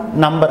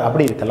 1 நம்பர்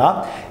அப்படி இருக்கலாம்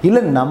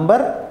இல்லை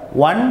நம்பர்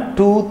 1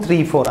 2 3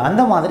 4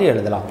 அந்த மாதிரி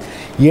எழுதலாம்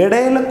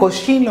இடையில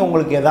கொஸ்டினில்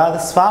உங்களுக்கு ஏதாவது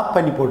ஸ்வாப்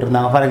பண்ணி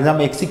போட்டிருந்தாங்க ஃபார்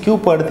எக்ஸாம்பிள் எக்ஸ்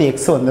கியூப் அடுத்து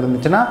எக்ஸ்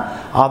வந்துருந்துச்சுன்னா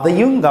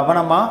அதையும்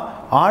கவனமாக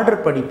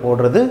ஆர்டர் படி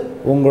போடுறது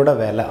உங்களோட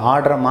வேலை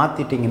ஆர்டரை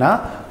மாற்றிட்டிங்கன்னா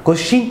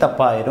கொஸ்டின்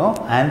தப்பாயிரும்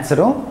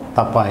ஆன்சரும்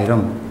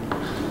தப்பாயிரும்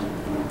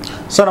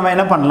ஸோ நம்ம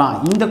என்ன பண்ணலாம்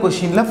இந்த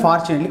கொஸ்டினில்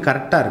ஃபார்ச்சுனேட்லி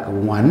கரெக்டாக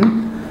இருக்குது 1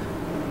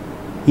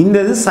 இந்த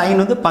இது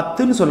சைன் வந்து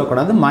 10ன்னு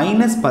சொல்லக்கூடாது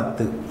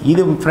 -10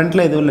 இது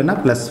ஃப்ரண்ட்டில் எதுவும் இல்லைன்னா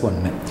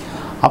 +1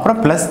 அப்புறம்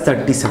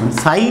 +37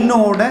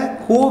 சைனோட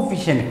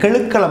கோஎஃபிஷியன்ட்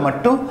கெழுக்களை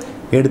மட்டும்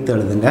எடுத்து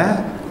எழுதுங்க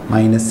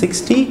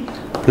 -60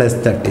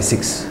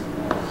 +36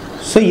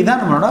 ஸோ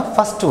இதான் நம்மளோட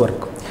ஃபஸ்ட்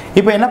ஒர்க்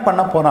இப்போ என்ன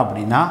பண்ண போகிறோம்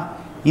அப்படின்னா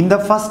இந்த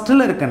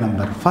ஃபஸ்ட்டில்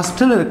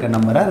இருக்க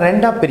நம்பரை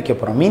ரெண்டாக பிரிக்க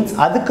போகிறோம். மீன்ஸ்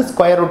அதுக்கு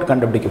ஸ்கொயர் ரூட்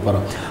கண்டுபிடிக்க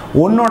போகிறோம்.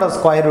 ஒன்னோட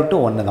ஸ்கொயர்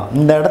ரூட்டு 1 தான்.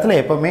 இந்த இடத்துல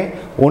எப்போவுமே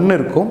 1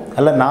 இருக்கும்,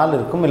 இல்லை 4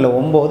 இருக்கும், இல்லை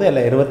 9,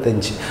 இல்லை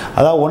 25.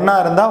 அதாவது 1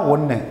 இருந்தால்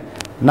 1,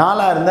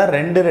 4 இருந்தால்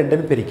 2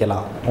 2ன்னு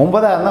பிரிக்கலாம்,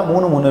 9 இருந்தால்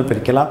 3 3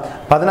 பிரிக்கலாம்,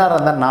 16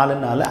 இருந்தால் 4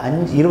 4,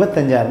 5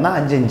 25 இருந்தால்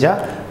 5 5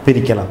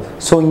 பிரிக்கலாம்.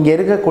 ஸோ இங்கே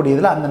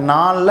இருக்கக்கூடியதில் அந்த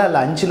 4ல் இல்லை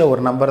 5ல்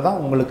ஒரு நம்பர் தான்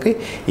உங்களுக்கு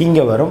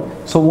இங்கே வரும்.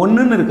 ஸோ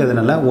 1ன்னு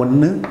இருக்கிறதுனால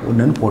 1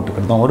 1ன்னு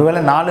போட்டுக்கிட்டோம்.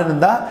 ஒருவேளை 4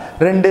 இருந்தால்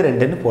 2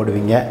 2ன்னு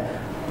போடுவீங்க,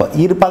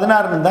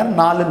 16 இருந்தால்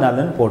 4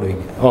 4ன்னு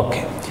போடுவீங்க. ஓகே,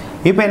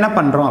 இப்போ என்ன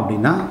பண்ணுறோம்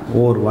அப்படின்னா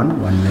 4 1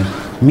 1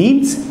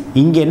 மீன்ஸ்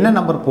இங்கே என்ன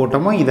நம்பர்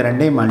போட்டோமோ இதை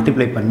ரெண்டையும்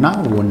மல்டிப்ளை பண்ணால்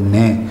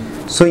 1.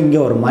 ஸோ இங்கே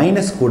ஒரு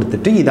மைனஸ்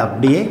கொடுத்துட்டு இதை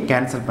அப்படியே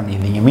கேன்சல்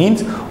பண்ணியிருந்தீங்க.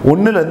 மீன்ஸ்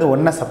 1லேருந்து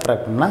 1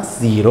 சப்ராக்ட் பண்ணால்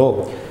 0.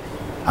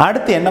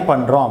 அடுத்து என்ன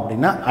பண்ணுறோம்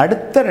அப்படின்னா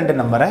அடுத்த 2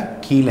 நம்பரை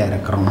கீழே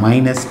இறக்குறோம்.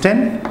 -10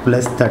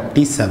 +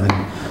 37.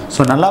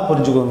 ஸோ நல்லா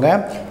புரிஞ்சுக்கோங்க,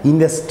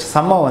 இந்த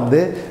சம்மை வந்து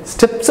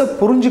ஸ்டெப்ஸை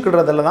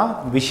புரிஞ்சுக்கிறதுல தான்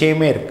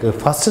விஷயமே இருக்குது.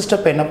 ஃபஸ்ட்டு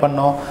ஸ்டெப் என்ன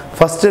பண்ணோம்,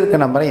 ஃபஸ்ட்டு இருக்க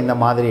நம்பரை இந்த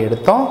மாதிரி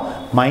எடுத்தோம்,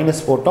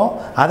 மைனஸ் போட்டோம்,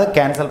 அதை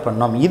கேன்சல்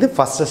பண்ணோம். இது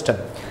ஃபஸ்ட்டு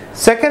ஸ்டெப்.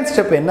 செகண்ட்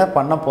ஸ்டெப் என்ன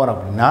பண்ண போகிறோம்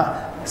அப்படின்னா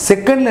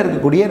செகண்டில்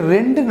இருக்கக்கூடிய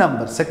 2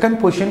 number, second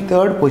position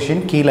third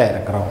position கீழே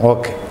இறக்குறோம்.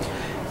 ஓகே,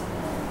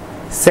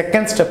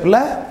 செகண்ட்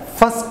ஸ்டெப்பில்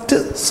ஃபஸ்ட்டு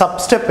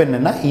சப் ஸ்டெப்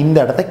என்னென்னா இந்த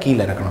இடத்த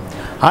கீழே இறக்கணும்.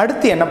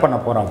 அடுத்து என்ன பண்ண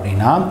போகிறோம்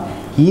அப்படின்னா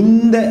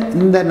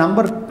இந்த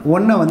நம்பர்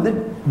 1 வந்து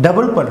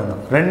டபுள்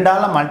பண்ணணும்,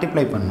 2ஆல்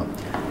மல்டிப்ளை பண்ணணும்.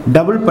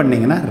 டபுள்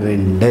பண்ணிங்கன்னா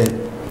 2.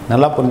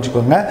 நல்லா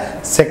புரிஞ்சுக்கோங்க,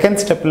 செகண்ட்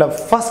ஸ்டெப்பில்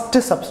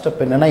ஃபஸ்ட்டு சப்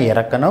ஸ்டெப் என்னென்னா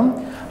இறக்கணும்,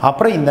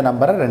 அப்புறம் இந்த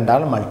நம்பரை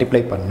 2ஆல்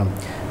மல்டிப்ளை பண்ணணும்.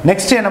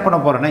 நெக்ஸ்ட்டு என்ன பண்ண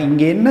போகிறோன்னா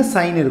இங்கே என்ன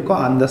சைன் இருக்கோ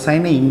அந்த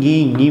சைனை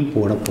இங்கேயும்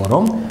போட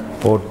போகிறோம்.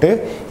 போட்டு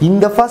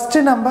இந்த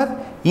ஃபஸ்ட்டு நம்பர்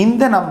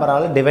இந்த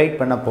நம்பரால் டிவைட்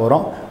பண்ண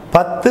போகிறோம்.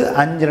 10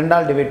 5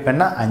 2ஆல் டிவைட்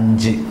பண்ணால்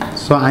 5.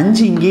 ஸோ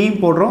 5 இங்கேயும்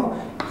போடுறோம்,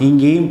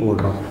 இங்கேயும்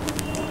போடுறோம்.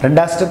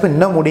 ரெண்டாவது ஸ்டெப்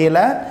இன்னும்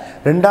முடியலை.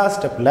 ரெண்டாவது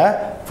ஸ்டெப்பில்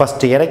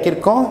ஃபஸ்ட்டு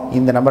இறக்கியிருக்கோம்,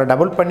 இந்த நம்பரை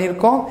டபுள்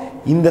பண்ணியிருக்கோம்,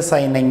 இந்த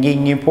சைனை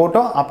இங்கேயும்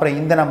போட்டோம், அப்புறம்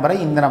இந்த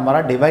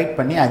நம்பரை டிவைட்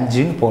பண்ணி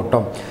 5ன்னு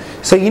போட்டோம்.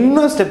 ஸோ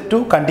இன்னும் ஸ்டெப்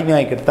 2 கண்டினியூ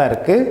ஆகிக்கிட்டு தான்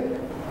இருக்குது.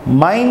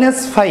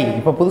 -5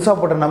 இப்போ புதுசாக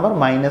போட்ட நம்பர்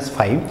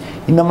 -5.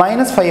 இந்த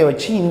 -5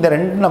 வச்சு இந்த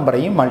 2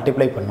 நம்பரையும்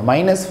மல்டிப்ளை பண்ணணும்.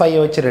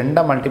 -5 வச்சு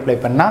 2 மல்டிப்ளை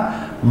பண்ணால்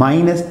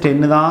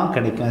 -10 தான்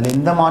கிடைக்கும். அது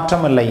எந்த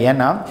மாற்றமும் இல்லை.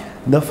 ஏன்னா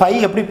இந்த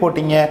 5 எப்படி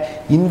போட்டிங்க,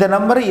 இந்த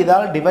நம்பரை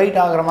இதால்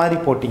டிவைட் ஆகிற மாதிரி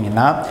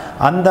போட்டிங்கன்னா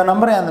அந்த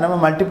நம்பரை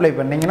மல்டிப்ளை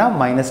பண்ணிங்கன்னா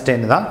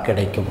 -10 தான்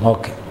கிடைக்கும்.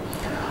 ஓகே,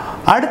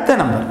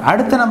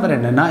 அடுத்த நம்பர்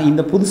என்னென்னா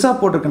இந்த புதுசாக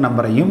போட்டிருக்க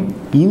நம்பரையும்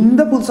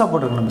இந்த புதுசாக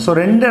போட்டிருக்க நம்பர், ஸோ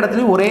 2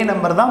 இடத்துலையும் ஒரே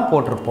நம்பர் தான்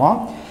போட்டிருப்போம்.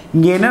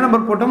 இங்கே என்ன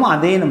நம்பர் போட்டோமோ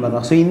அதே நம்பர்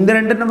தான். ஸோ இந்த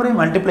 2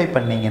 நம்பரையும் மல்டிப்ளை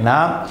பண்ணிங்கன்னா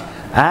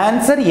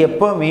ஆன்சர்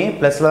எப்போவுமே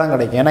ப்ளஸில் தான்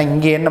கிடைக்கும். ஏன்னா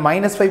இங்கே என்ன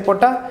 -5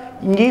 போட்டால்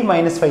இங்கேயும்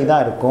 -5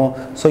 தான் இருக்கும்.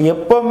 ஸோ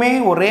எப்போவுமே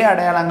ஒரே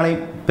அடையாளங்களை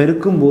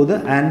பெருக்கும்போது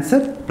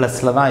ஆன்சர்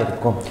ப்ளஸில் தான்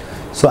இருக்கும்.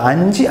 ஸோ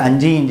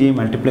 5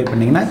 மல்டிப்ளை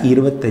பண்ணிங்கன்னா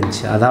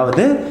 25.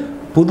 அதாவது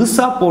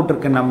புதுசாக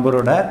போட்டிருக்க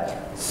நம்பரோட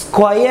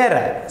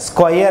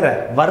ஸ்கொயரை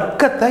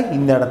வர்க்கத்தை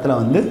இந்த இடத்துல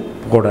வந்து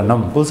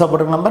போடணும். புதுசாக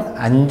போட்டிருக்க நம்பர்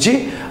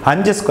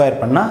 5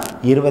 ஸ்கொயர் பண்ணால்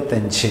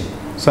 25.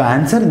 ஸோ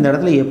ஆன்சர் இந்த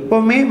இடத்துல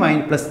எப்போவுமே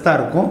ப்ளஸ் தான்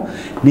இருக்கும்.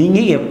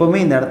 நீங்கள் எப்போவுமே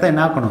இந்த இடத்த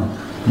என்ன ஆக்கணும்,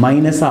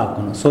 மைனஸாக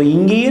ஆக்கணும். ஸோ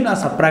இங்கேயும்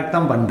நான் சப்ராக்ட்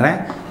தான் பண்ணுறேன்.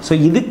 ஸோ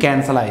இது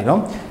கேன்சல்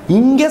ஆகிடும்.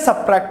 இங்கே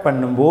சப்ராக்ட்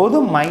பண்ணும்போது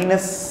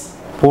மைனஸ்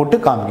போட்டு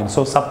காமிக்கணும்.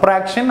 ஸோ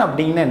சப்ராக்ஷன்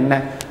அப்படின்னா என்ன,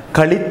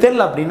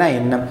 கழித்தல் அப்படின்னா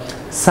என்ன,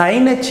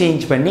 சைனை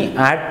சேஞ்ச் பண்ணி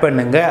ஆட்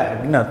பண்ணுங்க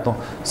அப்படின்னு அர்த்தம்.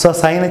 ஸோ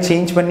சைனை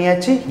சேஞ்ச்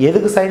பண்ணியாச்சு.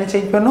 எதுக்கு சைனை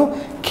சேஞ்ச் பண்ணணும்,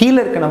 கீழே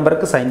இருக்க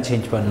நம்பருக்கு சைன்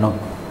சேஞ்ச் பண்ணணும்.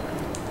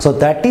 ஸோ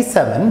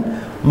 37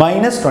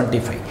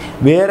 -25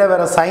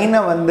 வேறு சைனை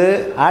வந்து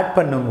ஆட்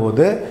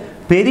பண்ணும்போது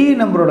பெரிய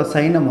நம்பரோட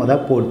சைனை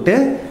போட்டு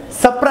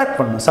சப்ராக்ட்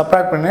பண்ணணும்.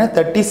 சப்ராக்ட் பண்ண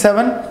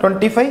 37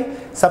 25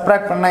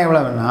 சப்ராக்ட் பண்ணால்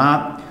எவ்வளோ வேணா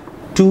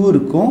 2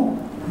 இருக்கும்,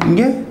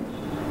 இங்கே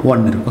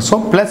 1 இருக்கும். ஸோ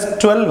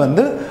 +12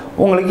 வந்து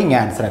உங்களுக்கு இங்கே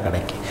ஆன்சராக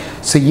கிடைக்கும்.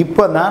 ஸோ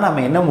இப்போ தான்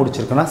நம்ம என்ன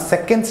முடிச்சிருக்கோம்னா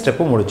செகண்ட்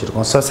ஸ்டெப்பு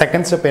முடிச்சிருக்கோம். ஸோ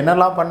செகண்ட் ஸ்டெப்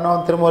என்னெல்லாம்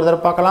பண்ணோம் திரும்ப ஒரு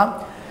தடவை பார்க்கலாம்.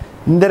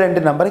 இந்த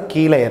 2 நம்பரை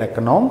கீழே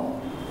இறக்கணும்,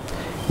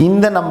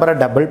 இந்த நம்பரை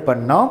டபுள்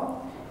பண்ணோம்,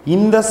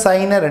 இந்த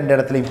சைனை 2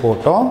 இடத்துலையும்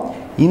போட்டோம்,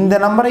 இந்த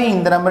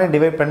நம்பரையும்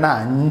டிவைட்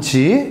பண்ணால்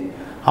 5,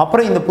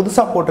 அப்புறம் இந்த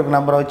புதுசாக போட்டிருக்க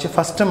நம்பரை வச்சு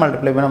ஃபஸ்ட்டு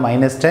மல்டிப்ளை பண்ணால்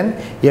 -10.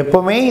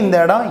 எப்போவுமே இந்த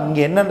இடம்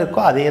இங்கே என்ன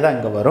இருக்கோ அதே தான்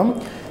இங்கே வரும்.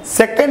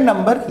 செகண்ட்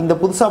நம்பர் இந்த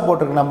புதுசாக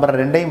போட்டிருக்க நம்பரை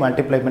 2ஐயும்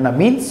மல்டிப்ளை பண்ணால்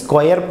மீன்ஸ்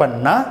ஸ்கொயர்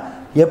பண்ணால்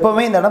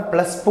எப்போவுமே இந்த இடம்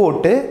ப்ளஸ்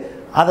போட்டு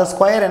அதை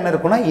ஸ்கொயர் என்ன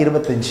இருக்குன்னா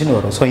 25ன்னு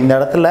வரும். ஸோ இந்த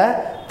இடத்துல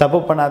தப்பு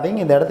பண்ணாதீங்க,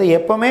 இந்த இடத்துல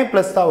எப்போவுமே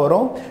ப்ளஸ் தான்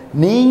வரும்.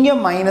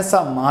 நீங்கள்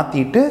மைனஸாக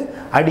மாற்றிட்டு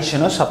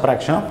அடிஷனோ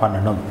சப்ராக்ஷனோ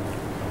பண்ணணும்.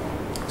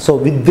 So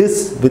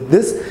with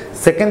this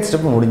second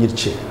step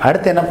முடிஞ்சிருச்சு.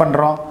 அடுத்து என்ன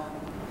பண்ணுறோம்,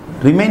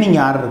 ரிமைனிங்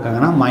யார்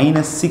இருக்காங்கன்னா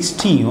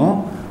 -60யும்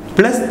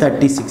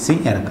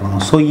 +36யும் இறக்குறோம்.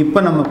 ஸோ இப்போ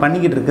நம்ம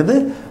பண்ணிக்கிட்டு இருக்குது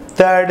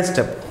தேர்ட்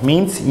ஸ்டெப்.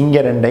 மீன்ஸ்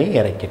இங்கே 2ஐயும்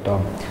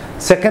இறக்கிட்டோம்.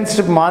 செகண்ட்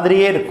ஸ்டெப்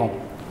மாதிரியே இருக்கும்.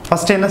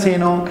 ஃபஸ்ட்டு என்ன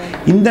செய்யணும்,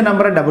 இந்த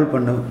நம்பரை டபுள்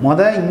பண்ணணும்.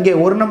 இங்கே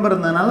ஒரு நம்பர்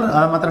இருந்ததுனால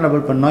அதை மாத்திரம்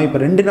டபுள் பண்ணோம். இப்போ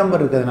 2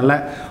 நம்பர் இருக்கிறதுனால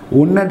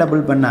 1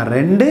 டபுள் பண்ணால்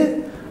 2,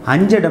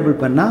 5 டபுள்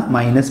பண்ணால்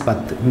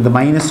 -10. இந்த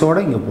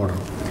மைனஸோடு இங்கே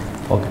போடுறோம்.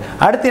 ஓகே,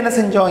 அடுத்து என்ன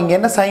செஞ்சோம்? இங்கே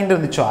என்ன சைன்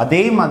இருந்துச்சோ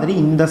அதே மாதிரி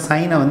இந்த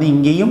சைனை வந்து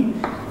இங்கேயும்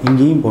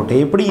இங்கேயும்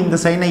போட்டோம். எப்படி இந்த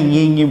சைனை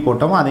இங்கேயும்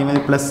போட்டோமோ அதே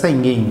மாதிரி ப்ளஸ்ஸை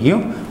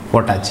இங்கேயும்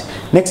போட்டாச்சு.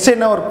 நெக்ஸ்ட்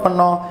என்ன ஒர்க்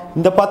பண்ணோம்?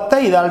 இந்த 10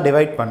 இதால்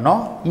டிவைட்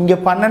பண்ணோம். இங்கே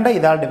 12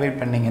 இதால் டிவைட்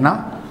பண்ணிங்கன்னா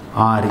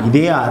 6.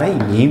 இதே 6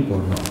 இங்கேயும்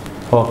போடணும்.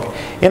 ஓகே,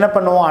 என்ன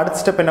பண்ணுவோம்? அடுத்த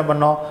ஸ்டெப் என்ன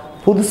பண்ணோம்?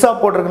 புதுசாக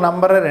போட்டிருக்க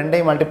நம்பரை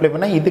 2ஐயும் மல்டிப்ளை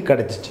பண்ணால் இது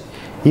கிடச்சிச்சு.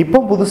 இப்போ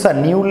புதுசாக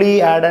நியூலி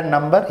ஆடட்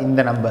நம்பர்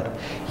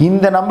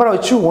இந்த நம்பரை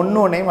வச்சு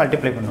ஒன்றையும்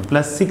மல்டிப்ளை பண்ணணும்.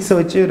 +6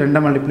 வச்சு 2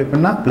 மல்டிப்ளை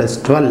பண்ணால்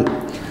 +12,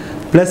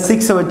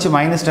 +6 வச்சு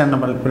 -10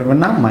 மல்டிப்ளை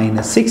பண்ணால்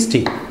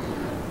 -60,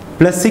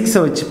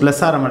 +6 வச்சு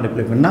 +6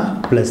 மல்டிப்ளை பண்ணால்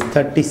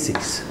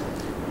 +36.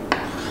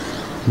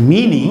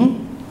 மீனிங்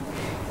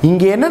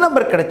இங்கே என்ன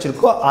நம்பர்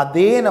கிடைச்சிருக்கோ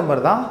அதே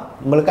நம்பர் தான்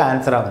உங்களுக்கு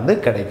ஆன்சராக வந்து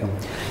கிடைக்கும்.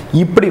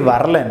 இப்படி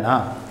வரலைன்னா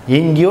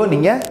எங்கேயோ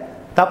நீங்கள்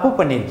தப்பு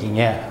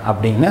பண்ணியிருக்கீங்க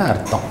அப்படின்னு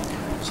அர்த்தம்.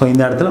 ஸோ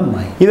இந்த இடத்துல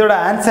இதோட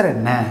ஆன்சர்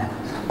என்ன?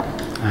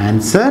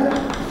 ஆன்சர்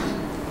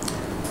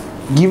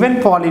given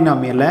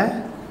பாலினாமியலை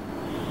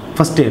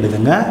ஃபஸ்ட்டு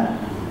எழுதுங்க.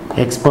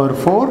 x⁴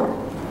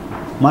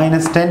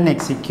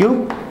 -10x³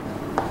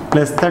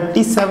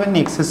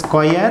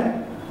 +37x²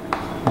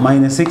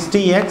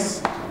 -60x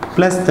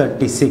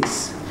 +36.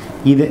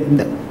 இது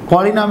இந்த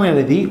பாலினாமியல்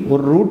எழுதி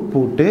ஒரு ரூட்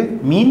போட்டு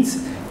மீன்ஸ்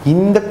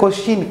இந்த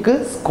கொஸ்டினுக்கு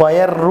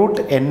ஸ்கொயர் ரூட்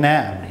என்ன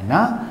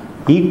அப்படின்னா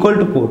ஈக்குவல்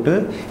டு போட்டு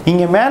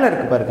இங்கே மேலே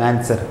இருக்கு பாருங்க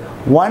ஆன்சர்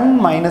 1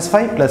 -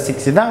 5 +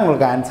 6 தான்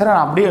உங்களுக்கு ஆன்சர்.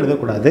 அப்படியே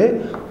எழுதக்கூடாது.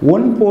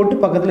 1 போட்டு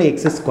பக்கத்தில்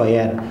x²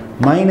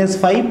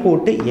 -5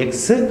 போட்டு x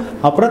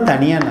அப்புறம்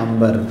தனியாக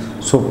நம்பர்.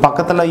 ஸோ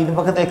பக்கத்தில் இது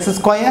பக்கத்தில்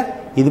x²,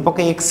 இது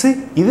பக்கம் x,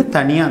 இது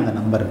தனியாக அந்த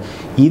நம்பர்.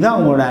 இதுதான்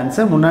உங்களோட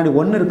ஆன்சர். முன்னாடி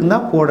 1 இருக்குன்னா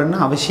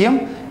போடணும்னு அவசியம்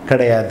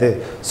கிடையாது.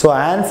 ஸோ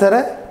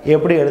ஆன்சரை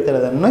எப்படி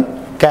எடுத்துறதுன்னு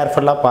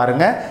கேர்ஃபுல்லாக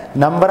பாருங்கள்.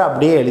 நம்பரை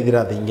அப்படியே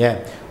எழுதிடாதீங்க.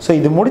 ஸோ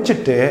இது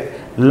முடிச்சுட்டு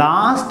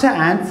லாஸ்ட்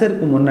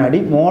ஆன்சருக்கு முன்னாடி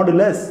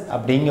மாடுலஸ்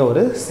அப்படிங்கிற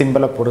ஒரு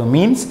சிம்பிளை போடும்.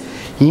 மீன்ஸ்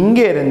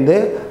இங்கே இருந்து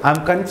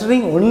I'm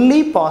considering only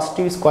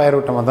positive square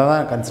ரூட்டை மட்டும்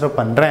தான் கன்சிடர்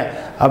பண்ணுறேன்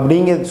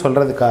அப்படிங்கிறது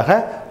சொல்கிறதுக்காக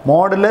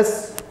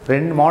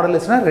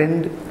மாடுலஸ்னால்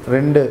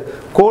ரெண்டு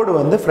கோடு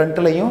வந்து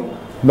ஃப்ரண்ட்லையும்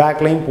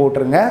பேக்லையும்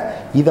போட்டுருங்க.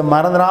 இதை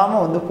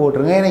மறந்துடாமல் வந்து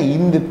போட்டுருங்க. ஏன்னா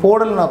இந்த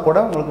போடலைனா கூட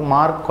உங்களுக்கு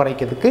மார்க்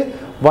குறைக்கிறதுக்கு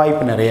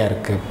வாய்ப்பு நிறையா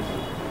இருக்குது.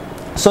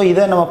 ஸோ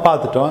இதை நம்ம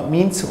பார்த்துட்டோம்.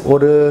 மீன்ஸ்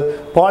ஒரு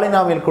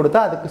பாலினாமியல் கொடுத்தா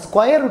அதுக்கு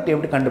ஸ்கொயர் ரூட்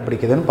எப்படி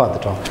கண்டுபிடிக்குதுன்னு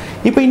பார்த்துட்டோம்.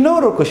 இப்போ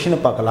இன்னொரு கொஷினை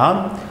பார்க்கலாம்.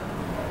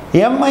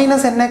 m -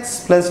 nx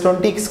 +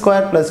 20x²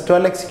 +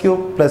 12x³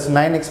 +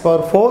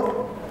 9x⁴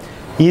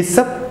 is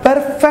a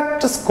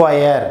perfect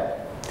square.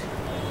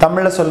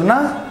 தமிழில் சொல்லுனா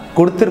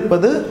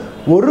கொடுத்துருப்பது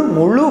ஒரு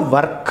முழு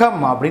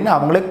வர்க்கம் அப்படின்னு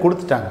அவங்களே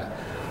கொடுத்துட்டாங்க.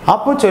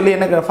 அப்போ சொல்லி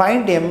எனக்கு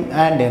find m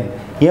and n,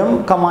 m,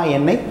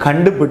 n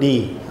கண்டுபிடி,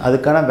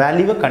 அதுக்கான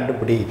வேல்யூவை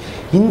கண்டுபிடி.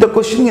 இந்த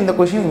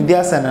கொஸ்டின்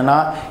வித்தியாசம் என்னென்னா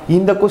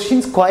இந்த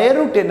கொஸ்டின் ஸ்கொயர்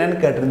ரூட் என்னன்னு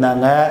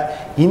கேட்டிருந்தாங்க.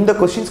 இந்த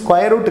கொஸ்டின்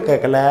ஸ்கொயர் ரூட்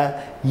கேட்கல,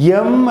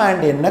 m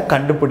and n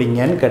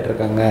கண்டுபிடிங்கன்னு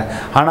கேட்டிருக்காங்க.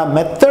 ஆனால்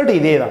மெத்தட்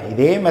இதே தான்.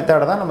 இதே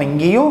மெத்தடை தான் நம்ம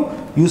இங்கேயும்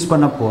யூஸ்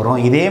பண்ண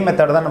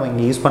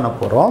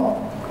போகிறோம்.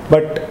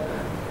 பட்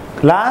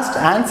லாஸ்ட்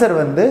ஆன்சர்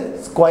வந்து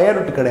ஸ்கொயர்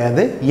ரூட்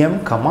கிடையாது, m,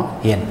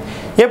 n.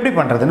 எப்படி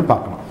பண்ணுறதுன்னு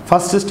பார்க்கணும்.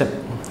 ஃபஸ்ட்டு ஸ்டெப்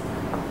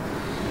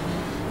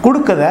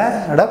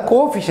கொடுக்கறத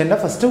கோஎஃபிஷியண்ட்டை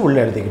ஃபஸ்ட்டு உள்ளே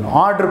எழுதிக்கணும்.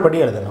 ஆர்டர் படி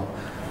எழுதணும்.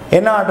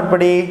 என்ன ஆர்டர்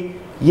படி?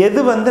 எது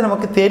வந்து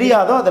நமக்கு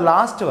தெரியாதோ அதை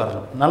லாஸ்ட்டு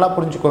வரணும். நல்லா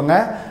புரிஞ்சுக்கோங்க.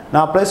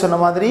 நான் அப்படியே சொன்ன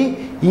மாதிரி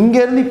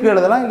இங்கேருந்து இப்படி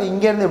எழுதலாம், இல்லை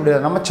இங்கேருந்து இப்படி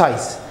எழுதலாம், நம்ம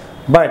சாய்ஸ்.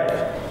 பட்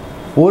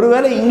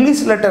ஒருவேளை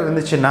இங்கிலீஷ் லெட்டர்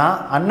இருந்துச்சுன்னா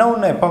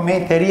அன்னவுன்னு எப்போவுமே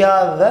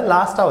தெரியாததை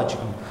லாஸ்ட்டாக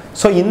வச்சுக்கணும்.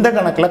 ஸோ இந்த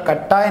கணக்கில்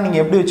கட்டாயம்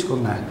நீங்கள் எப்படி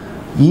வச்சுக்கோங்க,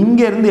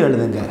 இங்கேருந்து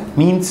எழுதுங்க.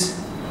 மீன்ஸ்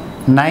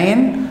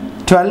 9,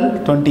 12,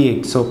 28.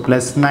 ஸோ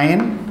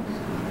 +9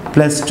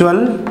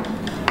 +12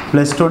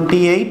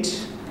 +28.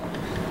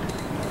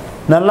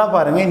 நல்லா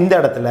பாருங்கள் இந்த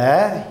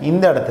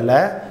இடத்துல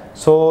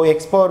so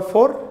x⁴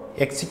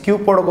 x³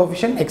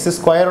 coefficient, x²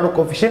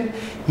 coefficient.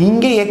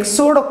 இங்கே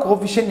எக்ஸோட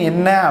கோஎஃபிஷியன்ட்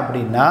என்ன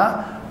அப்படின்னா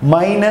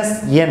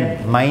 -n.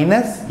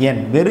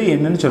 வெறும்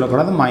என்னன்னு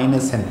சொல்லக்கூடாது,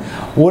 -n.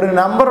 ஒரு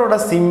நம்பரோட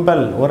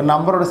சிம்பிள்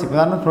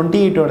தான்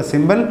 28ஓட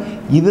சிம்பிள்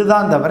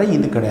இதுதான், தவிர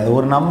இது கிடையாது.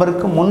 ஒரு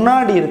நம்பருக்கு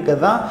முன்னாடி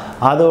இருக்கிறது தான்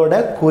அதோட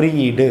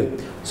குறியீடு.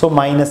 So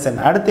 -n.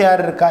 அடுத்து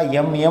யார் இருக்கா?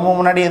 m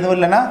முன்னாடி எதுவும்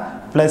இல்லைன்னா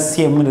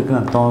 +m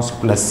இருக்குன்னு அர்த்தம். So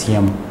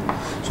 +m.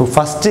 ஸோ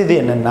ஃபஸ்ட்டு இது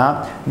என்னென்னா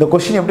இந்த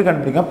கொஷின் எப்படி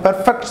கண்டுபிடிக்கும்?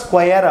 பெர்ஃபெக்ட்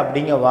ஸ்கொயர்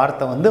அப்படிங்கிற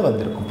வார்த்தை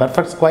வந்திருக்கும்.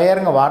 பெர்ஃபெக்ட்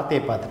ஸ்கொயருங்க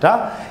வார்த்தையை பார்த்துட்டா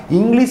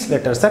இங்கிலீஷ்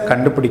லெட்டர்ஸை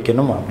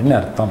கண்டுபிடிக்கணும் அப்படின்னு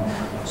அர்த்தம்.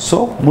 ஸோ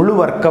முழு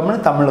வர்க்கம்னு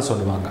தமிழில்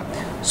சொல்லுவாங்க.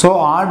 ஸோ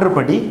ஆர்டர்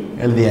படி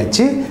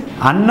எழுதியாச்சு.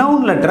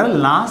 அன்னவுன் லெட்டரை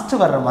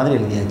லாஸ்ட்டு வர்ற மாதிரி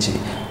எழுதியாச்சு.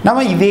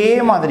 நம்ம இதே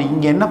மாதிரி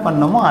இங்கே என்ன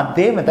பண்ணோமோ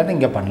அதே மெத்தட்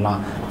இங்கே பண்ணலாம்.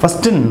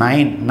 ஃபஸ்ட்டு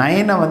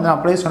 9 வந்து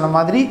அப்படியே சொன்ன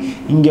மாதிரி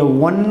இங்கே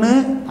 1,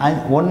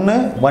 9,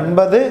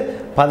 16,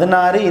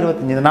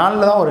 25 இந்த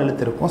 4 தான் ஒரு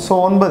எழுத்து இருக்கும். ஸோ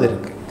 9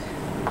 இருக்குது.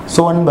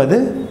 ஸோ 9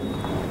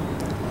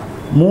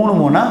 3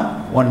 3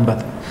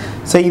 9.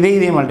 ஸோ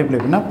இதே மல்டிப்ளை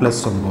பண்ணால்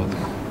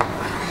 +9.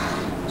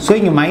 ஸோ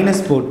இங்கே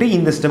மைனஸ் போட்டு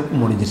இந்த ஸ்டெப்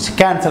முடிஞ்சிருச்சு.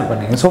 கேன்சல்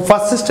பண்ணிங்க. ஸோ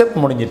ஃபஸ்ட்டு ஸ்டெப்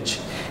முடிஞ்சிருச்சு.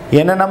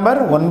 என்ன நம்பர்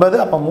 9.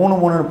 அப்போ 3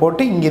 3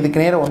 போட்டு இங்கே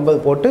இதுக்கு நேரம் 9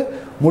 போட்டு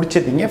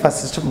முடிச்சிட்டீங்க.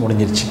 ஃபர்ஸ்ட் ஸ்டெப்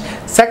முடிஞ்சிருச்சு.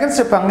 செகண்ட்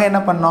ஸ்டெப் அங்கே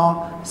என்ன பண்ணோம்,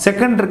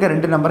 செகண்ட் இருக்க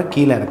 2 நம்பரை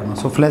கீழே இறக்கணும்.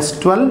 ஸோ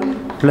 +12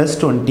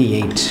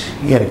 +28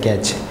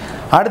 இறக்கியாச்சு.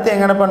 அடுத்து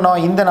என்ன பண்ணோம்,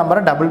 இந்த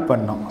நம்பரை டபுள்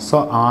பண்ணோம். ஸோ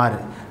 6.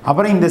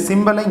 அப்புறம் இந்த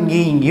சிம்பிளை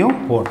இங்கேயும் இங்கேயும்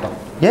போட்டோம்.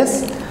 எஸ்.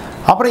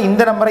 அப்புறம்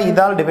இந்த நம்பரை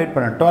இதால் டிவைட்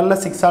பண்ண 12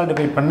 6ஆல்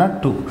டிவைட் பண்ணால்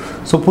 2.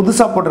 ஸோ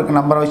புதுசாக போட்டிருக்க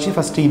நம்பரை வச்சு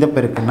ஃபஸ்ட்டு இதை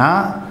பெருக்குன்னா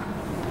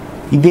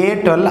இதே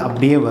 12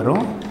 அப்படியே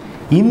வரும்.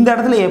 இந்த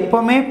இடத்துல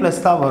எப்போவுமே ப்ளஸ்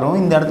தான் வரும்,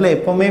 இந்த இடத்துல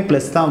எப்போவுமே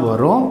ப்ளஸ் தான்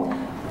வரும்.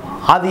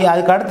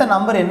 அதுக்கு அடுத்த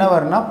நம்பர் என்ன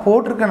வரும்னா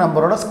போட்டிருக்க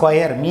நம்பரோட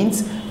ஸ்கொயர்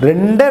மீன்ஸ்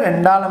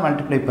 2ஆல்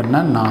மல்டிப்ளை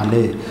பண்ணால்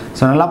 4.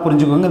 ஸோ நல்லா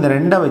புரிஞ்சுக்கோங்க. இந்த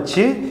 2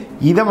 வச்சு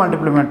இதை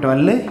மல்டிப்ளை பண்ண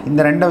 12, இந்த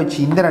 2 வச்சு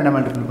இந்த 2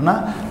 மல்டிப்ளை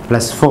பண்ணால்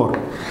 +4.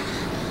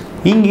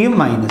 இங்கேயும்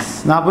மைனஸ்.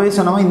 நான் போய்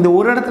சொன்னோம் இந்த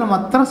ஒரு இடத்துல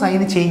மாத்திரம்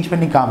சைனை சேஞ்ச்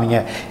பண்ணி காமிங்க.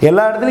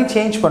 எல்லா இடத்துலையும்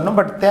சேஞ்ச் பண்ணணும்,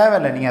 பட்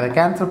தேவையில்லை, நீங்கள் அதை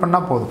கேன்சல்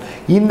பண்ணால் போதும்.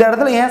 இந்த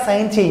இடத்துல ஏன்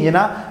சைன்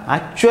சேஞ்சுனா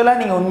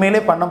ஆக்சுவலாக நீங்கள்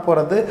உண்மையிலே பண்ண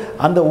போகிறது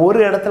அந்த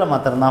ஒரு இடத்துல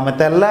மாத்திரம் தான்.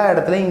 மற்ற எல்லா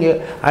இடத்துலையும் இங்கே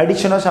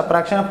அடிஷனோ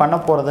சப்ராக்ஷனோ பண்ண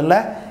போகிறதில்ல.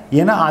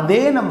 ஏன்னா அதே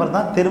நம்பர்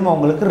தான் திரும்ப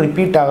உங்களுக்கு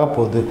ரிப்பீட் ஆக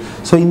போகுது.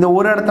 ஸோ இந்த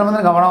ஒரு இடத்துல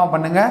வந்து கவனமாக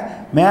பண்ணுங்கள்.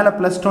 மேலே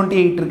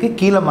 +28 இருக்குது,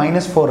 கீழே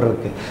 -4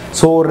 இருக்குது.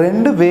 ஸோ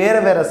 2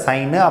 வேறு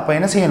சைனு. அப்போ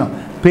என்ன செய்யணும்,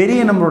 பெரிய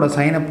நம்பரோட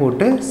சைனை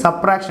போட்டு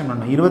சப்ராக்ஷன்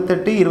பண்ணணும்.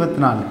 28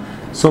 24.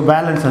 ஸோ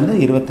பேலன்ஸ் வந்து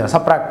 26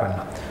 சப்ராக்ட்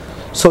பண்ணலாம்.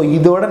 ஸோ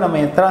இதோட நம்ம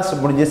எத்தனை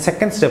ஸ்டெப் முடிஞ்சு,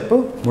 செகண்ட் ஸ்டெப்பு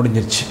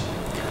முடிஞ்சிருச்சு.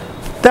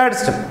 Third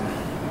step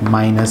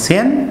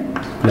 -n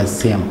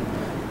 + m.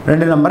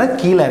 2 நம்பரை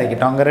கீழே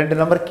இறக்கிட்டோம். அங்கே 2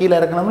 நம்பர் கீழே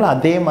இறக்கணும்ல,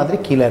 அதே மாதிரி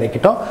கீழே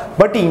இறக்கிட்டோம்.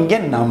 பட் இங்கே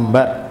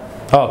நம்பர்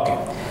ஓகே.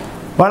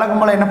 வழக்கம்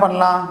போல் என்ன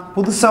பண்ணலாம்,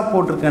 புதுசாக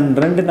போட்டிருக்கேன்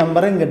 2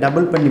 நம்பரை இங்கே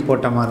டபுள் பண்ணி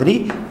போட்ட மாதிரி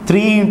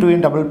 3 × 2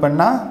 டபுள்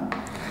பண்ணால்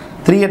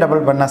 3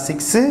 டபுள் பண்ணால்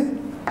 6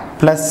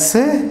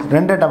 ப்ளஸ்ஸு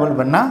 2 டபுள்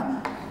பண்ணால்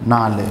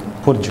 4.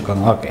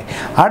 புரிஞ்சுக்கோங்க. ஓகே.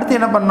 அடுத்து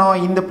என்ன பண்ணோம்,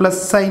 இந்த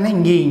ப்ளஸ் சைனை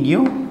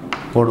இங்கேயும்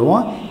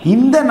போடுவோம்.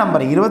 இந்த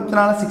நம்பரை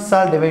 24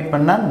 6ஆல் டிவைட்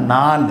பண்ணால்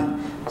 4.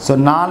 ஸோ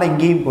 4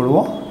 இங்கேயும்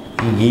போடுவோம்,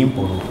 இங்கேயும்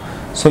போடுவோம்.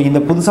 ஸோ இந்த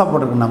புதுசாக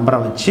போட்டிருக்க நம்பரை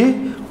வச்சு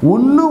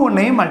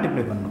ஒன்றையும்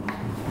மல்டிப்ளை பண்ணணும்.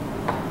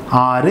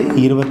 6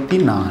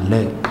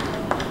 24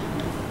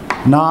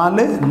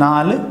 4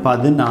 4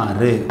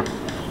 16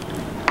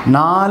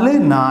 4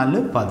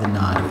 4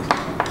 16.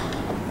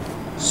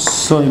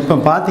 ஸோ இப்போ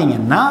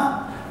பார்த்தீங்கன்னா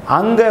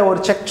அங்கே ஒரு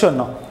செக்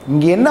சொன்னோம்,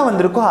 இங்கே என்ன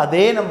வந்திருக்கோ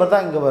அதே நம்பர்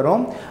தான் இங்கே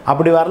வரும்.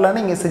 அப்படி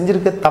வரலன்னா இங்கே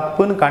செஞ்சுருக்க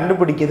தப்புன்னு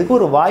கண்டுபிடிக்கிறதுக்கு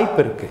ஒரு வாய்ப்பு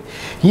இருக்குது.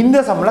 இந்த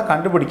சம்மில்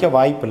கண்டுபிடிக்க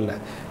வாய்ப்பு இல்லை.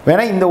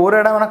 வேணால் இந்த ஒரு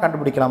இடம் வேணால்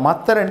கண்டுபிடிக்கலாம்,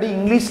 மற்ற 2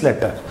 இங்கிலீஷ்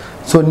லெட்டர்.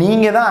 ஸோ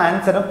நீங்கள் தான்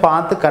ஆன்சரை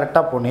பார்த்து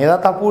கரெக்டாக போடணும்.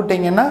 ஏதாவது தப்பு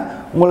விட்டிங்கன்னா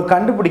உங்களுக்கு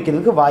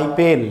கண்டுபிடிக்கிறதுக்கு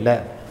வாய்ப்பே இல்லை.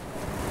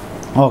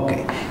 ஓகே.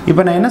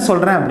 இப்போ நான் என்ன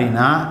சொல்கிறேன்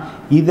அப்படின்னா,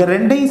 இதை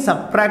 2ஐயும்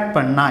சப்ராக்ட்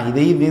பண்ணால்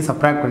இதையும்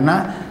சப்ராக்ட்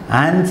பண்ணால்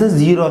ஆன்சர்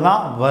 0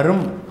 தான்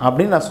வரும்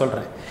அப்படின்னு நான்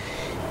சொல்கிறேன்.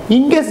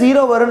 இங்கே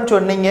 0 வரும்னு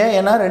சொன்னீங்க,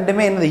 ஏன்னா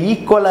ரெண்டுமே என்னது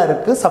ஈக்குவலாக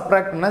இருக்குது.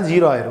 சப்ராக்ட் பண்ணால்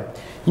 0 ஆயிரும்.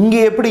 இங்கே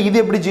எப்படி இது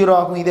எப்படி 0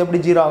 ஆகும், இது எப்படி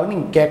 0 ஆகும்னு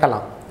நீங்கள்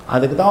கேட்கலாம்.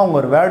 அதுக்கு தான் அவங்க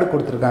ஒரு வேர்டு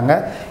கொடுத்துருக்காங்க.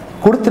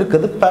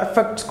 கொடுத்துருக்கிறது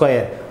பெர்ஃபெக்ட்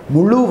ஸ்கொயர்,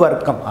 முழு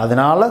வர்க்கம்.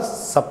 அதனால்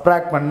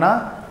சப்ராக்ட் பண்ணால்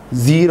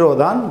 0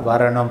 தான்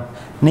வரணும்.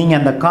 நீங்கள்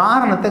அந்த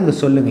காரணத்தை இங்கே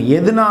சொல்லுங்கள்.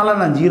 எதனால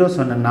நான் 0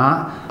 சொன்னேன்னா,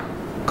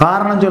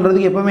 காரணம்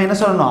சொல்கிறதுக்கு எப்போவுமே என்ன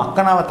சொல்லணும்,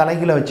 அக்கனாவை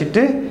தலைகீழ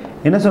வச்சுட்டு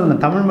என்ன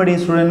சொல்லணும், தமிழ்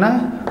மீடியம் ஸ்டூடெண்ட்னா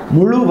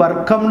முழு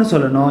வர்க்கம்னு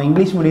சொல்லணும்,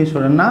 இங்கிலீஷ் மீடியம்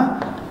ஸ்டூடெண்ட்னா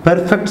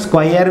பெர்ஃபெக்ட்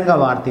ஸ்கொயருங்க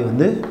வார்த்தை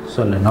வந்து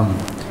சொல்லணும்.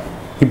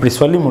 இப்படி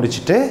சொல்லி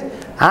முடிச்சுட்டு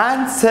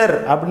ஆன்சர்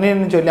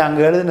அப்படின்னு சொல்லி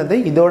அங்கே எழுதுனது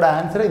இதோட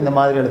ஆன்சரை இந்த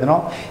மாதிரி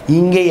எழுதணும்.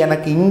 இங்கே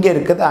எனக்கு இங்கே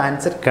இருக்கிறது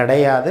ஆன்சர்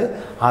கிடையாது.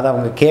 அதை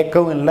அவங்க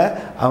கேட்கவும் இல்லை.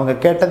 அவங்க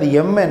கேட்டது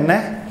எம் என்ன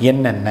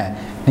என்னென்ன,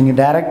 நீங்கள்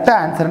டைரெக்டாக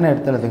ஆன்சர்னு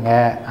எடுத்து எழுதுங்க.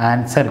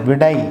 ஆன்சர்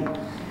விடை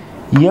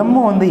எம்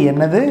வந்து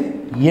என்னது,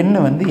 எண்ணு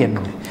வந்து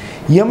என்னது.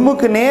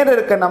 எம்முக்கு நேரம்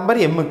இருக்க நம்பர்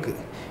எம்முக்கு,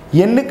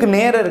 எண்ணுக்கு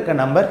நேரம் இருக்க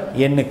நம்பர்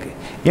எண்ணுக்கு.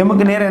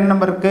 எம்முக்கு நேரம் என்ன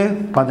நம்பர் இருக்குது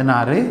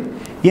 16,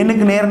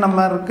 எண்ணுக்கு நேர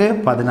நம்பர் இருக்குது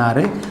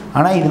 16.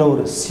 ஆனால் இதில்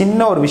ஒரு சின்ன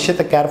ஒரு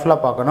விஷயத்தை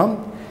கேர்ஃபுல்லாக பார்க்கணும்.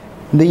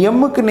 இந்த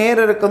எம்முக்கு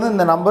நேரம் இருக்கிறது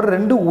இந்த நம்பர்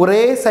 2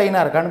 ஒரே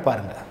சைனாக இருக்கான்னு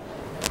பாருங்கள்.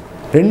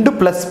 2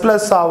 ப்ளஸ்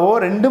ப்ளஸ்ஸாவோ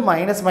 2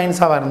 மைனஸ்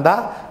மைனஸாக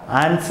இருந்தால்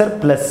ஆன்சர்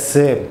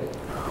ப்ளஸ்ஸு.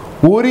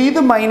 ஒரு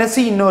இது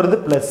மைனஸு இன்னொரு இது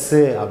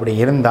ப்ளஸ்ஸு அப்படி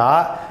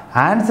இருந்தால்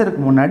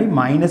ஆன்சருக்கு முன்னாடி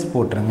மைனஸ்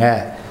போட்டுருங்க.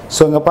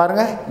 ஸோ இங்கே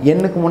பாருங்கள்,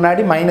 எண்ணுக்கு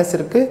முன்னாடி மைனஸ்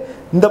இருக்குது,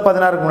 இந்த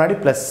 16க்கு முன்னாடி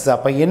ப்ளஸ்.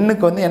 அப்போ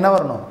எண்ணுக்கு வந்து என்ன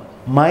வரணும்,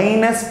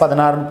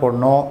 -16ன்னு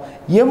போடணும்.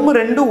 எம்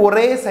 2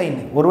 ஒரே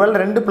சைனு. ஒருவேளை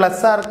 2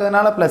 ப்ளஸ்ஸாக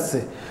இருக்கிறதுனால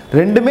ப்ளஸ்ஸு,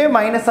 ரெண்டுமே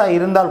மைனஸாக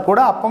இருந்தால்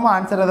கூட அப்பவும்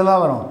ஆன்சர்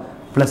எதெல்லாம் வரும்,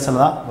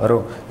 ப்ளஸ்ஸில் தான்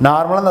வரும்.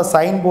 நார்மலாக அந்த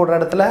சைன்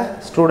போடுற இடத்துல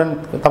ஸ்டூடெண்ட்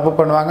தப்பு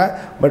பண்ணுவாங்க.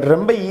 பட்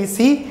ரொம்ப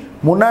ஈஸி.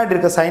 முன்னாடி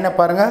இருக்க சைனை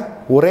பாருங்கள்,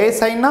 ஒரே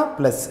சைன்னா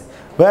ப்ளஸ்,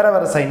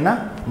 வேறு சைன்னா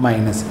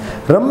மைனஸ்.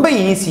 ரொம்ப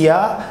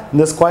ஈஸியாக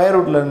இந்த ஸ்கொயர்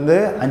ரூட்லேருந்து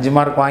 5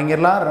 மார்க்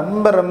வாங்கிடலாம்.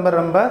 ரொம்ப ரொம்ப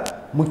ரொம்ப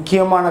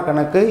முக்கியமான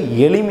கணக்கு,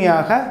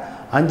 எளிமையாக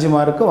 5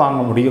 மார்க்கு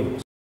வாங்க முடியும்.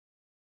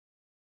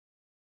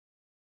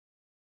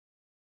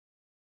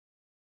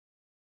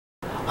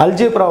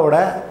 அல்ஜிப்ராவோட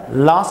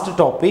லாஸ்ட்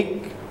டாபிக்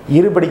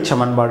இருபடி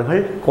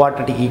சமன்பாடுகள்,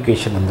 குவாட்ரட்டிக்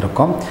ஈக்குவேஷன்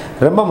வந்திருக்கும்.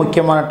 ரொம்ப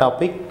முக்கியமான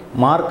topic.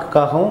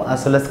 மார்க்குக்காகவும்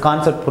as well as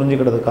concept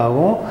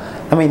புரிஞ்சுக்கிறதுக்காகவும்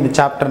நம்ம இந்த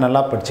சாப்டர்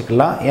நல்லா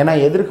படிச்சுக்கலாம். ஏன்னா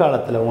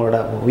எதிர்காலத்தில் உங்களோட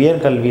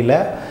உயர்கல்வியில்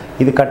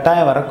இது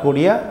கட்டாயம்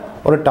வரக்கூடிய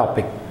ஒரு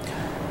டாபிக்.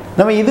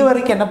 நம்ம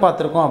இதுவரைக்கும் என்ன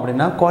பார்த்துருக்கோம்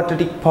அப்படின்னா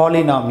குவாட்ரட்டிக்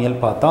பாலினாமியல்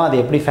பார்த்தோம், அது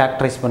எப்படி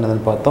ஃபேக்டரைஸ்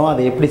பண்ணுறதுன்னு பார்த்தோம்,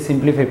 அதை எப்படி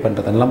சிம்பிளிஃபை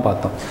பண்ணுறதுலாம்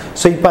பார்த்தோம்.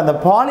 ஸோ இப்போ அந்த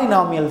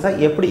பாலினாமியல்ஸை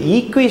எப்படி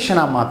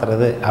ஈக்குவேஷனாக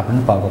மாற்றுறது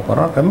அப்படின்னு பார்க்க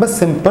போகிறோம். ரொம்ப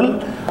சிம்பிள்.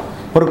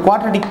 ஒரு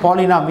குவாட்ரட்டிக்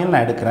பாலினாமியல்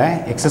நான் எடுக்கிறேன்,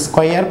 x²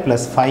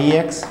 +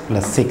 5x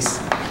 + 6.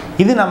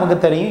 இது நமக்கு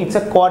தெரியும்,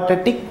 இட்ஸ் அ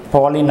குவாட்ரட்டிக்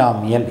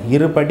பாலினாமியல்,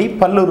 இருபடி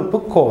பல்லுறுப்பு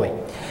கோவை.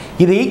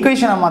 இது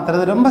ஈக்குவேஷனாக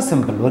மாற்றுறது ரொம்ப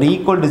சிம்பிள். ஒரு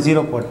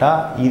 =0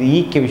 போட்டால் இது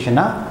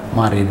ஈக்குவேஷனாக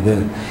மாறிடுது.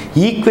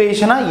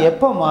 ஈக்குவேஷனாக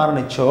எப்போ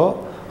மாறுனுச்சோ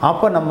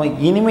அப்போ நம்ம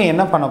இனிமேல்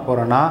என்ன பண்ண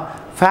போகிறோன்னா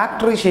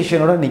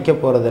ஃபேக்டரைசேஷனோட நிற்க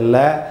போகிறதில்ல,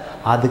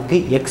 அதுக்கு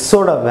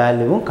எக்ஸோட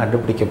வேல்யூவும்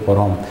கண்டுபிடிக்க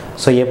போகிறோம்.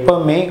 ஸோ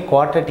எப்போவுமே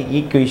குவாட்ரட்டிக்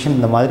ஈக்குவேஷன்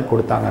இந்த மாதிரி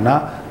கொடுத்தாங்கன்னா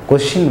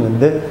கொஷின்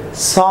வந்து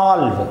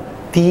சால்வ்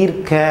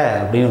தீர்க்க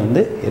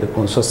அப்படின்னு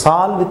இருக்கும். ஸோ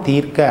சால்வ்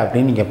தீர்க்க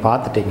அப்படின்னு நீங்கள்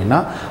பார்த்துட்டிங்கன்னா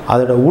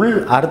அதோட உள்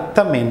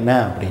அர்த்தம் என்ன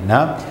அப்படின்னா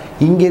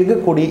இங்கே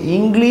இருக்கக்கூடிய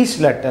இங்கிலீஷ்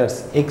லெட்டர்ஸ்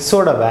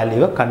எக்ஸோட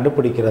வேல்யூவை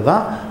கண்டுபிடிக்கிறது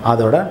தான்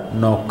அதோட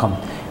நோக்கம்.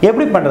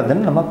 எப்படி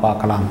பண்ணுறதுன்னு நம்ம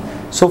பார்க்கலாம்.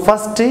 ஸோ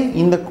ஃபஸ்ட்டு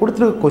இந்த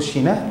கொடுத்துருக்க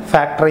கொஷினை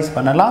ஃபேக்டரைஸ்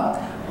பண்ணலாம்.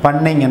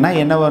 பண்ணிங்கன்னா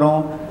என்ன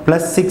வரும்?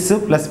 +6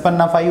 ப்ளஸ்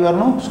பண்ணால் 5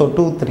 வரணும். ஸோ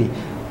 2 3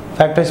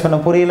 ஃபேக்டரைஸ் பண்ண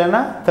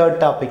புரியலைன்னா தேர்ட்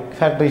டாபிக்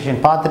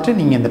ஃபேக்டரைசேஷன் பார்த்துட்டு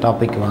நீங்கள் இந்த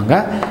டாபிக் வாங்க.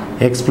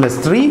 x +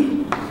 3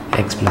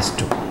 x +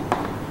 2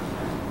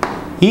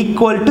 =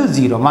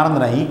 0.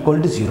 மறந்துடுறேன்,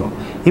 =0.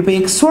 இப்போ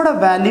எக்ஸோட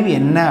வேல்யூ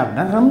என்ன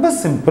அப்படின்னா ரொம்ப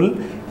சிம்பிள்.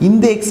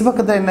 இந்த எக்ஸ்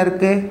பக்கத்தில் என்ன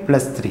இருக்குது?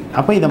 +3.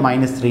 அப்போ இதை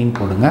 -3ன்னு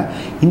போடுங்க.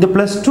 இந்த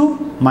 +2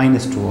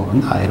 -2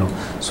 வந்து ஆயிரும்.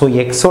 ஸோ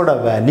எக்ஸோட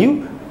வேல்யூ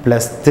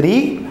 +3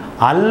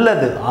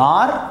 அல்லது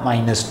ஆர்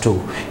 -2.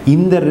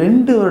 இந்த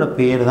ரெண்டோட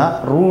பேர் தான்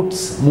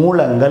ரூட்ஸ்,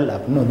 மூலங்கள்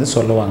அப்படின்னு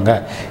சொல்லுவாங்க.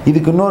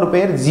 இதுக்கு இன்னொரு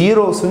பேர்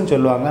ஜீரோஸ்ன்னு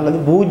சொல்லுவாங்க, அல்லது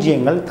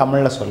பூஜ்ஜியங்கள்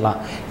தமிழில் சொல்லலாம்.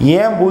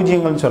 ஏன்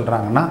பூஜ்ஜியங்கள்னு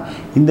சொல்கிறாங்கன்னா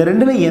இந்த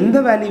ரெண்டில் எந்த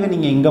வேல்யூவை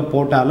நீங்கள் எங்கே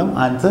போட்டாலும்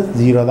ஆன்சர்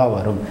 0 தான்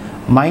வரும்.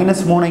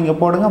 -3 இங்கே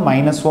போடுங்க,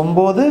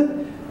 -9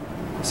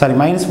 சாரி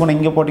 -3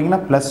 இங்கே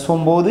போட்டிங்கன்னா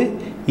 +9,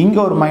 இங்கே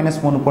ஒரு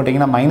 -3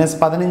 போட்டிங்கன்னா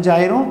 -15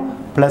 ஆயிரும்,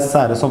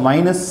 +6. ஸோ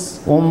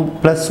 +9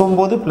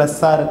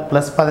 +6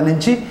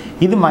 +15,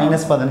 இது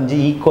 -15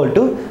 =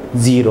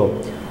 0.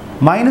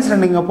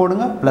 -2 இங்கே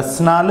போடுங்க,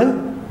 +4,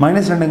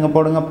 -2 இங்கே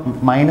போடுங்க,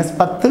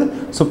 -10.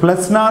 ஸோ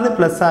 +4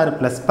 +6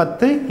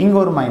 +10, இங்கே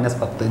ஒரு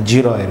 -10,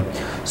 0 ஆயிரும்.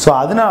 ஸோ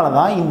அதனால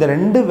தான் இந்த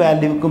ரெண்டு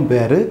வேல்யூவுக்கும்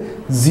பேர்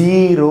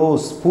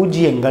ஜீரோஸ்,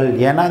 பூஜ்ஜியங்கள்.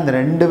 ஏன்னா இந்த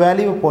ரெண்டு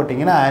வேல்யூவை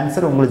போட்டிங்கன்னா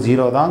ஆன்சர் உங்களுக்கு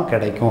 0 தான்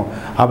கிடைக்கும்.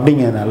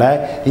 அப்படிங்கிறதுனால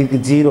இதுக்கு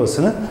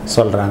ஜீரோஸ்ன்னு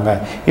சொல்கிறாங்க.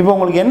 இப்போ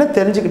உங்களுக்கு என்ன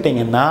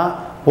தெரிஞ்சுக்கிட்டிங்கன்னா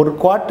ஒரு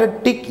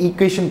குவாட்ரட்டிக்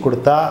ஈக்குவேஷன்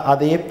கொடுத்தா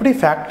அதை எப்படி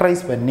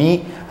ஃபேக்டரைஸ் பண்ணி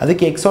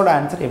அதுக்கு எக்ஸோட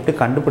ஆன்சர் எப்படி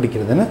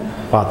கண்டுபிடிக்கிறதுன்னு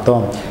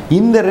பார்த்தோம்.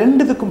 இந்த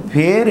ரெண்டுத்துக்கும்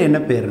பேர் என்ன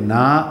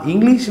பேருனா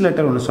இங்கிலீஷ்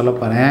லெட்டர் ஒன்று சொல்ல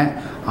போகிறேன்,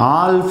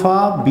 ஆல்ஃபா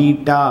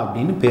பீட்டா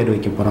அப்படின்னு பேர்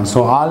வைக்க போகிறோம். ஸோ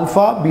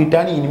ஆல்ஃபா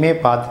பீட்டான்னு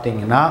இனிமேல்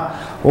பார்த்துட்டிங்கன்னா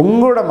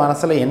உங்களோட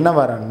மனசில் என்ன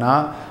வரணும்னா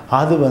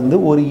அது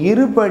ஒரு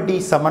இருபடி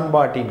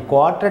சமன்பாட்டின்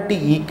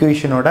குவாட்ரட்டிக்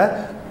ஈக்குவேஷனோட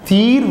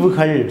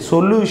தீர்வுகள்,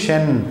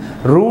 சொல்யூஷன்,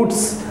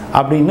 ரூட்ஸ்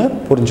அப்படின்னு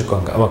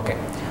புரிஞ்சுக்கோங்க. ஓகே,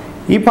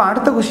 இப்போ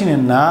அடுத்த கொஷின்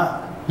என்ன,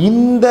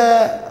 இந்த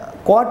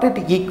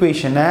குவாட்ரட்டிக்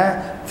ஈக்குவேஷனை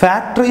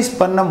ஃபேக்டரைஸ்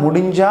பண்ண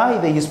முடிஞ்சால்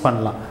இதை யூஸ்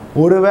பண்ணலாம்.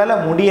 ஒருவேளை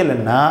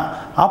முடியலைன்னா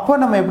அப்போ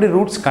நம்ம எப்படி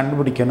ரூட்ஸ்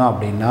கண்டுபிடிக்கணும்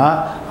அப்படின்னா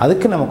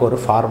அதுக்கு நமக்கு ஒரு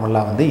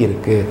ஃபார்முலா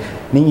இருக்குது.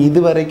 நீங்கள் இது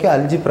வரைக்கும்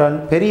அல்ஜிப்ரா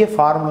பெரிய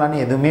ஃபார்முலான்னு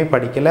எதுவுமே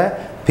படிக்கலை,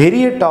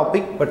 பெரிய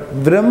டாபிக், பட்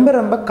ரொம்ப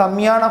ரொம்ப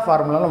கம்மியான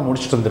ஃபார்முலாவில்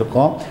முடிச்சுட்டு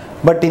வந்திருக்கோம்.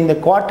 பட் இந்த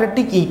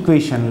குவாட்ரட்டிக்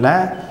ஈக்குவேஷனில்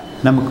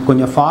நமக்கு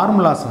கொஞ்சம்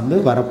ஃபார்முலாஸ்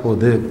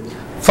வரப்போகுது.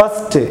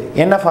 ஃபஸ்ட்டு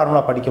என்ன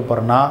ஃபார்முலா படிக்க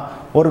போகிறோன்னா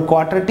ஒரு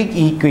குவாட்ரட்டிக்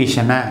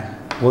ஈக்குவேஷனை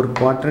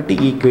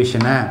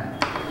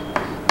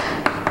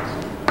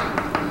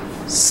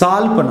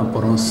சால்வ் பண்ண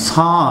போகிறோம்.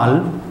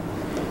 சால்வ்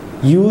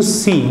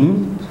யூஸிங்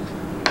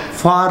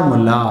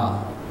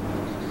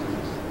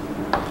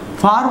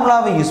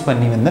ஃபார்முலாவை யூஸ்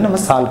பண்ணி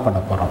நம்ம சால்வ் பண்ண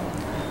போகிறோம்.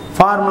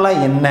 ஃபார்முலா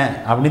என்ன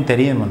அப்படின்னு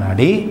தெரியும்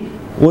முன்னாடி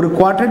ஒரு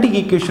குவாட்ரட்டிக்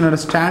ஈக்குவேஷனோட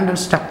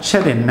ஸ்டாண்டர்ட்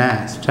ஸ்ட்ரக்சர் என்ன,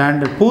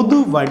 ஸ்டாண்டர்ட் பொது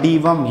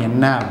வடிவம்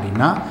என்ன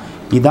அப்படின்னா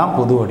இதுதான்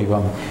பொது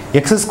வடிவம்.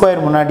 x²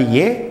 முன்னாடி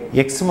a,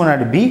 x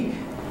முன்னாடி b,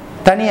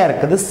 தனியாக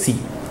இருக்குது c.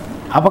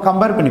 அப்போ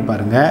கம்பேர் பண்ணி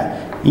பாருங்கள்.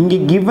 இங்கே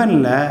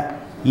கிவனில்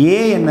a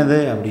என்னது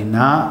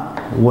அப்படின்னா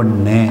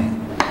 1,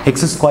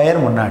 x²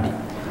 முன்னாடி.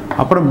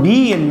 அப்புறம் b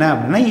என்ன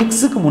அப்படின்னா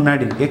எக்ஸுக்கு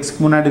முன்னாடி இருக்குது,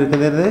 எக்ஸுக்கு முன்னாடி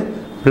இருக்கிறது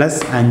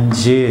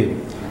 +5,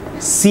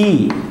 c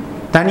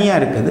தனியாக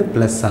இருக்குது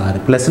 +6.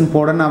 ப்ளஸ்ன்னு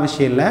போடணும்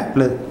அவசியம் இல்லை,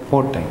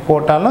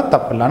 போட்டாலும்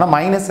தப்பு இல்லை, ஆனால்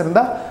மைனஸ்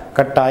இருந்தால்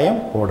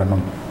கட்டாயம்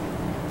போடணும்.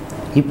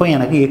 இப்போ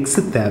எனக்கு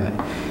எக்ஸு தேவை.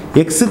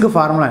 எக்ஸுக்கு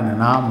ஃபார்முலா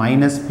என்னென்னா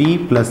 -p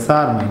 + or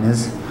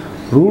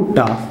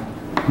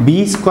 (√b²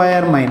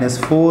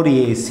 -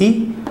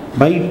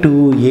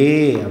 4ac/2a)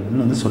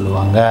 அப்படின்னு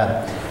சொல்லுவாங்க.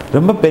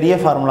 ரொம்ப பெரிய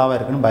ஃபார்முலாவாக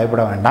இருக்குன்னு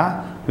பயப்பட வேண்டாம்.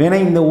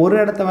 வேணால் இந்த ஒரு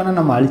இடத்த வேணால்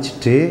நம்ம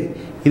அழிச்சிட்டு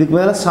இதுக்கு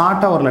வேறு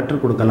ஷார்ட்டாக ஒரு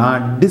லெட்டர் கொடுக்கலாம்.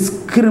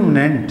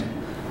 டிஸ்கிரிமினன்ட்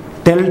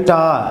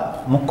டெல்டா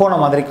முக்கோண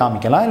மாதிரி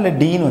காமிக்கலாம், இல்லை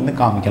டீன்னு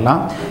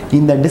காமிக்கலாம்.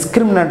 இந்த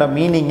டிஸ்கிரிமினண்ட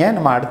மீனிங்கை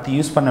நம்ம அடுத்து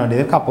யூஸ் பண்ண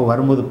வேண்டியதுக்கு அப்போ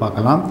வரும்போது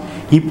பார்க்கலாம்.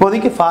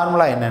 இப்போதைக்கு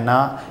ஃபார்முலா என்னென்னா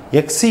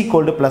x =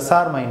 +or -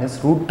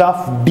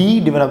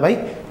 (√d/2a)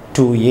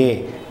 2a.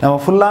 நம்ம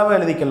ஃபுல்லாகவே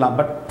எழுதிக்கலாம்,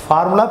 பட்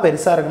ஃபார்முலா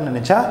பெருசாக இருக்குன்னு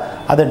நினச்சா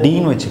அதை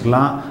டின்னு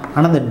வச்சுக்கலாம்.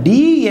 ஆனால் அந்த டி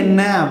என்ன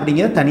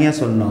அப்படிங்கிறத தனியாக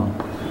சொல்லணும்.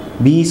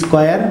 b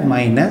square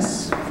minus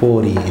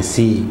 4ac.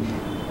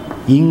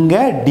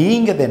 இங்கே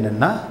டிங்கிறது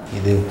என்னென்னா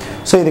இது.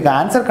 ஸோ இதுக்கு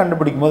ஆன்சர்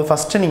கண்டுபிடிக்கும் போது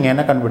ஃபஸ்ட்டு நீங்கள்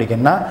என்ன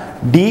கண்டுபிடிக்கணும்னா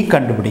டி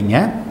கண்டுபிடிங்க.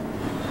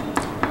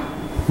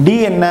 டி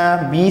என்ன?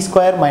 b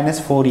square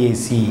minus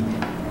 4ac.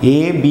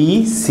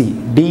 ABC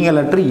டிங்கிற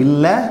letter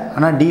இல்லை,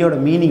 ஆனால் டியோட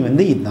மீனிங்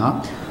வந்து இதுதான்.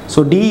 So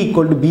D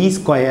equal to be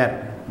square.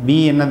 B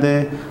என்னது?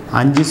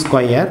 5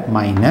 ஸ்கொயர்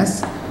மைனஸ்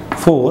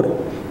 4.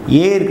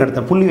 ஏ இருக்கிறத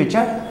புள்ளி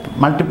வச்சா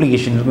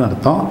மல்டிப்ளிகேஷன் இருக்குன்னு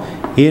அர்த்தம்.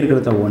 ஏ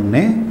இருக்கிறத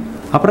 1,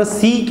 அப்புறம்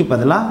சிக்கு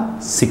பதிலாக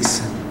 6.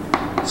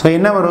 ஸோ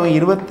என்ன வரும்?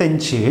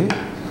 25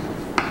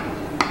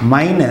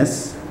 மைனஸ்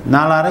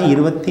 4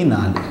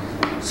 24.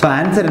 ஸோ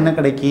ஆன்சர் என்ன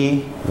கிடைக்கி?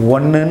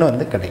 1ன்னு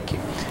வந்து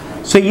கிடைக்கும்.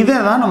 ஸோ இதை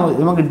தான்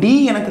நமக்கு டி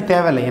எனக்கு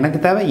தேவையில்லை, எனக்கு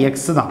தேவை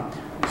எக்ஸ் தான்.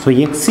 So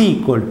X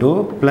equal to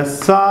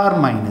plus R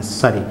minus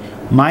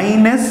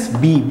minus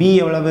B. B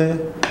எவ்வளவு?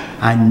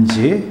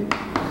 5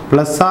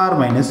 plus R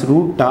minus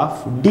root of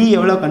D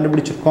எவ்வளோ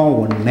கண்டுபிடிச்சிருக்கோம்?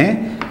 1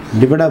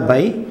 டிவைட்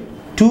பை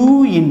 2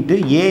 இன்ட்டு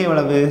ஏ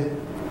எவ்வளவு?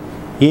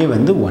 ஏ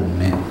வந்து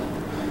 1.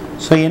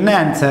 ஸோ என்ன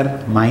answer?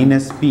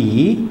 Minus B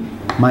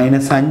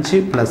minus 5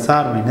 plus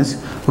R minus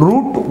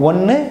root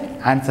 1.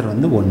 Answer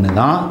வந்து 1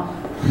 தான்.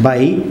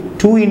 பை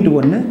 2 இன்ட்டு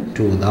 1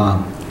 2 தான்.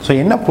 So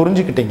என்ன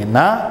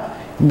புரிஞ்சுக்கிட்டிங்கன்னா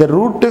இந்த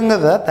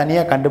ரூட்டுங்கிறத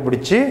தனியாக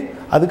கண்டுபிடிச்சி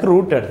அதுக்கு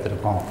ரூட்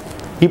எடுத்திருக்கோம்.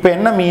 இப்போ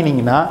என்ன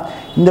மீனிங்னா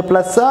இந்த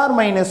ப்ளஸ் ஆர்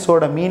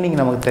மைனஸோட மீனிங்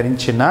நமக்கு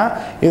தெரிஞ்சுன்னா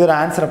இதோட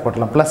ஆன்சரை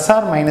போட்டலாம். ப்ளஸ்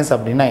ஆர் மைனஸ்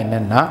அப்படின்னா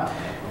என்னென்னா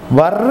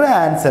வர்ற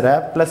ஆன்சரை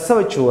ப்ளஸ்ஸை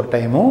வச்சு ஒரு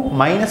டைமும்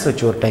மைனஸ்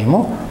வச்சு ஒரு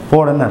டைமும்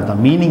போடணும்னு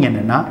அர்த்தம். மீனிங்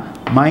என்னென்னா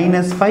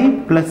 -5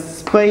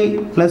 +5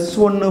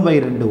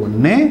 +1/2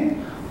 1,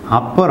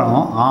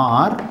 அப்புறம்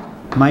ஆர்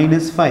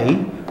 -5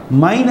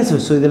 மைனஸ்.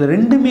 ஸோ இதில்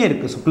ரெண்டுமே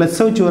இருக்குது. ஸோ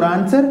ப்ளஸ்ஸை வச்சு ஒரு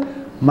ஆன்சர்,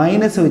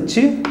 மைனஸை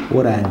வச்சு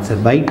ஒரு ஆன்சர்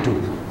பை 2.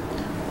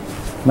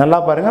 நல்லா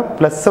பாருங்கள்,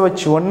 ப்ளஸ்ஸை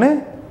வச்சு ஒன்று,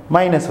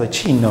 மைனஸ்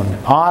வச்சு இன்னொன்று,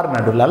 ஆர்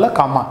நடுவில்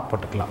காமா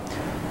போட்டுக்கலாம்.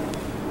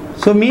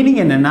 ஸோ மீனிங்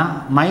என்னென்னா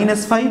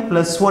 -5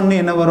 + 1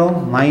 என்ன வரும்?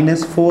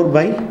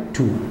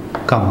 -4/2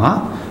 கமா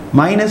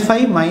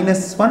 -5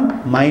 -1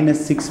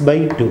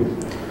 -6/2.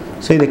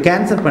 ஸோ இதை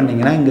கேன்சல்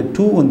பண்ணிங்கன்னா இங்கே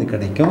 2 வந்து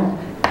கிடைக்கும்,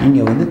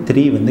 இங்கே வந்து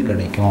 3 வந்து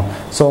கிடைக்கும்.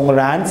 ஸோ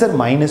உங்களோட answer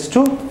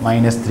 -2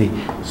 -3.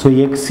 So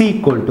x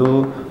equal to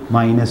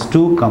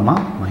 -2,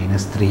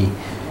 -3.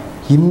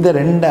 இந்த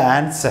ரெண்டு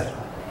ஆன்சர்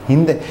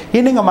இந்த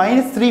என்னங்க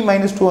 -3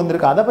 -2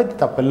 வந்திருக்கு, அதை பற்றி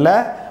தப்பு இல்லை,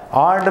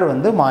 ஆர்டர்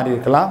வந்து மாறி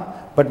இருக்கலாம்.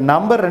 பட்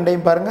நம்பர்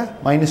ரெண்டையும் பாருங்கள்,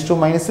 -2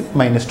 -6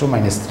 -2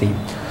 -3.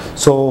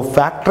 ஸோ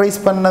ஃபேக்டரைஸ்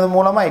பண்ணது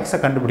மூலமாக எக்ஸை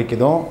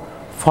கண்டுபிடிக்கிறதும்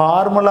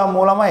ஃபார்முலா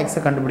மூலமாக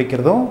எக்ஸை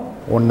கண்டுபிடிக்கிறதும்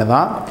ஒன்று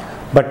தான்.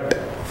 But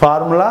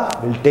formula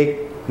will take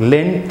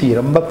lengthy,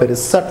 ரொம்ப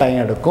பெருசாக டைம்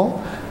எடுக்கும்.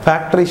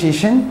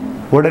 ஃபேக்டரைசேஷன்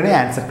உடனே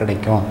ஆன்சர்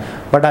கிடைக்கும்.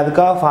 பட்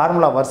அதுக்காக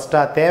ஃபார்முலா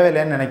வர்ஸ்ட்டாக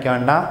தேவையில்லைன்னு நினைக்க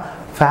வேண்டாம்.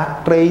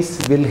 Factorise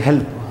will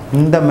help.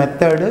 இந்த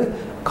மெத்தடு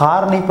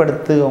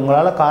காரணிப்படுத்து,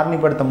 உங்களால்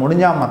காரணிப்படுத்த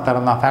முடிஞ்சால்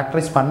மாத்திரம் தான்,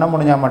 ஃபேக்டரைஸ் பண்ண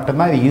முடிஞ்சால்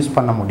மட்டும்தான் இதை யூஸ்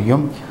பண்ண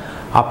முடியும்.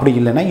 அப்படி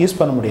இல்லைன்னா யூஸ்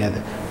பண்ண முடியாது.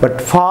 But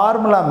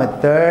formula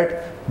method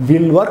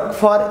will work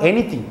for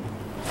anything.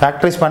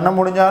 Factorise பண்ண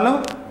முடிஞ்சாலும்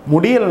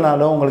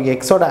முடியலைனாலும் உங்களுக்கு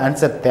எக்ஸோட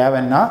ஆன்சர்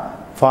தேவைன்னா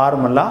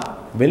formula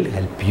will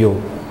help you.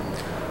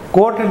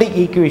 Quadratic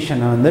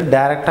ஈக்குவேஷனை வந்து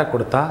டைரெக்டாக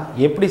கொடுத்தா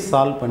எப்படி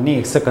சால்வ் பண்ணி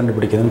எக்ஸை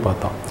கண்டுபிடிக்கிறதுன்னு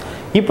பார்த்தோம்.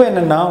 இப்போ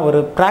என்னென்னா ஒரு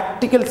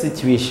ப்ராக்டிக்கல்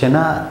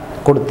சிச்சுவேஷனை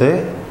கொடுத்து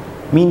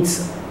மீன்ஸ்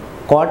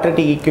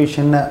குவாட்ரட்டிக்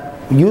ஈக்குவேஷனை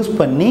யூஸ்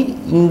பண்ணி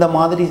இந்த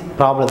மாதிரி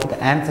ப்ராப்ளத்துக்கு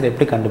ஆன்சர்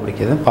எப்படி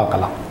கண்டுபிடிக்கிறதுன்னு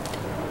பார்க்கலாம்.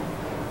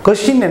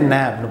 கொஸ்டின் என்ன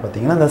அப்படின்னு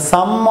பார்த்தீங்கன்னா, the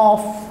sum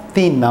of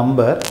the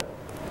number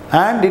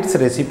and its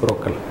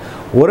reciprocal.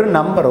 ஒரு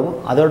நம்பரும்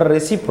அதோட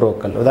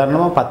ரெசிப்ரோக்கல்,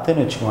 உதாரணமாக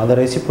 10ன்னு வச்சுக்கோங்க, அதோட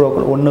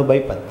ரெசிப்ரோக்கல்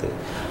 1/10.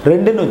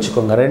 2ன்னு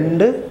வச்சுக்கோங்க,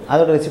 2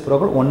 அதோட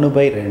ரெசிப்ரோக்கல்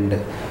 1/2.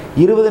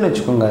 20ன்னு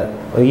வச்சுக்கோங்க,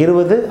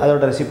 20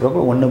 அதோட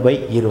ரெசிப்ரோக்கல்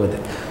 1/20.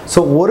 ஸோ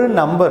ஒரு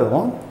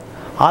நம்பரும்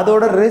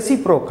அதோட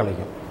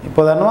ரெசிப்ரோக்கலையும், இப்போ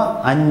உதாரணமாக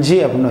 5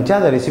 அப்படின்னு வச்சா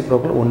அதோட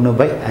ரெசிப்ரோக்கல்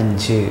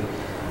 1/5.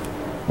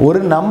 ஒரு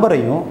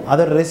நம்பரையும்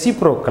அதோட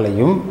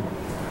ரெசிப்ரோக்கலையும்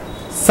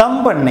சம்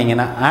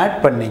பண்ணிங்கன்னா, ஆட்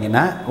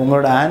பண்ணிங்கன்னா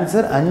உங்களோட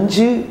ஆன்சர்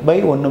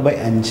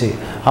 5/1/5.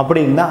 அப்படி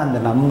இருந்தால் அந்த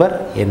நம்பர்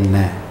என்ன?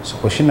 ஸோ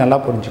கொஷின் நல்லா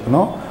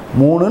புரிஞ்சுக்கணும்.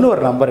 3ன்னு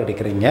ஒரு நம்பர்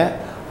எடுக்கிறீங்க,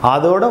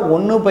 அதோட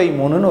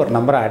 1/3ன்னு ஒரு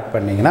நம்பரை ஆட்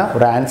பண்ணிங்கன்னா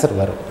ஒரு ஆன்சர்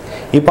வரும்.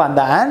 இப்போ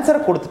அந்த ஆன்சரை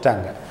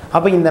கொடுத்துட்டாங்க,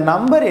 அப்போ இந்த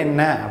நம்பர்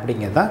என்ன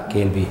அப்படிங்கிறது தான்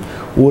கேள்வி.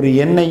 ஒரு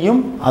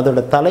எண்ணையும் அதோட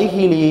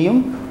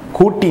தலைகீழியையும்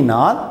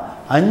கூட்டினால்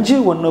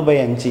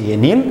 5/1/5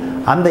 எனில்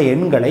அந்த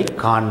எண்களை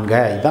காண்க.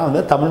 இதுதான்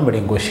வந்து தமிழ்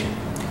மீடியம் கொஷின்.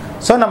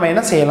 ஸோ நம்ம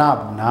என்ன செய்யலாம்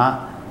அப்படின்னா,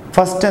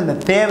 ஃபஸ்ட்டு அந்த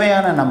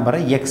தேவையான நம்பரை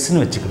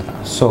எக்ஸ்ன்னு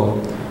வச்சுக்கிட்டோம். ஸோ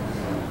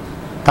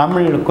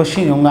தமிழ்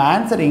கொஷின் உங்கள்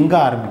ஆன்சர் எங்கே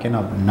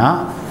ஆரம்பிக்கணும் அப்படின்னா,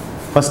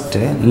 first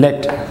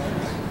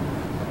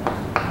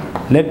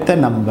let the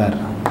number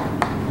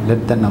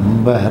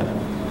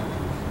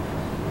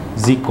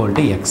is equal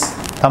to X.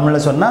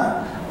 தமிழில் சொன்னால்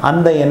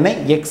அந்த எண்ணை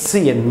எக்ஸ்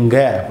என்க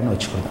அப்படின்னு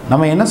வச்சுக்கணும்.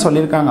 நம்ம என்ன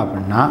சொல்லியிருக்காங்க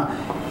அப்படின்னா,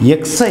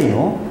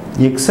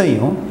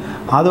 எக்ஸையும்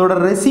அதோட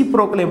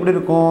ரெசிப்ரோக்கல் எப்படி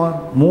இருக்கும்?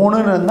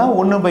 3ன்னு இருந்தால்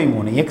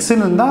 1/3,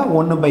 எக்ஸ்ன்னு இருந்தால்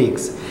 1/x.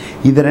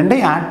 இது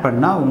ரெண்டையும் ஆட்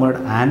பண்ணால் உங்களோட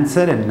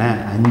ஆன்சர் என்ன?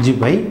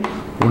 5/1/5.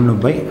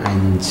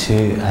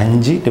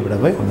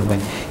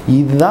 5/1/.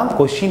 இதுதான்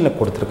கொஷினில்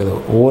கொடுத்துருக்குது.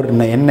 ஒரு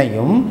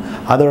எண்ணையும்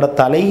அதோட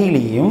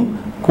தலைகீழியும்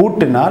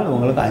கூட்டினால்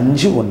உங்களுக்கு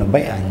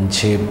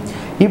 5/1/5.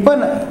 இப்போ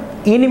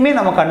இனிமேல்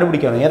நம்ம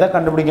கண்டுபிடிக்கணும். எதை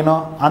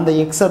கண்டுபிடிக்கணும்? அந்த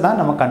எக்ஸை தான்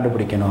நம்ம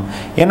கண்டுபிடிக்கணும்.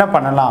 என்ன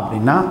பண்ணலாம்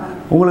அப்படின்னா,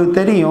 உங்களுக்கு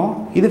தெரியும்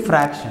இது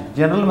ஃப்ராக்ஷன்.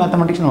 ஜெனரல்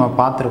மேத்தமெட்டிக்ஸ் நம்ம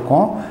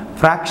பார்த்துருக்கோம்.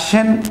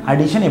 ஃப்ராக்ஷன்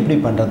அடிஷன் எப்படி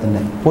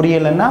பண்ணுறதுன்னு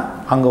புரியலைன்னா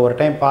அங்கே ஒரு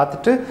டைம்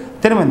பார்த்துட்டு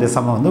திரும்ப இந்த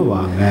சமம் வந்து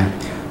வாங்க.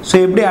 ஸோ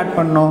எப்படி ஆட்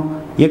பண்ணணும்?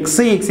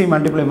 எக்ஸை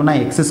மல்டிப்ளை பண்ணால்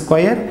x² +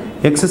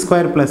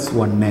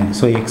 1.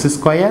 ஸோ x²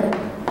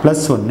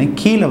 + 1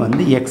 கீழே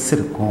வந்து எக்ஸ்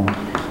இருக்கும்.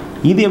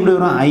 இது எப்படி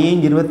வரும்? 5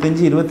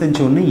 25 25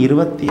 1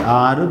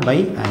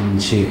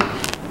 26/5.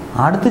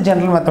 அடுத்து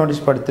ஜெனரல்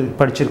மேத்தமெட்டிக்ஸ்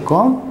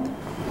படிச்சிருக்கோம்.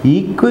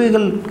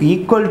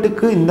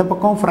 ஈக்குவல்ட்டுக்கு இந்த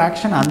பக்கம்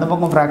ஃப்ராக்ஷன் அந்த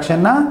பக்கம்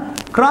ஃப்ராக்ஷன்னா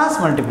கிராஸ்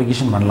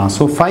மல்டிப்ளிகேஷன் பண்ணலாம்.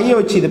 ஸோ 5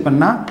 வச்சு இது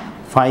பண்ணால்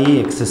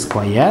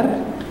 5x²,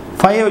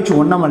 5 வச்சு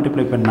 1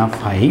 மல்டிப்ளை பண்ணால்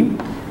 5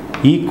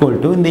 ஈக்குவல்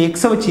டு இந்த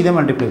எக்ஸை வச்சு இதை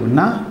மல்டிப்ளை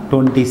பண்ணால்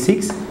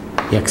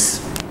 26x.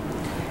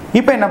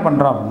 இப்போ என்ன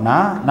பண்ணுறோம் அப்படின்னா,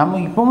 நம்ம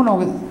இப்போவும்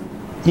நமக்கு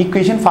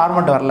ஈக்குவேஷன்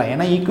ஃபார்மேட் வரல.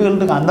 ஏன்னா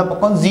ஈக்குவல்ட்டுக்கு அந்த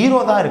பக்கம் 0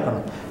 தான்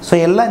இருக்கணும். ஸோ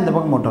எல்லாம் இந்த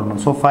பக்கம் கொண்டு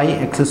வரணும். So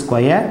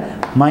 5x²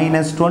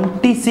 -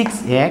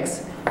 26x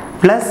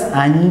 +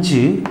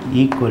 5 =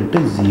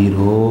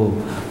 0.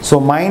 ஸோ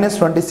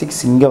 -26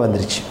 இங்கே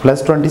வந்துருச்சு.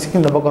 +26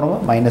 இந்த பக்கம் ரொம்ப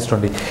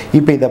 -20.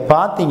 இப்போ இதை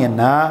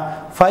பார்த்தீங்கன்னா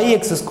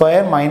 5x²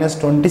 -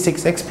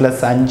 26x +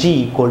 5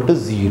 =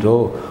 0.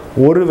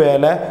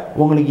 ஒருவேளை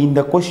உங்களுக்கு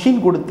இந்த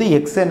கொஷின் கொடுத்து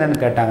எக்ஸ் என்னன்னு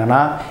கேட்டாங்கன்னா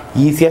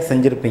ஈஸியாக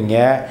செஞ்சுருப்பீங்க.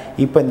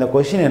 இப்போ இந்த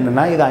கொஷின்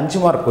என்னென்னா, இது 5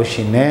 mark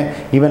question.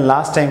 Even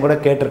last time கூட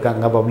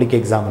கேட்டிருக்காங்க பப்ளிக்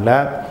எக்ஸாமில்.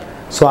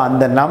 ஸோ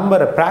அந்த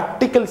நம்பரை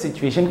ப்ராக்டிக்கல்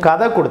சிச்சுவேஷன்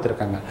கதை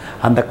கொடுத்துருக்காங்க.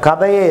 அந்த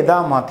கதையை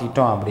எதாக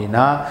மாற்றிட்டோம்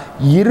அப்படின்னா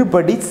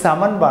இருபடி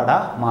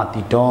சமன்பாடாக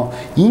மாற்றிட்டோம்.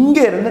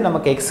 இங்கே இருந்து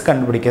நமக்கு எக்ஸ்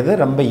கண்டுபிடிக்கிறது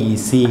ரொம்ப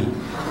ஈஸி.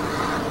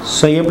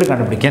 ஸோ எப்படி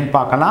கண்டுபிடிக்கன்னு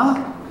பார்க்கலாம்.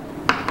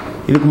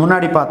 இதுக்கு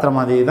முன்னாடி பார்க்குற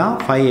மாதிரி தான்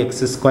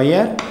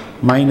 5x² -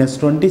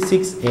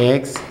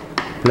 26x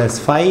 +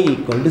 5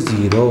 =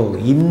 0.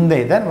 இந்த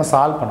இதை நம்ம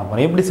சால்வ் பண்ண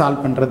போகிறோம். எப்படி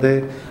சால்வ் பண்ணுறது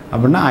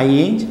அப்படின்னா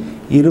 5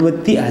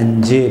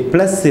 25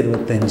 +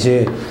 25.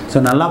 ஸோ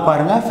நல்லா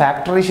பாருங்கள்,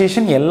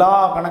 ஃபேக்டரைசேஷன் எல்லா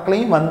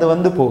கணக்குலையும்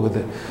வந்து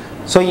போகுது.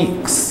 ஸோ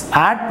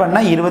ஆட்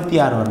பண்ணால்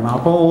 26 வரணும்.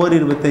 அப்போ ஒரு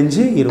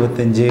 25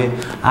 25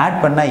 ஆட்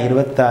பண்ணால்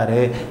 26.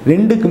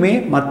 ரெண்டுக்குமே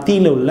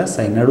மத்தியில் உள்ள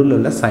சைன், நடுவில்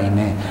உள்ள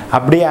சைனு.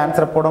 அப்படியே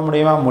ஆன்சரை போட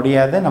முடியுமா?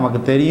 முடியாது. நமக்கு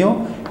தெரியும்.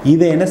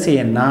 இதை என்ன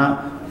செய்யணும்னா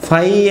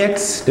 5x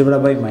 /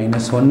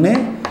 -1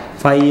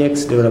 5x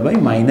 /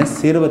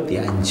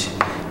 -25.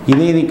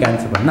 இதை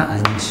கேன்சல் பண்ணால்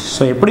 5.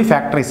 ஸோ எப்படி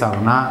ஃபேக்டரைஸ்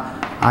ஆகும்னா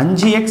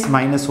 5x -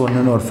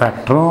 1ன்னு ஒரு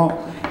ஃபேக்டரும்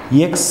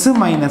x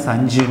 -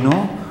 5ன்னு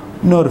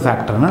இன்னொரு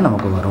ஃபேக்டர்னா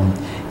நமக்கு வரும்.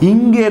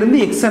 இங்கேருந்து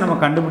எக்ஸை நம்ம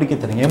கண்டுபிடிக்க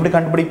தெரியும். எப்படி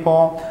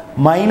கண்டுபிடிப்போம்?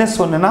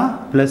 -1னா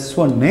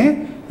 +1,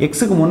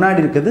 எக்ஸுக்கு முன்னாடி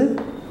இருக்குது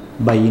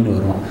பைன்னு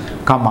வரும்,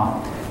 கமா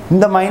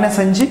இந்த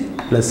 -5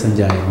 +5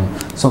 ஆயிரும்.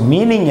 ஸோ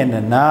மீனிங்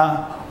என்னென்னா,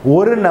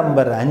 ஒரு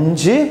நம்பர்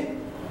 5,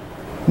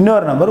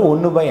 இன்னொரு நம்பர்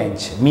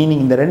 1/5.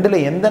 மீனிங் இந்த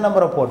ரெண்டில் எந்த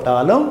நம்பரை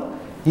போட்டாலும்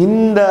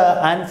இந்த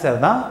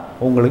ஆன்சர் தான்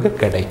உங்களுக்கு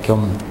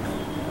கிடைக்கும்.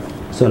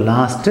 ஸோ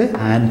லாஸ்ட்டு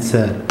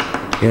ஆன்சர்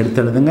எடுத்து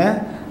எழுதுங்க.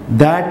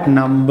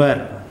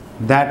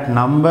 that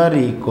number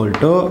equal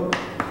to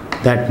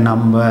that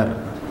number,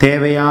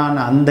 தேவையான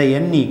அந்த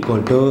எண்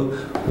equal to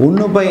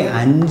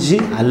 1/5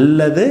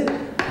 அல்லது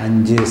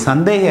 5.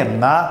 சந்தேகம்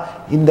இருந்தால்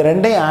இந்த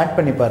ரெண்டையும் ஆட்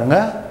பண்ணி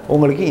பாருங்கள்,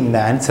 உங்களுக்கு இந்த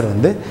ஆன்சர்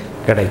வந்து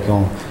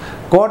கிடைக்கும்.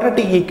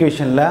 குவாட்ரட்டிக்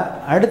ஈக்குவேஷனில்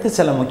அடுத்து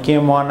சில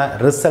முக்கியமான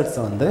ரிசல்ட்ஸ்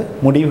வந்து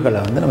முடிவுகளை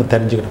வந்து நம்ம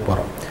தெரிஞ்சுக்கிட்டு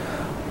போகிறோம்.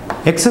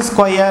 x² +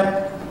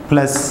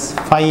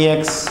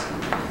 5x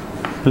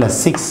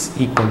 + 6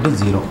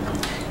 = 0.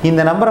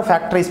 இந்த நம்பரை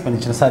ஃபேக்டரைஸ்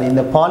பண்ணிச்சுன்னா, சாரி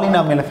இந்த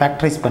பாலினாமியலை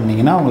ஃபேக்டரைஸ்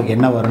பண்ணிங்கன்னா உங்களுக்கு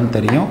என்ன வரும்னு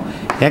தெரியும்.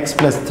 x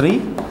 + 3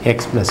 x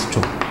 +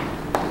 2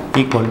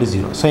 =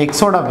 0. ஸோ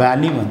எக்ஸோட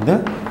வேல்யூ வந்து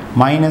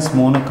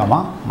 -3,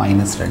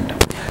 -2.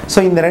 ஸோ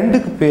இந்த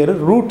ரெண்டுக்கு பேர்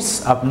ரூட்ஸ்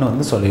அப்படின்னு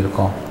வந்து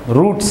சொல்லியிருக்கோம்.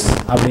 ரூட்ஸ்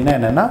அப்படின்னா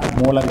என்னென்னா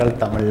மூலங்கள்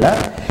தமிழில்.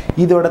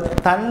 இதோட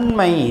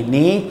தன்மை,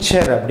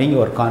 நேச்சர் அப்படிங்கிற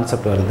ஒரு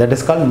கான்செப்ட் வருது. That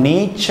is called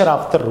nature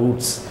of the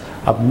roots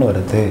அப்படின்னு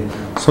வருது.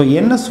 ஸோ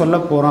என்ன சொல்ல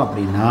போகிறோம்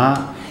அப்படின்னா,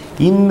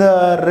 இந்த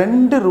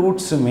ரெண்டு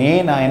ரூட்ஸுமே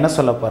நான் என்ன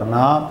சொல்ல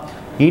போகிறேன்னா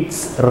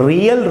இட்ஸ்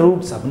ரியல்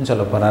ரூட்ஸ் அப்படின்னு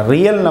சொல்ல போகிறேன்.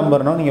 ரியல்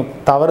நம்பர்னும் நீங்கள்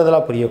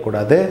தவறுதலாக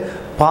புரியக்கூடாது.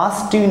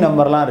 பாசிட்டிவ்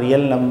நம்பர்லாம்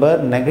ரியல் நம்பர்,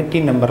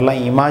 நெகட்டிவ்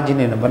நம்பர்லாம்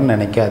இமேஜினரி நம்பர்னு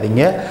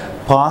நினைக்காதீங்க.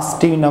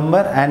 Positive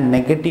number and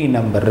negative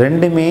number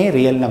ரெண்டுமே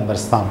ரியல்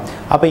நம்பர்ஸ் தான்.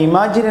 அப்போ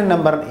இமேஜினரி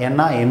நம்பர்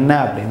என்ன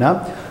அப்படின்னா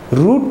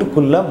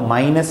ரூட்டுக்குள்ளே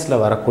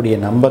மைனஸில் வரக்கூடிய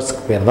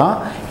நம்பர்ஸ்க்கு பேர் தான்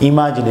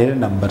இமேஜினரி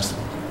நம்பர்ஸ்.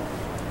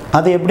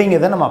 அது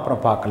எப்படிங்கிறத நம்ம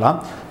அப்புறம் பார்க்கலாம்.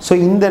 ஸோ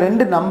இந்த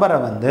ரெண்டு நம்பரை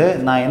வந்து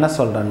நான் என்ன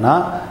சொல்கிறேன்னா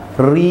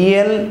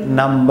real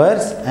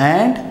numbers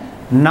and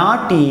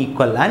not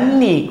equal,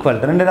 unequal.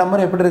 ரெண்டு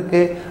நம்பர் எப்படி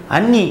இருக்குது?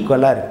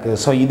 அன்ஈக்குவலாக இருக்குது.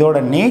 ஸோ இதோட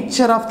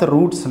நேச்சர் ஆஃப் த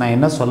ரூட்ஸ் நான்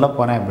என்ன சொல்ல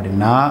போகிறேன்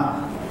அப்படின்னா,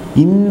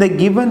 இந்த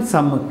given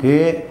சம்முக்கு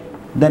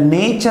the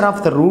nature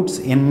of the roots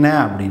என்ன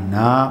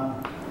அப்படின்னா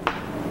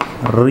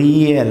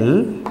real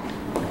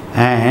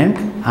and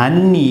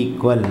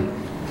unequal.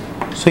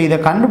 ஸோ இதை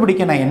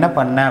கண்டுபிடிக்க நான் என்ன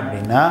பண்ணேன்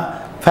அப்படின்னா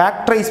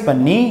ஃபேக்டரைஸ்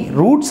பண்ணி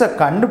ரூட்ஸை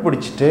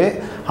கண்டுபிடிச்சிட்டு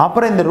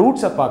அப்புறம் இந்த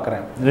ரூட்ஸை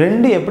பார்க்குறேன்.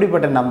 ரெண்டு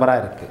எப்படிப்பட்ட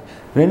நம்பராக இருக்குது,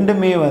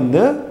 ரெண்டுமே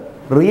வந்து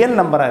ரியல்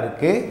நம்பராக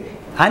இருக்குது,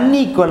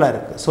 அன்ஈக்குவலாக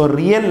இருக்குது. ஸோ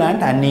ரியல்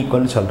அண்ட்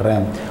அன்ஈக்குவல்னு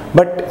சொல்கிறேன்.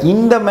 பட்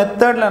இந்த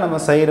மெத்தடில் நம்ம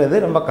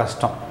செய்கிறது ரொம்ப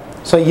கஷ்டம்.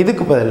 ஸோ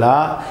இதுக்கு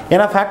பதிலாக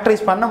ஏன்னா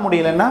ஃபேக்டரைஸ் பண்ண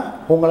முடியலைன்னா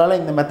உங்களால்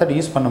இந்த மெத்தட்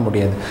யூஸ் பண்ண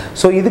முடியாது.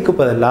 ஸோ இதுக்கு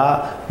பதிலாக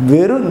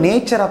வெறும்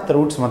நேச்சர் ஆஃப் த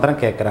ரூட்ஸ் மாத்திரம்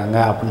கேட்குறாங்க.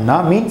 அப்படின்னா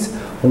மீன்ஸ்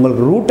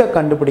உங்களுக்கு ரூட்டை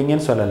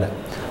கண்டுபிடிங்கன்னு சொல்லலை,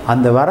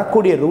 அந்த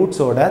வரக்கூடிய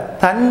ரூட்ஸோட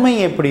தன்மை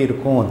எப்படி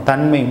இருக்கும்,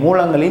 தன்மை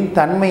மூலங்களின்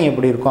தன்மை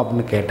எப்படி இருக்கும்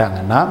அப்படின்னு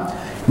கேட்டாங்கன்னா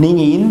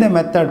நீங்கள் இந்த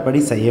மெத்தட்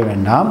படி செய்ய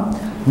வேண்டாம்.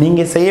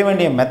 நீங்கள் செய்ய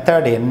வேண்டிய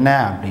மெத்தட் என்ன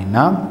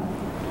அப்படின்னா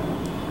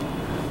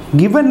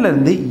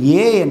கிவன்லேருந்து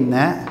ஏ என்ன,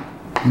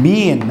 பி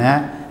என்ன,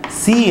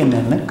 சி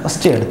என்னன்னு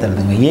ஃபஸ்ட்டு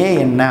எடுத்துடுங்க. ஏ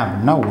என்ன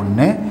அப்படின்னா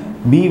 1,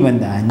 பி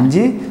வந்து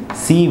 5,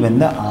 சி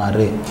வந்து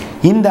 6.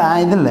 இந்த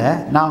இதில்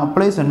நான்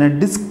அப்ளை சொன்ன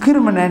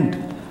டிஸ்கிரிமினன்ட்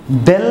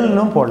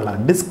டெல்னு போடலாம்.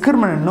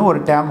 டிஸ்கிரிமினன்ட்னு ஒரு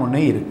டேம்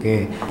ஒன்று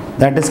இருக்குது,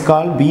 that is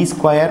call B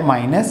square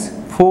minus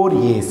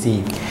 4ac.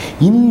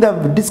 இந்த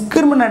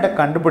டிஸ்கிரிமினண்ட்டை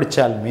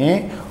கண்டுபிடிச்சாலுமே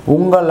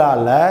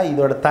உங்களால்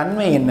இதோட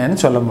தன்மை என்னன்னு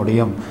சொல்ல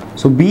முடியும்.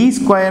 So B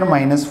square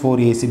minus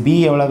 4ac, B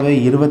எவ்வளவு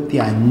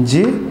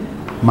 25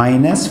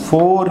 minus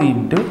 4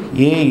 into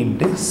a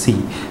into c.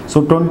 So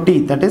 20,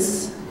 that is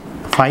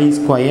 5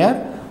 square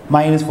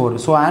minus 4.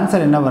 So answer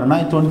என்ன வரும்னா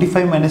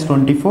 25 minus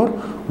 24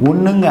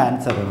 ஒன்றுங்க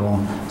ஆன்சர்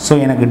வரும். ஸோ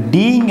எனக்கு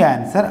டிங்க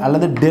ஆன்சர்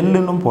அல்லது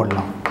டெல்லுன்னு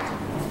போடலாம்.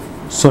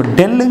 ஸோ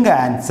டெல்லுங்க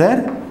ஆன்சர்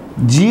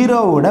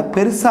ஜீரோவோட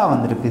பெருசாக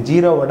வந்திருக்கு,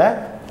 ஜீரோவோட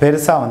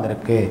பெருசாக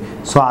வந்திருக்கு.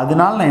 ஸோ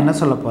அதனால நான் என்ன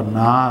சொல்ல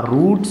போகிறேன்னா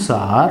roots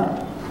are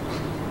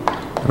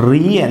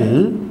real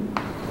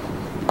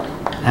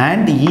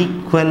and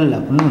equal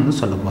அப்படின்னு வந்து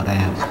சொல்ல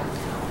போகிறேன்.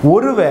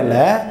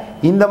 ஒருவேளை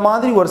இந்த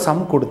மாதிரி ஒரு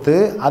சம் கொடுத்து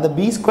அதை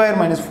பி ஸ்கொயர்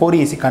மைனஸ்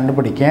 4ac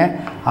கண்டுபிடிக்க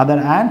அதோட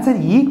ஆன்சர்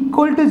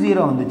ஈக்குவல் டு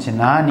 0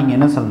 வந்துச்சுன்னா நீங்கள்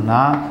என்ன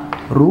சொல்லணும்னா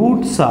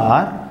ரூட்ஸ்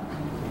ஆர்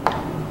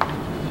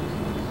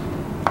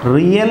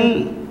ரியல்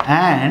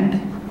அண்ட்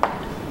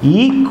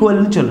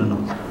ஈக்குவல்னு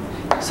சொல்லணும்.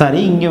 சரி,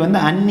 இங்கே வந்து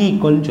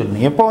அன்ஈக்குவல்னு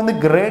சொல்லணும். எப்போ வந்து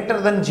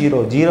கிரேட்டர் தென்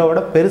 0,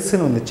 ஜீரோவோட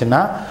பெருசுன்னு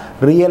வந்துச்சுன்னா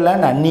ரியல்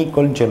அண்ட்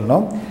அன்ஈக்குவல்னு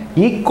சொல்லணும்.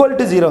 ஈக்குவல்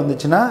டு 0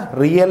 வந்துச்சுன்னா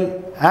ரியல்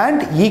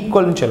அண்ட்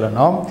ஈக்குவல்னு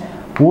சொல்லணும்.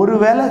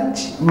 ஒருவேளை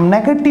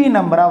நெகட்டிவ்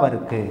நம்பராக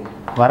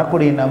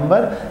வரக்கூடிய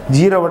நம்பர்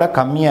ஜீரோவோட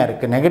கம்மியாக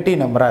இருக்குது, நெகட்டிவ்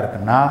நம்பராக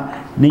இருக்குன்னா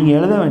நீங்கள்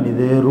எழுத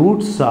வேண்டியது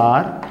ரூட்ஸ்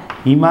ஆர்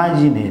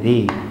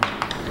இமேஜினரி.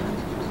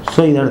 ஸோ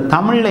இதோட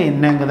தமிழில்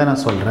என்னங்கிறத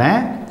நான் சொல்கிறேன்.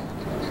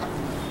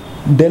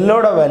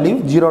 டெல்லோட வேல்யூ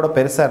ஜீரோட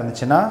பெருசாக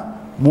இருந்துச்சுன்னா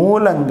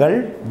மூலங்கள்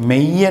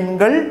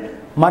மெய்யெண்கள்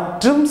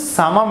மற்றும்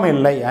சமம்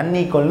இல்லை,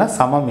 அன்ஈக்குவல்னா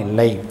சமம்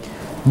இல்லை.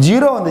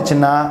 0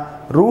 வந்துச்சுன்னா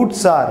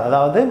ரூட்ஸ் ஆர்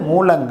அதாவது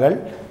மூலங்கள்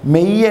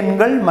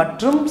மெய்யெண்கள்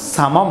மற்றும்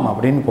சமம்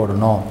அப்படின்னு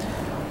போடணும்.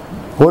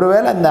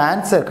 ஒருவேளை அந்த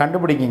ஆன்சர்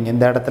கண்டுபிடிக்கிங்க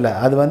இந்த இடத்துல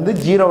அது வந்து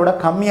ஜீரோவோட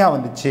கம்மியாக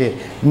வந்துச்சு,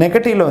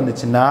 நெகட்டிவில்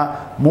வந்துச்சுன்னா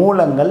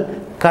மூலங்கள்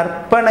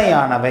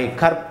கற்பனையானவை,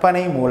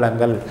 கற்பனை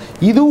மூலங்கள்.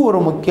 இது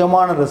ஒரு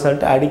முக்கியமான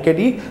ரிசல்ட்.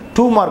 அடிக்கடி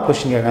 2 மார்க்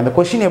கொஸ்டின் கேட்குங்க. அந்த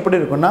கொஸ்டின் எப்படி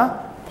இருக்குன்னா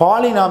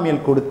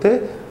பாலினாமியல் கொடுத்து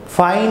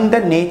find the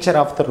nature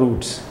of the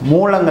roots,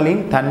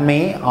 மூலங்களின்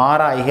தன்மையை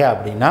ஆராய்க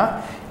அப்படின்னா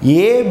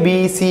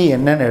ஏபிசி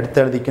என்னன்னு எடுத்து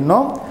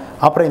எழுதிக்கணும்.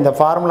 அப்புறம் இந்த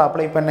ஃபார்முலா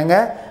அப்ளை பண்ணுங்க,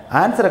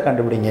 ஆன்சரை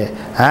கண்டுபிடிங்க.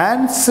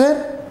 ஆன்சர்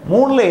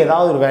 3ல்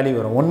ஏதாவது ஒரு வேல்யூ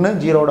வரும். ஒன்று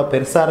ஜீரோவோட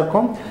பெருசாக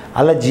இருக்கும்,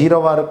 அல்ல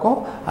ஜீரோவாக இருக்கும்,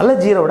 அல்ல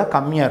ஜீரோவோட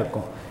கம்மியாக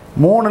இருக்கும்.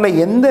 3ல்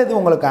எந்த இது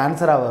உங்களுக்கு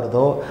ஆன்சராக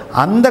வருதோ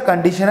அந்த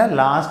கண்டிஷனை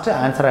லாஸ்ட்டு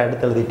ஆன்சராக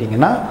எடுத்து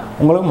எழுதிட்டிங்கன்னா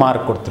உங்களுக்கு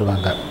மார்க்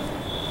கொடுத்துருவாங்க.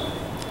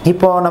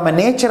 இப்போது நம்ம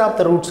நேச்சர் ஆஃப்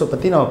த ரூட்ஸை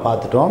பற்றி நம்ம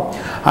பார்த்துட்டோம்.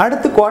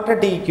 அடுத்து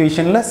குவாட்ரேட்டிக்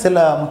ஈக்குவேஷனில்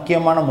சில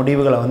முக்கியமான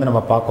முடிவுகளை வந்து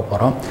நம்ம பார்க்க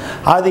போகிறோம்.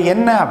 அது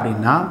என்ன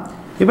அப்படின்னா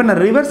இப்போ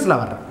நான் ரிவர்ஸில்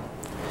வர்றேன்.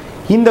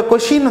 இந்த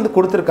கொஷின் வந்து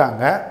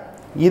கொடுத்துருக்காங்க,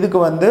 இதுக்கு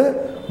வந்து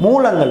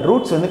மூலங்கள்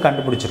ரூட்ஸ் வந்து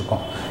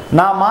கண்டுபிடிச்சிருக்கோம்.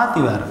 நான்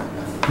மாற்றி வரேன்,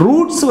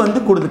 ரூட்ஸ் வந்து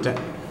கொடுத்துட்டேன்.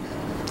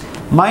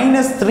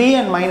 -3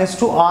 and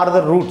 -2 ஆர்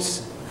த ரூட்ஸ்.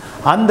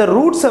 அந்த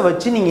ரூட்ஸை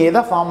வச்சு நீங்கள்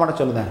எதை ஃபார்ம் பண்ண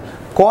சொல்லுங்கள்,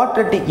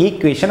 குவாட்ரேட்டிக்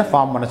ஈக்குவேஷனை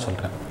ஃபார்ம் பண்ண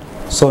சொல்கிறேன்.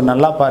 ஸோ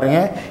நல்லா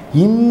பாருங்கள்,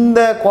 இந்த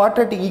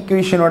குவாட்ரேட்டிக்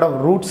ஈக்குவேஷனோட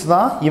ரூட்ஸ்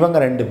தான் இவங்க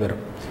 2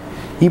 பேரும்.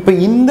 இப்போ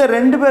இந்த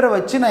 2 பேரை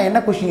வச்சு நான்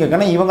என்ன கொஷின்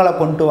கேட்கறேன்னா இவங்களை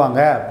கொண்டு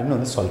வாங்க அப்படின்னு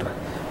வந்து சொல்கிறேன்.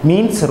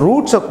 மீன்ஸ்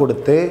ரூட்ஸை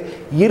கொடுத்து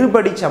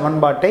இருபடி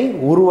சமன்பாட்டை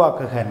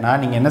உருவாக்குங்கன்னா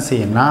நீங்கள் என்ன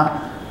செய்யணும்னா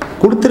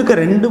கொடுத்துருக்க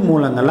 2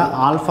 மூலங்களை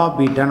ஆல்ஃபா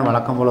பீட்டான்னு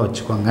வழக்கம் போல்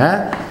வச்சுக்கோங்க.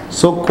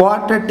 ஸோ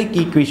குவாட்ரேட்டிக்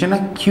ஈக்குவேஷனை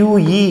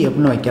QE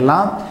அப்படின்னு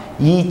வைக்கலாம்,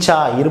 ஈச்சா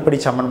இருபடி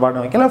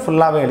சமன்பாடுன்னு வைக்கலாம்,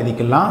 ஃபுல்லாகவே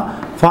எழுதிக்கலாம்.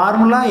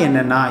 ஃபார்முலா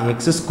என்னென்னா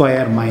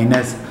x²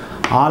 minus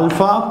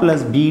alpha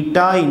plus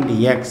beta into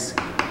X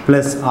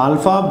plus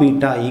alpha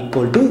beta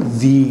equal to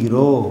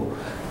 0.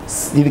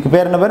 இதுக்கு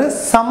பேர் என்ன பேர்,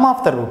 சம்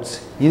ஆஃப் த ரூட்ஸ்.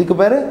 இதுக்கு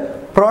பேர்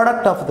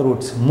ப்ராடக்ட் ஆஃப் த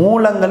ரூட்ஸ்,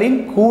 மூலங்களின்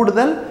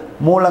கூடுதல்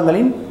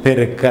மூலங்களின்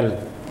பெருக்கல்.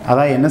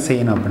 அதான் என்ன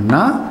செய்யணும்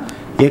அப்படின்னா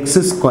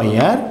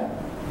x²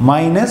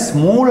 மைனஸ்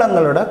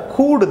மூலங்களோட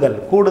கூடுதல்,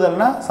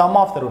 கூடுதல்னா some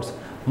of the roots.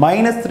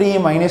 -3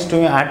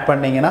 -2 add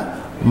பண்ணிங்கன்னா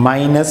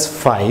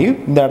 -5.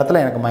 இந்த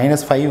இடத்துல எனக்கு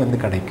 -5 வந்து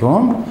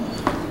கிடைக்கும்.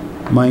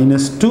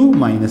 minus 2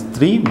 minus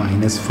 3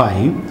 minus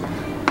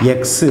 5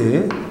 x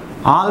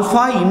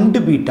alpha into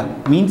beta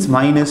means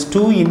minus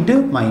 2 into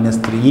minus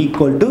 3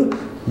 equal to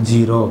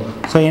 0.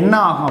 So என்ன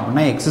ஆகும்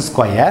அப்படின்னா x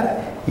square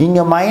இங்க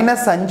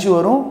minus 5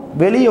 வரும்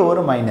வெளியே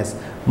ஒரு minus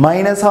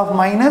minus of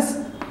minus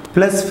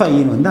plus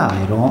 5 வந்து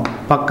ஆயிரும்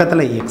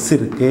பக்கத்தில் x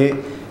இருக்கு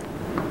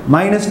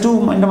minus 2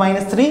 into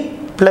minus 3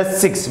 plus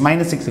 6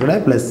 minus 6 கூட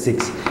plus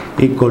 6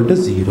 equal to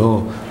 0.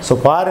 So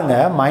பாருங்க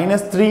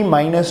minus 3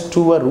 minus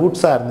 2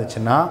 ரூட்ஸா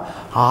இருந்துச்சுன்னா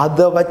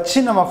அதை வச்சு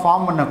நம்ம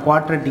ஃபார்ம் பண்ண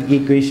குவாட்ரட்டிக்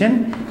ஈக்குவேஷன்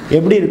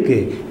எப்படி இருக்கு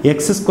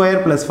x square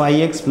plus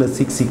 5x plus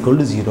 6 equal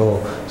to 0.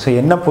 So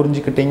என்ன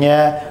புரிஞ்சுக்கிட்டீங்க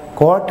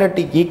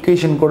குவாட்ரட்டிக்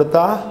ஈக்குவேஷன்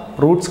கொடுத்தா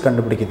ரூட்ஸ்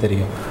கண்டுபிடிக்க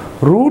தெரியும்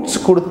ரூட்ஸ்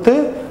கொடுத்து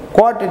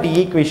குவாட்ரட்டிக்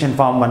ஈக்குவேஷன்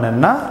ஃபார்ம்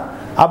பண்ணனா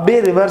அப்படியே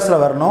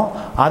ரிவர்ஸில் வரணும்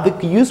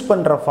அதுக்கு யூஸ்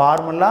பண்ணுற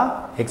formula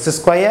x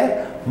square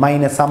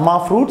minus sum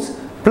of roots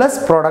plus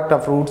product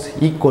of roots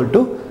equal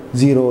to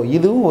 0.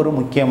 இதுவும் ஒரு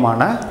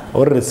முக்கியமான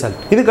ஒரு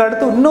ரிசல்ட் இதுக்கு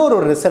அடுத்து இன்னொரு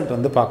ரிசல்ட்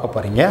வந்து பார்க்க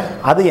போகிறீங்க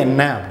அது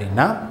என்ன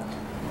அப்படின்னா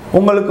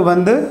உங்களுக்கு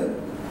வந்து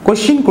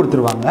கொஷின்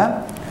கொடுத்துருவாங்க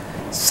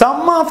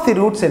sum of the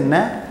roots என்ன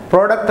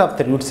product of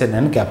the roots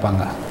என்னன்னு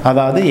கேட்பாங்க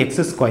அதாவது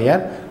x square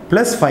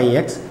plus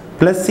 5x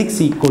plus 6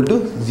 equal to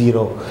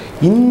 0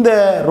 இந்த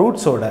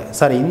ரூட்ஸோட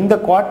இந்த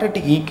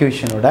quadratic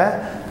ஈக்குவேஷனோட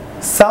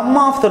sum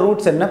of the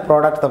roots என்ன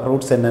product of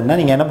roots என்னன்னா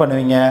நீங்கள் என்ன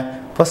பண்ணுவீங்க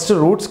ஃபஸ்ட்டு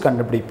ரூட்ஸ்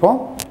கண்டுபிடிப்போம்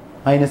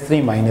minus 3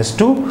 minus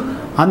 2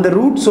 அந்த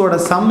ரூட்ஸோட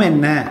sum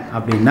என்ன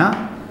அப்படின்னா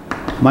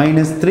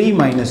minus 3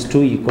 minus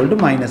 2 equal to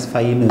minus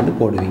 5 வந்து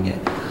போடுவீங்க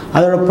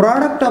அதோட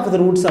product of the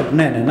roots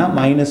அப்படின்னா என்னன்னா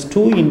minus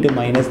 2 into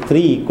minus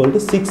 3 equal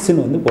to 6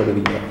 வந்து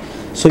போடுவீங்க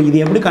ஸோ இது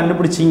எப்படி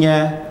கண்டுபிடிச்சிங்க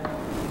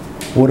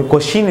ஒரு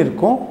கொஷின்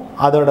இருக்கும்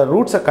அதோட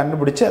ரூட்ஸை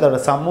கண்டுபிடிச்சு அதோட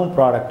சம்மும்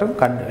ப்ராடக்ட்டும்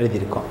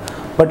எழுதியிருக்கோம்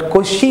பட்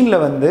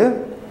கொஷினில் வந்து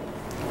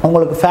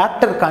உங்களுக்கு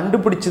ஃபேக்டர்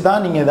கண்டுபிடிச்சு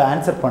தான் நீங்கள் இதை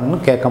ஆன்சர்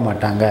பண்ணணும்னு கேட்க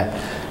மாட்டாங்க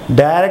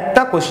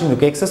டைரெக்டாக கொஷின்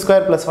இருக்குது x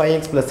square plus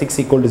 5x plus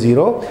 6 equal to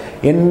 0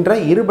 என்ற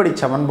இருபடி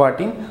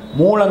சமன்பாட்டின்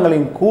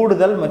மூலங்களின்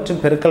கூடுதல்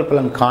மற்றும் பெருக்கல்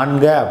பலன்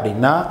காண்க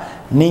அப்படின்னா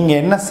நீங்கள்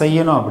என்ன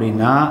செய்யணும்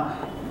அப்படின்னா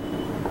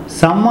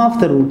சம் ஆஃப்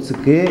த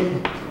ரூட்ஸுக்கு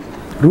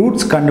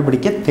ரூட்ஸ்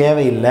கண்டுபிடிக்க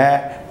தேவையில்லை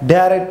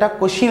டைரெக்டாக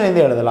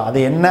கொஷின்லேருந்து எழுதலாம்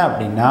அது என்ன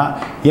அப்படின்னா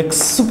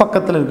எக்ஸ்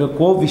பக்கத்தில் இருக்க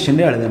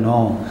கோஎஃபிஷியன்ட்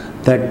எழுதணும்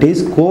that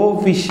is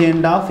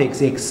coefficient of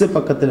X X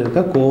பக்கத்தில்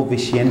இருக்க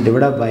coefficient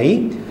divide by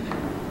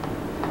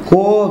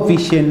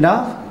coefficient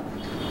of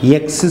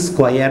X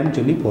ஸ்கொயர்னு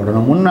சொல்லி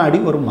போடணும் முன்னாடி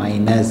ஒரு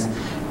மைனஸ்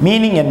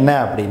மீனிங் என்ன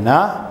அப்படின்னா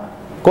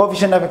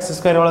கோஎஃபிஷியன்ட் ஆஃப் எக்ஸ்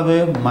ஸ்கொயர் எவ்வளவு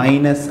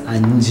மைனஸ்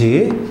 5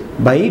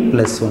 பை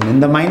ப்ளஸ் 1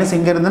 இந்த மைனஸ்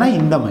எங்கே இருந்ததுன்னா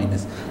இந்த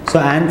மைனஸ் ஸோ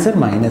ஆன்சர்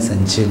மைனஸ்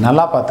 5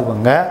 நல்லா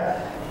பார்த்துக்கோங்க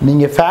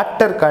நீங்கள்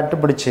ஃபேக்டர்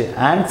கண்டுபிடிச்சி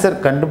ஆன்சர்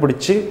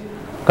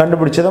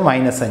கண்டுபிடிச்சது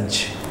மைனஸ்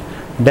 5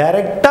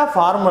 டைரெக்டாக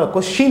ஃபார்முலா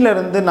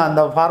கொஷின்லேருந்து நான்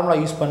அந்த ஃபார்முலா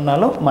யூஸ்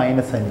பண்ணாலும்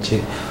மைனஸ் 5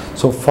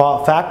 ஸோ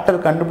ஃபேக்டர்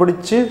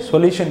கண்டுபிடிச்சி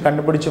சொல்யூஷன்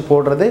கண்டுபிடிச்சி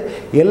போடுறது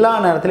எல்லா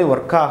நேரத்துலையும்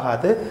ஒர்க்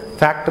ஆகாது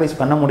ஃபேக்டரைஸ்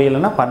பண்ண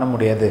முடியலைன்னா பண்ண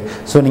முடியாது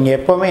ஸோ நீங்கள்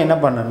எப்போவுமே என்ன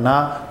பண்ணணும்னா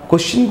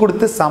கொஷின்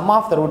கொடுத்து சம்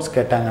ஆஃப் த ரூட்ஸ்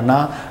கேட்டாங்கன்னா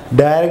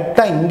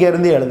டைரெக்டாக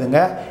இங்கேருந்து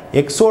எழுதுங்க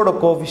எக்ஸோட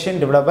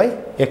கோஎஃபிஷியன்ட் டிவைட் பை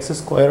எக்ஸ்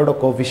ஸ்கொயரோட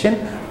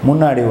கோஎஃபிஷியன்ட்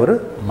முன்னாடி ஒரு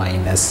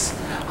மைனஸ்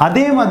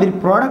அதே மாதிரி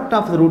ப்ராடக்ட்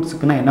ஆஃப் த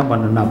ரூட்ஸுக்கு நான் என்ன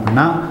பண்ணணும்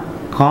அப்படின்னா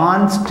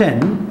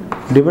constant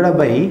divide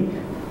by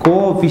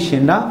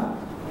coefficient of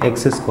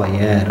X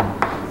square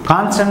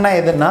கான்ஸ்டன்ட்னா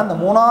எதுன்னா இந்த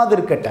மூணாவது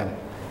இருக்க term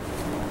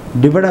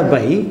divide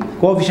by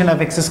coefficient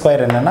of X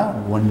square என்னன்னா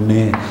 1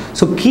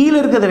 ஸோ கீழே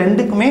இருக்கிறது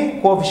ரெண்டுக்குமே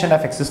கோஎஃபிஷியன்ட்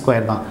ஆஃப் எக்ஸ்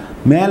ஸ்கொயர் தான்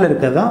மேலே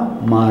இருக்கிறது தான்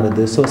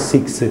மாறுது ஸோ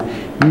 6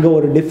 இங்கே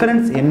ஒரு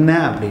டிஃபரன்ஸ் என்ன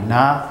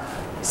அப்படின்னா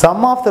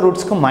சம் ஆஃப் த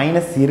ரூட்ஸ்க்கு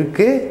மைனஸ்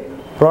இருக்குது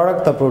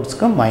ப்ராடக்ட் ஆஃப்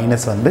ரூட்ஸ்க்கு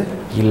மைனஸ் வந்து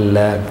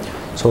இல்லை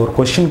ஸோ ஒரு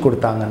கொஷின்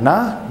கொடுத்தாங்கன்னா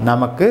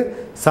நமக்கு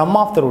some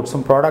of the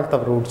ரூட்ஸும் product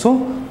of ரூட்ஸும்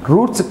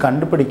roots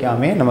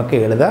கண்டுபிடிக்காமே நமக்கு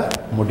எழுத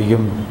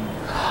முடியும்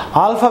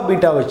ஆல்ஃபா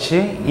பீட்டா வச்சு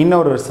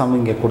இன்னொரு சம்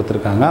இங்கே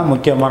கொடுத்துருக்காங்க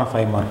முக்கியமான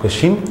 5 mark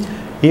question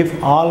if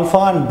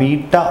alpha and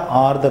beta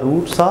R the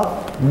roots of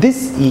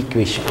this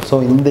equation so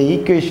இந்த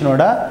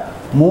ஈக்குவேஷனோட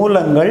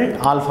மூலங்கள்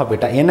ஆல்ஃபா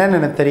பீட்டா என்னென்னு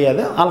எனக்கு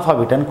தெரியாது ஆல்ஃபா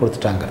பீட்டான்னு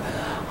கொடுத்துட்டாங்க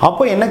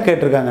அப்போ என்ன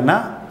கேட்டிருக்காங்கன்னா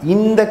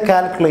இந்த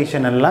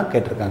கேல்குலேஷன் எல்லாம்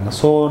கேட்டிருக்காங்க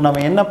ஸோ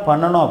நம்ம என்ன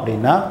பண்ணணும்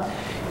அப்படின்னா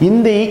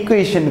இந்த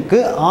ஈக்குவேஷனுக்கு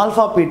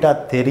ஆல்ஃபா பீட்டா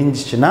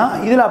தெரிஞ்சிச்சுன்னா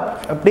இதில்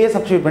அப்படியே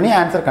சப்ஸ்டியூட் பண்ணி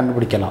ஆன்சர்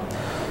கண்டுபிடிக்கலாம்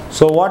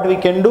so what we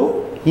can do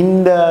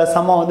இந்த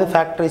சம்மை வந்து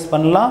ஃபேக்டரைஸ்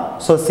பண்ணலாம்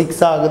ஸோ 6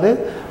 ஆகுது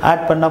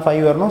ஆட் பண்ணால்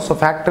 5 வரணும் ஸோ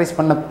ஃபேக்டரைஸ்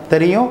பண்ண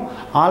தெரியும்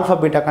ஆல்ஃபா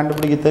பீட்டா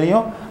கண்டுபிடிக்க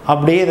தெரியும்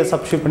அப்படியே இதை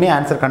சப்ஸ்டியூட் பண்ணி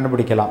ஆன்சர்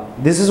கண்டுபிடிக்கலாம்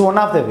this is one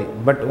of the way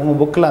but உங்கள்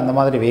புக்கில் அந்த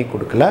மாதிரி வே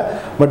கொடுக்கல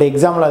பட்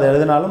எக்ஸாம்பிள் அதை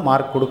எழுதினாலும்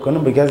மார்க்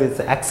கொடுக்கணும் because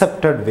it's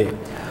accepted way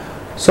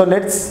so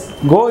let's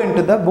go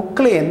into the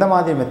புக்கில் எந்த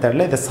மாதிரி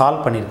மெத்தடில் இதை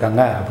சால்வ்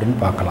பண்ணியிருக்காங்க அப்படின்னு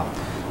பார்க்கலாம்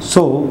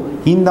ஸோ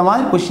இந்த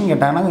மாதிரி கொஷின்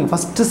கேட்டாங்கன்னா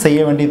ஃபஸ்ட்டு செய்ய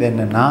வேண்டியது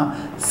என்னென்னா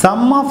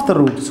some of the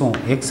ரூட்ஸும்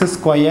X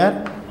square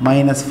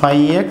minus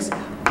 5x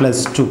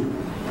plus 2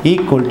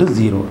 equal to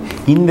 0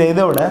 இந்த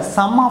இதோட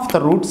சம் ஆஃப் த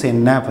ரூட்ஸ்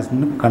என்ன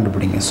ஃபஸ்ட்டு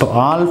கண்டுபிடிங்க ஸோ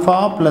ஆல்ஃபா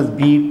ப்ளஸ்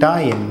பீட்டா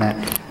என்ன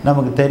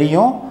நமக்கு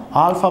தெரியும்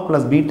ஆல்ஃபா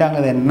ப்ளஸ்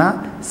பீட்டாங்கிறது என்ன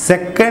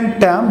second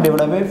term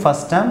divide by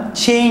first term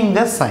change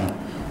the sign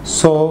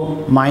so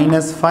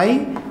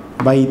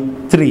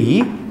 -5/3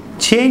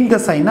 change the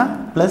China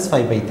plus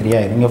 5/3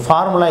 ஆயிரும். இங்கே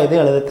ஃபார்முலா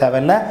எதுவும் எழுத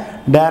தேவையில்லை,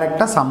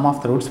 டைரெக்டாக சம்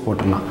ஆஃப் த ரூட்ஸ்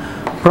போட்டுடலாம்.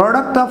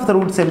 ப்ராடக்ட் ஆஃப் த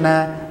ரூட்ஸ் என்ன,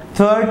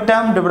 third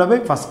term divide by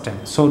first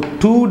term. So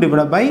 2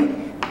 divide by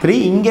 3.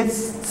 இங்கே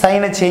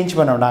சைனை சேஞ்ச்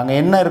பண்ண விடாங்க,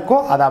 என்ன இருக்கோ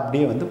அதை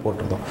அப்படியே வந்து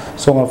போட்டுருந்தோம்.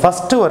 ஸோ உங்கள்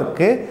first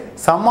work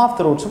some of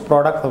the ரூட்ஸும்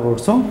product of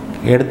ரூட்ஸும்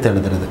எடுத்து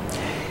எழுதுறது.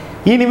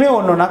 இனிமேல்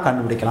ஒன்று ஒன்றா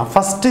கண்டுபிடிக்கலாம்.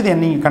 ஃபஸ்ட்டு இது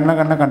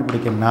என்ன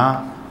கண்டுபிடிக்கணும்னா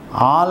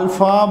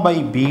alpha by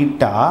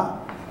beta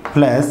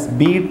plus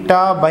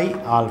beta by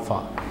alpha.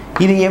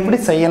 இது எப்படி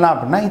செய்யலாம்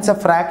அப்படின்னா இட்ஸ் அ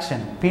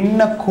ஃப்ராக்ஷன், பின்ன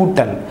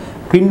கூட்டல்.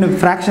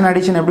 ஃப்ராக்ஷன்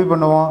அடிஷன் எப்படி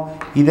பண்ணுவோம்,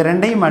 இதை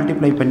ரெண்டையும்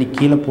மல்டிப்ளை பண்ணி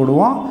கீழே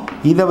போடுவோம்,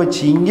 இதை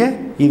வச்சு இங்கே,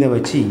 இதை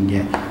வச்சு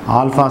இங்கே.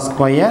 Alpha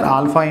square,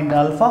 alpha into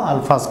alpha,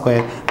 alpha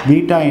square,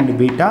 beta into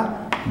beta,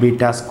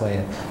 beta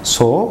square.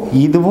 So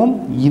இதுவும்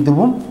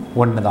இதுவும்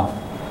ஒன்று தான்.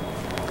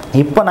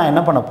 இப்போ நான்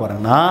என்ன பண்ண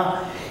போகிறேன்னா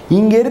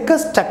இங்கே இருக்க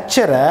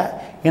ஸ்ட்ரக்சரை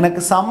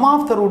எனக்கு some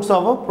of the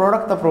ரூட்ஸாவோ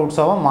product of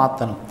ரூட்ஸாவோ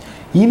மாற்றணும்.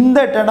 இந்த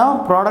இடம்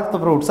ப்ராடக்ட்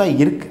ஆஃப் ரூட்ஸாக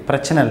இருக்குது,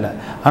 பிரச்சனை இல்லை.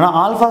 ஆனால்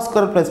alpha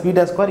square plus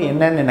beta square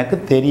என்னன்னு எனக்கு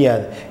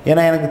தெரியாது.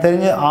 ஏன்னா எனக்கு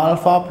தெரிஞ்ச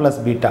ஆல்ஃபா ப்ளஸ்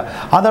பீட்டா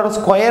அதோட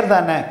ஸ்கொயர்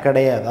தானே,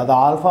 கிடையாது. அது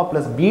alpha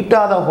plus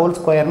beta the whole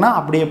ஸ்கொயர்னால்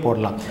அப்படியே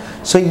போடலாம்.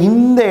 ஸோ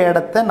இந்த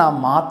இடத்த நான்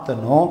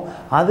மாற்றணும்.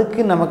 அதுக்கு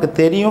நமக்கு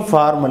தெரியும்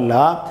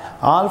formula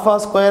alpha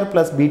square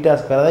plus beta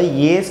square, அதாவது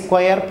ஏ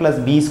ஸ்கொயர் ப்ளஸ்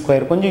பி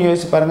ஸ்கொயர். கொஞ்சம்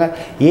யோசிச்சு பாருங்கள்,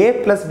 ஏ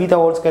ப்ளஸ்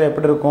பீட்டா ஹோல் ஸ்கொயர்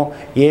எப்படி இருக்கும்,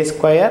 ஏ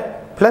square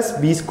plus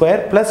B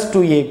square plus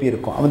 2ab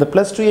இருக்கும். அந்த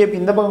ப்ளஸ் 2ab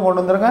இந்த பக்கம்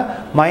கொண்டு வந்துருங்க,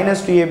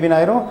 மைனஸ் 2ab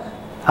ஆயிரும்.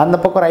 அந்த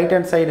பக்கம் ரைட்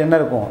ஹேண்ட் சைடு என்ன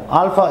இருக்கும்,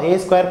 alpha A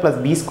square plus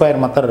B square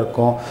மாத்திரம்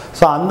இருக்கும்.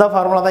 ஸோ அந்த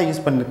ஃபார்முலா தான்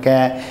யூஸ்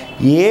பண்ணியிருக்கேன்.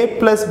 ஏ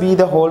plus be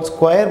the whole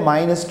square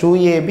minus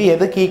 2ab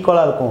எதுக்கு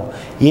ஈக்குவலாக இருக்கும்,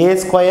 ஏ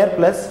ஸ்கொயர்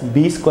ப்ளஸ்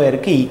பி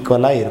ஸ்கொயருக்கு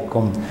ஈக்குவலாக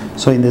இருக்கும்.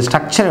 ஸோ இந்த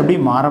ஸ்ட்ரக்சர் எப்படி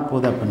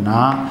மாறப்போகுது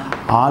அப்படின்னா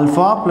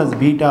alpha plus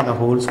beta the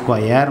whole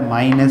square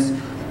minus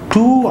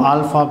 2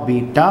 alpha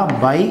beta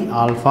by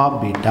alpha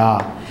beta.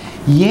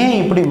 ஏன்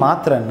இப்படி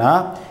மாத்திரன்னா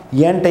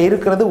என்கிட்ட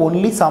இருக்கிறது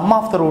only some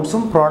of the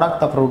ரூட்ஸும்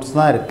product of roots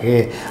தான் இருக்குது.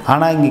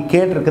 ஆனால் இங்கே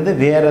கேட்டிருக்கிறது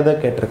வேறு எதோ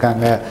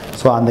கேட்டிருக்காங்க.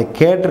 ஸோ அந்த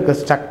கேட்டிருக்க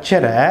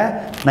ஸ்ட்ரக்சரை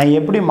நான்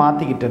எப்படி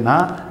மாற்றிக்கிட்டேன்னா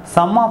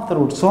some of the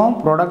ரூட்ஸும்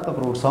product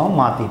of ரூட்ஸும்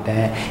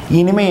மாற்றிட்டேன்.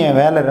 இனிமேல் என்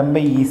வேலை ரொம்ப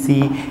ஈஸி.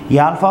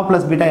 ஆல்ஃபா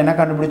ப்ளஸ் பீட்டா என்ன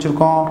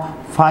கண்டுபிடிச்சிருக்கோம்,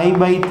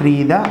 5/3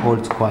 the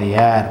whole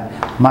square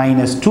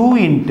minus 2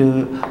 into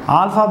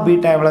alpha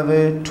beta எவ்வளவு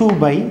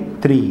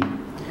 2/3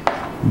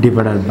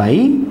 divided by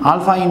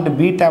alpha into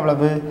beta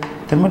எவ்வளவு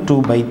திரும்ப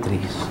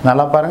 2/3.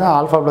 நல்லா பாருங்கள்,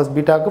 alpha plus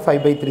பீட்டாவுக்கு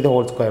 5/3 the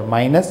whole square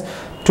minus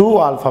 2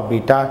 alpha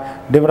beta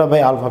divide by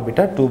alpha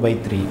beta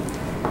 2/3.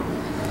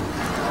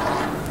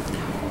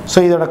 So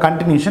இதோட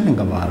கண்டினியூஷன்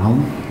இங்கே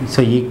வரும். ஸோ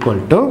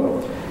ஈக்குவல் டு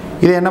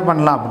இது என்ன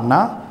பண்ணலாம்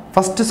அப்படின்னா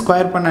ஃபஸ்ட்டு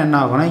ஸ்கொயர் பண்ண என்ன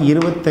ஆகும்னா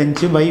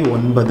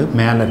 25/9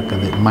 மேலே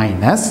இருக்குது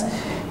மைனஸ்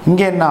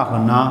இங்கே என்ன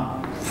ஆகும்னா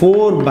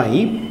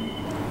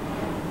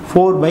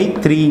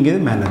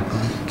 4/3ங்கிறது மேலே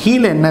இருக்கும்,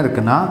 கீழே என்ன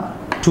இருக்குன்னா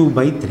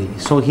 2/3.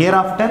 ஸோ ஹியர்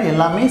ஆஃப்டர்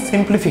எல்லாமே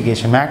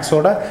சிம்பிளிஃபிகேஷன்,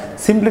 மேக்ஸோட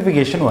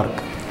சிம்பிளிஃபிகேஷன் ஒர்க்.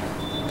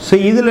 ஸோ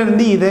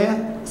இதிலேருந்து இதை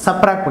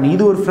சப்ராக்ட் பண்ணி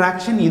இது ஒரு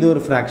ஃப்ராக்ஷன், இது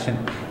ஒரு ஃப்ராக்ஷன்.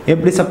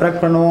 எப்படி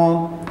சப்ராக்ட் பண்ணுவோம்,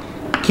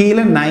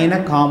 கீழே 9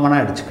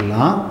 காமனாக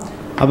அடிச்சுக்கலாம்.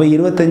 அப்போ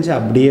 25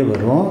 அப்படியே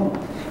வரும்.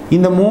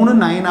 இந்த 3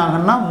 9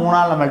 ஆகுன்னா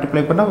 3ஆல்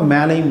மல்டிப்ளை பண்ணால்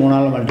மேலேயும்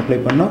 3ஆல் மல்டிப்ளை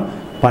பண்ணோம்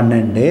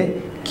 12.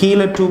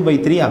 கீழே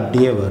 2/3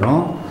 அப்படியே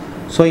வரும்.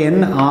 ஸோ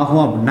என்ன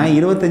ஆகும் அப்படின்னா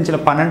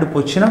 25ல் 12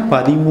 போச்சுன்னா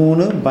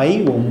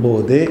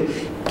 13/9,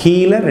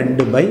 கீழே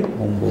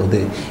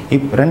 2/9,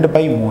 இப்போ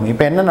 2/3.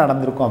 இப்போ என்ன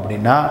நடந்திருக்கும்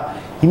அப்படின்னா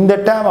இந்த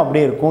டேர்ம்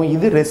அப்படியே இருக்கும்,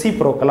 இது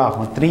ரெசிப்ரோக்கல்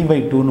ஆகும்,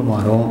 3/2ன்னு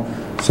மாறும்.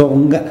 ஸோ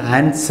உங்கள்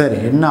ஆன்சர்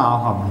என்ன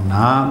ஆகும்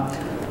அப்படின்னா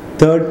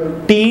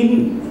 13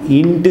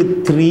 ×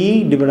 3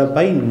 டிவைட்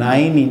பை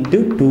 9 ×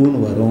 2ன்னு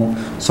வரும்.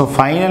 So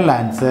final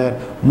answer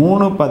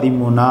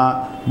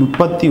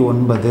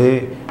 3×13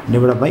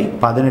 divide by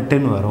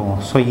 18ன்னு வரும்.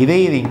 ஸோ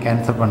இதையும்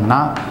கேன்சல்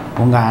பண்ணால்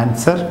உங்கள்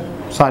ஆன்சர்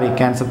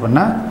கேன்சல் பண்ண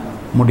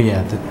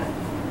முடியாது.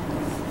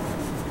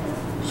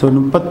 ஸோ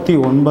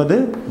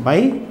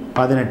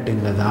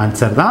 39/18ங்கிறது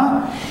ஆன்சர் தான்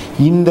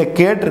இந்த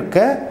கேட்டிருக்க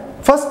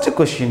ஃபர்ஸ்ட்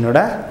கொஸ்டினோட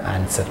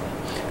ஆன்சர்.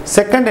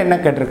 செகண்ட் என்ன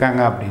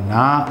கேட்டிருக்காங்க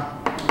அப்படின்னா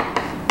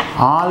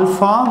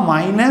ஆல்ஃபா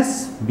மைனஸ்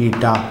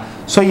பீட்டா.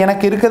 ஸோ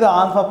எனக்கு இருக்குது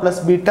alpha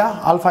plus beta,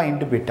 alpha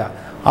into beta.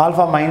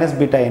 Alpha minus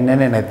beta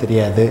என்னென்னு எனக்கு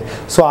தெரியாது.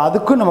 ஸோ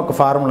அதுக்கும் நமக்கு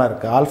ஃபார்முலா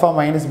இருக்குது. ஆல்ஃபா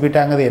மைனஸ்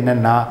பீட்டாங்கிறது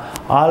என்னென்னா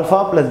alpha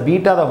plus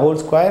beta the whole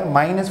square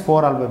minus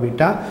 4 alpha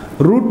beta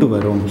root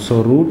வரும். So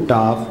root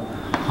of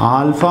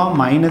alpha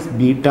minus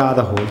beta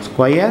the whole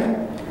square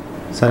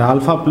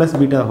alpha plus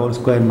beta the whole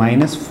square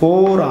minus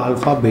 4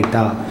 alpha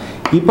beta.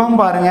 இப்போ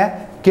பாருங்கள்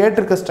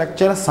கேட்டிருக்க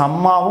ஸ்ட்ரக்சரை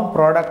சம்மாவும்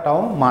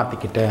ப்ராடக்டாகவும்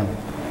மாற்றிக்கிட்டேன்.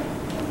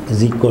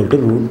 Is equal to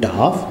root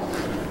of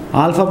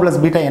alpha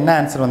plus beta என்ன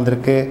answer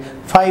வந்திருக்கு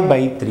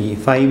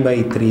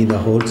 5/3 the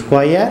whole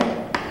square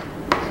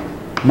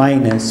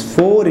minus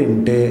 4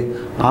 into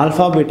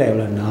alpha beta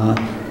எவ்வளோன்னா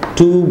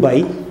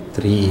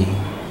 2/3.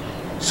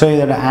 So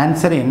இதோட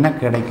answer என்ன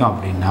கிடைக்கும்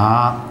அப்படின்னா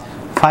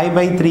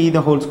 5/3 த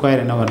ஹோல்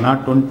ஸ்கொயர் என்ன வரும்னா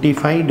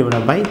 25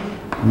 டிவைட் பை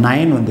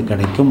 9 வந்து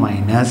கிடைக்கும்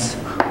மைனஸ்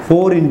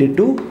 4 ×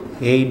 2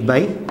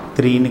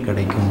 8/3ன்னு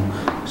கிடைக்கும்.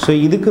 ஸோ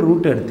இதுக்கு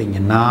ரூட்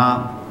எடுத்திங்கன்னா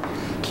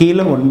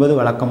கீழே 9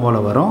 வழக்கம் போல்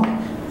வரும்,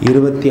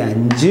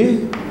 25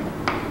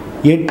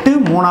 8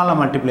 3ஆல்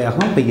மல்டிப்ளை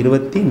ஆகும் இப்போ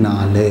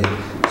 24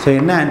 ஸோ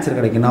என்ன ஆன்சர்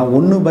கிடைக்குன்னா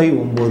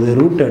 1/9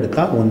 ரூட்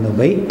எடுத்தால்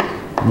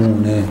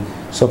 1/3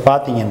 ஸோ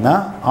பார்த்தீங்கன்னா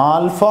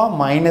ஆல்ஃபா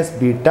மைனஸ்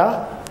பீட்டா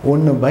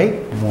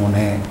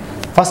 1/3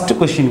 ஃபஸ்ட்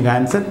கொஷினுக்கு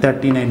answer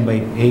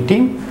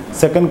 39/18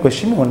 second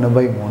question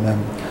 1/3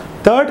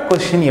 third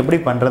question எப்படி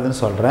பண்ணுறதுன்னு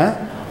சொல்கிறேன்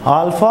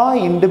ஆல்ஃபா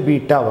இன்டு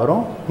பீட்டா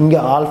வரும் இங்கே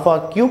alpha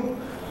cube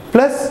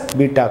plus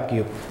beta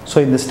cube so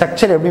இந்த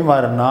ஸ்ட்ரக்சர் எப்படி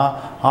மாறும்னா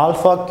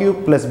alpha cube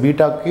plus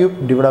beta cube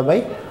divide by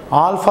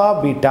alpha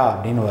beta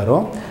அப்படின்னு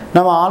வரும்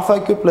நம்ம alpha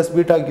cube plus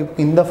beta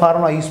cube இந்த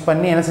ஃபார்முலா யூஸ்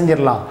பண்ணி என்ன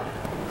செஞ்சிடலாம்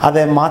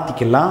அதை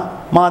மாற்றிக்கலாம்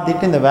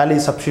மாற்றிட்டு இந்த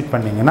வேல்யூ சப்ஸ்டியூட்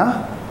பண்ணிங்கன்னா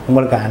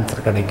உங்களுக்கு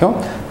ஆன்சர் கிடைக்கும்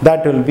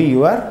that will be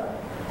your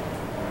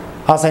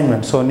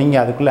assignment so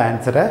நீங்கள் அதுக்குள்ளே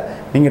ஆன்சரை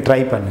நீங்கள்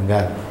ட்ரை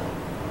பண்ணுங்கள்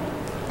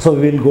so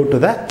will go to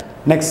the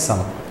next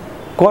sum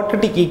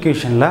quadratic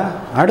ஈக்குவேஷனில்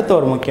அடுத்த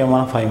ஒரு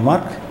முக்கியமான 5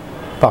 மார்க்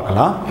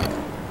பார்க்கலாம்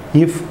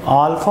if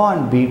alpha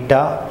and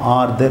beta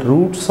R the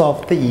roots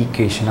of the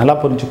equation நல்லா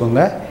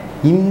புரிஞ்சுக்கோங்க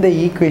இந்த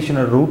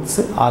ஈக்குவேஷனோட ரூட்ஸ்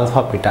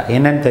ஆல்ஃபா பீட்டா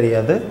என்னன்னு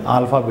தெரியாது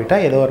ஆல்ஃபா பீட்டா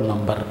ஏதோ ஒரு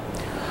நம்பர்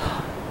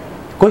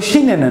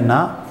கொஷின் என்னென்னா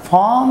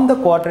form the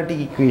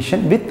quadratic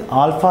equation with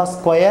alpha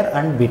square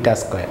and beta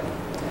square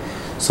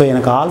so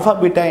எனக்கு ஆல்ஃபா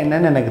பீட்டா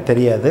என்னன்னு எனக்கு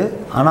தெரியாது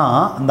ஆனால்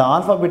அந்த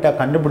ஆல்ஃபா பீட்டா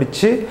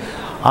கண்டுபிடிச்சி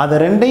அதை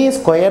ரெண்டையும்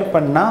ஸ்கொயர்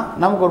பண்ணால்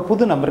நமக்கு ஒரு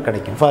புது நம்பர்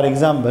கிடைக்கும் ஃபார்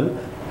எக்ஸாம்பிள்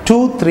 2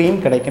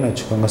 3ன்னு கிடைக்குன்னு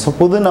வச்சுக்கோங்க ஸோ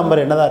புது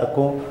நம்பர் என்ன தான்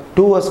இருக்கும்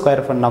 2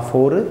 ஸ்கொயர் பண்ணால்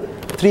 4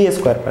 3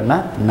 ஸ்கொயர்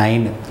பண்ணால்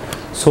 9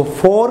 ஸோ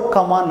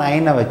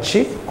 4,9 வச்சு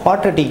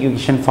குவாட்ரட்டிக்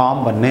ஈக்குவேஷன்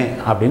ஃபார்ம் பண்ணு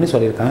அப்படின்னு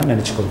சொல்லியிருக்காங்கன்னு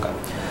நினச்சிக்கோங்க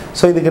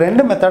ஸோ இதுக்கு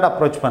ரெண்டு மெத்தட்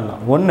அப்ரோச்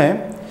பண்ணலாம் ஒன்று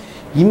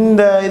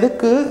இந்த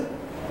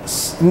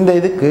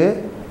இதுக்கு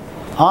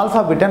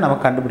ஆல்ஃபா பீட்டா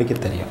நமக்கு கண்டுபிடிக்க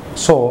தெரியும்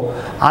ஸோ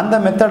அந்த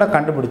மெத்தடை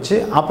கண்டுபிடிச்சி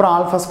அப்புறம்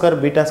alpha square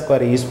beta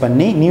square use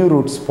பண்ணி நியூ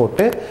ரூட்ஸ்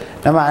போட்டு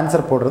நம்ம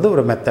ஆன்சர் போடுறது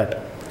ஒரு மெத்தட்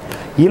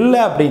இல்லை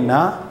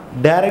அப்படின்னா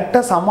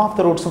டைரெக்டாக some of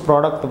the ரூட்ஸும்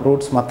product of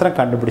roots மாத்திரம்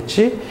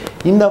கண்டுபிடிச்சி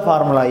இந்த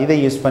ஃபார்முலா இதை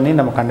யூஸ் பண்ணி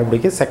நம்ம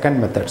கண்டுபிடிக்க second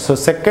method so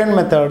second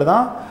method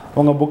தான்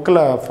உங்கள்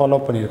புக்கில் ஃபாலோ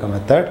பண்ணியிருக்க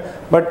மெத்தட்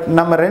பட்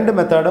நம்ம ரெண்டு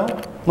மெத்தடும்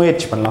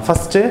முயற்சி பண்ணலாம்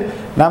ஃபஸ்ட்டு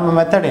நம்ம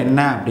மெத்தட் என்ன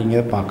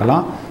அப்படிங்கிறத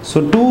பார்க்கலாம் so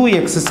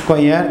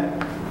 2x²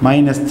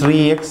 minus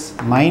 3x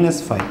minus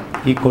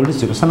 5 equal to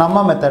 0 so நம்ம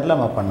மெத்தடில்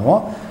நம்ம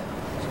பண்ணுவோம்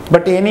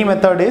but any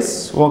method is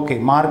okay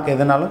mark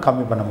எதுனாலும்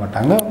கம்மி பண்ண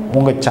மாட்டாங்க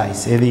உங்கள்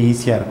சாய்ஸ் எது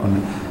ஈஸியாக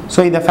இருக்குன்னு ஸோ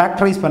இதை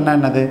ஃபேக்டரைஸ் பண்ணால்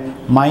என்னது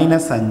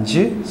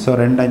 -5 ஸோ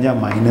 2 5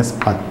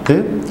 -10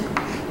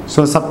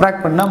 ஸோ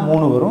சப்ராக்ட் பண்ணால்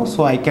 3 வரும்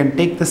so I can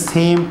take the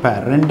same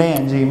பேர் 2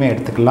 5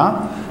 எடுத்துக்கலாம்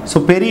ஸோ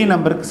பெரிய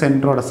நம்பருக்கு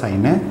சென்டரோட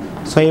சைனு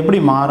ஸோ எப்படி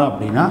மாறும்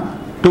அப்படின்னா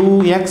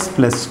 2x +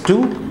 2,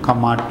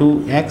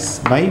 2x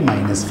by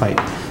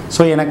 -5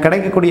 ஸோ எனக்கு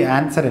கிடைக்கக்கூடிய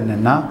ஆன்சர்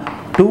என்னென்னா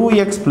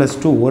 2x +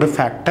 2 ஒரு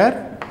ஃபேக்டர்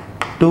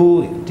 2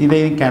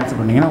 இதையும் கேன்சல்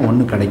பண்ணிங்கன்னா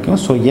 1 கிடைக்கும்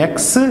ஸோ x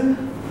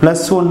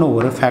 + 1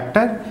 ஒரு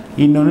ஃபேக்டர்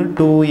இன்னொன்று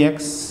 2x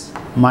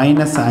 -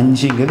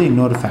 5ங்கிறது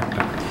இன்னொரு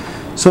ஃபேக்டர்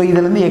ஸோ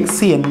இதிலேருந்து x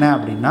என்ன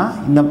அப்படின்னா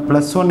இந்த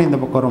 +1 இந்த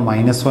பக்கம் வரும்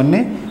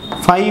 -1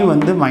 5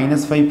 வந்து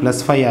 -5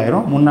 + 5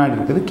 ஆயிரும் முன்னாடி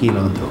இருக்கிறது கீழே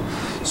வந்துடும்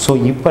ஸோ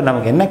இப்போ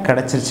நமக்கு என்ன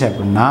கிடச்சிருச்சு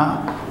அப்படின்னா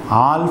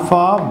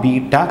ஆல்ஃபா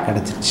பீட்டா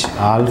கிடச்சிருச்சு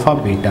ஆல்ஃபா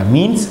பீட்டா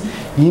மீன்ஸ்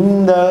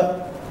இந்த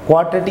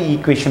குவாட்ரட்டிக்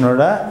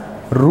ஈக்குவேஷனோட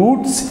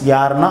ரூட்ஸ்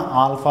யாருன்னா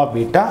ஆல்ஃபா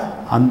பீட்டா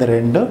அந்த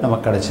ரெண்டும்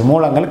நமக்கு கிடச்சி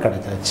மூலங்கள்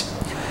கிடச்சாச்சு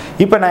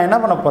இப்போ நான் என்ன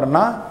பண்ண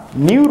போகிறேன்னா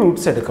நியூ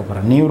ரூட்ஸ் எடுக்க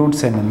போகிறேன் நியூ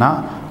ரூட்ஸ் என்னென்னா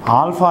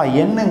ஆல்ஃபா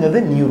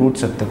என்னங்கிறது நியூ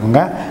ரூட்ஸ்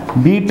எடுத்துக்கோங்க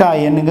பீட்டா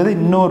என்னங்கிறது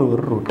இன்னொரு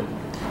ரூட்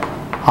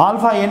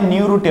ஆல்ஃபா என்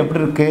நியூ ரூட்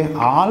எப்படி இருக்குது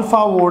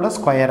ஆல்ஃபாவோட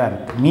ஸ்கொயராக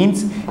இருக்குது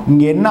மீன்ஸ்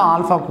இங்கே என்ன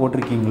ஆல்ஃபா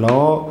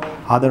போட்டிருக்கீங்களோ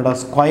அதோட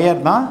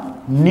ஸ்கொயர் தான்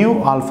new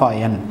alpha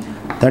N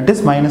that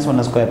is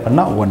 -1 square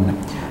பண்ணால் 1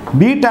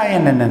 பீட்டா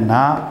என்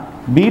என்னென்னா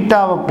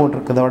பீட்டாவை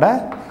போட்டிருக்கிறதோட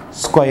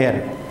square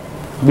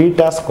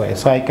beta square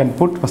so I can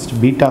put first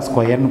beta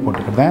ஸ்கொயர்னு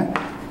போட்டுக்கிறேன்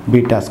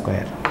beta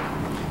square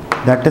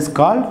that is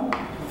called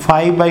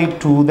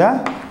 5/2 the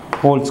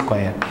whole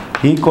square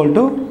equal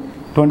to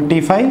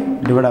 25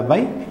 /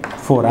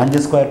 4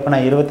 5 square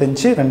பண்ணால்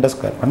 25 2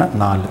 ஸ்கொயர் பண்ணால்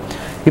 4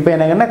 இப்போ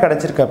எனக்கு என்ன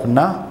கிடச்சிருக்கு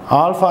அப்படின்னா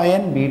ஆல்ஃபா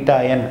என் பீட்டா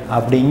என்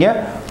அப்படிங்க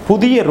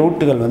புதிய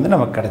ரூட்டுகள் வந்து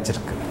நமக்கு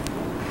கிடச்சிருக்கு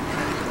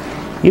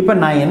இப்போ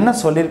நான் என்ன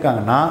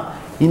சொல்லியிருக்காங்கன்னா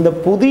இந்த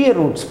புதிய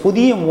ரூட்ஸ்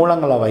புதிய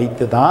மூலங்களை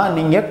வைத்து தான்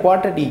நீங்கள்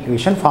குவாட்ரட்டிக்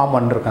ஈக்குவேஷன் ஃபார்ம்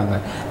பண்ணிருக்காங்க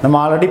நம்ம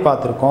ஆல்ரெடி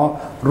பார்த்துருக்கோம்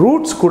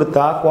ரூட்ஸ்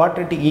கொடுத்தா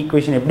குவாட்ரட்டிக்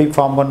ஈக்குவேஷன் எப்படி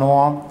ஃபார்ம்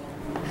பண்ணுவோம்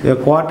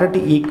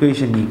quadratic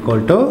equation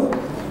equal to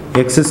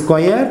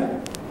x²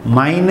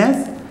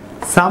 minus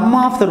some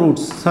of the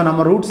roots so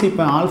நம்ம ரூட்ஸ்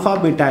இப்போ ஆல்ஃபா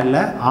பீட்டா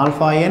இல்லை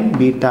alpha N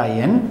beta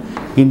n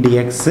into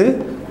x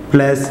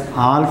plus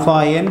alpha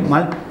N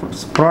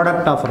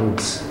product of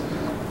roots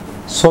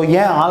so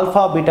ஏன்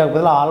alpha பீட்டாவுக்கு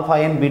பதில் alpha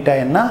என் beta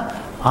என்ன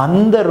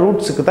அந்த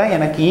ரூட்ஸுக்கு தான்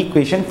எனக்கு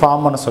ஈக்குவேஷன்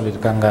ஃபார்ம் பண்ண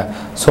சொல்லியிருக்காங்க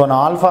ஸோ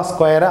நான் ஆல்ஃபா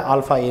ஸ்கொயரை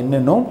ஆல்ஃபா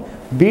என்னும்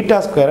பீட்டா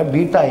ஸ்கொயரை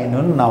பீட்டா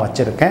என்னன்னு நான்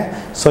வச்சுருக்கேன்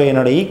ஸோ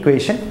என்னோடய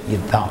ஈக்குவேஷன்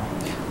இதுதான்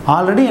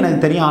ஆல்ரெடி எனக்கு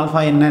தெரியும்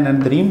ஆல்ஃபா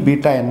என்னன்னு தெரியும்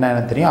பீட்டா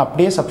என்னன்னு தெரியும்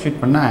அப்படியே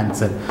சப்ஸ்டியூட் பண்ண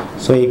answer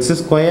so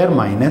x²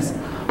 minus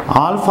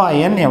alpha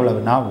என்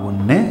எவ்வளவுனா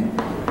 1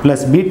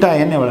 ப்ளஸ் பீட்டா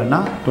என் எவ்வளோனா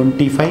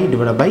 25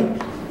 /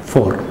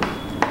 4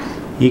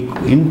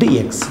 into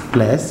x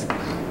plus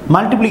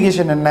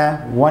multiplication என்ன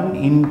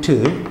 1 into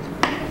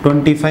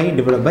 25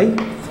 divided by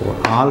 4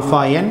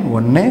 alpha n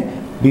 1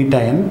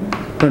 beta n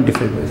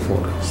 25 by 4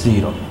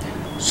 0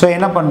 so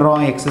என்ன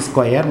பண்றோம் x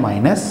square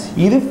minus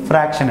இது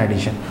fraction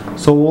addition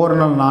so ஒரு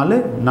நாள்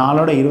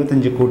 4 ஓட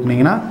 25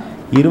 கூட்டினீங்கன்னா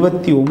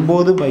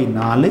 29 by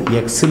 4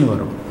 x ன்னு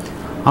வரும்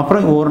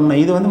அப்புறம் ஒரு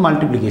இது வந்து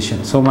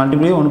மல்டிப்ளிகேஷன் so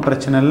மல்டிப்ளை ஒன்றும்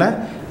பிரச்சனை இல்லை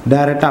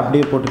டைரக்டா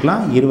அப்படியே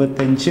போட்டுக்கலாம்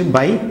 25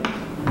 by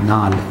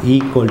 4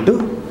 equal to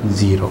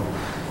 0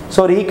 so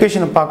ஒரு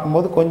ஈக்குவேஷனை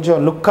பார்க்கும்போது கொஞ்சம்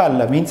லுக்கா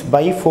இல்லை மீன்ஸ்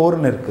by 4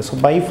 ன்னு இருக்கு so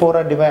by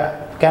 4 டிவைட்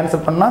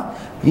கேன்சல் பண்ணா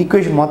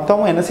ஈக்குவேஷன்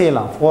மொத்தமும் என்ன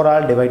செய்யலாம் 4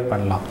 ஆல் டிவைட்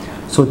பண்ணலாம்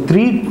so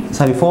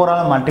 4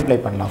 ஆல் மல்டிப்ளை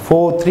பண்ணலாம்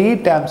 3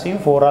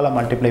 டேர்ம்ஸையும் 4 ஆல்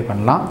மல்டிப்ளை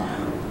பண்ணலாம்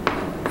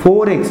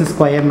 4x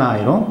ஸ்கொயர் ன்னு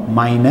ஆயிரும்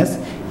மைனஸ்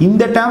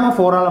இந்த டேர்மை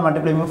 4 ஆல்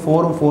மல்டிப்ளை பண்ணா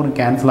 4 4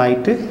 கேன்சல்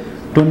ஆயிட்டு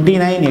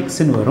 29x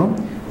ன்னு வரும்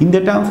இந்த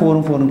டேர்ம்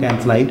 4 4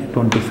 கேன்சல் ஆயிட்டு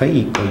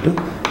 25 equal to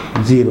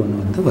 0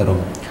 ன்னு வந்து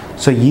வரும்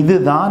so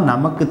இதுதான்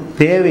நமக்கு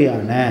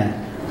தேவையான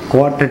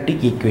quadratic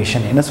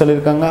equation என்ன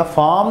சொல்லிருக்காங்க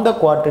form the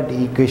quadratic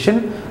equation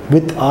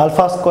with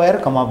alpha square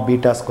comma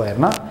beta square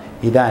னா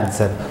இது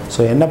ஆன்சர் so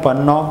என்ன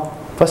பண்ணோம்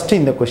ஃபர்ஸ்ட்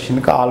இந்த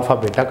क्वेश्चनக்கு ஆல்பா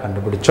பீட்டா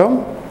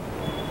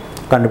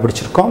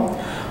கண்டுபிடிச்சிருக்கோம்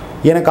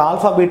எனக்கு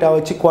ஆல்பா பீட்டா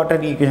வச்சு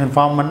quadratic equation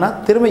ஃபார்ம் பண்ணா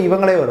திரும்ப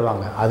இவங்களே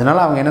வருவாங்க அதனால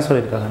அவங்க என்ன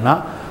சொல்லிருக்காங்கன்னா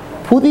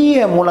புதிய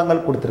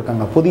மூலங்கள்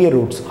கொடுத்திருக்காங்க புதிய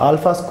roots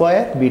alpha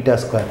square beta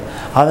square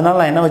அதனால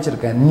நான் என்ன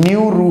வச்சிருக்கேன்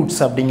நியூ ரூட்ஸ்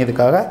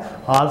அப்படிங்கிறதுக்காக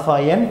ஆல்பா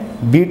n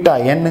பீட்டா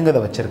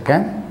nங்கறத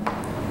வச்சிருக்கேன்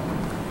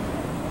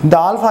இந்த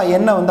ஆல்பா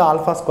n வந்து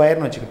ஆல்பா ஸ்கொயர்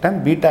னு வச்சுக்கிட்டேன்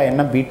பீட்டா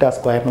n பீட்டா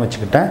ஸ்கொயர் னு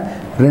வச்சுக்கிட்டேன்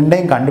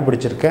ரெண்டையும்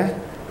கண்டுபிடிச்சிருக்கேன்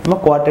நம்ம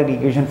குவாட்ரேட்டிக்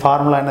ஈக்குவேஷன்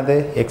ஃபார்முலா என்னது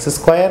x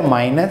square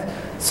minus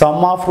sum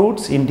of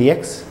roots into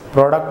x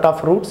product of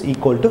roots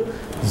equal to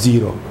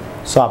 0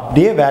 so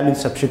அப்படியே வேல்யூ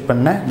சப்ஸ்டிட்யூட்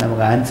பண்ண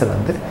நமக்கு ஆன்சர்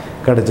வந்து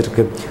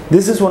கிடைச்சிருக்கு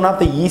this is one of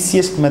the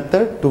easiest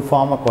method to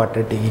form a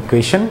quadratic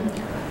equation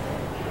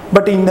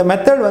but இந்த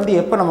method வந்து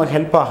எப்போ நமக்கு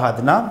help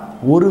ஆகாதுன்னா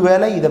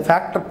ஒருவேளை இதை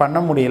ஃபேக்டர் பண்ண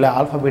முடியல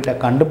ஆல்பா பீட்டா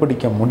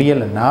கண்டுபிடிக்க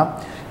முடியலைன்னா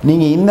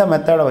நீங்கள் இந்த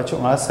மெத்தடை வச்சு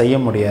உங்களால் செய்ய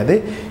முடியாது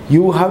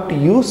யூ ஹாவ் டு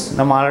யூஸ்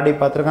நம்ம already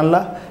பார்த்துருக்கோம்ல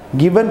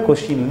given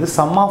கொஸ்டின்லேருந்து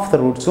some of the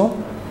ரூட்ஸும்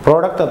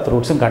product of the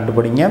ரூட்ஸும்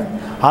கண்டுபிடிங்க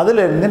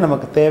அதிலிருந்து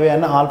நமக்கு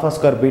தேவையான ஆல்ஃபா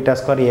ஸ்கொயர் பீட்டா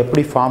ஸ்கொயர்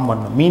எப்படி ஃபார்ம்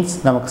பண்ணணும் மீன்ஸ்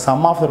நமக்கு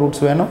சம் ஆஃப் த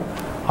ரூட்ஸ் வேணும்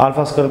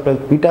alpha square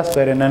plus beta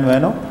square என்னென்னு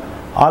வேணும்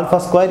alpha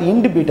square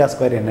into beta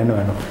square என்னென்னு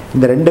வேணும்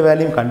இந்த ரெண்டு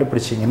வேல்யூம்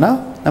கண்டுபிடிச்சிங்கன்னா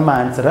நம்ம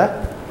ஆன்சரை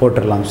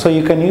போட்டுடலாம் so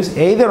you can use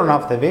either one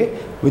of the way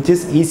which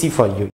is easy for you